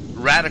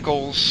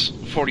radicals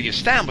for the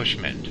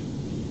establishment,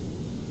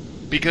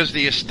 because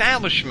the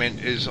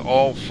establishment is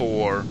all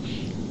for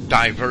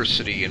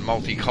diversity and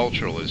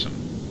multiculturalism.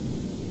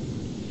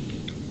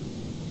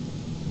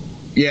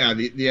 Yeah,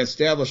 the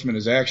establishment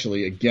is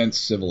actually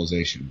against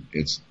civilization.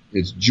 It's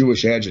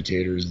Jewish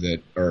agitators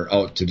that are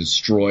out to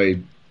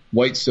destroy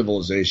white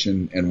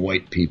civilization and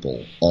white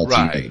people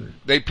altogether. Right.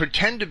 They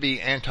pretend to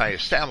be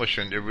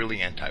anti-establishment. They're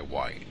really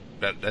anti-white.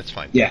 That's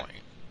my point.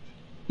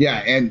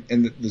 Yeah, and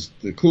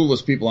the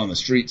clueless people on the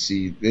street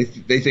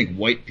they think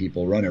white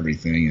people run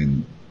everything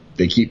and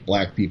they keep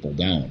black people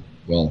down.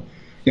 Well,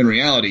 in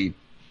reality,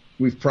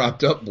 we've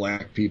propped up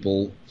black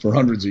people for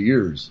hundreds of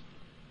years.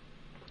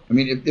 I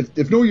mean,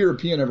 if no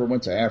European ever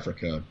went to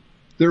Africa,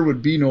 there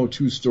would be no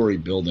 2-story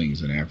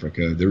buildings in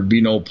Africa. There would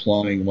be no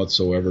plumbing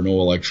whatsoever, no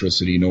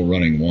electricity, no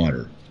running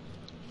water.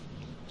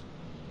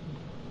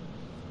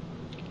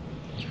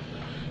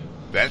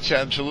 That's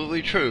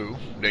absolutely true.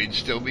 They'd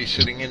still be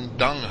sitting in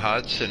dung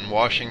huts and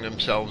washing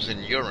themselves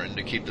in urine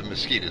to keep the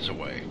mosquitoes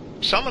away.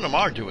 Some of them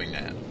are doing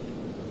that.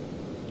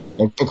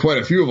 Well, quite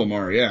a few of them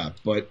are, yeah.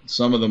 But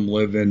some of them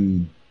live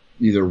in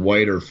either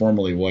white or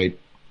formerly white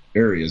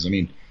areas. I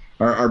mean,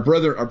 our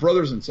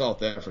brothers in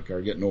South Africa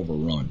are getting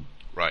overrun.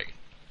 Right.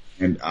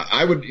 And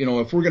I would,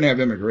 if we're going to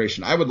have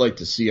immigration, I would like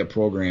to see a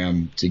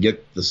program to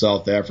get the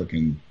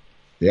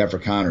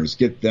Afrikaners,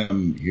 get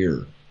them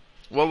here.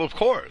 Well, of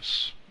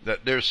course.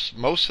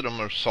 Most of them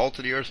are salt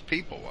of the earth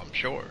people, I'm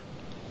sure.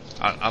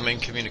 I'm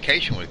in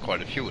communication with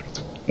quite a few of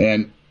them.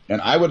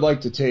 And I would like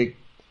to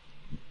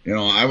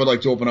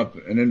open up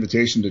an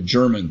invitation to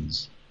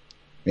Germans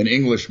and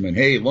Englishmen.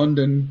 Hey,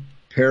 London,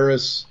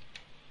 Paris,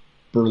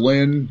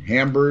 Berlin,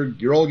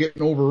 Hamburg, you're all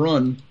getting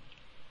overrun.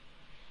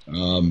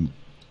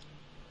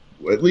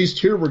 At least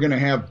here we're going to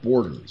have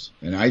borders.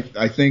 And I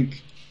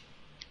think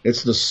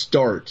it's the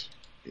start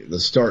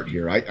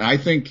here. I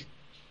think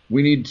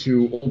we need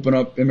to open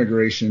up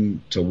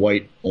immigration to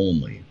white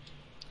only.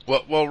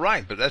 Well,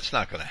 right, but that's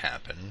not going to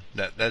happen.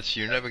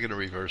 You're never going to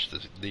reverse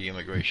the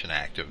Immigration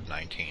Act of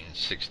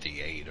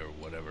 1968 or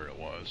whatever it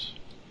was.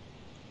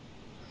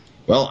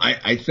 Well,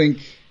 I think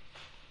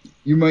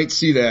you might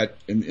see that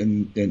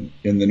in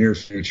the near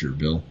future,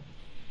 Bill.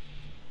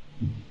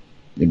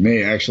 It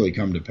may actually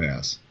come to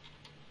pass.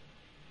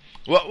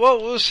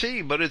 Well, we'll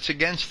see, but it's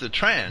against the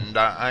trend.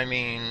 I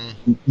mean,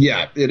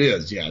 yeah, it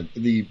is. Yeah,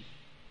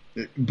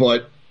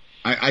 but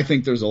I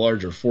think there's a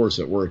larger force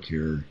at work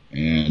here,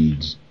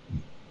 and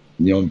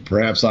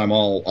perhaps I'm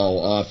all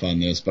off on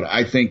this, but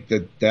I think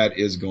that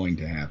is going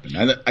to happen.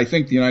 I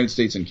think the United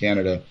States and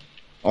Canada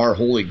are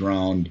holy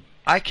ground,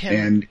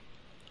 and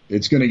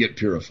it's going to get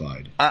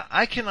purified.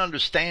 I can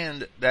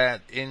understand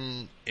that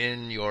in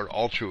your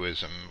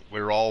altruism,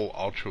 we're all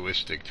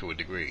altruistic to a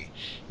degree.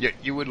 Yet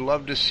you would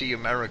love to see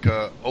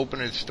America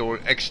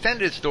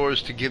extend its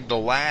doors to give the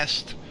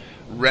last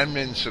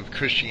remnants of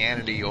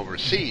Christianity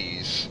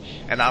overseas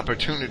an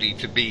opportunity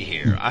to be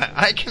here.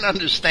 I can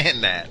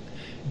understand that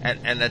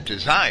and that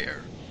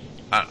desire.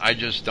 I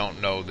just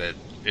don't know that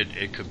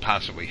it could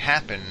possibly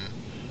happen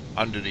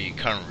under the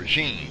current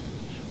regime.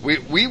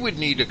 We would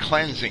need a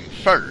cleansing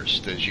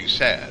first, as you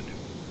said.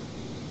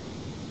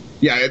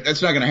 Yeah,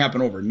 that's not going to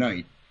happen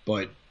overnight,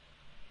 but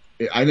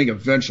I think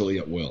eventually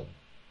it will.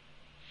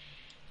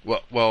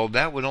 Well,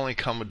 that would only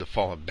come with the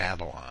fall of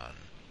Babylon.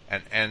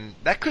 And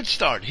that could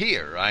start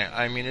here.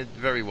 I mean, it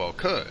very well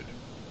could.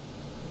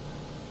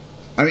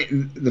 I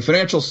mean, the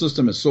financial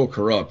system is so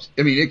corrupt.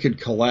 I mean, it could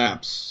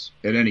collapse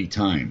at any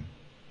time.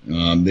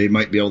 They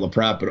might be able to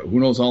prop it up. Who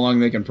knows how long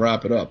they can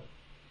prop it up.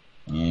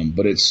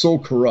 But it's so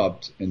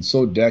corrupt and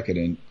so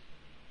decadent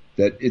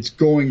that it's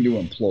going to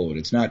implode.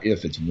 It's not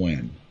if, it's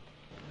when.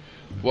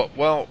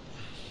 Well,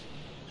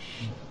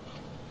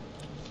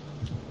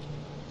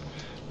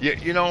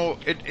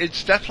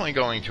 it's definitely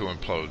going to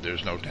implode.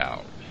 There's no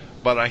doubt.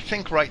 But I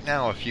think right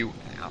now, if you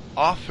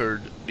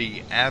offered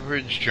the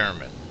average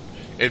German,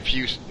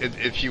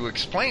 if you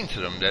explain to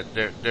them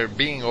that they're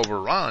being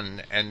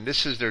overrun and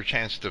this is their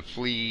chance to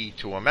flee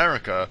to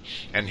America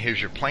and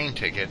here's your plane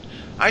ticket,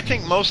 I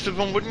think most of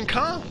them wouldn't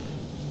come.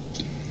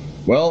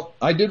 Well,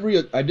 I did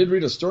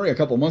read a story a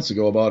couple months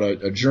ago about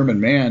a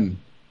German man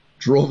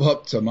drove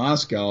up to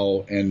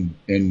Moscow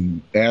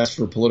and asked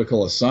for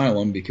political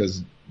asylum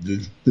because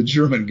the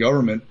German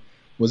government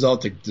was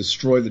out to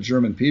destroy the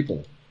German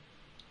people.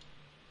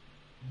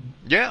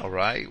 Yeah,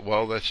 right.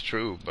 Well, that's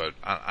true, but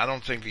I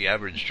don't think the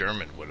average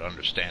German would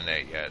understand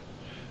that yet.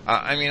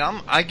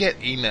 I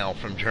get email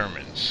from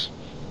Germans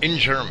in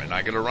German.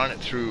 I got to run it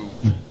through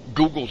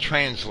Google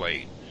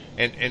Translate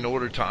in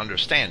order to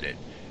understand it.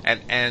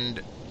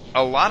 And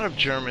a lot of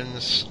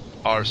Germans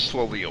are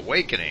slowly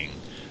awakening,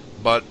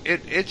 but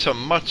it's a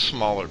much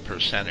smaller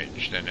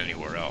percentage than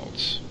anywhere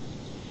else.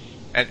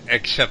 And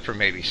except for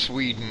maybe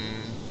Sweden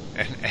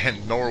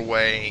and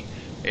Norway.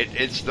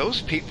 It's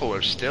those people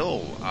are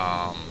still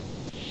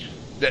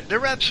that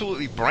they're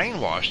absolutely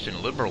brainwashed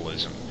in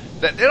liberalism.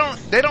 That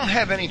they don't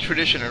have any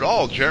tradition at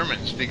all,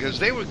 Germans, because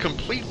they were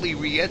completely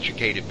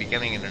re-educated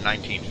beginning in the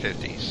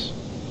 1950s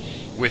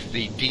with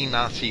the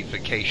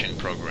denazification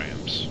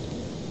programs.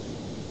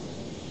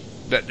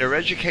 That their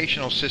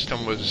educational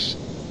system was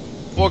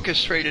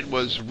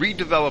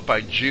redeveloped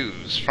by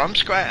Jews from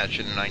scratch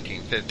in the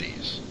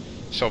 1950s,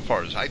 so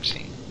far as I've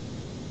seen.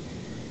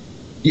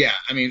 Yeah,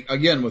 I mean,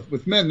 again,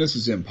 with men, this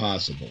is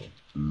impossible.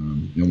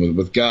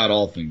 With God,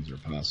 all things are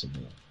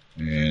possible.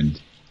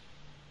 And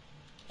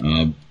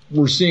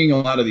we're seeing a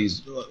lot of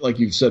these, like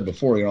you've said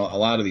before, a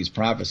lot of these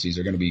prophecies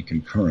are going to be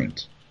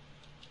concurrent.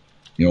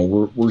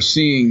 We're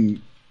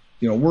seeing,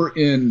 we're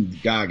in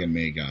Gog and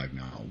Magog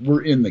now.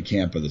 We're in the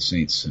camp of the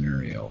saints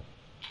scenario.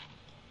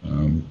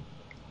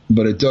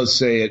 But it does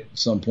say at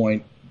some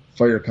point,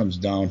 fire comes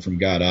down from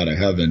God out of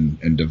heaven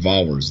and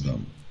devours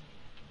them.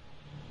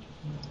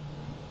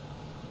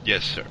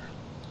 Yes, sir.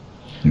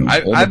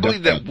 I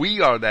believe that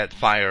we are that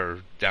fire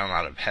down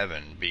out of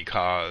heaven,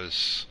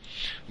 because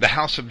the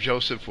house of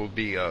Joseph will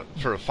be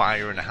for a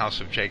fire, and the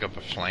house of Jacob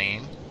a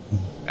flame,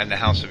 and the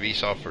house of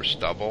Esau for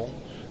stubble.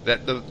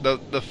 That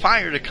the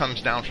fire that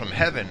comes down from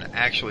heaven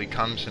actually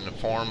comes in the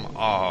form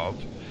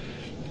of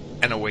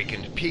an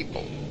awakened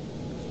people.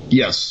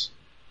 Yes.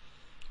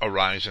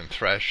 Arise and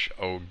thresh,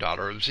 O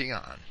daughter of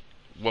Zion.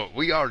 Well,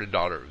 we are the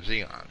daughter of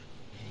Zion.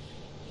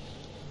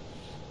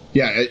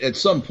 Yeah, at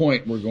some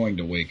point we're going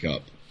to wake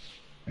up,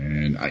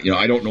 and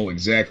I don't know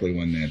exactly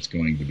when that's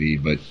going to be,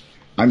 but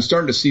I'm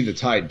starting to see the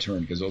tide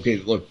turn, because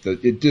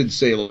it did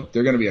say, there's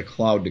going to be a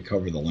cloud to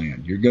cover the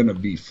land. You're going to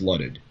be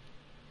flooded.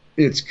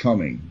 It's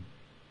coming,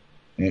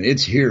 and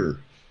it's here.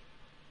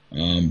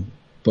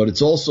 But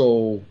it's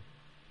also,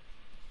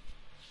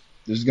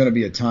 there's going to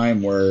be a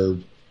time where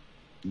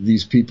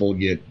these people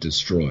get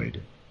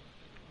destroyed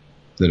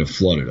that have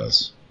flooded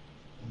us.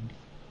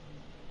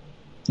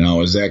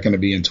 Now, is that going to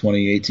be in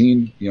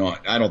 2018?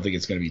 I don't think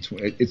it's going to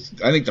be.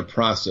 I think the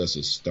process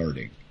is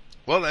starting.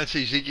 Well, that's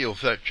Ezekiel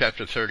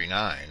chapter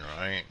 39,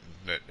 right?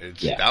 That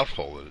it's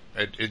doubtful.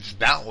 It's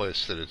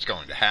doubtless that it's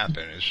going to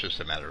happen. It's just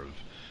a matter of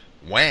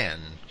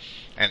when.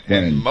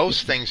 And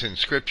most things in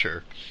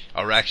Scripture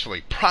are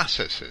actually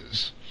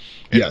processes.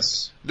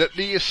 Yes.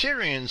 The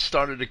Assyrians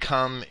started to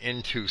come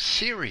into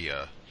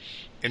Syria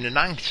in the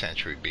 9th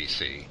century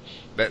BC.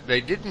 That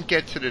they didn't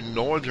get to the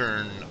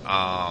northern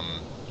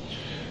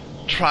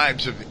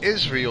tribes of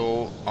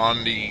Israel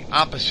on the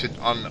opposite,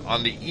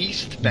 on the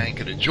east bank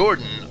of the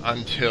Jordan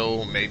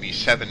until maybe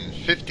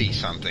 750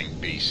 something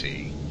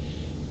BC.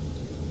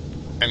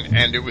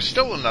 And it was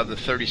still another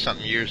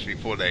 30-something years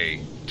before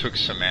they took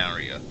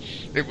Samaria.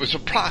 It was a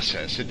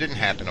process. It didn't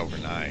happen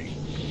overnight.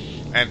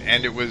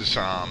 And it was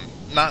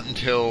not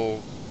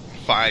until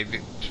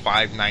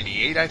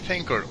 598, I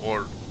think,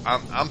 or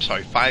I'm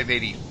sorry,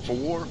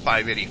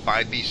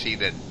 585 BC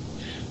that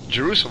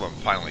Jerusalem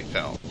finally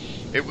fell.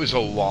 It was a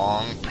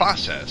long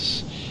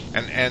process.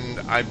 And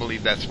I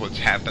believe that's what's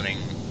happening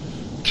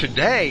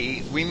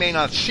today. We may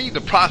not see the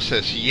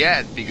process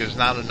yet because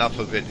not enough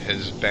of it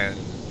has been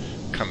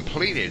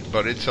completed,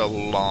 but it's a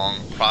long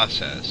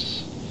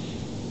process.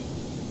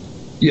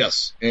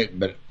 Yes,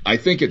 but I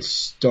think it's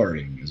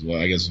starting is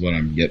what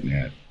I'm getting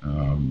at.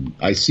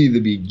 I see the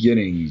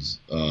beginnings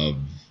of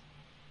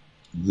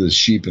the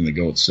sheep and the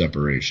goat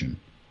separation,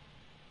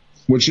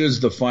 which is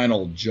the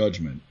final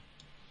judgment.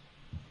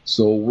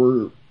 So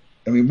we're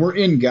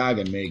in Gog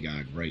and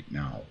Magog right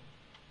now.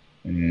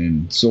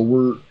 And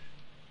so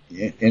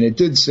and it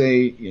did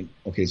say,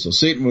 so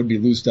Satan would be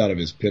loosed out of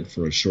his pit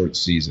for a short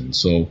season.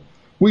 So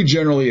we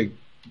generally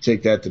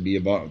take that to be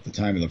about the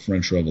time of the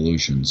French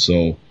Revolution.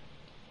 So,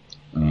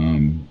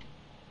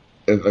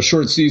 a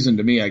short season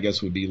to me, I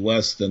guess, would be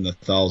less than the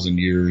 1,000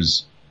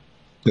 years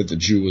that the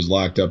Jew was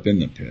locked up in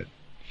the pit.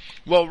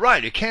 Well,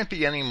 right. It can't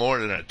be any more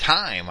than a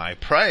time, I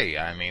pray.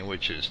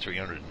 Which is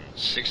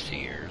 360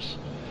 years.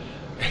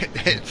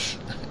 It's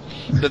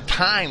the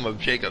time of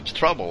Jacob's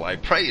trouble, I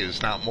pray,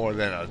 is not more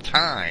than a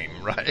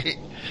time, right?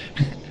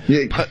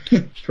 Yeah,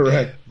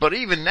 correct. But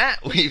even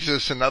that leaves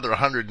us another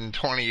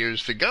 120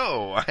 years to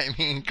go.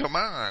 Come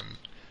on.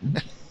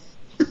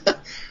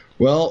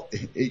 Well,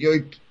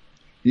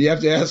 you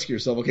have to ask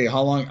yourself,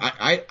 how long?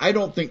 I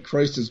don't think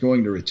Christ is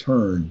going to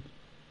return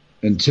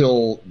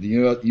until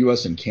the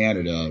U.S. and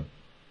Canada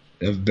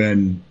have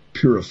been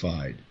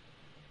purified.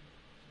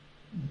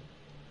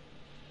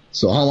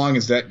 So how long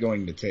is that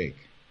going to take?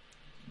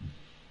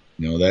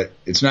 That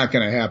it's not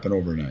going to happen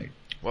overnight.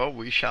 Well,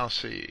 we shall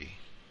see.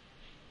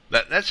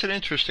 That's an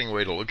interesting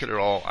way to look at it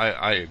all.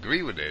 I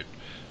agree with it.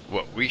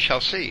 What we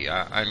shall see.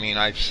 I mean,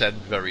 I've said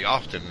very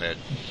often that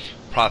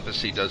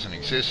prophecy doesn't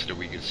exist, that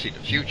we can see the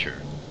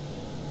future.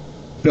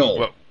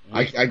 No,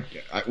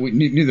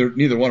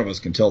 neither one of us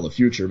can tell the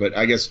future. But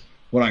I guess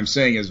what I'm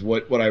saying is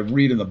what I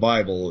read in the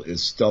Bible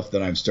is stuff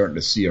that I'm starting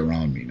to see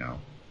around me now.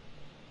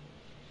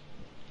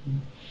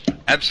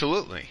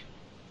 Absolutely.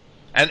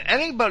 And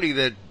anybody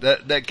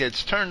that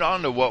gets turned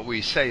on to what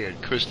we say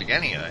at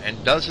Christogenea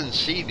and doesn't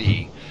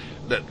see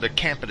the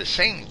Camp of the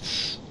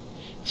Saints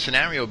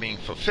scenario being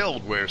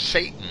fulfilled, where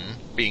Satan,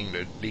 being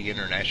the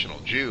international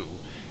Jew,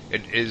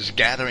 is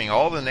gathering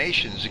all the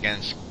nations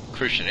against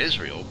Christian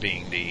Israel,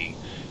 being the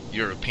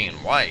European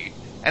white,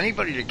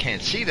 anybody that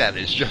can't see that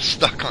is just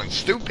stuck on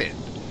stupid.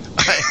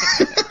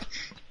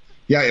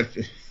 Yeah,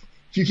 if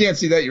you can't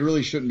see that, you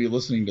really shouldn't be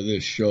listening to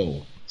this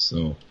show.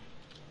 So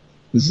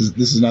this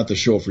is not the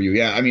show for you.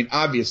 Yeah, I mean,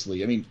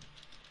 obviously,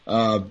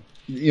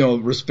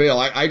 Rispale.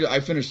 I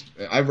finished.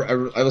 I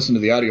listened to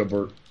the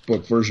audiobook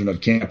version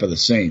of Camp of the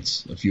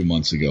Saints a few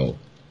months ago,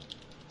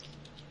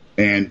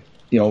 and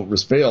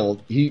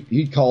Rispale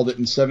he called it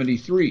in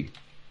 '73.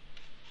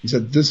 He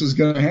said this is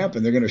going to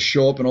happen. They're going to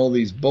show up in all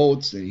these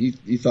boats, and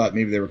he thought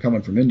maybe they were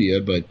coming from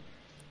India, but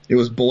it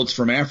was boats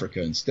from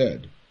Africa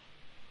instead.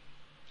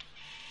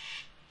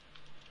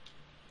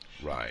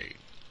 Right.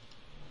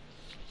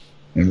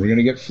 And we're going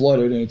to get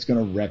flooded, and it's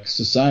going to wreck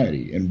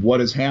society. And what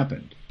has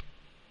happened?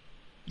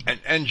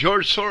 And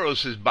George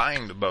Soros is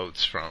buying the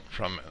boats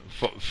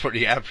for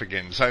the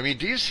Africans. I mean,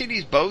 do you see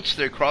these boats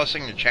they're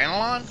crossing the Channel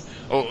on,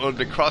 or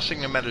they're crossing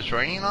the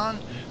Mediterranean on?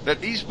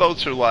 That these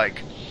boats are like,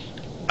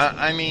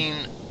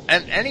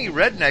 and any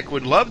redneck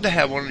would love to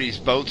have one of these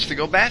boats to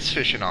go bass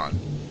fishing on.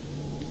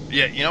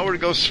 Yeah, or to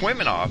go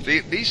swimming off.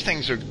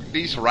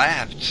 These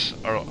rafts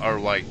are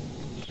like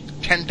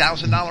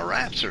 $10,000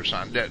 rafts or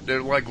something.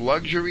 They're like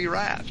luxury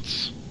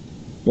rafts.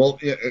 Well,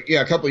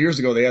 yeah, a couple of years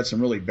ago they had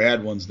some really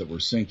bad ones that were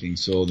sinking,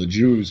 so the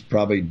Jews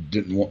probably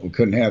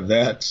couldn't have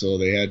that, so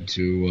they had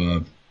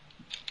to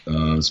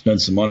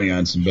spend some money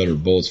on some better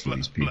boats for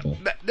these people.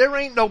 There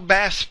ain't no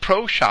Bass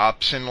Pro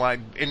Shops in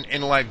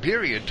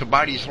Liberia to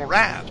buy these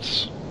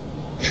rafts.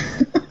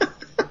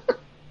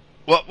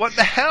 What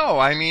the hell?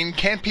 I mean,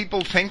 can't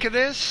people think of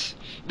this?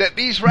 That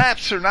these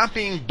rafts are not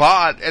being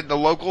bought at the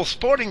local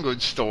sporting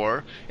goods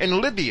store in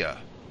Libya.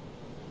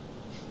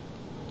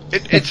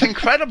 It's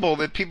incredible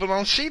that people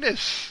don't see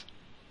this.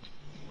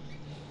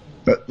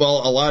 But a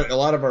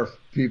lot of our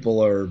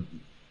people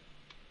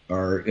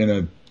are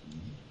in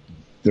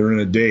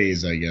a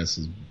daze, I guess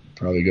is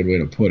probably a good way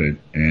to put it.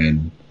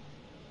 And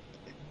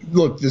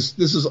look, this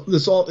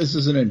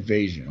is an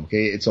invasion.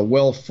 Okay, it's a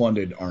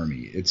well-funded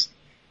army.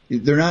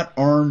 They're not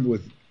armed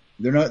with.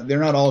 They're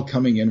not all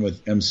coming in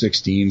with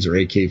M16s or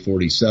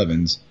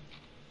AK-47s,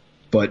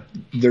 but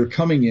they're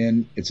coming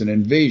in. It's an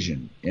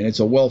invasion, and it's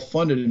a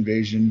well-funded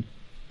invasion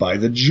by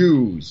the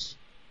Jews.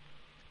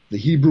 The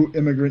Hebrew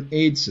Immigrant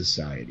Aid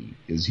Society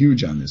is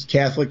huge on this.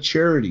 Catholic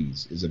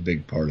Charities is a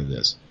big part of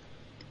this.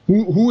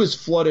 Who has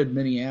flooded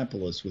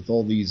Minneapolis with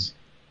all these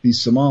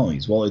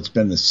Somalis? Well, it's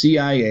been the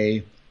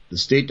CIA, the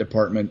State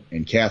Department,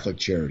 and Catholic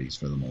Charities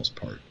for the most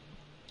part.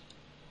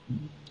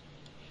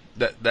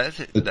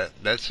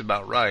 That's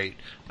about right.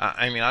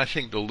 I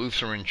think the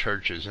Lutheran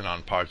church is in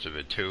on parts of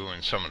it too,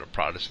 and some of the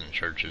Protestant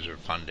churches are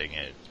funding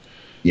it.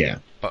 Yeah.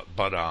 But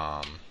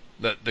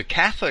the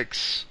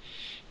Catholics,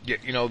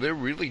 they're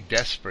really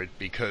desperate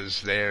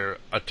because their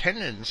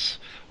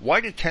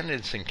white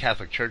attendance in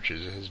Catholic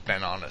churches has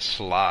been on a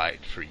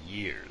slide for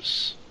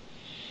years.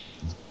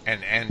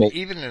 And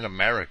even in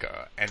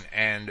America,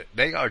 and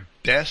they are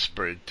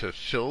desperate to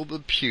fill the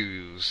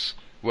pews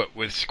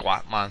with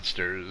squat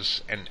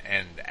monsters and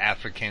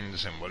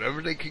Africans and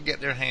whatever they could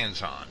get their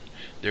hands on.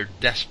 They're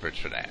desperate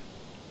for that.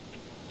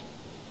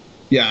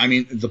 Yeah,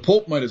 the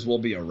Pope might as well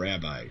be a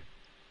rabbi.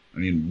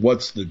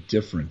 What's the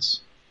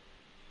difference?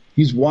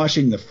 He's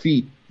washing the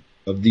feet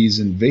of these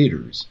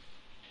invaders.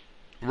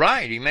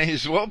 Right, he may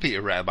as well be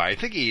a rabbi. I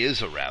think he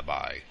is a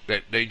rabbi.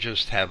 They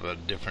just have a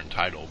different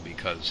title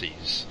because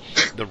he's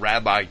the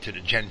rabbi to the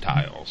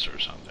Gentiles or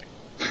something.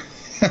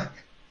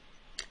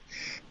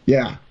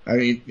 Yeah,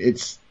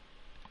 it's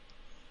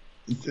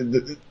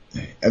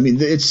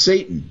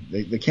Satan.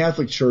 The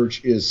Catholic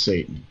Church is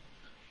Satan,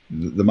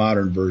 the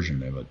modern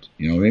version of it.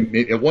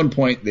 At one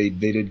point they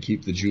did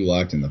keep the Jew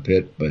locked in the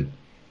pit, but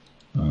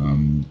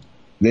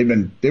they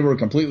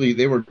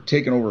were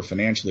taken over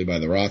financially by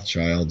the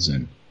Rothschilds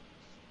in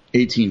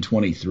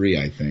 1823,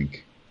 I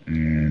think,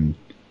 and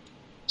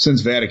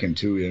since Vatican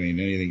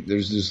II,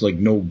 there's just like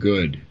no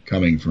good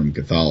coming from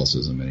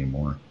Catholicism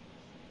anymore.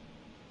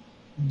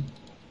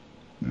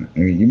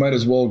 You might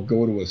as well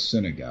go to a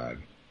synagogue.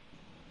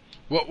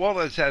 Well,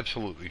 that's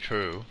absolutely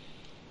true.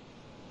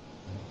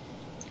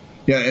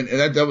 Yeah, and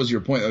that was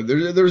your point.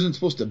 There isn't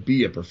supposed to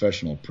be a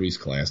professional priest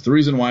class. The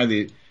reason why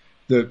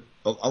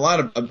a lot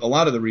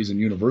of the reason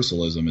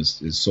universalism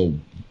is so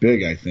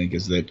big, I think,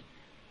 is that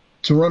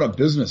to run a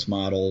business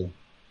model,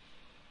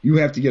 you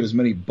have to get as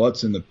many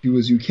butts in the pew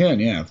as you can.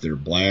 Yeah, if they're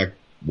black,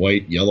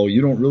 white, yellow,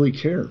 you don't really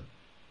care.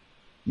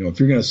 You know, if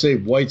you're going to say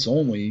whites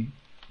only,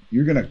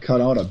 you're going to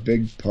cut out a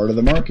big part of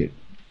the market.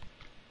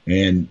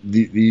 And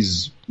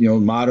these, you know,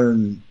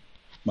 modern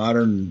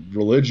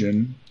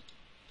religion,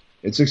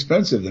 it's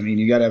expensive. I mean,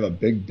 you got to have a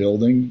big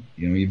building.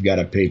 You know, you've got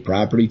to pay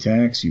property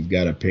tax. You've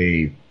got to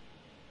pay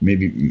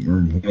maybe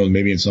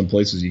in some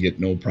places you get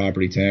no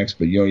property tax,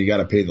 but, you know, you got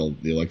to pay the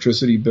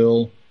electricity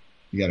bill.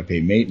 You got to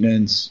pay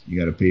maintenance. You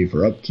got to pay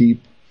for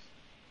upkeep.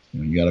 You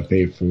know, you got to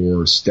pay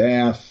for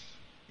staff.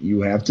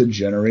 You have to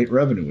generate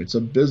revenue. It's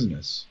a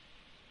business.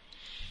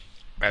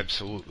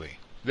 Absolutely.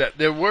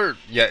 There were,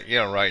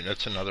 yeah, right.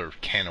 That's another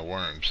can of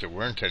worms.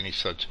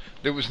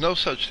 There was no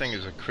such thing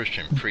as a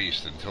Christian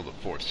priest until the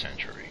 4th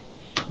century.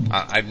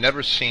 I've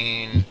never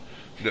seen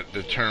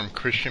the term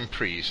Christian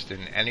priest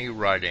in any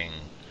writing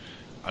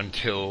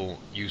until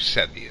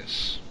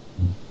Eusebius.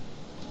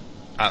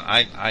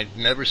 I've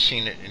never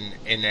seen it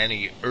in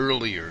any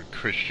earlier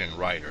Christian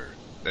writer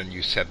than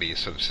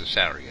Eusebius of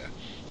Caesarea,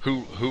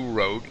 who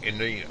wrote in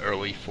the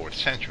early 4th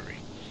century,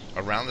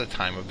 around the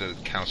time of the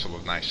Council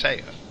of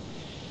Nicaea.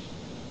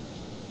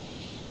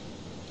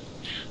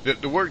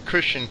 The word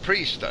Christian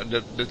priest,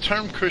 the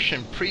term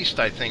Christian priest,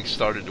 I think,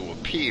 started to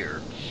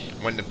appear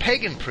when the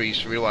pagan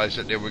priests realized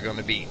that they were going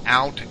to be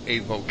out a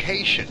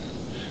vocation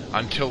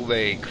until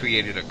they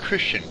created a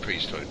Christian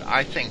priesthood.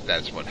 I think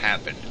that's what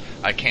happened.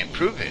 I can't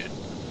prove it,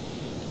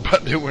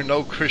 but there were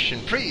no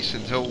Christian priests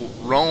until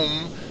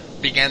Rome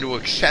began to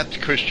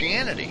accept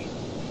Christianity.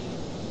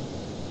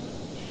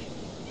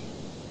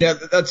 Yeah,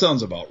 that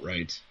sounds about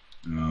right.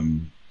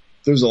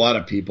 There's a lot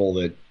of people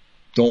that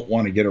don't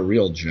want to get a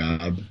real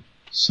job,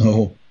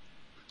 so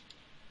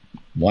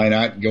why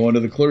not go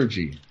into the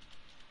clergy?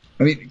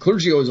 I mean,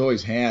 clergy has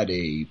always had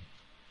a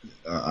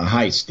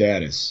high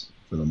status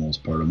for the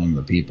most part among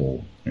the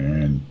people,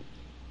 and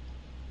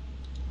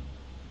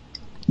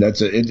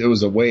it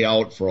was a way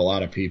out for a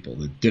lot of people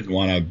that didn't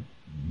want to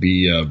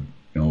be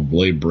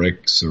lay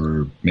bricks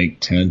or make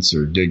tents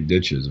or dig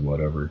ditches or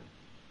whatever.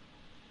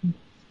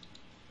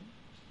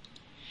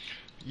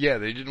 Yeah,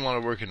 they didn't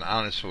want to work an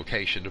honest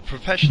vocation. The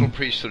professional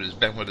priesthood has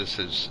been with us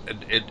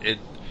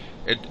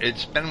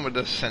it's been with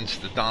us since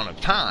the dawn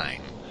of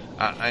time.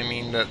 I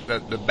mean,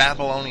 the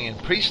Babylonian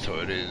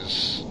priesthood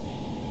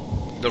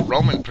the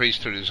Roman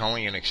priesthood is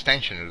only an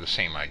extension of the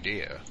same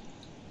idea.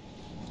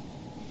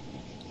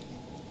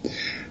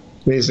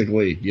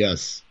 Basically,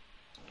 yes.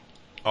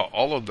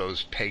 All of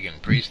those pagan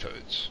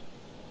priesthoods.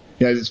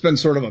 Yeah, it's been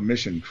sort of a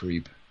mission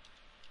creep.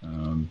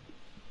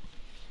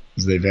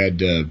 'Cause they've had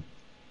to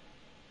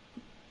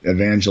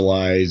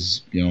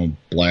evangelize,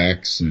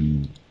 blacks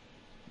and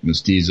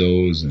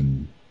mestizos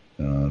and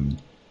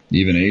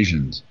even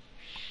Asians.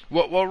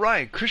 Well,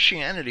 right.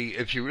 Christianity,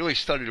 if you really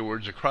study the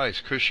words of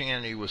Christ,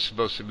 Christianity was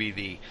supposed to be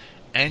the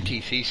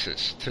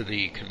antithesis to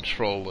the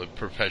control of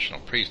professional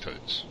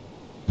priesthoods.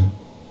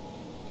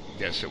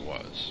 Yes, it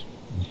was.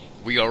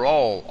 We are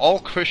all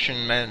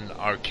Christian men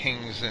are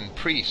kings and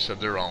priests of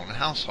their own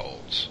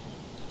households.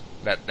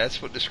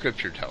 That's what the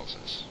scripture tells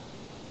us.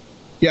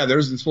 Yeah, there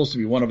isn't supposed to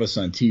be one of us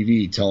on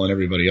TV telling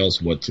everybody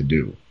else what to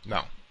do.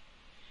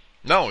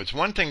 No, it's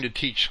one thing to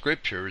teach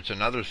scripture, it's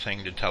another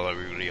thing to tell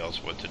everybody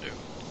else what to do.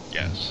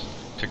 Yes,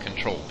 to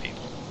control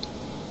people.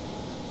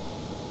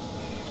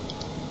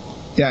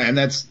 Yeah, and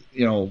that's,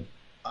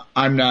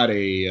 I'm not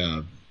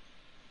a,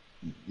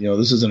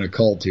 this isn't a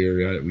cult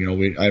here.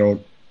 I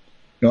don't,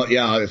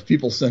 if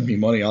people send me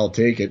money, I'll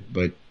take it,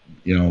 but,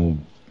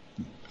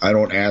 I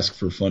don't ask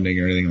for funding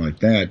or anything like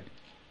that.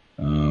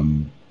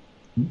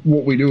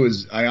 What we do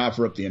is I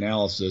offer up the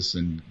analysis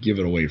and give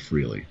it away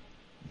freely.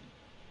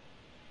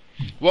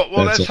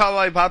 Well, that's how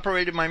I've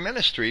operated my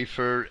ministry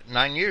for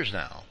 9 years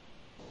now.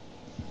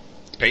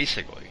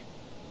 Basically.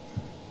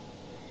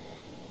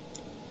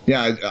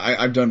 Yeah,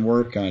 I've done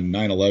work on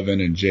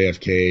 9/11 and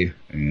JFK,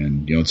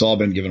 and it's all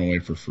been given away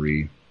for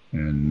free.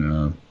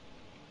 And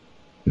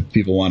if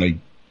people want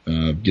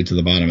to get to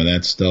the bottom of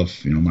that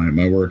stuff,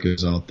 my work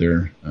is out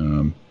there.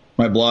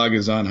 My blog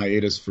is on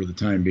hiatus for the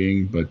time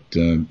being, but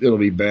it'll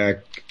be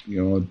back,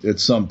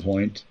 at some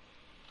point.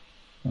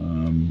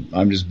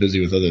 I'm just busy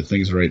with other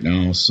things right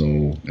now,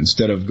 so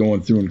instead of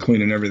going through and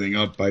cleaning everything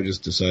up, I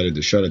just decided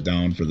to shut it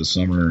down for the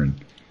summer. And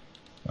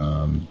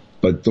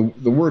but the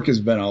work has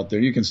been out there.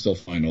 You can still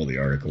find all the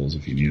articles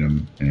if you need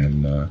them.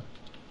 And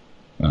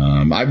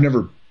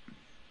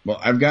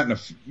I've gotten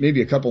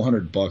maybe a couple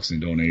 $100 in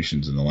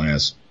donations in the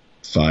last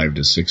 5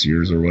 to 6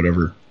 years or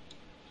whatever.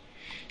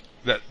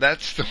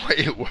 That's the way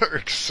it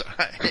works.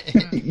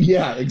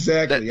 Yeah,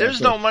 exactly.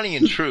 There's no money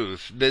in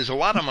truth. There's a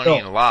lot of money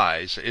in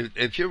lies.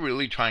 If you're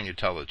really trying to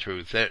tell the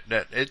truth,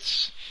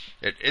 it's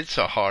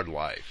a hard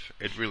life.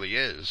 It really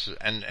is,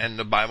 and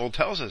the Bible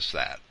tells us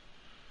that.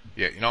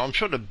 Yeah, I'm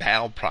sure the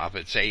Baal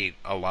prophets ate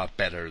a lot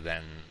better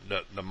than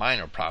the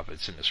minor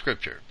prophets in the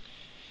Scripture.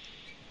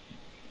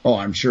 Oh,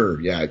 I'm sure.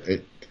 Yeah,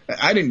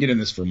 I didn't get in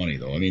this for money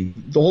though. I mean,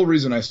 the whole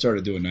reason I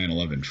started doing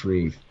 9/11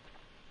 Truth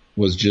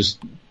was just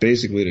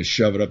basically to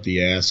shove it up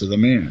the ass of the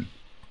man.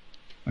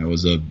 I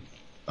was a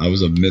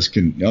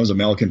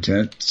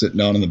malcontent sitting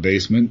down in the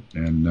basement,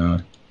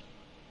 and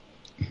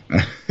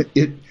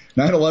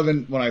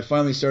 9/11, when I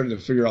finally started to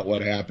figure out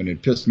what happened,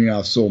 it pissed me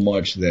off so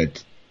much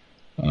that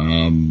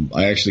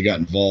I actually got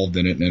involved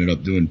in it and ended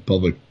up doing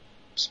public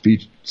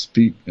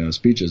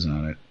speeches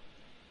on it.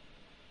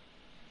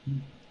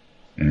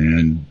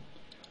 And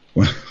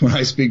when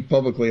I speak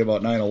publicly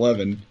about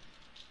 9/11,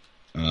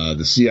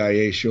 the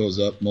CIA shows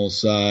up,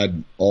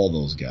 Mossad, all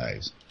those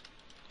guys.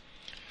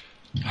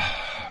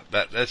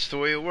 That's the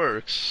way it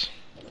works.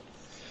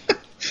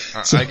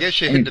 So, I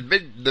guess you hit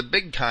the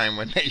big time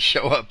when they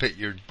show up at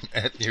your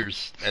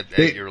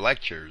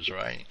lectures,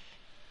 right?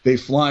 They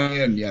fly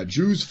in, yeah.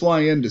 Jews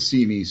fly in to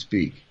see me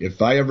speak.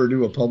 If I ever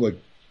do a public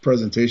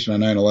presentation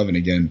on 9/11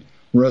 again,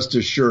 rest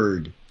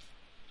assured,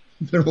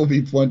 there will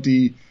be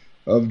plenty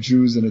of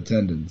Jews in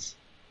attendance.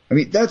 I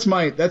mean, that's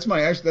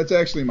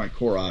actually my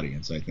core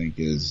audience. I think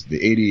is the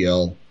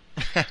ADL,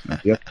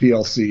 the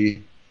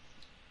FPLC,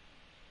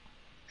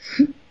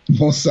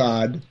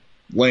 Mossad,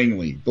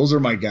 Langley. Those are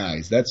my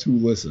guys. That's who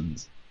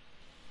listens.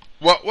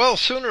 Well,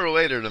 sooner or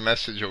later the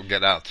message will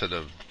get out to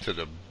the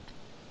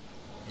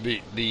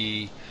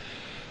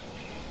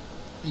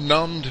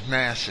numbed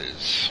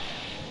masses.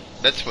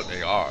 That's what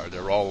they are.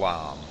 They're all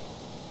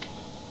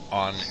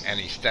on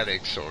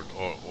anesthetics or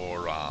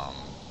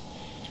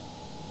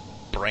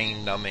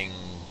brain-numbing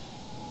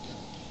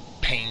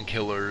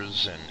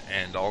painkillers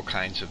and all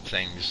kinds of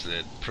things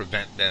that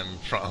prevent them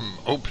from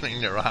opening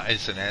their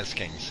eyes and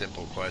asking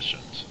simple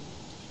questions.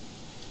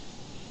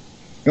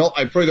 Well,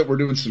 I pray that we're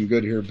doing some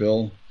good here,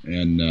 Bill,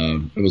 and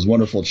it was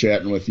wonderful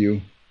chatting with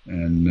you,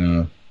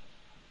 and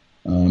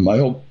I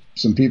hope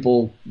some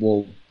people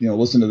will,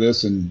 listen to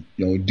this and,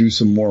 do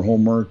some more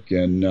homework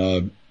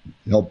and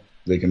help.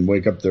 They can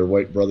wake up their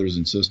white brothers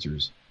and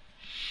sisters.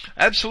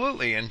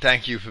 Absolutely, and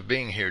thank you for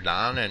being here,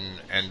 Don,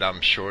 and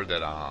I'm sure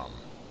that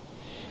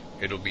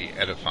it'll be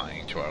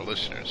edifying to our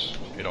listeners.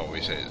 It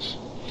always is.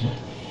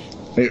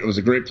 Hey, it was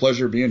a great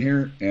pleasure being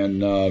here,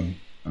 and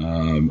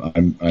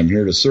I'm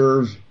here to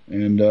serve,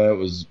 and it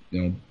was,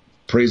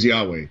 praise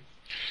Yahweh.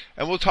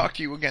 And we'll talk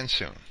to you again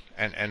soon,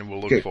 and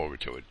we'll look forward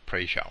to it.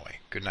 Praise Yahweh.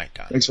 Good night,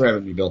 Don. Thanks for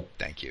having me, Bill.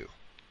 Thank you.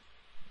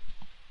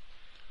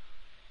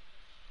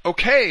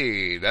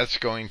 Okay, that's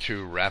going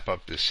to wrap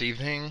up this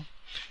evening,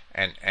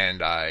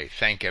 and I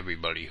thank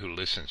everybody who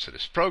listens to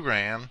this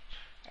program,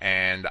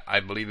 and I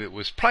believe it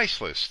was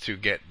priceless to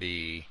get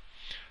the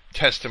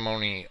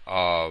testimony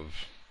of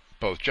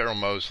both Gerald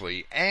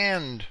Mosley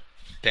and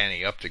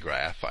Danny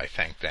Updegraff. I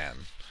thank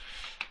them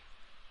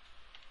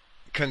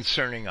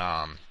concerning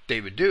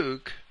David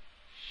Duke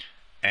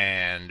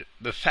and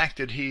the fact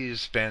that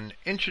he's been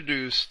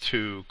introduced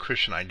to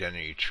Christian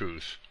Identity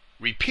Truth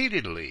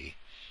repeatedly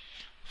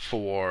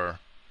for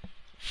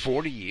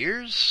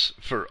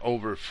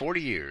over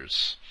 40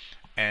 years,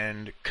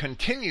 and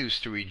continues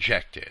to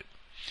reject it,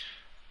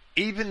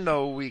 even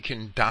though we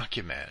can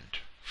document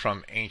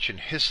from ancient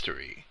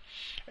history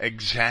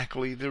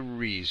exactly the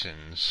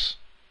reasons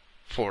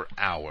for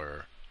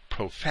our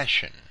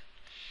profession.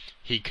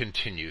 He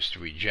continues to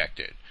reject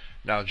it.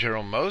 Now,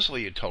 Gerald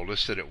Mosley had told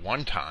us that at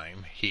one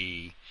time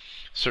he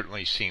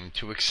certainly seemed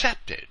to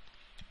accept it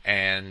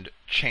and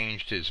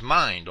changed his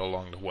mind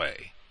along the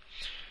way.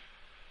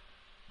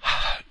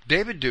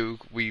 David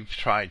Duke, we've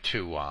tried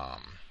to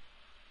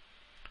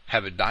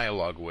have a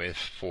dialogue with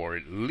for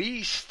at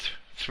least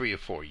 3 or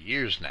 4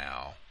 years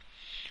now,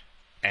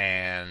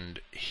 and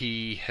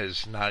he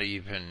has not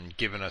even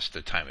given us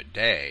the time of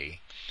day.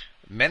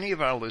 Many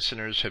of our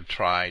listeners have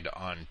tried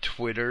on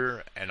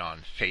Twitter and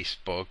on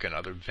Facebook and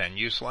other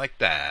venues like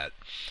that,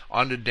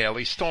 on the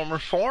Daily Stormer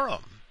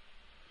Forum,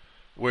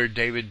 where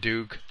David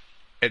Duke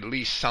at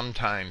least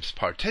sometimes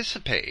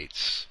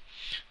participates,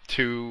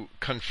 to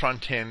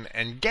confront him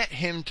and get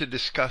him to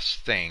discuss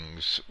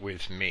things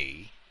with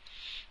me,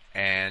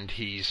 and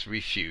he's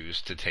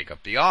refused to take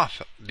up the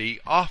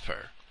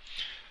offer.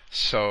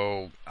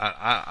 So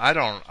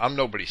I'm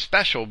nobody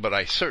special, but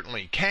I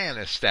certainly can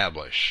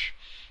establish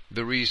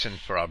the reason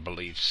for our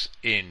beliefs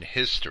in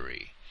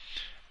history.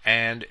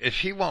 And if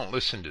he won't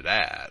listen to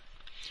that,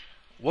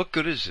 what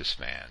good is this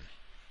man?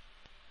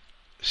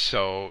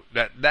 So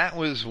that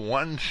was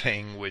one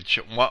thing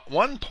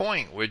one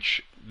point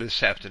which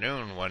this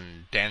afternoon,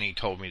 when Danny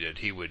told me that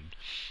he would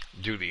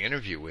do the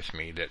interview with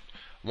me, that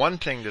one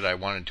thing that I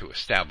wanted to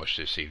establish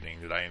this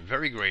evening, that I am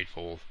very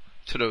grateful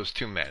to those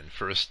two men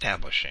for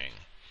establishing.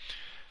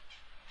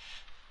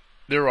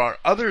 There are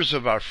others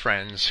of our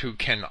friends who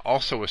can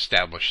also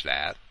establish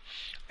that,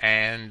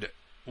 and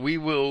we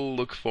will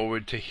look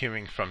forward to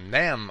hearing from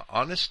them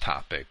on this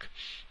topic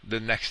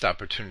the next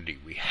opportunity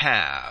we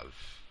have.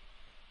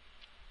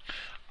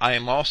 I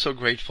am also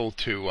grateful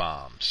to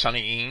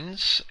Sonny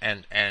Eanes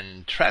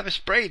and Travis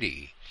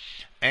Brady,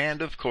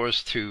 and of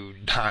course to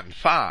Don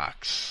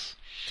Fox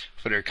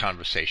for their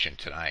conversation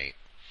tonight,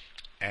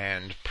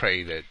 and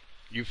pray that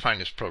you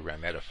find this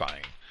program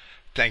edifying.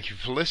 Thank you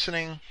for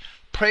listening.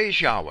 Praise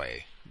Yahweh,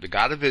 the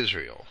God of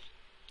Israel,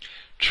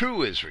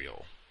 true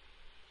Israel,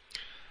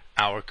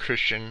 our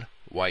Christian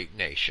white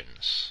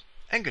nations.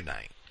 And good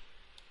night.